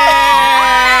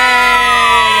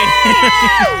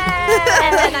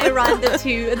 And then I run the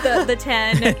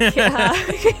 10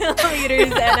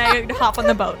 kilometers and I hop on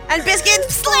the boat. And Biscuit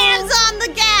slams on the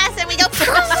gas and we go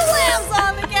Slams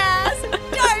on the gas and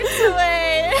darts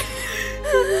away.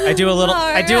 I do a little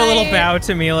Alright. bow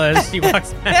to Mila as she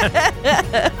walks past.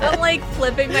 I'm like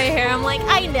flipping my hair. I'm like,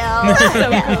 I know. So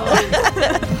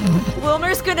cool.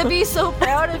 Wilmer's gonna be so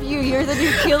proud of you. You're the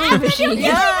new killing machine.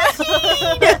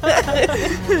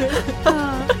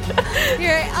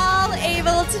 You're all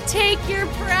able to take your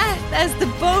breath as the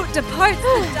boat departs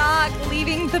the dock,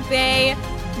 leaving the bay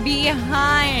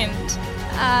behind.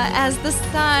 As the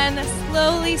sun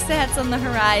slowly sets on the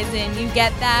horizon, you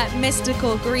get that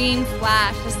mystical green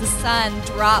flash as the sun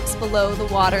drops below the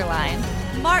waterline.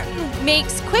 Martin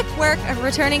makes quick work of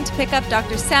returning to pick up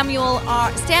Dr. Stanley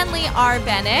R.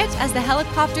 Bennett. As the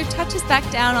helicopter touches back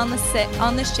down on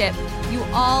the ship, you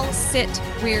all sit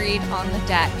wearied on the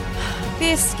deck.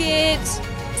 Biscuit,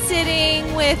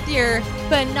 sitting with your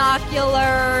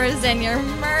binoculars and your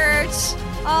merch,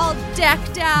 all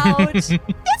decked out. This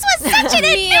was such an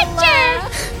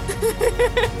adventure!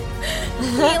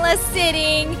 Mila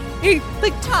sitting,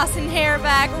 like tossing hair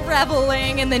back,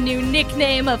 reveling in the new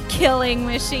nickname of Killing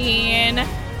Machine.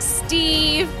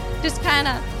 Steve just kind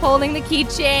of holding the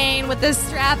keychain with the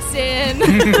straps in,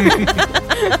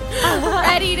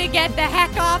 ready to get the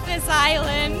heck off this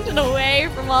island and away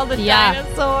from all the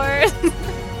dinosaurs.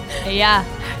 Yeah.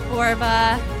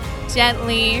 Borba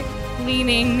gently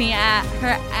leaning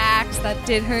her axe that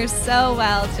did her so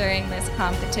well during this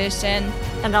competition.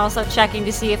 And also checking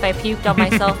to see if I puked on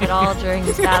myself at all during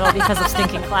this battle because of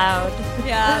Stinking Cloud.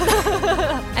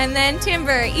 Yeah. And then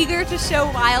Timber, eager to show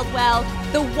Wildwell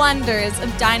the wonders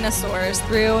of dinosaurs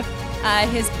through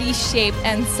his beast shape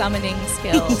and summoning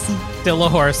skills. Still a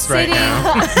horse right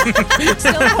now.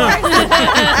 Still a horse.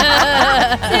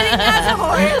 Sitting as a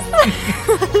horse.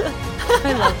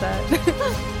 I love that.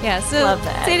 Yeah, so Love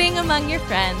that. sitting among your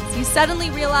friends, you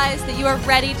suddenly realize that you are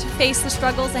ready to face the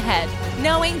struggles ahead,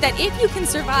 knowing that if you can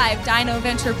survive Dino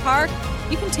Venture Park,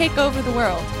 you can take over the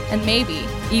world, and maybe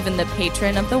even the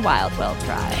patron of the Wildwell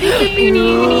tribe.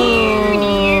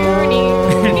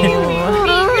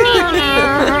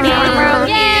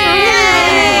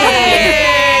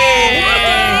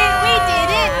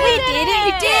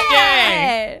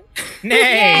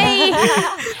 Nay.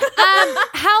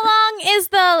 How long is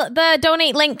the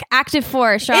donate link active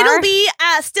for, Shar? It'll be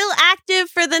still active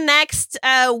for the next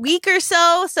week or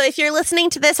so. So if you're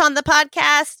listening to this on the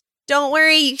podcast, don't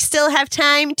worry, you still have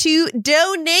time to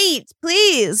donate,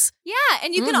 please. Yeah,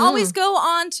 and you can always go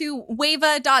on to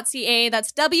wava.ca,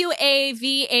 that's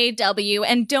WAVAW,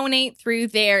 and donate through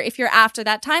there if you're after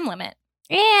that time limit.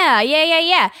 Yeah.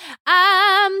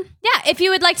 If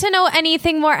you would like to know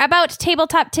anything more about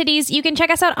Tabletop Titties, you can check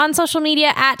us out on social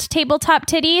media at Tabletop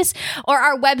Titties or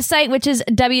our website, which is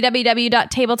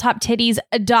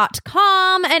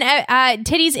www.tabletoptitties.com. And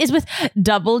titties is with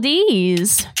double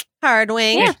D's.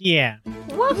 Hardwing. Yeah.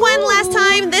 One last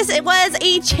time, it was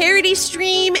a charity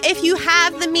stream. If you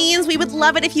have the means, we would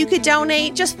love it if you could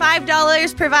donate. Just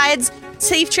 $5 provides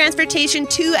safe transportation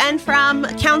to and from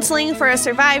counseling for a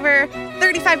survivor.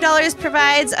 $35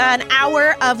 provides an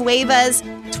hour of WAVA's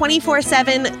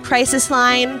 24/7 crisis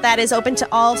line that is open to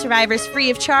all survivors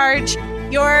free of charge.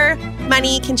 Your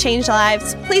money can change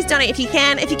lives. Please donate if you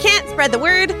can. If you can't, spread the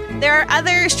word. There are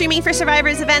other Streaming for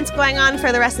Survivors events going on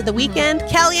for the rest of the weekend.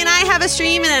 Kelly and I have a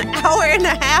stream in an hour and a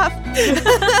half.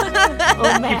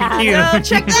 Oh, man. So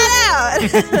check that out.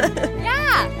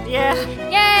 Yeah.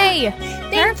 Yay!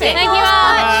 Perfect. Thank you all.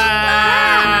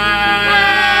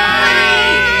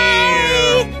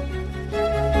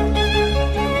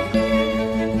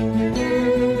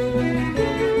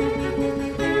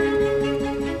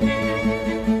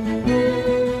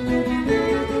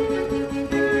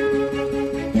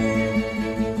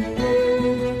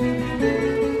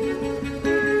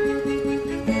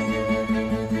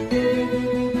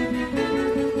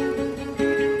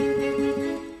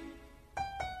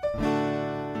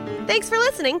 Thanks for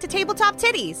listening to Tabletop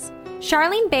Titties.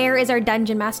 Charlene Bayer is our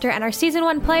Dungeon Master, and our Season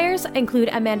 1 players include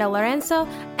Amanda Lorenzo,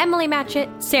 Emily Matchett,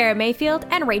 Sarah Mayfield,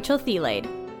 and Rachel Thielade.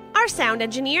 Our sound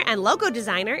engineer and logo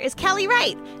designer is Kelly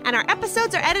Wright, and our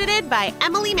episodes are edited by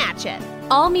Emily Matchett.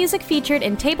 All music featured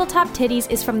in Tabletop Titties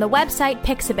is from the website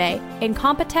Pixabay,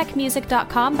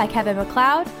 incompetechmusic.com by Kevin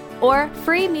MacLeod, or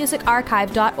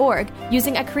freemusicarchive.org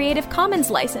using a Creative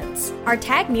Commons license. Our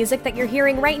tag music that you're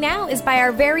hearing right now is by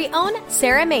our very own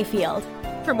Sarah Mayfield.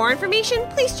 For more information,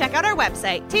 please check out our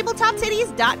website,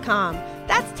 tabletoptitties.com.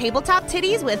 That's Tabletop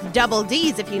Titties with double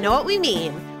D's if you know what we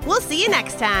mean. We'll see you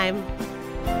next time.